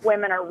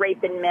women are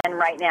raping men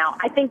right now.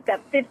 I think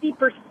that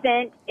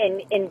 50%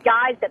 in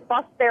guys that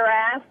bust their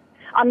ass.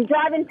 I'm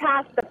driving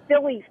past the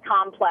Phillies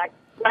complex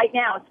right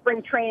now,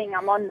 spring training.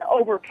 I'm on the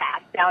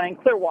overpass down in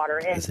Clearwater.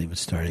 And, Hasn't even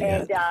started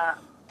and, yet.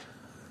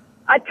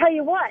 I tell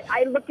you what,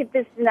 I look at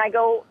this and I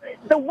go,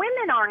 the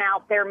women aren't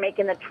out there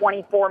making the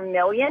 $24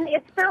 million.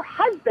 It's their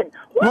husband.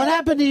 What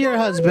happened to your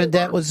husband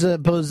that was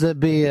supposed to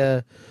be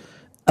a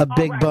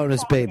big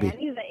bonus baby? Man,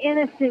 he's an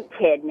innocent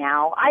kid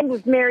now. I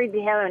was married to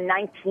him in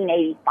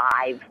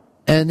 1985.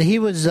 And he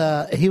was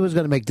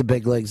going to make the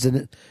big leagues, and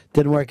it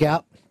didn't work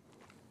out?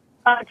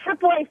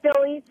 AAA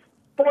Phillies,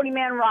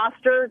 40-man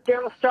roster.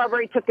 Darryl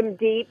Strawberry took him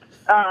deep.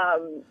 I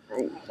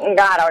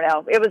don't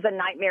know. It was a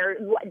nightmare.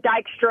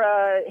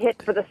 Dykstra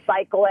hit for the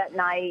cycle at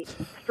night.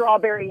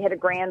 Strawberry hit a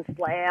grand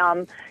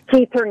slam.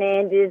 Keith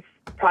Hernandez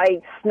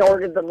probably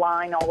snorted the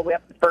line all the way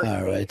up the first.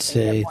 All right,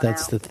 see,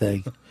 that's the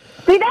thing.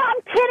 See, that,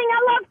 I'm kidding.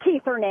 I love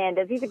Keith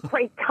Hernandez. He's a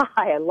great guy.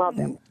 I love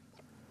him.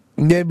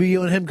 Maybe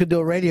you and him could do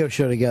a radio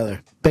show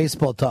together.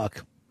 Baseball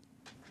talk.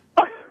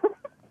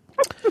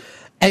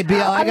 Hey, BL,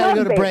 I got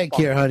to go to break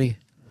here, honey.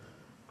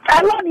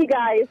 I love you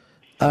guys.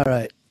 All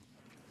right.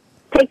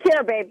 Take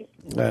care, baby.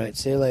 All right,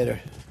 see you later.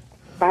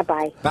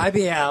 Bye-bye. Bye,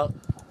 BL.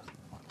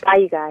 Bye,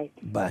 you guys.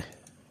 Bye.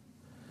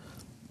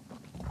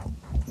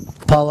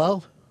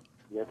 Paulo?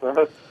 Yes,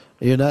 sir.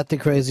 You're not the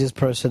craziest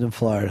person in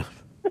Florida.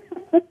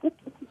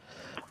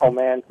 Oh,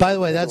 man. By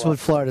the way, that's what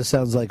Florida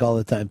sounds like all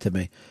the time to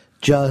me.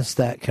 Just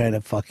that kind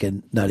of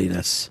fucking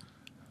nuttiness.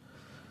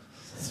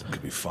 This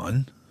could be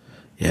fun.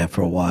 Yeah,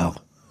 for a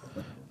while.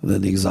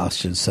 Then the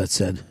exhaustion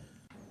sets in.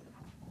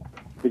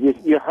 But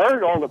you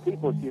heard all the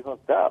people she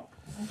hooked up.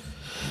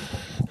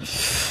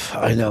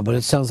 I know, but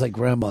it sounds like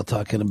grandma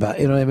talking about,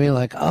 you know what I mean?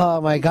 Like, oh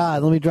my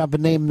God, let me drop a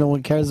name no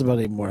one cares about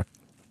anymore.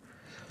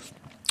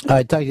 All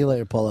right, talk to you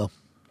later, Polo.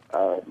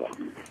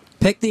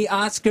 Pick the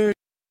Oscars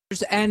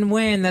and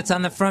win. That's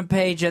on the front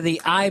page of the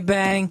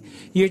iBang.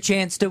 Your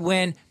chance to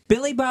win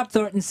Billy Bob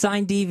Thornton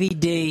signed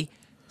DVD,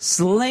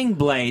 Sling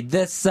Blade,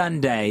 this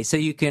Sunday. So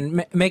you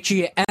can make sure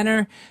you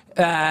enter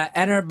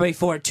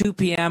before 2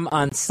 p.m.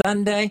 on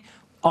Sunday.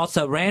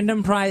 Also,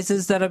 random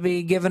prizes that'll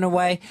be given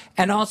away.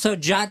 And also,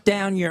 jot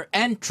down your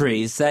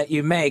entries that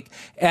you make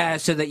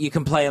so that you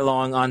can play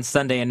along on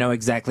Sunday and know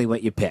exactly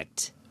what you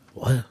picked.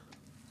 What?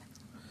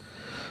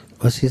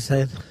 What's he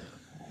saying?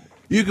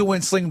 You can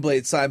win Sling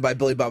Blade signed by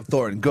Billy Bob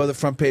Thornton. Go to the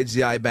front page of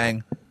the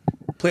iBang,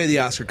 play the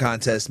Oscar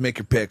contest, make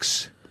your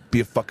picks, be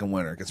a fucking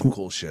winner, get some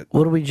cool shit.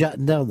 What are we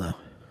jotting down, though?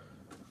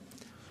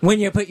 When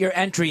you put your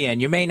entry in,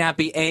 you may not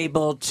be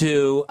able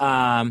to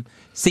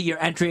see your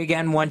entry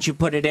again once you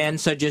put it in,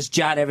 so just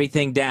jot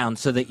everything down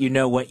so that you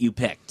know what you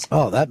picked.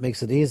 Oh, that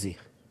makes it easy.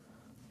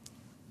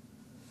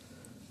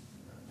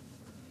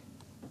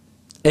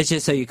 It's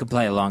just so you can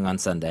play along on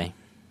Sunday.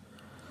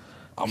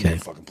 I'm gonna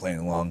fucking playing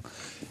along.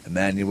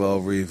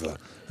 Emmanuel Riva,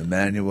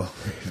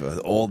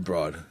 the old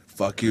broad.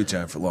 Fuck you,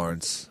 Jennifer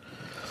Lawrence.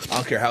 I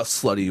don't care how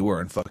slutty you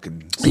were and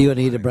fucking. You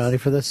gonna eat a brownie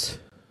for this?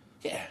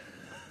 Yeah.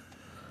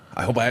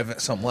 I hope I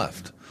have some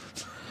left.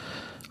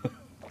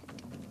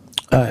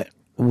 All right,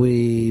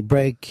 we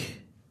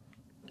break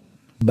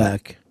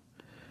back.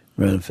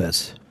 Run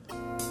Fest.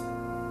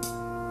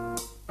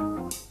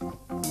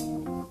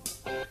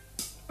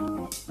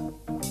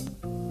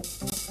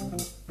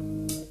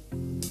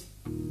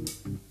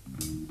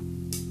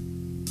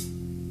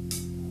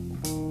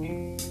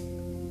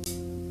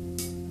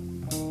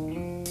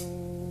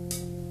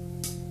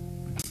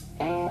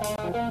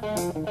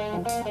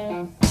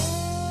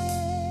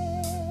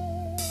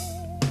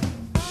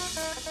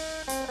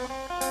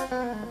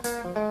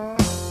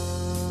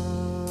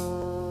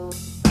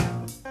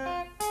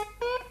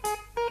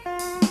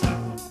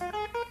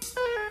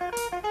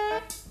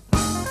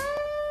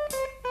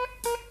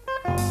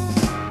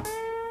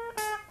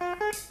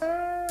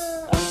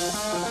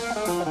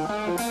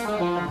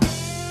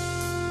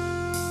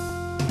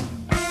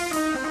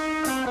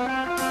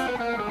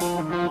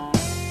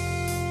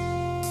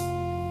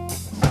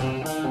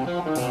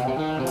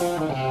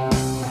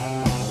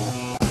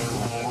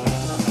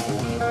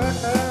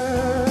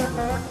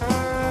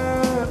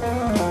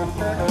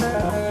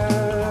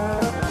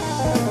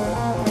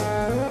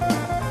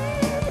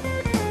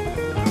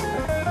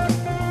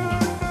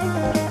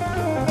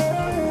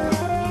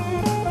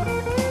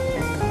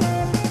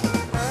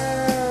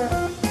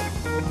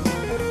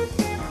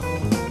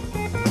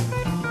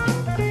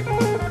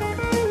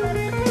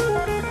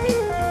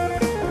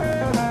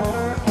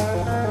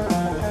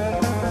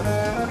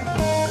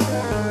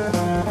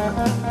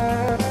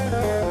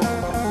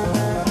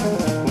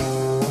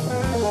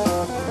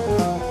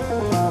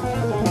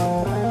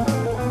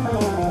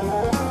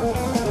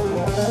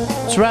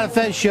 It's Ron and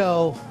Fez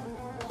show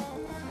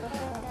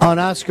on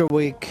Oscar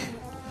week.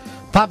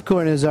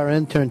 Popcorn is our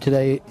intern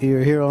today.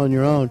 You're here on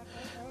your own.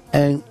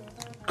 And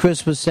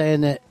Chris was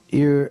saying that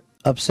you're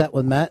upset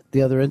with Matt,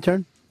 the other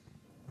intern?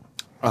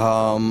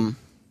 I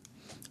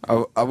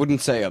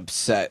wouldn't say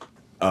upset,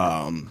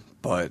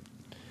 but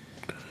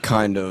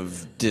kind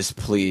of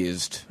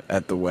displeased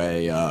at the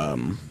way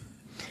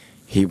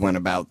he went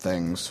about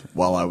things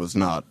while I was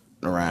not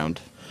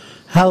around.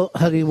 How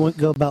do you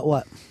go about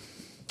what?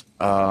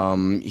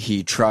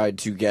 He tried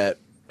to get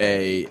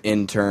a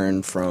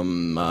intern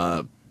from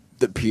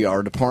the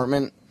PR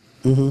department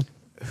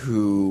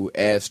who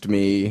asked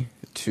me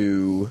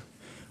to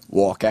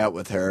walk out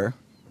with her,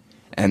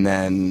 and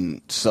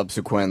then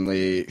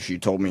subsequently she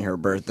told me her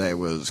birthday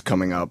was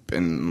coming up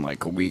in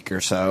like a week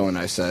or so, and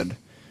I said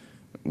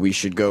we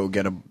should go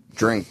get a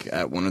drink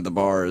at one of the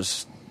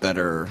bars that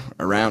are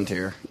around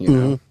here, you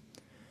know.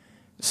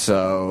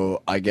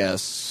 So I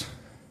guess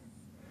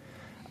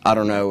I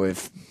don't know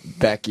if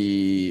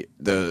Becky,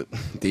 the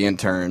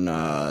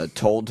intern,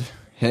 told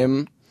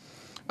him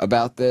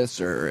about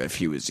this, or if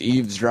he was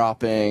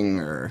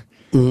eavesdropping, or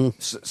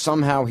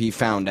somehow he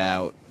found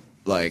out,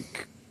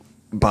 like,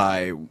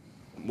 by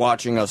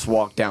watching us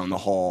walk down the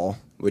hall,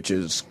 which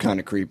is kind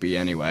of creepy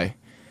anyway.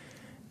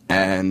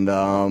 And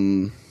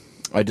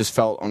I just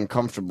felt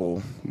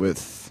uncomfortable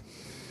with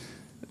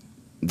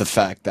the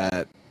fact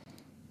that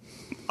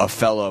a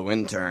fellow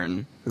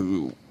intern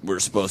who we're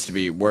supposed to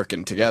be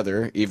working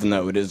together, even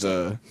though it is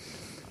a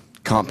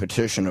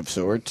competition of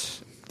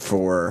sorts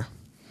for,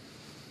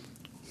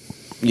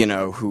 you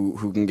know,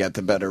 who can get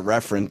the better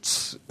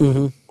reference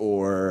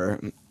or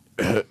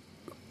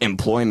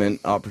employment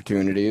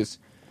opportunities.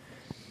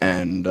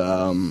 And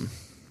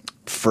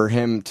for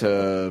him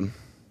to,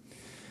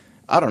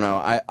 I don't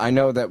know, I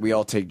know that we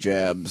all take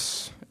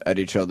jabs at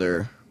each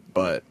other,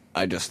 but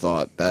I just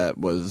thought that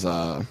was...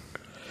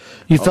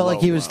 You felt like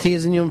he was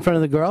teasing you in front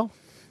of the girl?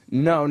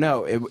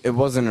 No, it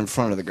wasn't in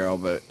front of the girl,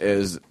 but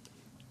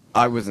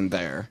I wasn't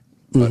there.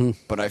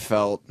 But I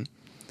felt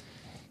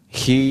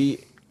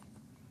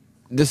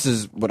this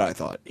is what I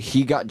thought.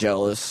 He got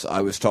jealous.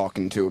 I was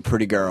talking to a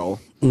pretty girl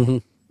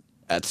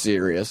at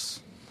Sirius.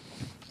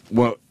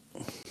 Well,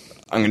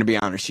 I'm going to be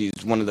honest,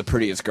 she's one of the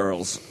prettiest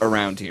girls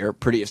around here,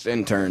 prettiest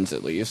interns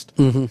at least.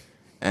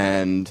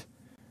 And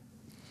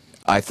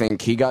I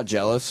think he got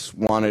jealous,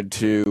 wanted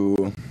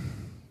to...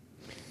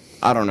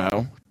 I don't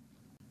know,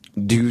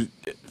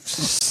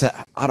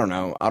 I don't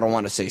know, I don't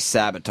want to say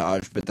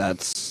sabotage, but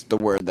that's the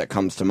word that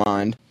comes to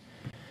mind,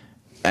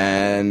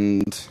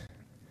 and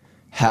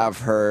have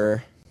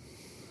her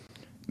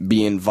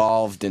be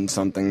involved in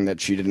something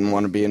that she didn't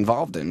want to be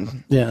involved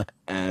in. Yeah.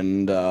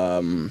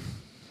 And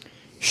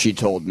she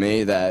told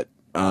me that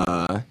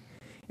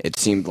it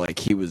seemed like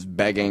he was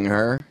begging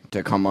her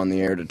to come on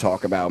the air to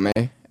talk about me,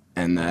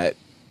 and that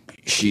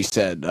she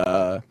said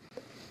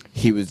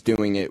he was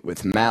doing it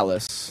with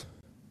malice.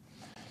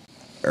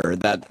 Or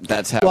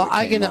that's how. Well,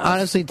 I can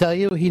honestly tell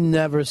you, he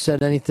never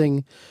said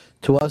anything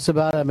to us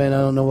about it. I mean, I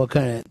don't know what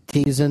kind of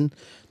teasing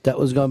that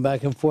was going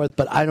back and forth,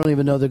 but I don't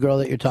even know the girl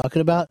that you're talking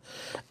about.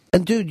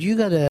 And dude, you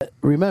got to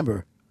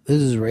remember,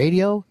 this is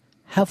radio.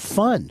 Have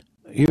fun.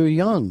 You're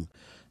young.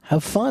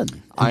 Have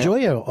fun.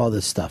 Enjoy all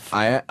this stuff.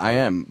 I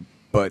am,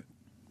 but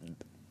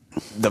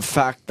the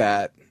fact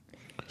that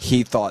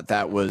he thought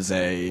that was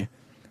a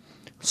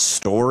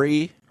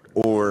story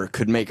or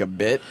could make a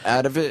bit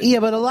out of it. Yeah,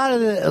 but a lot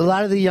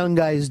of the young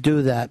guys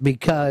do that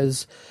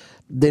because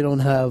they don't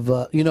have,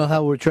 you know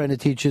how we're trying to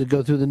teach you to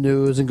go through the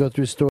news and go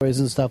through stories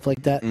and stuff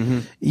like that.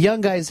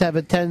 Young guys have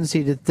a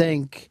tendency to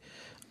think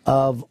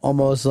of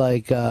almost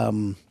like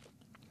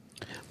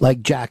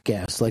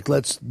Jackass, like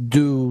let's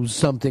do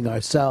something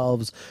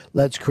ourselves,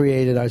 let's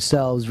create it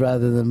ourselves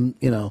rather than,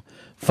 you know,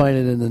 find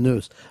it in the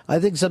news. I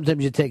think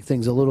sometimes you take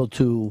things a little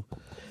too,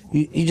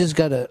 you just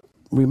got to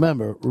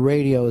remember,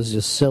 radio is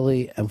just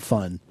silly and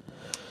fun.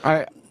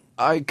 I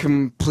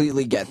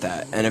completely get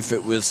that. And if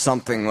it was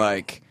something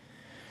like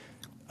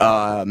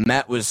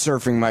Matt was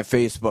surfing my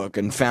Facebook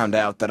and found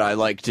out that I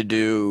like to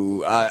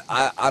do,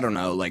 I don't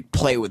know, like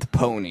play with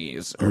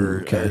ponies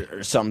or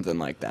something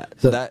like that.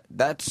 So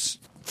that's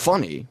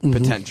funny,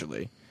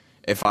 potentially.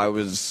 If I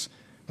was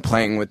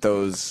playing with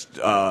those,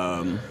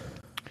 I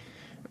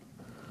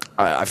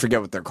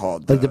forget what they're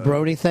called. Like the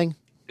brony thing?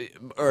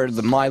 Or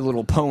the My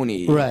Little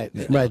Pony. Right,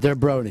 they're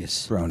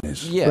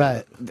bronies. Yeah,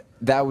 right.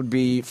 That would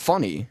be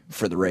funny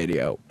for the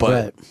radio.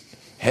 But,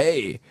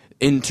 hey,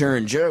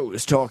 intern Joe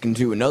was talking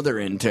to another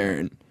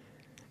intern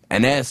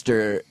and asked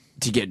her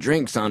to get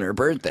drinks on her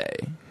birthday.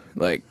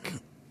 Like,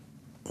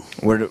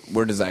 where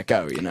does that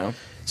go, you know?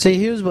 See,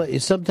 here's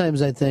what,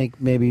 sometimes I think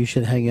maybe you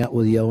should hang out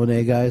with the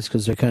O&A guys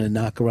because they're kind of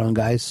knock-around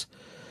guys.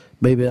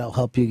 Maybe that'll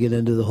help you get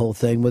into the whole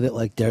thing with it,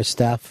 like their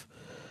staff.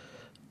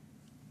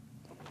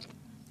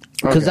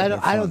 Because I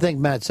don't think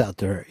Matt's out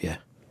to hurt you.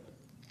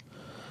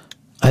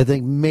 I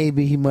think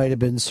maybe he might have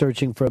been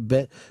searching for a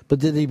bit. But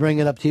did he bring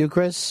it up to you,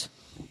 Chris?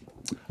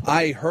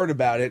 I heard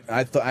about it.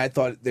 I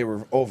thought they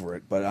were over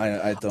it, but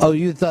I thought. Oh,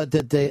 you thought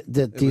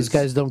that these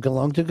guys don't get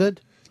along too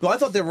good? No, I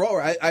thought they were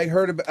over. I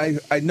heard.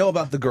 I know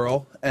about the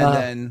girl, and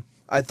then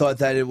I thought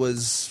that it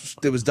was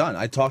done.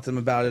 I talked to them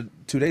about it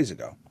 2 days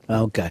ago.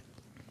 Okay.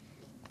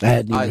 I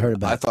hadn't even heard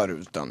about I it. thought it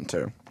was done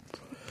too.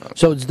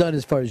 So it's done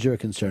as far as you're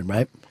concerned,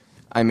 right?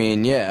 I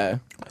mean, yeah.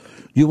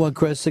 You want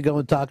Chris to go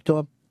and talk to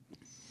him?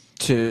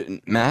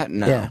 To Matt?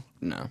 No. Yeah.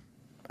 No.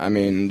 I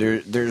mean,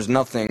 there's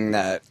nothing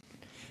that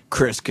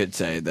Chris could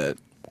say that.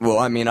 Well,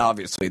 I mean,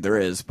 obviously there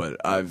is, but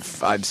I've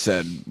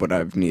said what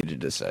I've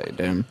needed to say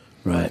to him.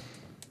 Right.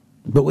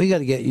 But we got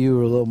to get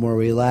you a little more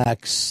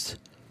relaxed,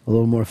 a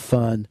little more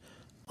fun,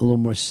 a little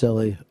more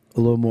silly, a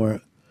little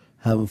more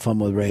having fun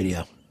with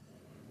radio.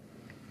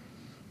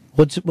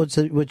 What's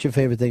your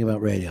favorite thing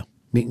about radio?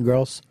 Meeting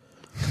girls?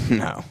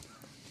 No.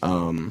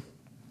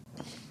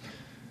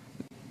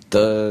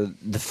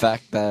 The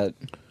fact that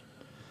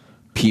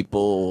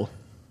people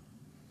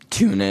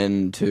tune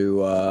in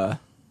to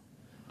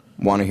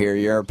want to hear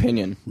your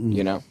opinion,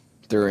 you know?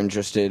 They're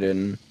interested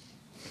in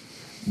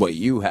what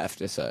you have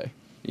to say,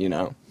 you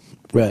know?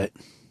 Right.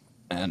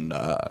 And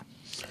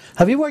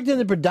have you worked in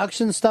the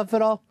production stuff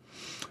at all?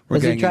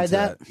 Has he tried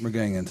that? We're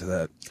getting into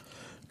that.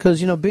 Because,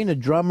 you know, being a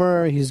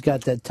drummer, he's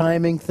got that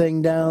timing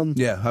thing down.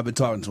 Yeah, I've been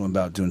talking to him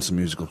about doing some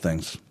musical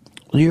things.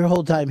 Your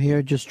whole time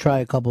here, just try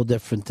a couple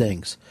different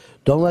things.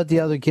 Don't let the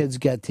other kids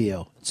get to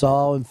you. It's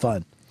all in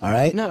fun. All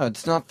right? No,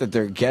 it's not that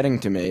they're getting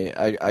to me.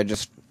 I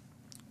just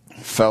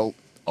felt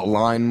a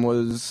line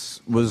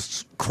was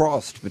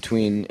crossed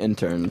between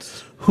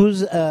interns.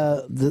 Who's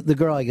the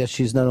girl? I guess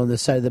she's not on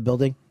this side of the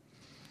building?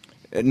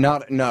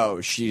 No,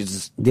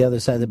 she's the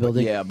other side of the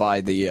building. Yeah, by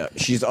the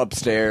she's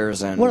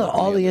upstairs and. What,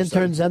 all the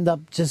interns end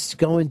up just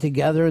going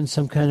together in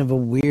some kind of a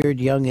weird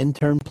young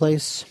intern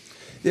place?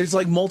 There's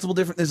like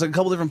there's like a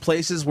couple different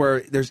places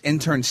where there's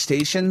intern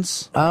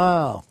stations.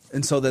 Oh.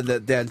 And so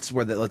that's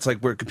where it's like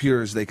where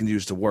computers they can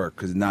use to work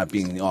because not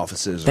being in the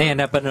offices. They end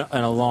up in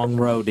a long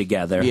row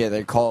together. Yeah,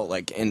 they call it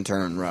like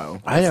intern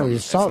row. I never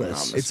saw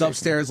this. It's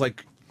upstairs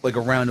like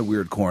around a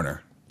weird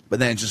corner. But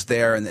then it's just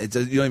there, and you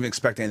don't even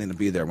expect anything to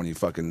be there when you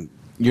fucking...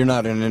 You're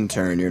not an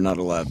intern. You're not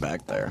allowed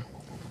back there.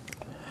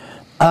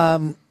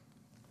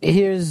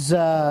 Here's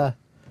Tony.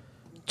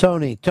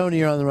 Tony,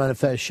 you're on the Ron and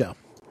Fez show.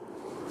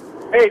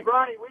 Hey,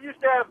 Ronnie, we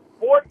used to have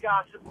board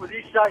gossip with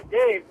Eastside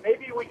Dave.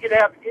 Maybe we could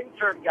have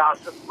intern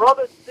gossip.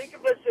 Brother, think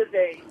of this as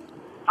a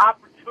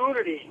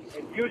opportunity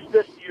and use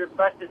this to your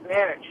best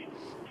advantage.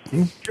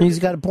 He's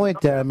got a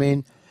point there. I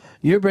mean,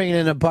 you're bringing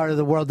in a part of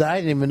the world that I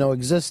didn't even know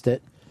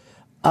existed.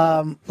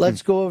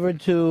 Let's go over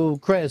to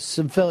Chris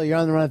and Philly. You're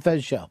on the Ron and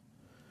Fez show.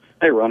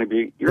 Hey, Ronnie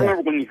B. You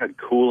remember when you had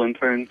cool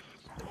interns?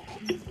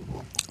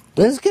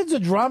 This kid's a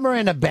drummer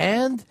in a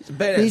band. He's a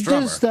badass he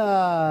drummer. Just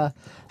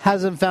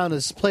hasn't found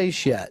his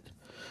place yet.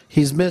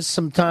 He's missed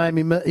some time.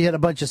 He had a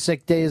bunch of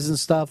sick days and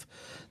stuff.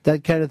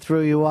 That kind of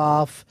threw you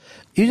off.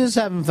 You just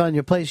haven't found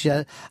your place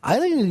yet. I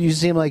think you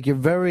seem like you're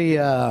very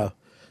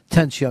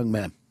tense young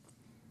man.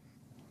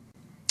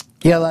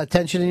 You got a lot of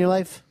tension in your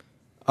life?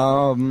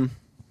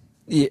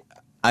 Yeah,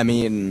 I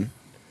mean,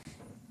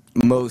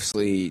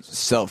 mostly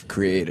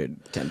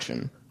self-created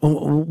tension.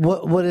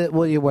 What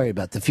are you worried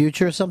about? The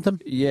future or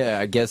something? Yeah,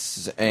 I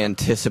guess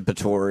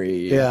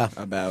anticipatory. Yeah.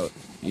 About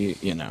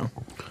you know.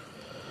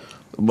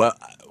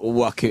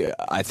 What could,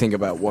 I think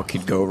about what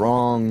could go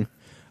wrong.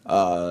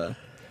 I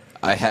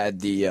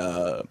had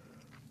the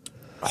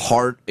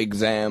heart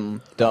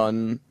exam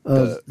done.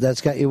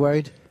 That's got you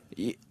worried?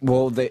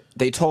 Well,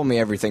 they told me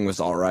everything was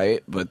all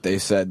right, but they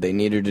said they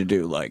needed to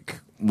do like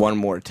one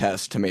more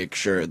test to make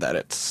sure that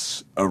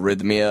it's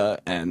arrhythmia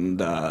and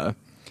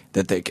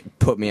that they could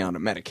put me on a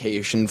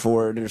medication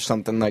for it or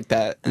something like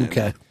that. And,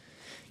 okay.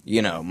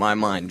 You know, my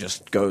mind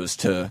just goes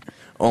to,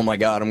 oh my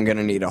God, I'm going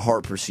to need a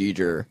heart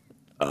procedure.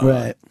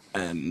 Right.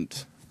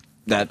 And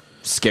that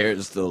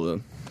scares the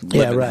living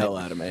hell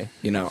out of me.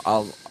 You know,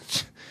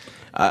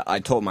 I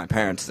told my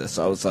parents this.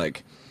 I was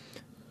like,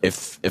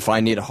 if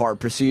I need a heart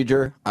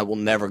procedure, I will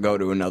never go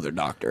to another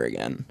doctor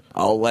again.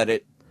 I'll let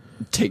it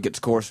take its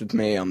course with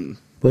me.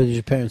 What did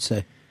your parents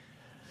say?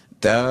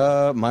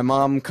 My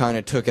mom kind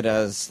of took it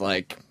as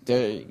like,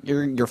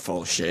 you're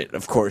full of shit.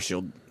 Of course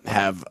you'll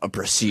have a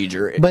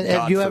procedure. But God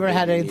have you ever forbid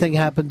had you anything need-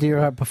 happen to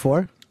your heart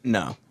before?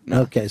 No.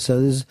 Okay,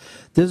 so this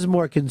is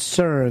more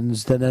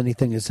concerns than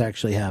anything that's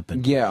actually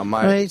happened. Yeah,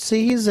 right.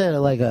 See, he's at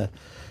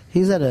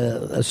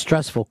a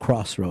stressful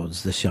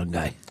crossroads. This young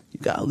guy. You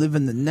gotta live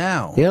in the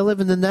now. Yeah,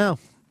 live in the now.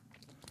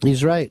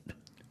 He's right.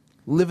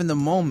 Live in the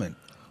moment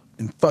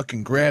and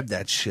fucking grab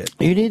that shit.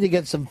 You need to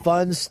get some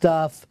fun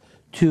stuff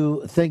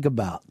to think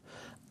about.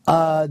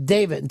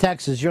 David in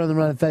Texas, you're on the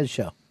Ron and Fez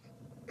show.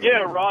 Yeah,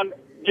 Ron,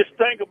 just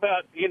think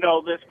about,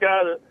 this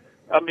guy that,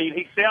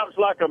 he sounds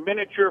like a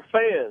miniature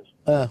Fez.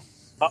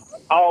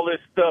 All this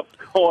stuff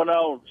going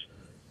on.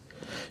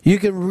 You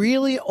can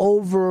really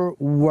over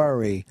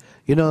worry.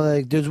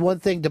 Like there's one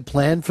thing to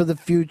plan for the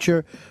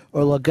future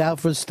or look out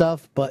for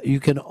stuff, but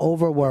you can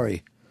over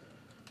worry.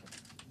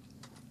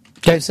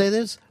 Can I say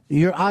this?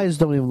 Your eyes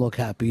don't even look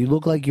happy. You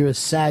look like you're a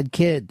sad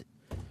kid.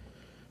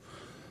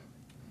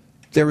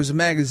 There was a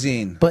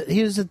magazine. But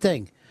here's the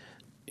thing.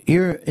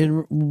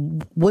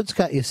 What's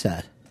got you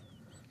sad?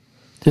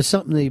 There's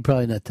something that you're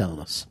probably not telling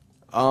us.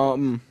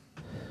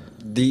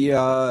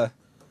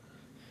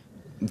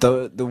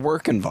 the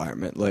work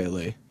environment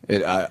lately.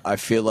 I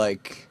feel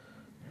like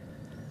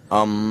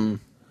I'm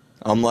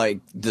like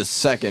the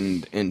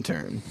second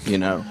intern, you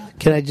know.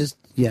 Can I just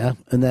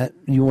and that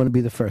you want to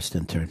be the first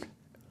intern?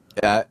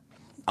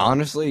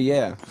 Honestly,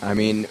 yeah. I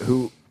mean,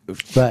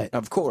 Right.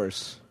 Of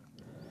course.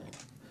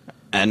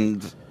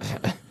 And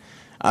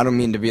I don't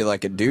mean to be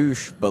like a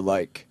douche, but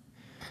like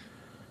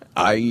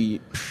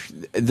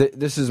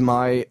this is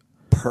my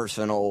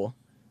personal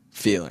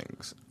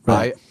feelings.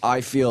 Right.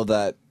 I feel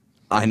that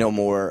I know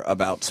more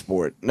about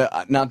sport.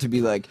 Not to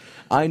be like,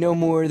 I know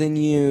more than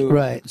you.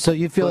 Right. So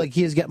you feel like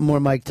he's getting more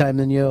mic time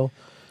than you?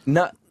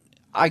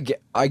 I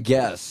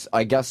guess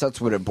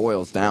that's what it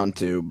boils down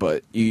to.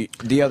 But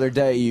the other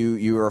day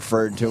you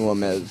referred to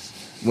him as,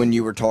 when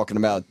you were talking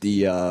about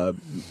the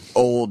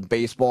old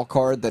baseball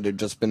card that had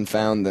just been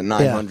found, the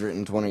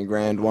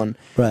 $920,000 one.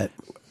 Right.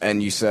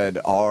 And you said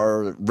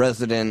our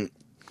resident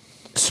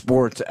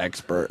sports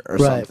expert or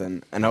Right.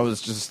 something. And I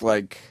was just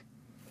like,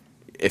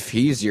 if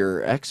he's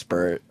your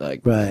expert,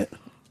 like, right,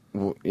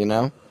 you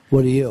know,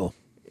 what are you?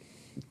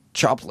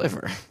 Chopped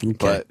liver. Okay.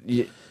 But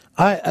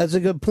All right, that's a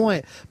good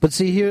point. But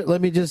see here, let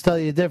me just tell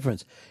you the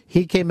difference.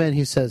 He came in,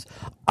 he says,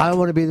 I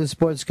want to be the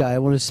sports guy. I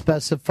want to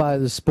specify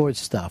the sports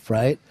stuff,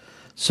 right?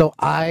 So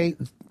I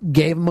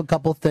gave him a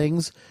couple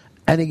things,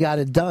 and he got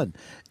it done.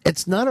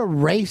 It's not a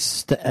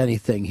race to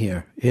anything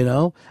here, you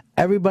know?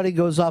 Everybody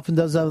goes off and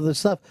does other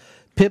stuff.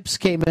 Pips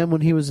came in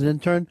when he was an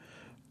intern,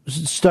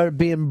 started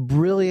being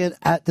brilliant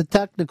at the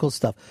technical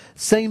stuff.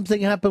 Same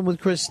thing happened with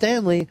Chris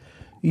Stanley.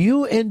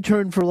 You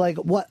interned for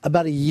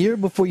about a year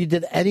before you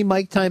did any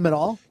mic time at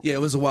all? Yeah,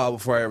 it was a while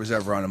before I was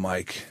ever on a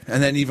mic.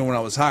 And then even when I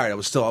was hired, I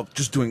was still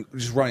just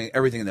running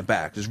everything in the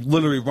back. Just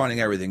literally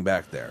running everything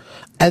back there.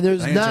 And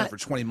there's I interned for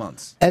 20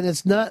 months. And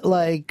it's not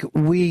like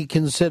we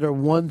consider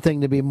one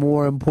thing to be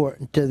more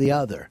important to the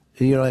other.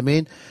 You know what I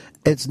mean?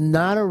 It's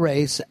not a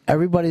race.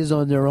 Everybody's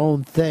on their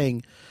own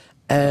thing.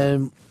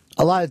 And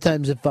a lot of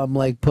times if I'm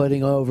like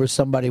putting over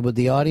somebody with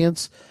the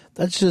audience,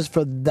 that's just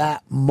for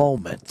that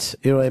moment.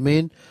 You know what I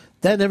mean?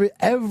 Then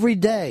every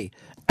day,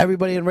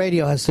 everybody in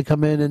radio has to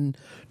come in and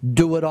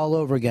do it all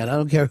over again. I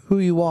don't care who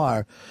you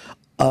are.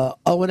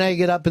 O and A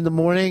get up in the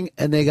morning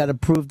and they got to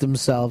prove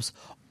themselves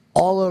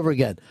all over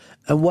again.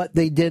 And what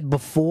they did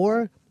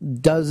before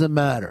doesn't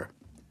matter.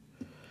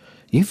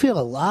 You feel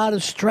a lot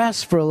of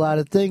stress for a lot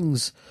of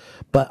things.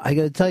 But I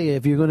got to tell you,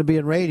 if you're going to be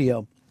in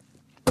radio,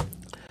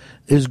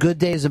 there's good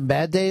days and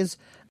bad days.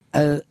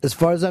 And as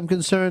far as I'm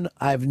concerned,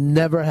 I've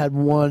never had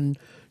one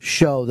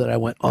show that I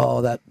went,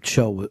 oh, that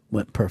show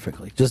went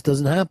perfectly. Just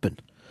doesn't happen.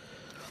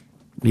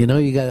 You know,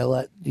 you gotta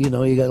let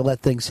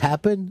things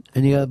happen,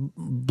 and you gotta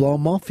blow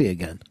them off you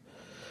again.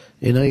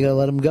 You know, you gotta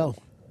let them go.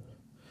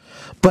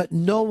 But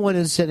no one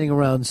is sitting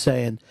around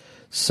saying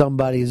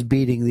somebody's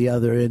beating the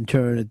other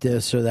intern at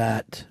this or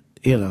that.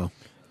 You know.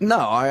 No,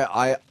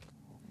 I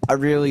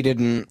really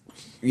didn't.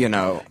 You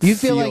know, you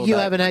feel like you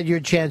that. haven't had your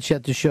chance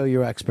yet to show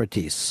your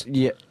expertise.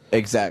 Yeah,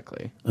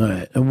 exactly. All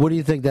right, and what do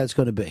you think that's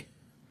going to be?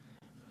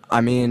 I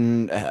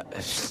mean,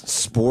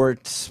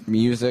 sports,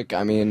 music.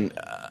 I mean,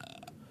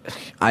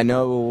 I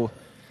know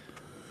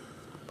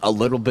a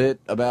little bit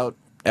about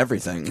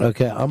everything.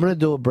 Okay, I'm going to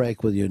do a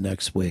break with you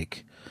next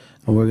week,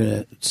 and we're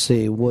going to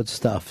see what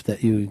stuff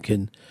that you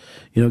can,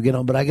 get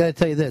on. But I got to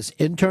tell you this: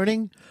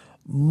 interning,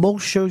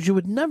 most shows you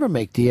would never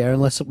make the air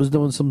unless it was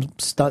doing some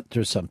stunt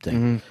or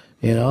something,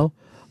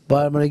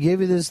 But I'm going to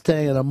give you this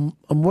thing, and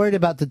I'm worried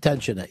about the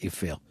tension that you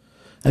feel.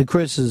 And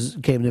Chris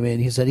came to me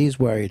and he said he's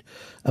worried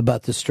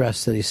about the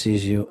stress that he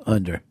sees you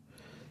under.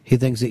 He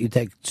thinks that you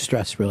take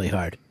stress really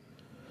hard.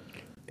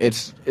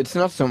 It's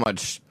not so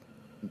much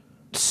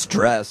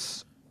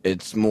stress.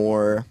 It's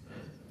more,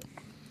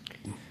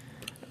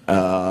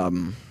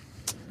 I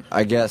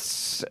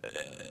guess,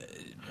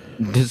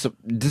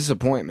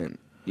 disappointment.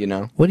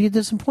 What are you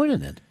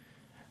disappointed in?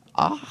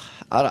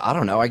 I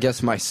don't know. I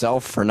guess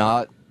myself for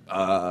not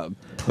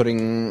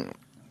putting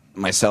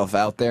myself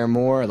out there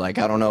more. Like,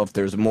 I don't know if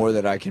there's more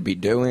that I could be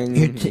doing.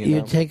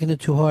 You're taking it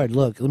too hard.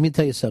 Look, let me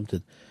tell you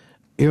something.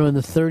 You're on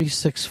the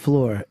 36th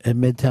floor in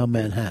Midtown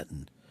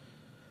Manhattan.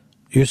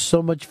 You're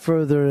so much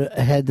further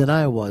ahead than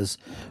I was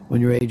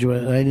when your age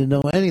was. I didn't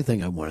know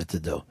anything I wanted to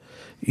do.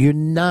 You're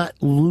not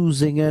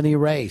losing any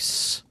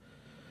race.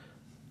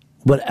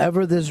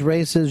 Whatever this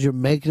race is, you're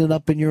making it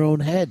up in your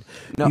own head.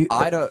 No,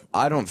 I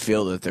don't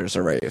feel that there's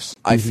a race.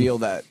 I feel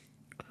that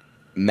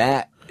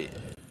Matt,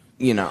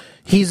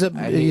 he's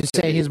you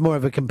say he's more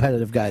of a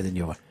competitive guy than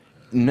you are.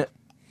 No,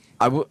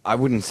 I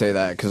wouldn't say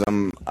that because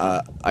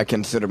I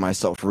consider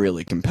myself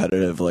really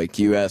competitive. Like,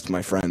 you ask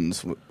my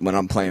friends when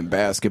I'm playing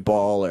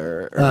basketball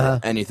or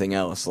anything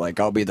else, like,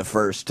 I'll be the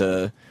first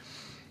to,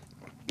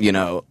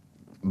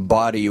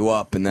 body you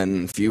up, and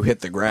then if you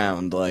hit the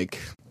ground, like,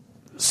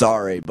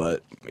 sorry,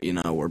 but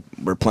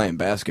we're playing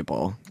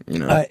basketball. All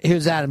right,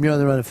 here's Adam. You're on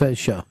the Run of Fez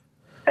show.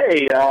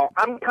 Hey,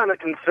 I'm kind of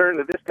concerned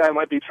that this guy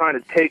might be trying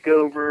to take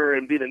over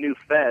and be the new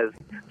Fez.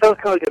 Sounds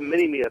kind of like a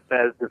mini-me of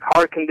Fez. There's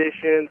heart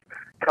conditions,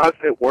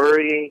 constant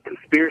worrying,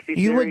 conspiracy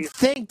You theories. would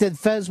think that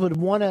Fez would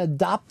want to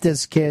adopt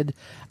this kid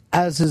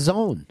as his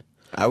own.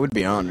 I would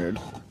be honored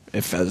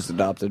if Fez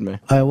adopted me.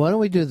 All right, why don't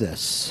we do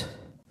this?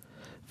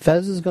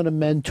 Fez is going to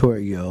mentor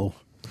you,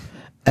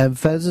 and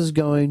Fez is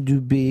going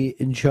to be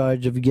in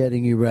charge of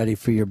getting you ready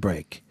for your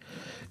break.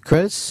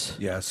 Chris?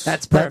 Yes.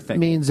 That's perfect. That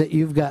means that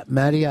you've got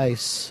Matty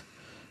Ice,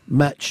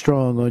 Matt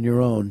Strong on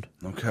your own.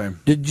 Okay.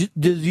 Did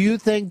you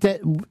think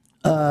that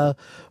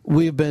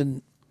we've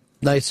been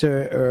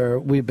nicer or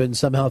we've been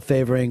somehow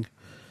favoring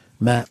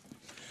Matt?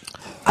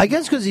 I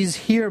guess because he's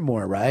here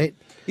more, right?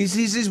 He's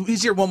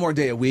here one more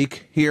day a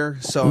week here,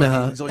 so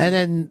And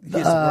then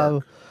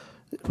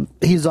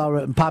he's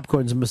already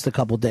Popcorn's missed a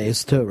couple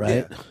days too,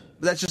 right? Yeah.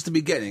 But that's just the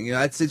beginning.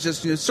 It's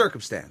just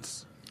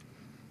circumstance.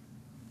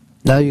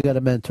 Now you got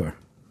a mentor.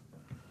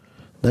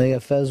 Now you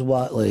got Fez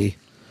Whatley.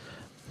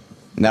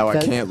 Now I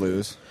can't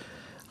lose.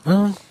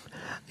 Well,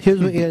 here's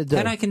what you got to do.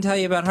 And I can tell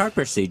you about heart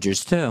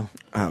procedures, too.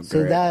 Oh,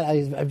 So that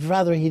I'd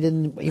rather he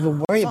didn't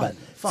even worry about it.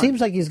 Seems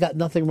like he's got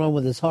nothing wrong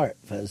with his heart,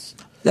 Fez.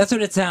 That's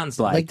what it sounds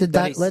like.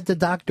 Let the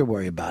doctor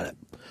worry about it.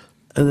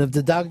 And if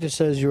the doctor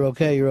says you're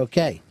okay, you're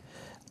okay.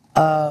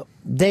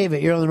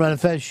 David, you're on the Ron and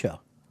Fez show.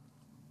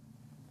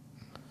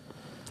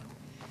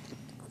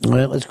 All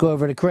right, let's go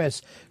over to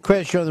Chris.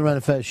 Chris, you're on the Ron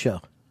and Fez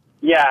show.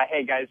 Yeah,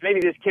 hey guys, maybe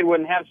this kid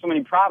wouldn't have so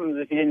many problems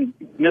if he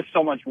didn't miss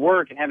so much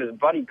work and have his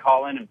buddy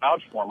call in and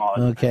vouch for him all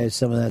the time. Okay,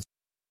 some of that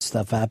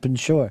stuff happened,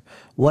 sure.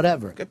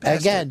 Whatever.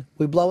 Again,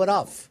 we blow it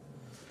off.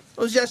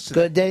 It was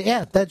yesterday. Good day.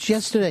 Yeah, that's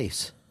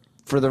yesterday's.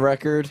 For the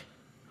record,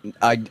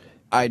 I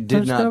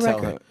did not tell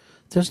him.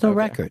 There's no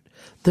record.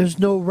 There's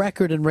no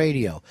record in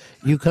radio.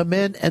 You come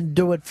in and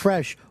do it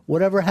fresh.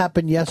 Whatever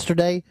happened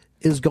yesterday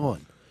is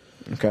gone.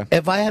 Okay.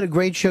 If I had a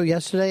great show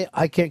yesterday,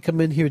 I can't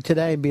come in here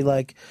today and be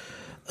like,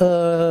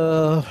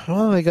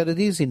 I got it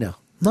easy now.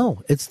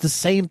 No, it's the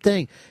same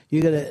thing.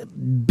 You got to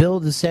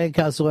build a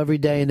sandcastle every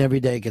day, and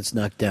every day it gets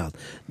knocked down.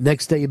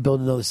 Next day you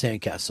build another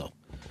sandcastle.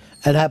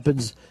 It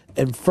happens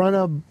in front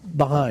of,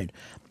 behind.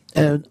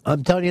 And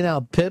I'm telling you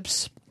now,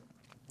 Pips,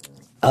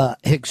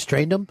 Hicks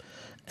trained him,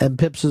 and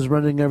Pips is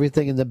running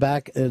everything in the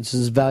back, and it's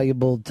as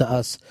valuable to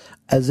us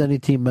as any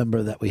team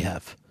member that we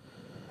have.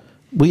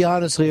 We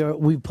honestly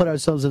we put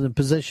ourselves in a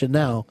position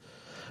now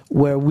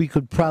where we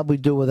could probably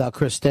do without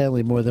Chris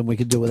Stanley more than we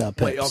could do without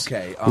Pips. Wait,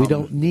 okay. We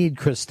don't need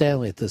Chris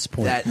Stanley at this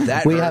point.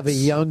 That we have a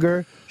hurts.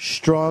 younger,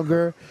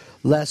 stronger,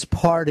 less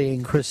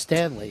partying Chris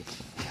Stanley.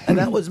 And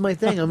that was my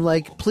thing. I'm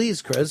like,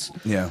 please, Chris,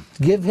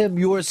 give him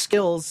your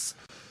skills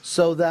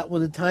so that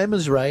when the time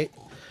is right,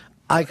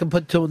 I can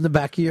put two in the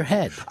back of your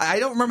head. I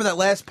don't remember that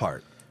last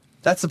part.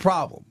 That's the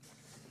problem.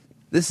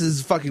 This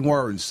is fucking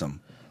worrisome.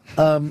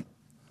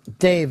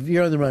 Dave,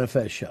 you're on the Ron and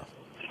Fez show.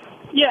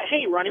 Yeah,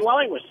 hey, Ronnie, while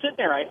I was sitting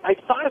there, I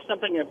thought of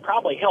something that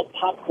probably helped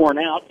Popcorn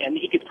out, and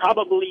he could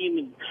probably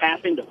even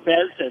tap into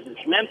Fez as his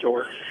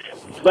mentor.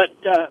 But,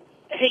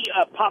 hey,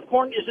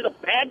 Popcorn, is it a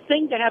bad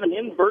thing to have an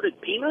inverted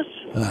penis?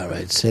 All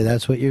right, see,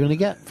 that's what you're going to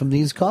get from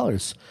these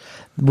callers.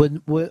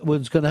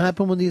 What's going to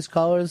happen with these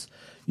callers,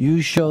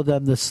 you show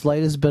them the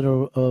slightest bit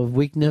of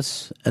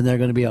weakness, and they're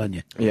going to be on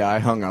you. Yeah, I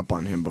hung up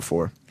on him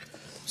before.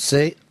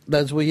 See,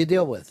 that's what you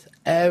deal with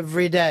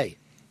every day.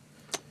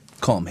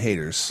 Call them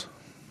haters.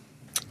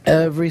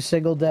 Every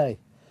single day.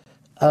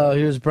 Oh,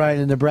 here's Brian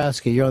in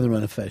Nebraska. You're on the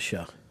Ron and Fez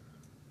show.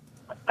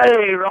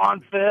 Hey,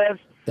 Ron Fez.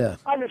 Yeah.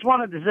 I just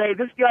wanted to say,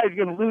 this guy's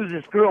going to lose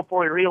his girl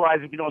before he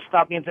realizes if you don't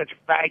stop being such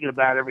a faggot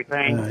about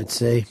everything. All right,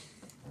 see.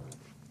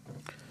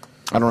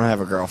 I don't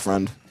have a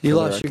girlfriend. You for the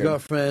lost your record.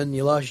 girlfriend.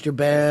 You lost your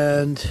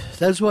band.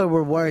 That's why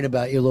we're worried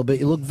about you a little bit.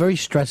 You look very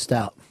stressed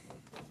out.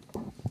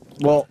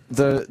 Well,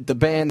 the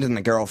band and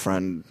the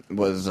girlfriend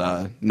was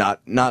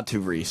not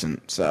too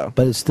recent, so.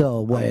 But it's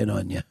still weighing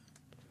on you.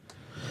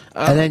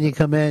 And then you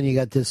come in, you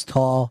got this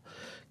tall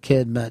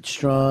kid, Matt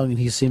Strong, and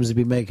he seems to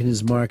be making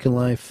his mark in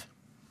life.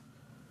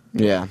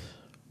 Yeah.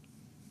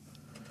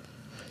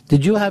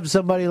 Did you have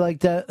somebody like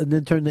that, an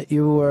intern that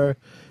you were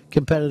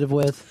competitive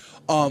with?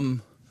 Well,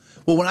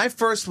 my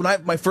first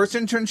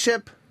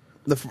internship,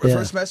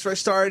 first semester I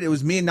started, it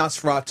was me and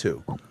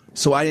Nosferatu.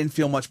 So I didn't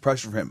feel much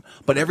pressure from him.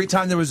 But every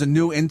time there was a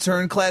new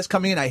intern class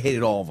coming in, I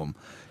hated all of them.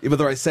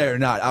 Whether I say it or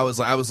not, I was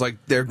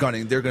like, they're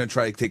going to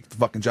try to take the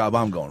fucking job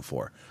I'm going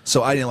for.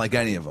 So I didn't like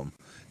any of them.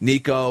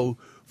 Nico,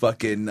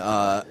 fucking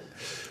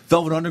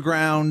Velvet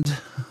Underground,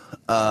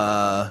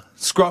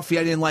 Scruffy.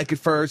 I didn't like at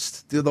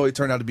first, although he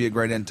turned out to be a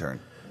great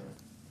intern.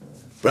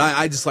 But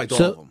I just liked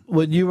all of them.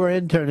 When you were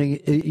interning,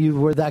 you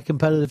were that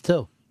competitive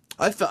too.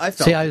 I felt.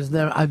 See, I've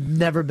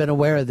never been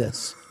aware of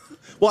this.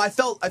 Well, I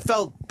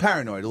felt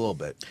paranoid a little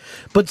bit.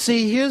 But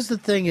see, here's the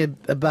thing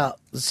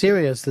about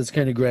Sirius that's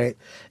kind of great,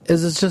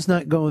 is it's just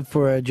not going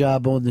for a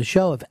job on the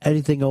show. If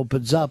anything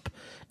opens up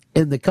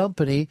in the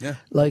company,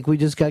 like we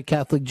just got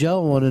Catholic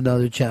Joe on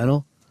another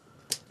channel,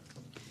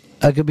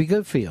 that could be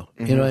good for you.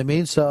 You know what I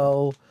mean?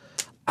 So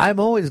I'm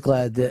always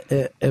glad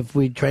that if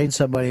we train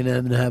somebody and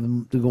then have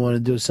them to go on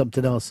and do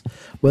something else,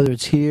 whether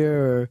it's here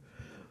or...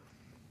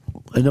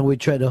 I know we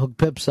tried to hook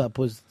Pips up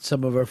with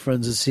some of our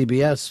friends at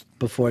CBS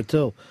before,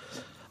 too.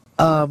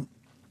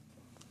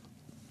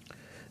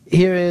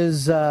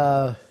 Here's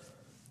Andrew.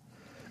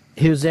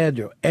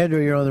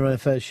 Andrew, you're on the Ron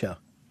and Fez show.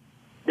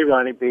 Hey,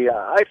 Ronnie B.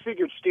 I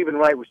figured Stephen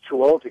Wright was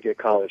too old to get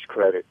college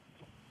credit.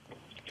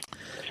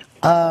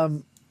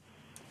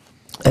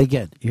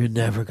 Again, you're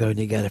never going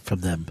to get it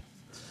from them.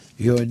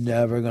 You're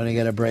never going to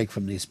get a break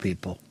from these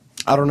people.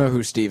 I don't know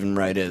who Stephen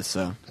Wright is,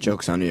 so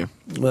joke's on you.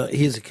 Well,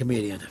 he's a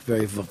comedian,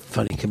 very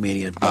funny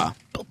comedian. A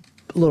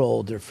little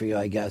older for you,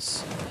 I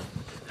guess.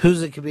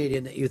 Who's a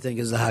comedian that you think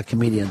is the hot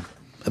comedian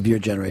of your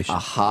generation? A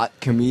hot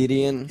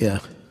comedian? Yeah.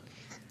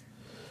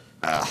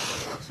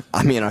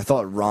 I mean, I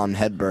thought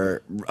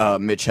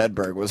Mitch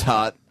Hedberg was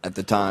hot at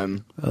the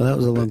time. Oh, that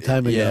was a long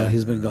time ago. Yeah.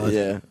 He's been gone.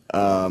 Yeah.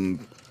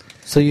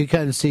 So you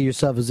kind of see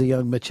yourself as a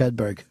young Mitch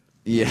Hedberg.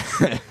 Yeah.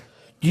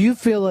 Do you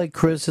feel like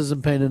Chris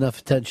isn't paying enough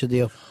attention to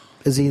you?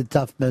 Is he a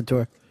tough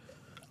mentor?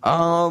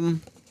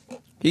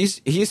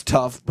 He's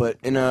tough, but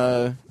in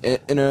a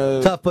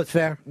tough but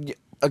fair.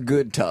 A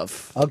good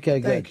tough.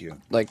 Okay, good. Thank you.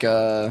 Like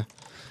a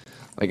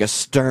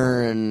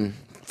stern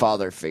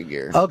father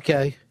figure.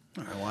 Okay.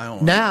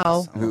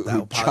 Now,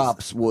 who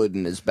chops wood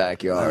in his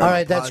backyard. All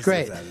right, that's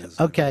great.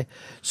 Okay,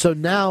 so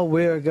now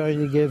we're going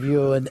to give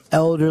you an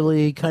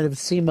elderly kind of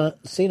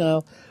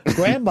senile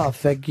grandma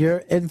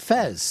figure in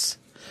Fez.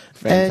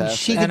 And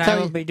she can and tell I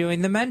will you, be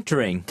doing the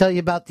mentoring. Tell you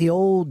about the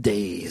old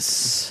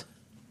days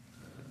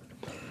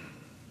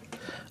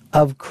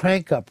of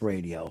Crank Up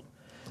Radio.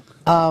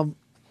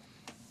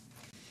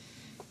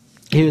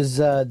 Here's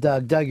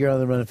Doug. Doug, you're on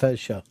the Run and Fez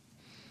show.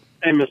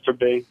 Hey, Mr.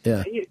 B.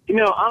 Yeah. You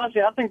know,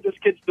 honestly, I think this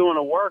kid's doing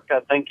a work.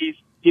 I think he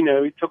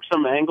took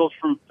some angles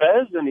from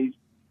Fez and he's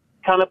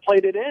kind of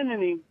played it in,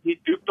 and he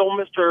duped old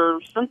Mr.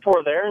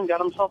 Centaur there and got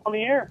himself on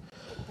the air.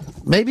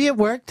 Maybe it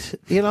worked.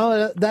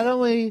 That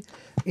only,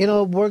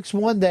 works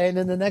one day, and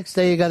then the next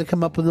day you got to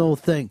come up with a little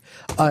thing.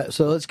 All right,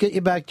 so let's get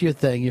you back to your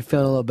thing. You're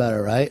feeling a little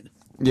better, right?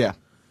 Yeah.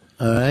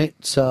 All right,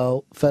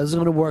 so Fez is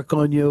going to work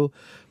on you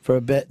for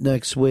a bit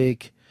next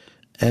week.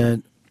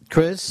 And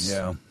Chris?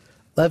 Yeah.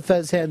 Let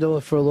Fez handle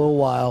it for a little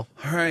while.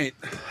 All right.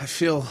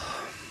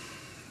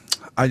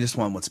 I just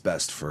want what's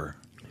best for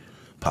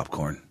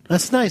Popcorn.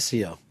 That's nice of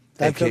you.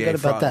 I feel good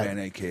about that.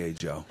 Frogman, a.k.a.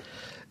 Joe.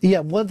 Yeah,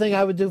 one thing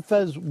I would do,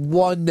 Fez,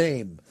 one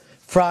name.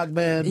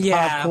 Frogman,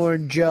 Yeah.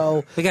 Popcorn,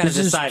 Joe. We gotta This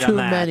is decide too on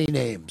that. many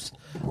names.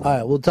 All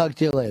right, we'll talk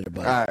to you later,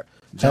 buddy. All right. Head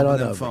Jump on on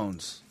them over.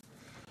 phones.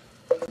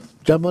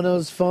 Jump on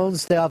those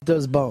phones, stay off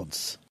those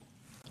bones.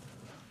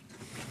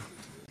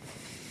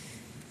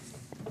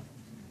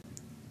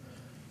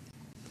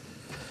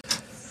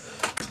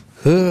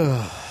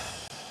 Well,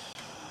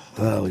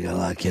 we got a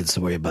lot of kids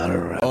to worry about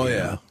around. Oh, here,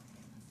 yeah.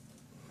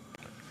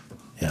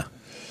 huh?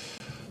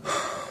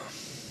 Yeah.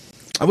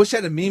 I wish I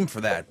had a meme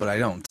for that, but I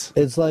don't.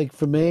 It's like,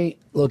 for me,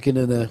 looking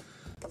in a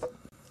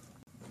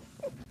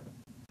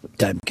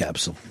time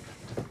capsule.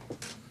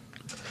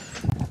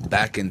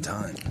 Back in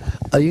time.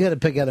 Oh, you got to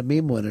pick out a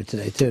meme winner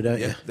today, too, don't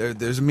you?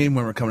 There's a meme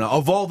winner coming out.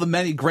 Of all the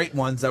many great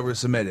ones that were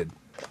submitted,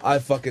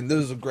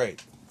 those are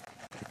great.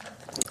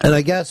 And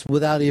I guess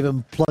without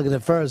even plugging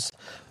it first,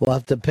 we'll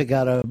have to pick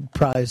out a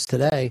prize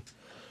today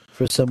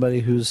for somebody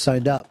who's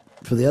signed up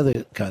for the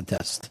other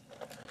contest.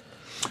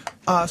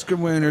 Oscar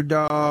winner,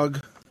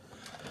 dog.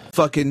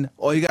 Fucking,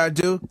 all you gotta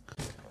do,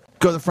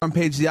 go to the front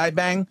page of the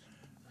iBang,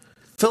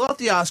 fill out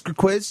the Oscar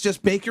quiz,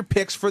 just make your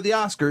picks for the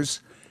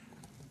Oscars.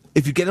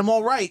 If you get them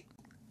all right,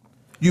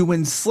 you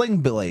win Sling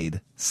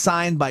Blade,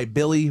 signed by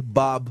Billy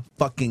Bob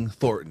fucking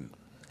Thornton,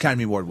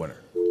 Academy Award winner.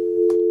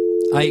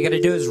 All you got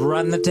to do is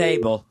run the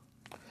table.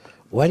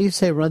 Why do you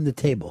say run the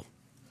table?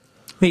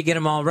 You get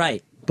them all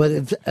right. But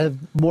if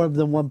more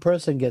than one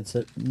person gets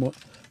it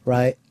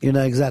right, you're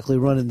not exactly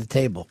running the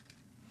table.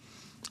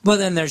 Well,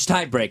 then there's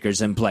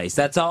tiebreakers in place.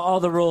 That's all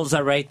the rules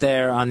are right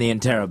there on the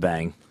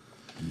Interrobang.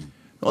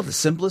 Well, the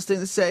simplest thing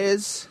to say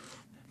is,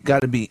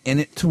 got to be in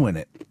it to win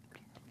it. You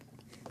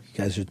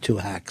guys are two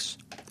hacks.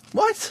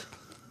 What?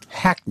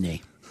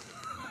 Hackney.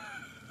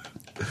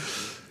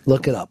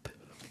 Look it up.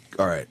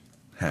 All right,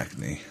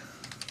 Hackney.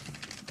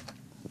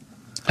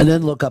 And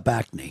then look up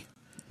acne.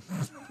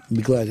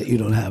 Be glad that you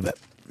don't have it.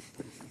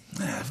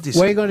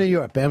 Where are you going to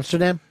Europe?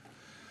 Amsterdam?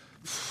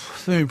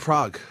 Maybe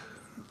Prague.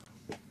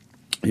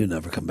 You'll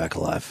never come back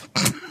alive.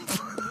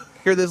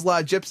 Here, there's a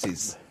lot of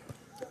gypsies.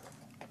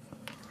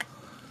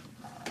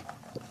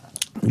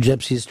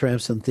 Gypsies,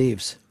 tramps, and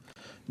thieves.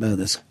 Man,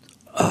 this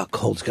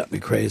cold's got me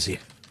crazy.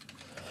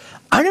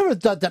 I never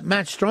thought that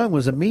Matt Strong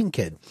was a mean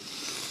kid.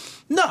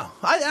 No,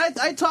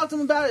 I talked to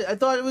him about it. I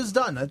thought it was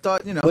done. I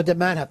thought, What did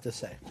Matt have to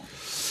say?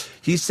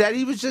 He said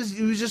he was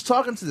just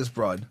talking to this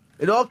broad.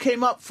 It all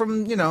came up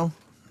from,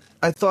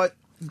 I thought,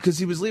 because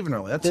he was leaving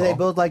early. That's Did all. they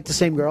both like the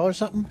same girl or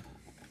something?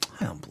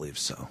 I don't believe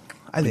so.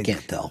 I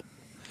can't tell.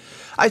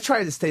 I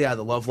tried to stay out of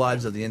the love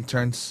lives of the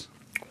interns.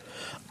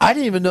 I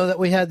didn't even know that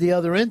we had the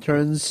other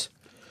interns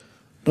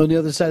on the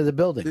other side of the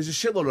building. There's a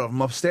shitload of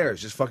them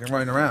upstairs just fucking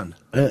running around.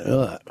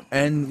 What?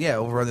 And, yeah,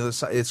 over on the other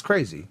side. It's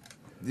crazy.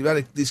 You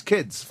got these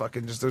kids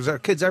fucking just, there's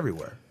kids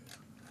everywhere.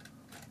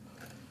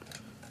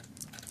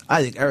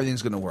 I think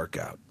everything's going to work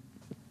out.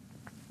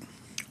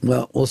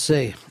 Well, we'll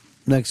see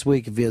next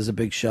week if he has a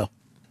big show.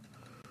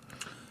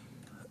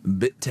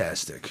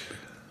 Bit-tastic.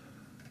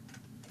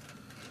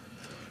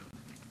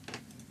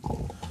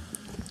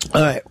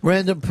 All right,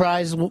 random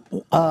prize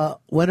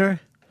winner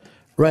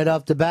right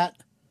off the bat.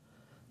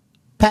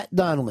 Pat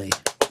Donnelly.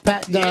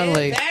 Pat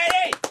Donnelly.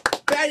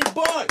 Patty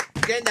boy!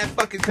 Getting that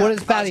fucking What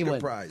does Patty Oscar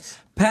win? prize.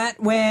 Pat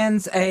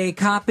wins a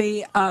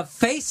copy of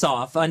Face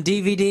Off on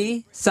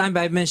DVD, signed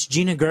by Miss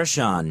Gina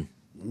Gershon.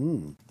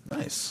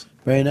 Nice.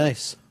 Very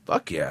nice.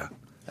 Fuck yeah.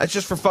 That's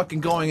just for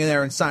fucking going in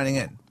there and signing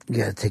in. You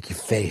gotta take your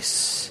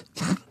face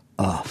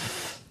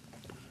off.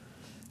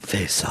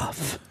 Face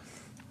off.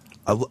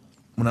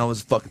 When I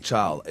was a fucking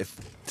child, if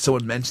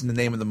someone mentioned the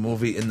name of the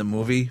movie in the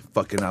movie,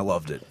 fucking I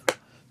loved it.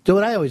 Do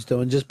what I always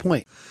do and just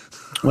point.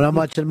 When I'm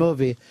watching a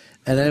movie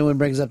and anyone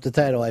brings up the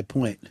title, I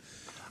point.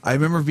 I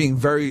remember being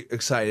very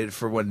excited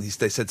for when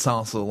they said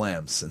Silence of the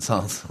Lambs and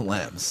Silence of the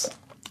Lambs.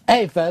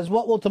 Hey, Fez,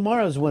 what will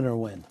tomorrow's winner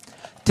win?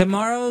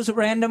 Tomorrow's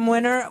random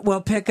winner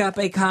will pick up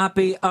a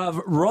copy of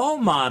Role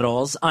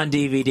Models on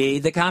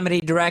DVD, the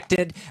comedy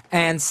directed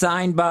and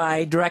signed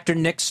by director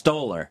Nick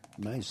Stoller.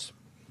 Nice.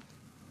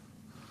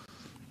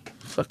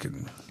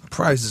 Fucking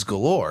prizes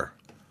galore.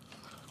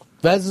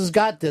 Fez has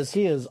got this.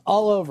 He is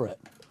all over it.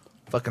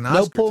 Fucking No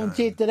Oscar pulling time.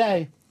 teeth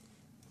today.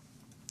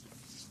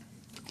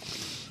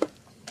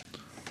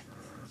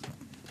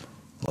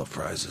 Love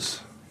prizes.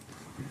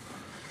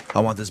 I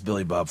want this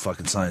Billy Bob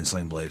fucking signed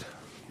Sling Blade.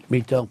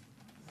 Me too.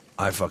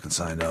 I fucking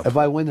signed up. If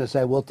I win this,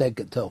 I will take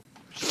it too.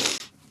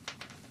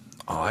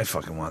 Oh, I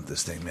fucking want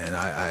this thing, man.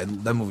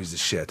 That movie's the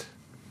shit.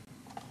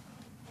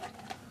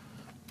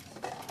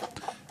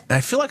 And I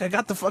feel like I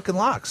got the fucking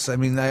locks. I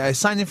mean, I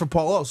signed in for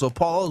Paul O, so if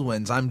Paul O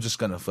wins, I'm just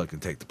gonna fucking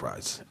take the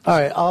prize. All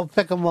right, I'll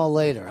pick them all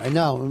later. I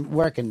know, I'm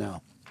working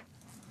now.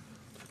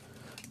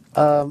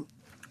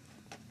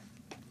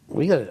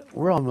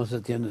 We're almost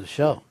at the end of the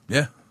show.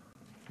 Yeah.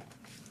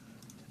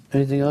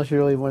 Anything else you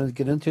really wanted to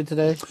get into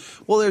today?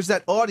 Well, there's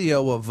that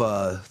audio of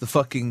the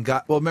fucking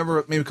guy. Well,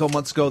 remember maybe a couple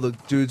months ago, the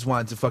dudes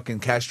wanted to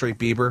fucking castrate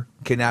Bieber,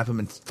 kidnap him,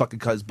 and fucking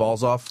cut his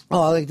balls off.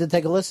 Oh, I'd like to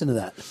take a listen to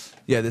that.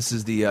 Yeah, this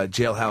is the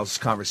jailhouse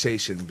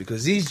conversation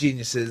because these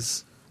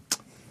geniuses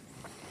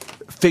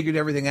figured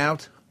everything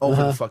out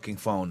over the fucking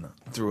phone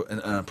through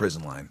a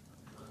prison line.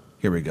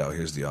 Here we go.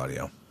 Here's the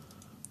audio.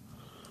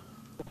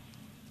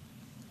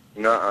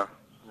 Nuh-uh.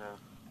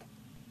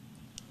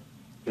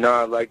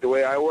 No, like the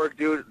way I work,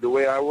 dude, the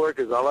way I work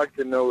is I like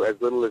to know as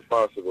little as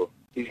possible.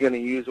 He's going to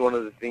use one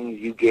of the things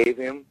you gave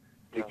him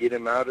to get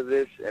him out of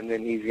this, and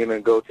then he's going to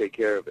go take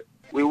care of it.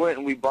 We went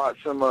and we bought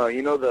some,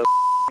 the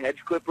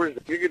hedge clippers.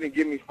 You're going to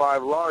give me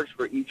 5 large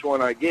for each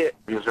one I get.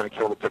 You're going to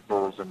kill the pit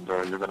bulls, and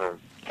you're going to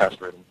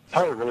castrate them.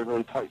 Tie it really,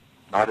 really tight.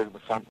 Knot it in the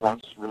front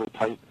once, really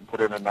tight, and put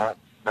it in a knot.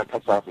 That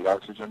cuts off the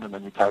oxygen, and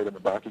then you tie it in the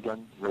back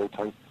again, really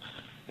tight.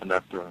 And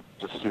that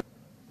just...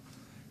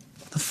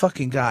 The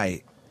fucking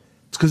guy.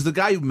 It's because the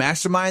guy who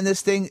masterminded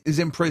this thing is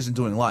in prison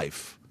doing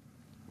life.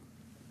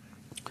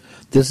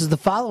 This is the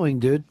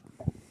following, dude.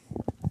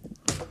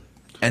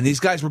 And these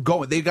guys were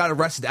going. They got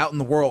arrested out in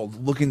the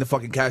world looking to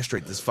fucking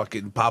castrate this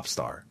fucking pop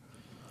star.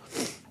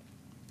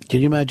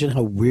 Can you imagine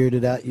how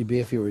weirded out you'd be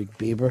if you were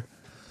Bieber?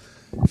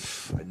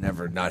 I'd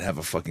never not have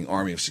a fucking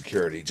army of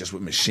security just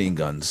with machine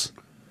guns.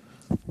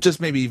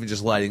 Just maybe even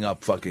just lighting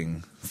up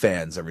fucking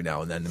fans every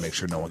now and then to make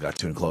sure no one got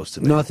too close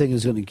to me. Nothing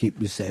is going to keep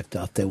you safe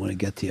if they want to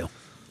get to you.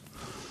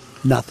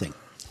 Nothing.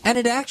 And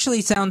it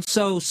actually sounds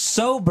so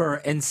sober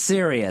and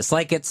serious.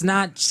 Like it's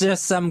not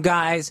just some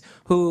guys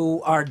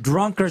who are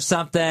drunk or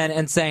something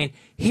and saying,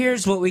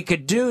 here's what we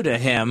could do to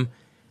him.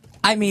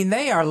 I mean,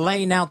 they are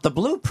laying out the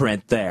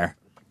blueprint there.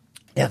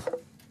 Yeah.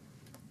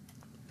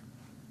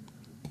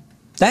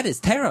 That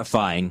is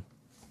terrifying.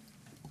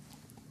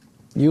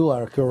 You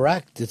are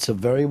correct. It's a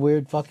very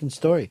weird fucking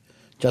story.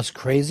 Just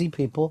crazy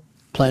people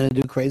planning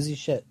to do crazy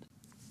shit.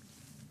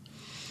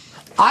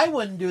 I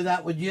wouldn't do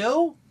that with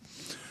you.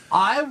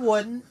 I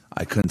wouldn't.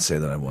 I couldn't say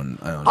that I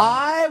wouldn't. I don't know.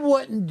 I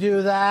wouldn't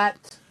do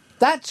that.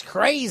 That's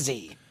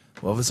crazy.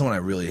 Well, if it's someone I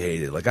really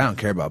hated, like I don't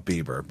care about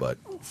Bieber, but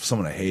if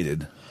someone I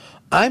hated.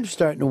 I'm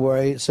starting to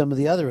worry some of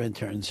the other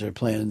interns are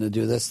planning to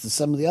do this to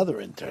some of the other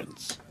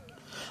interns.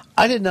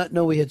 I did not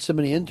know we had so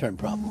many intern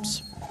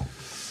problems.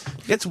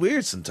 It gets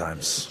weird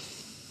sometimes.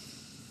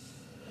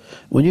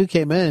 When you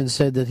came in and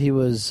said that he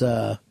was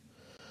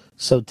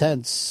so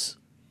tense,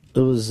 it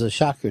was a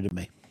shocker to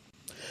me.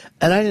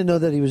 And I didn't know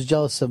that he was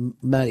jealous of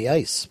Matty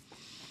Ice.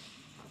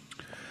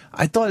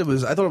 I thought it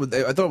was over.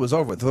 I thought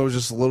it was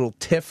just a little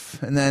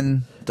tiff and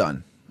then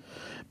done.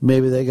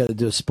 Maybe they got to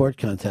do a sport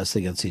contest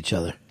against each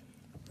other.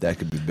 That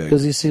could be big.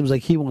 Because he seems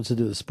like he wants to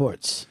do the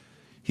sports.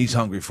 He's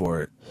hungry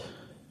for it.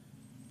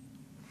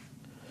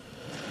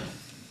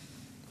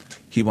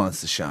 He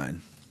wants to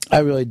shine. I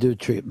really do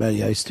treat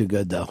Matty Ice too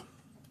good, though.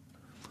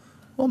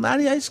 Well,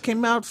 Matty Ice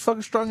came out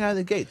fucking strong out of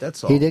the gate.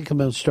 That's all. He did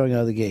come out strong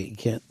out of the gate. You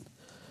can't.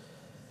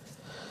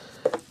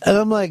 And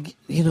I'm like,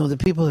 the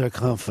people that are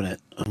confident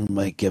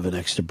might give an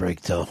extra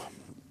break, though.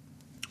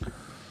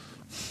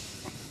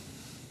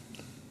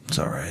 It's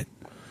all right.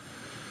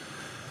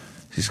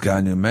 He's got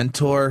a new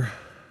mentor.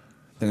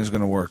 Things are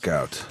going to work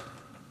out.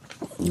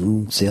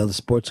 See how the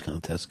sports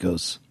contest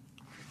goes.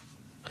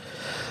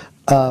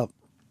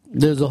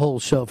 There's a whole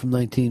show from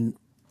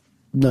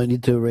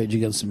 92 Rage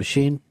Against the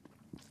Machine,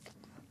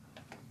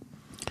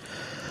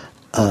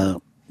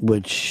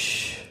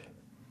 which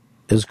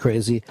is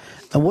crazy.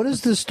 And what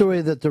is the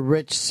story that the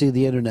rich see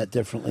the internet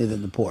differently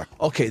than the poor?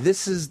 Okay,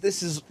 this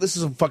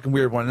is a fucking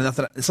weird one, and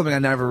it's something I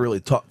never really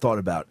thought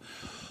about.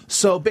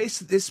 So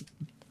basically, this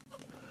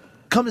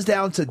comes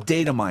down to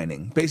data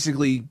mining.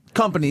 Basically,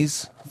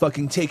 companies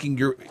fucking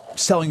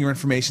selling your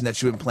information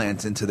that you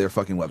implant into their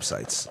fucking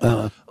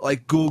websites.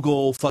 Like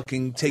Google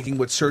fucking taking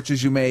what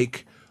searches you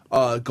make,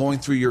 going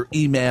through your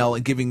email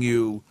and giving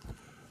you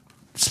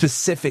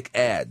specific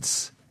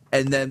ads.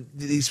 And then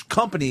these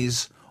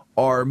companies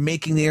are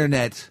making the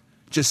internet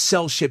just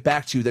sell shit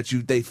back to you that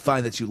they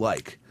find that you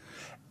like.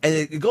 And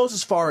it goes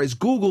as far as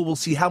Google will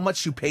see how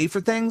much you pay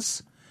for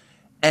things.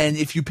 And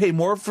if you pay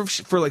more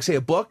for like, say,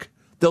 a book,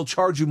 they'll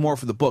charge you more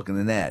for the book in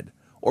an ad.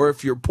 Or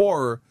if you're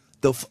poorer,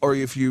 or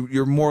if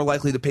you're more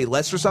likely to pay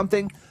less for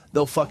something,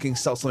 they'll fucking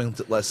sell something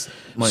to less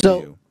money to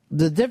you. So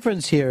the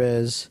difference here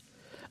is,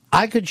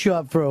 I could show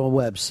up for a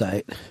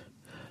website.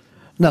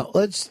 No,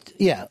 let's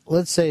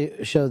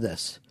say show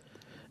this.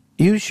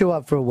 You show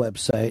up for a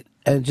website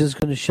and it's just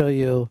going to show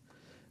you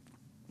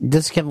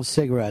discount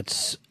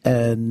cigarettes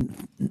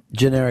and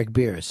generic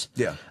beers.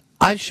 Yeah.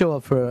 I show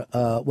up for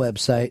a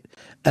website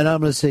and I'm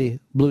going to see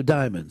Blue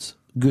Diamonds,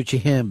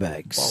 Gucci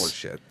handbags. All this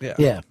shit. Yeah.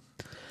 Yeah.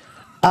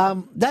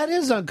 That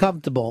is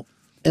uncomfortable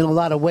in a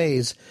lot of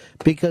ways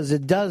because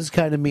it does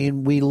kind of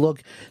mean we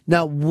look.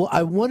 Now,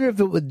 I wonder if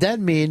it would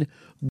then mean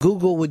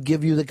Google would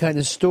give you the kind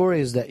of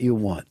stories that you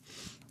want.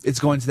 It's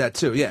going to that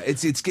too. Yeah,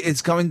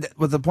 it's coming.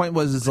 But the point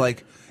was, it's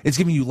like it's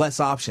giving you less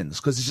options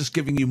because it's just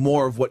giving you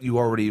more of what you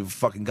already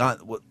fucking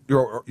got, what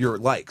your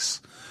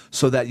likes,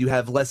 so that you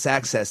have less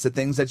access to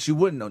things that you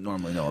wouldn't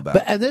normally know about.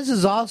 And this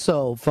is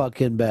also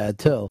fucking bad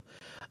too.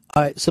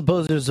 All right,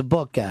 suppose there's a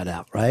book ad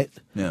out, right?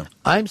 Yeah.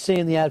 I'm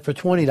seeing the ad for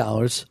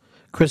 $20.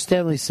 Chris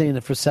Stanley's seeing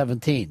it for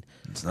 $17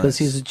 because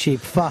he's a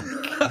cheap fuck.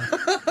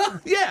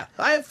 Yeah,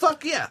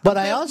 fuck yeah. But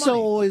I also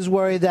always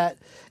worry that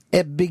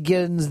it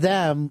begins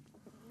them.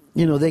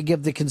 You know, they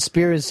give the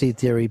conspiracy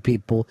theory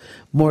people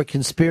more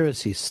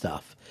conspiracy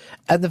stuff.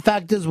 And the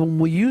fact is, when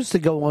we used to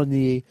go on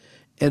the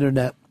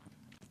internet,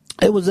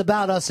 it was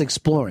about us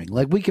exploring.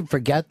 Like, we can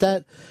forget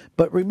that.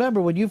 But remember,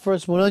 when you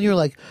first went on, you were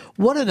like,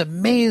 what an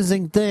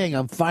amazing thing.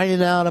 I'm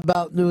finding out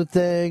about new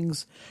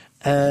things.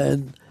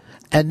 And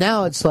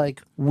now it's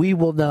like, we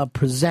will now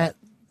present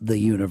the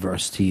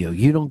universe to you.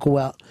 You don't go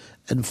out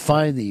and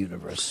find the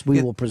universe.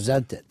 We will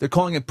present it. They're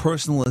calling it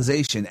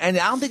personalization. And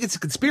I don't think it's a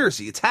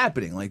conspiracy. It's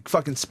happening. Like,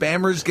 fucking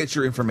spammers get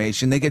your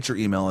information. They get your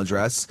email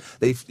address.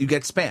 You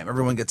get spam.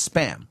 Everyone gets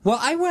spam. Well,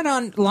 I went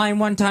online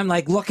one time,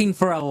 like, looking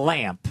for a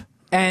lamp.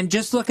 And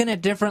just looking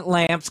at different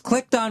lamps,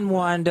 clicked on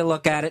one to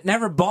look at it,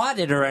 never bought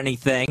it or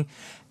anything.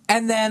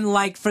 And then,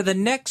 like, for the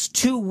next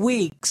 2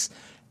 weeks,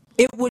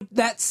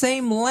 that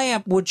same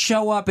lamp would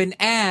show up in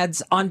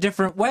ads on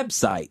different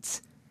websites.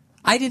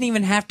 I didn't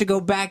even have to go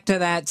back to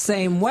that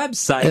same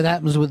website. It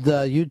happens with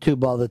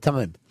YouTube all the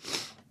time.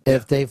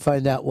 If they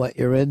find out what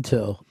you're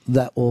into,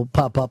 that will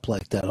pop up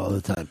like that all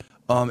the time.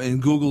 In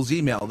Google's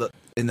email,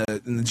 in the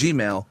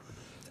Gmail,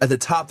 at the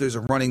top there's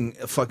a running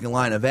fucking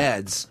line of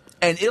ads,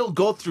 and it'll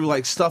go through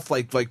like stuff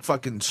like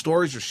fucking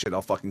stories or shit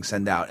I'll fucking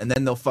send out, and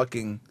then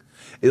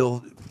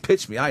it'll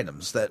pitch me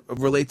items that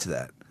relate to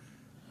that.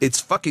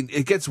 It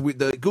gets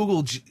the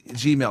Google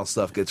Gmail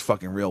stuff gets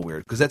fucking real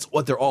weird because that's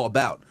what they're all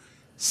about.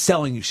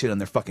 Selling you shit on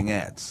their fucking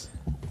ads.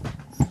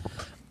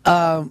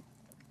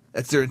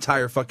 That's their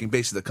entire fucking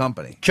base of the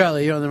company.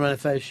 Charlie, you're on the Run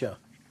of Fez show.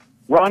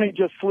 Ronnie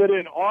just slid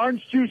in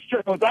orange juice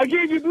Jones. I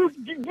gave you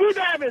blue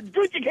diamonds,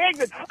 Gucci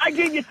handbags. I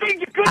gave you things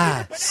you couldn't.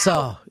 I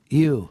saw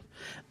you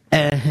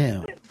and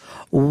him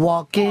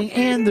walking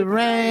in the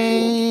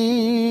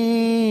rain.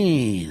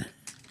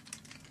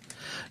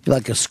 You're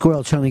like a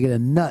squirrel trying to get a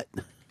nut.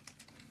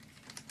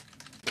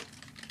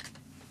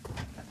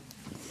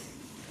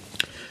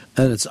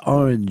 And it's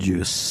orange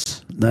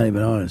juice, not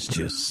even orange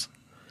juice.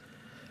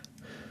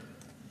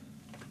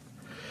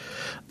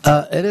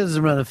 It is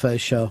the Run of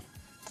Fez show.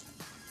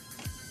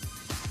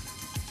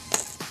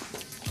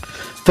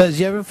 Fez,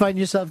 you ever find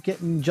yourself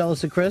getting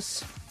jealous of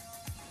Chris?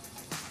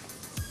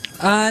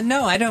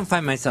 No, I don't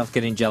find myself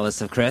getting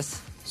jealous of Chris.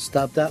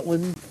 Stop that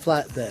one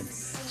flat then.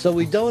 So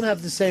we don't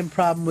have the same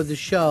problem with the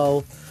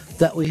show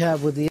that we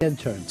have with the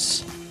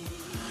interns.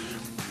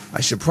 I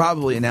should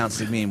probably announce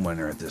the meme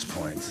winner at this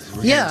point.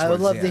 Yeah, I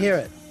would love to hear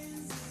it.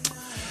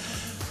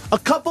 A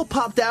couple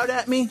popped out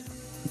at me.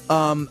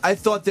 I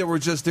thought there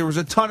was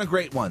a ton of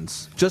great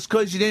ones. Just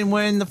because you didn't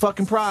win the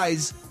fucking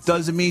prize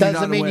doesn't mean you're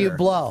not a winner. You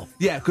blow.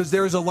 Yeah, because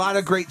there's a lot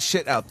of great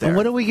shit out there. And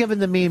what are we giving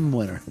the meme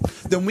winner?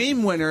 The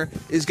meme winner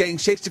is getting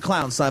Shakes to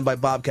Clown signed by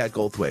Bobcat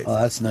Goldthwait.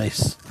 Oh, that's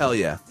nice. Hell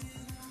yeah.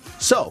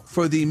 So,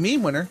 for the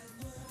meme winner,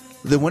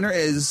 the winner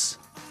is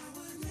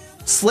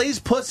Slay's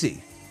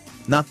Pussy.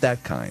 Not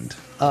that kind.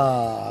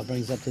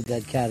 Brings up the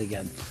dead cat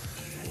again.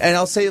 And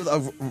I'll say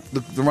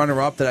the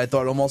runner-up that I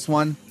thought almost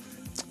won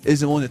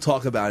isn't willing to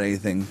talk about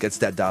anything, gets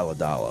that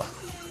dollar.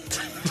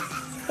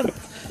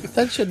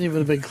 That shouldn't even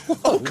have been close.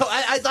 Oh,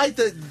 I'd like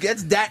to get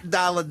that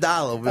dollar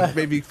with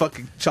maybe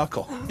fucking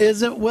chuckle.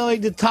 Isn't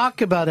willing to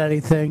talk about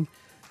anything.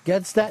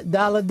 Gets that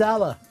dollar.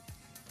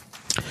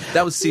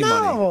 That was C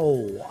Money.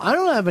 No, I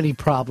don't have any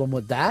problem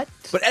with that.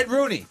 But Ed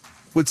Rooney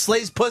with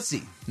Slay's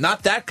Pussy,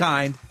 not that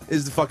kind,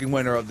 is the fucking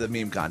winner of the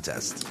meme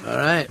contest. All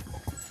right.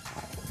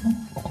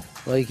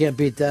 Well, you can't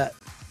beat that.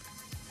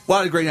 A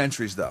lot of great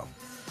entries, though.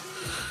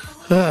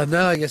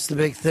 Now I guess the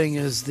big thing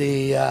is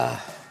the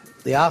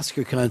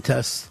Oscar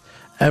contest.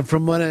 And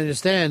from what I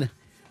understand,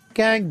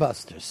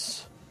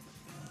 gangbusters.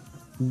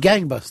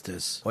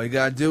 All you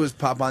gotta do is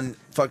pop on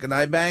fucking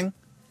iBang,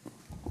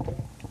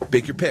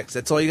 pick your picks.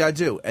 That's all you gotta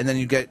do. And then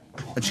you get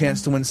a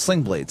chance to win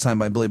Sling Blade, signed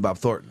by Billy Bob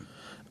Thornton.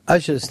 I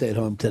should have stayed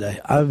home today.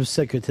 I'm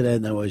sicker today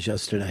than I was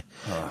yesterday.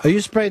 Are you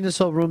spraying this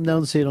whole room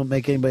down so you don't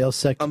make anybody else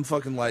sick? I'm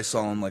fucking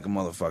Lysoling like a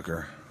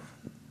motherfucker.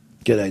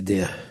 Good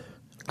idea.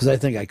 Because I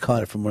think I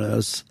caught it from one of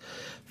those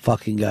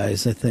fucking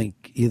guys. I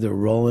think either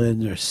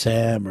Roland or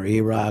Sam or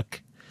E-Rock.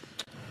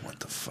 What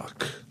the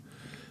fuck?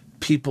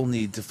 People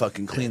need to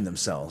fucking clean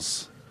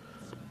themselves.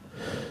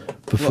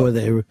 Before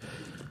they...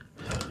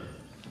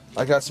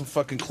 I got some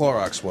fucking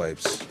Clorox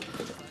wipes.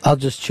 I'll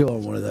just chew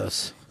on one of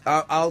those.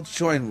 I'll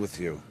join with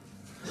you.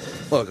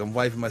 Look, I'm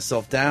wiping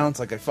myself down. It's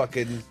like I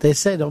fucking... They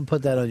say don't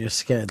put that on your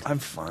skin. I'm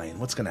fine.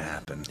 What's going to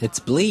happen? It's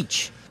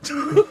bleach.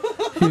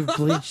 You've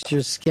bleached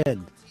your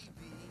skin.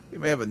 You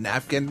may have a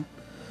napkin.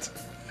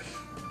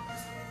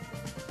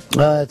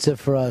 That's it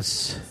for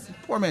us.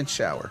 Poor man's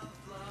shower.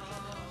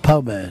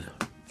 Po man.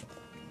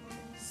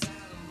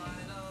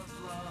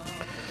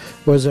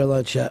 Where's our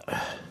lunch at?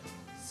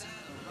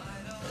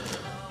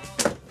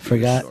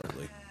 Forgot?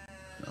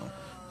 No.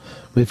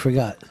 We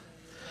forgot.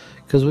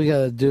 Because we got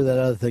to do that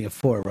other thing at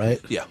 4, right?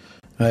 Yeah.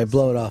 All right,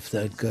 blow it off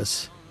then,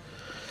 because...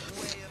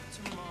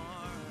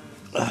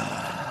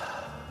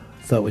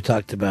 thought we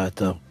talked about it,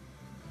 though.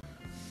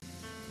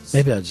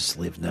 Maybe I'll just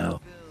leave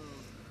now.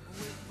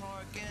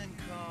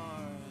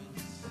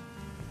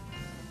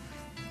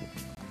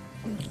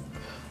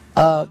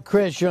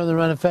 Chris, you're on the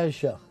Ron and Fez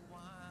show.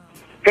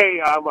 Hey,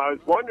 I was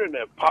wondering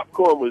if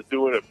Popcorn was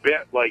doing a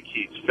bit like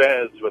he's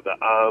Fez with the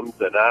arms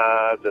and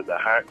eyes and the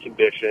heart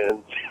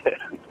conditions.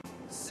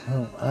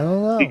 Oh, I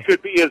don't know. He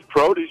could be his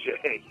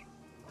protege,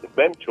 the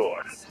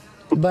mentor.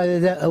 By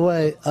the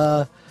way,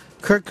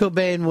 Kurt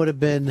Cobain would have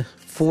been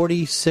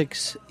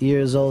 46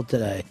 years old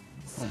today.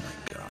 Oh,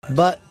 my God.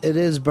 But it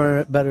is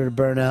better to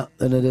burn out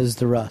than it is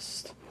to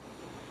rust.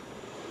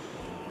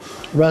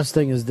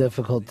 Rusting is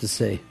difficult to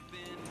see.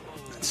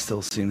 It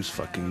still seems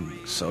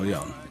fucking so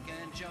young.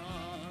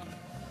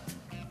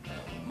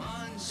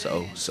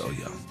 So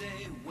young.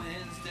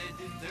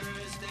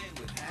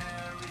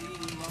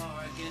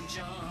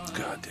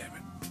 God damn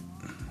it.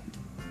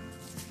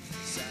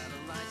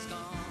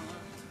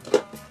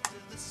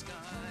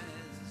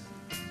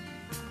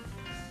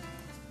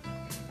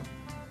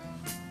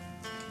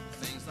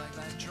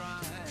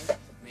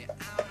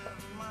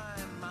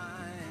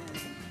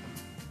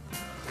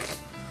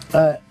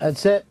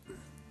 That's it.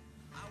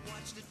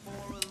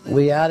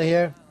 We out of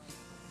here.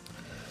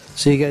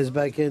 See you guys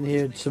back in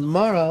here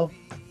tomorrow.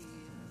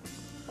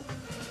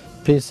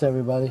 Peace,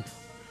 everybody.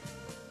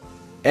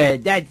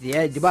 And that's the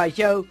end of my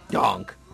show. Donk.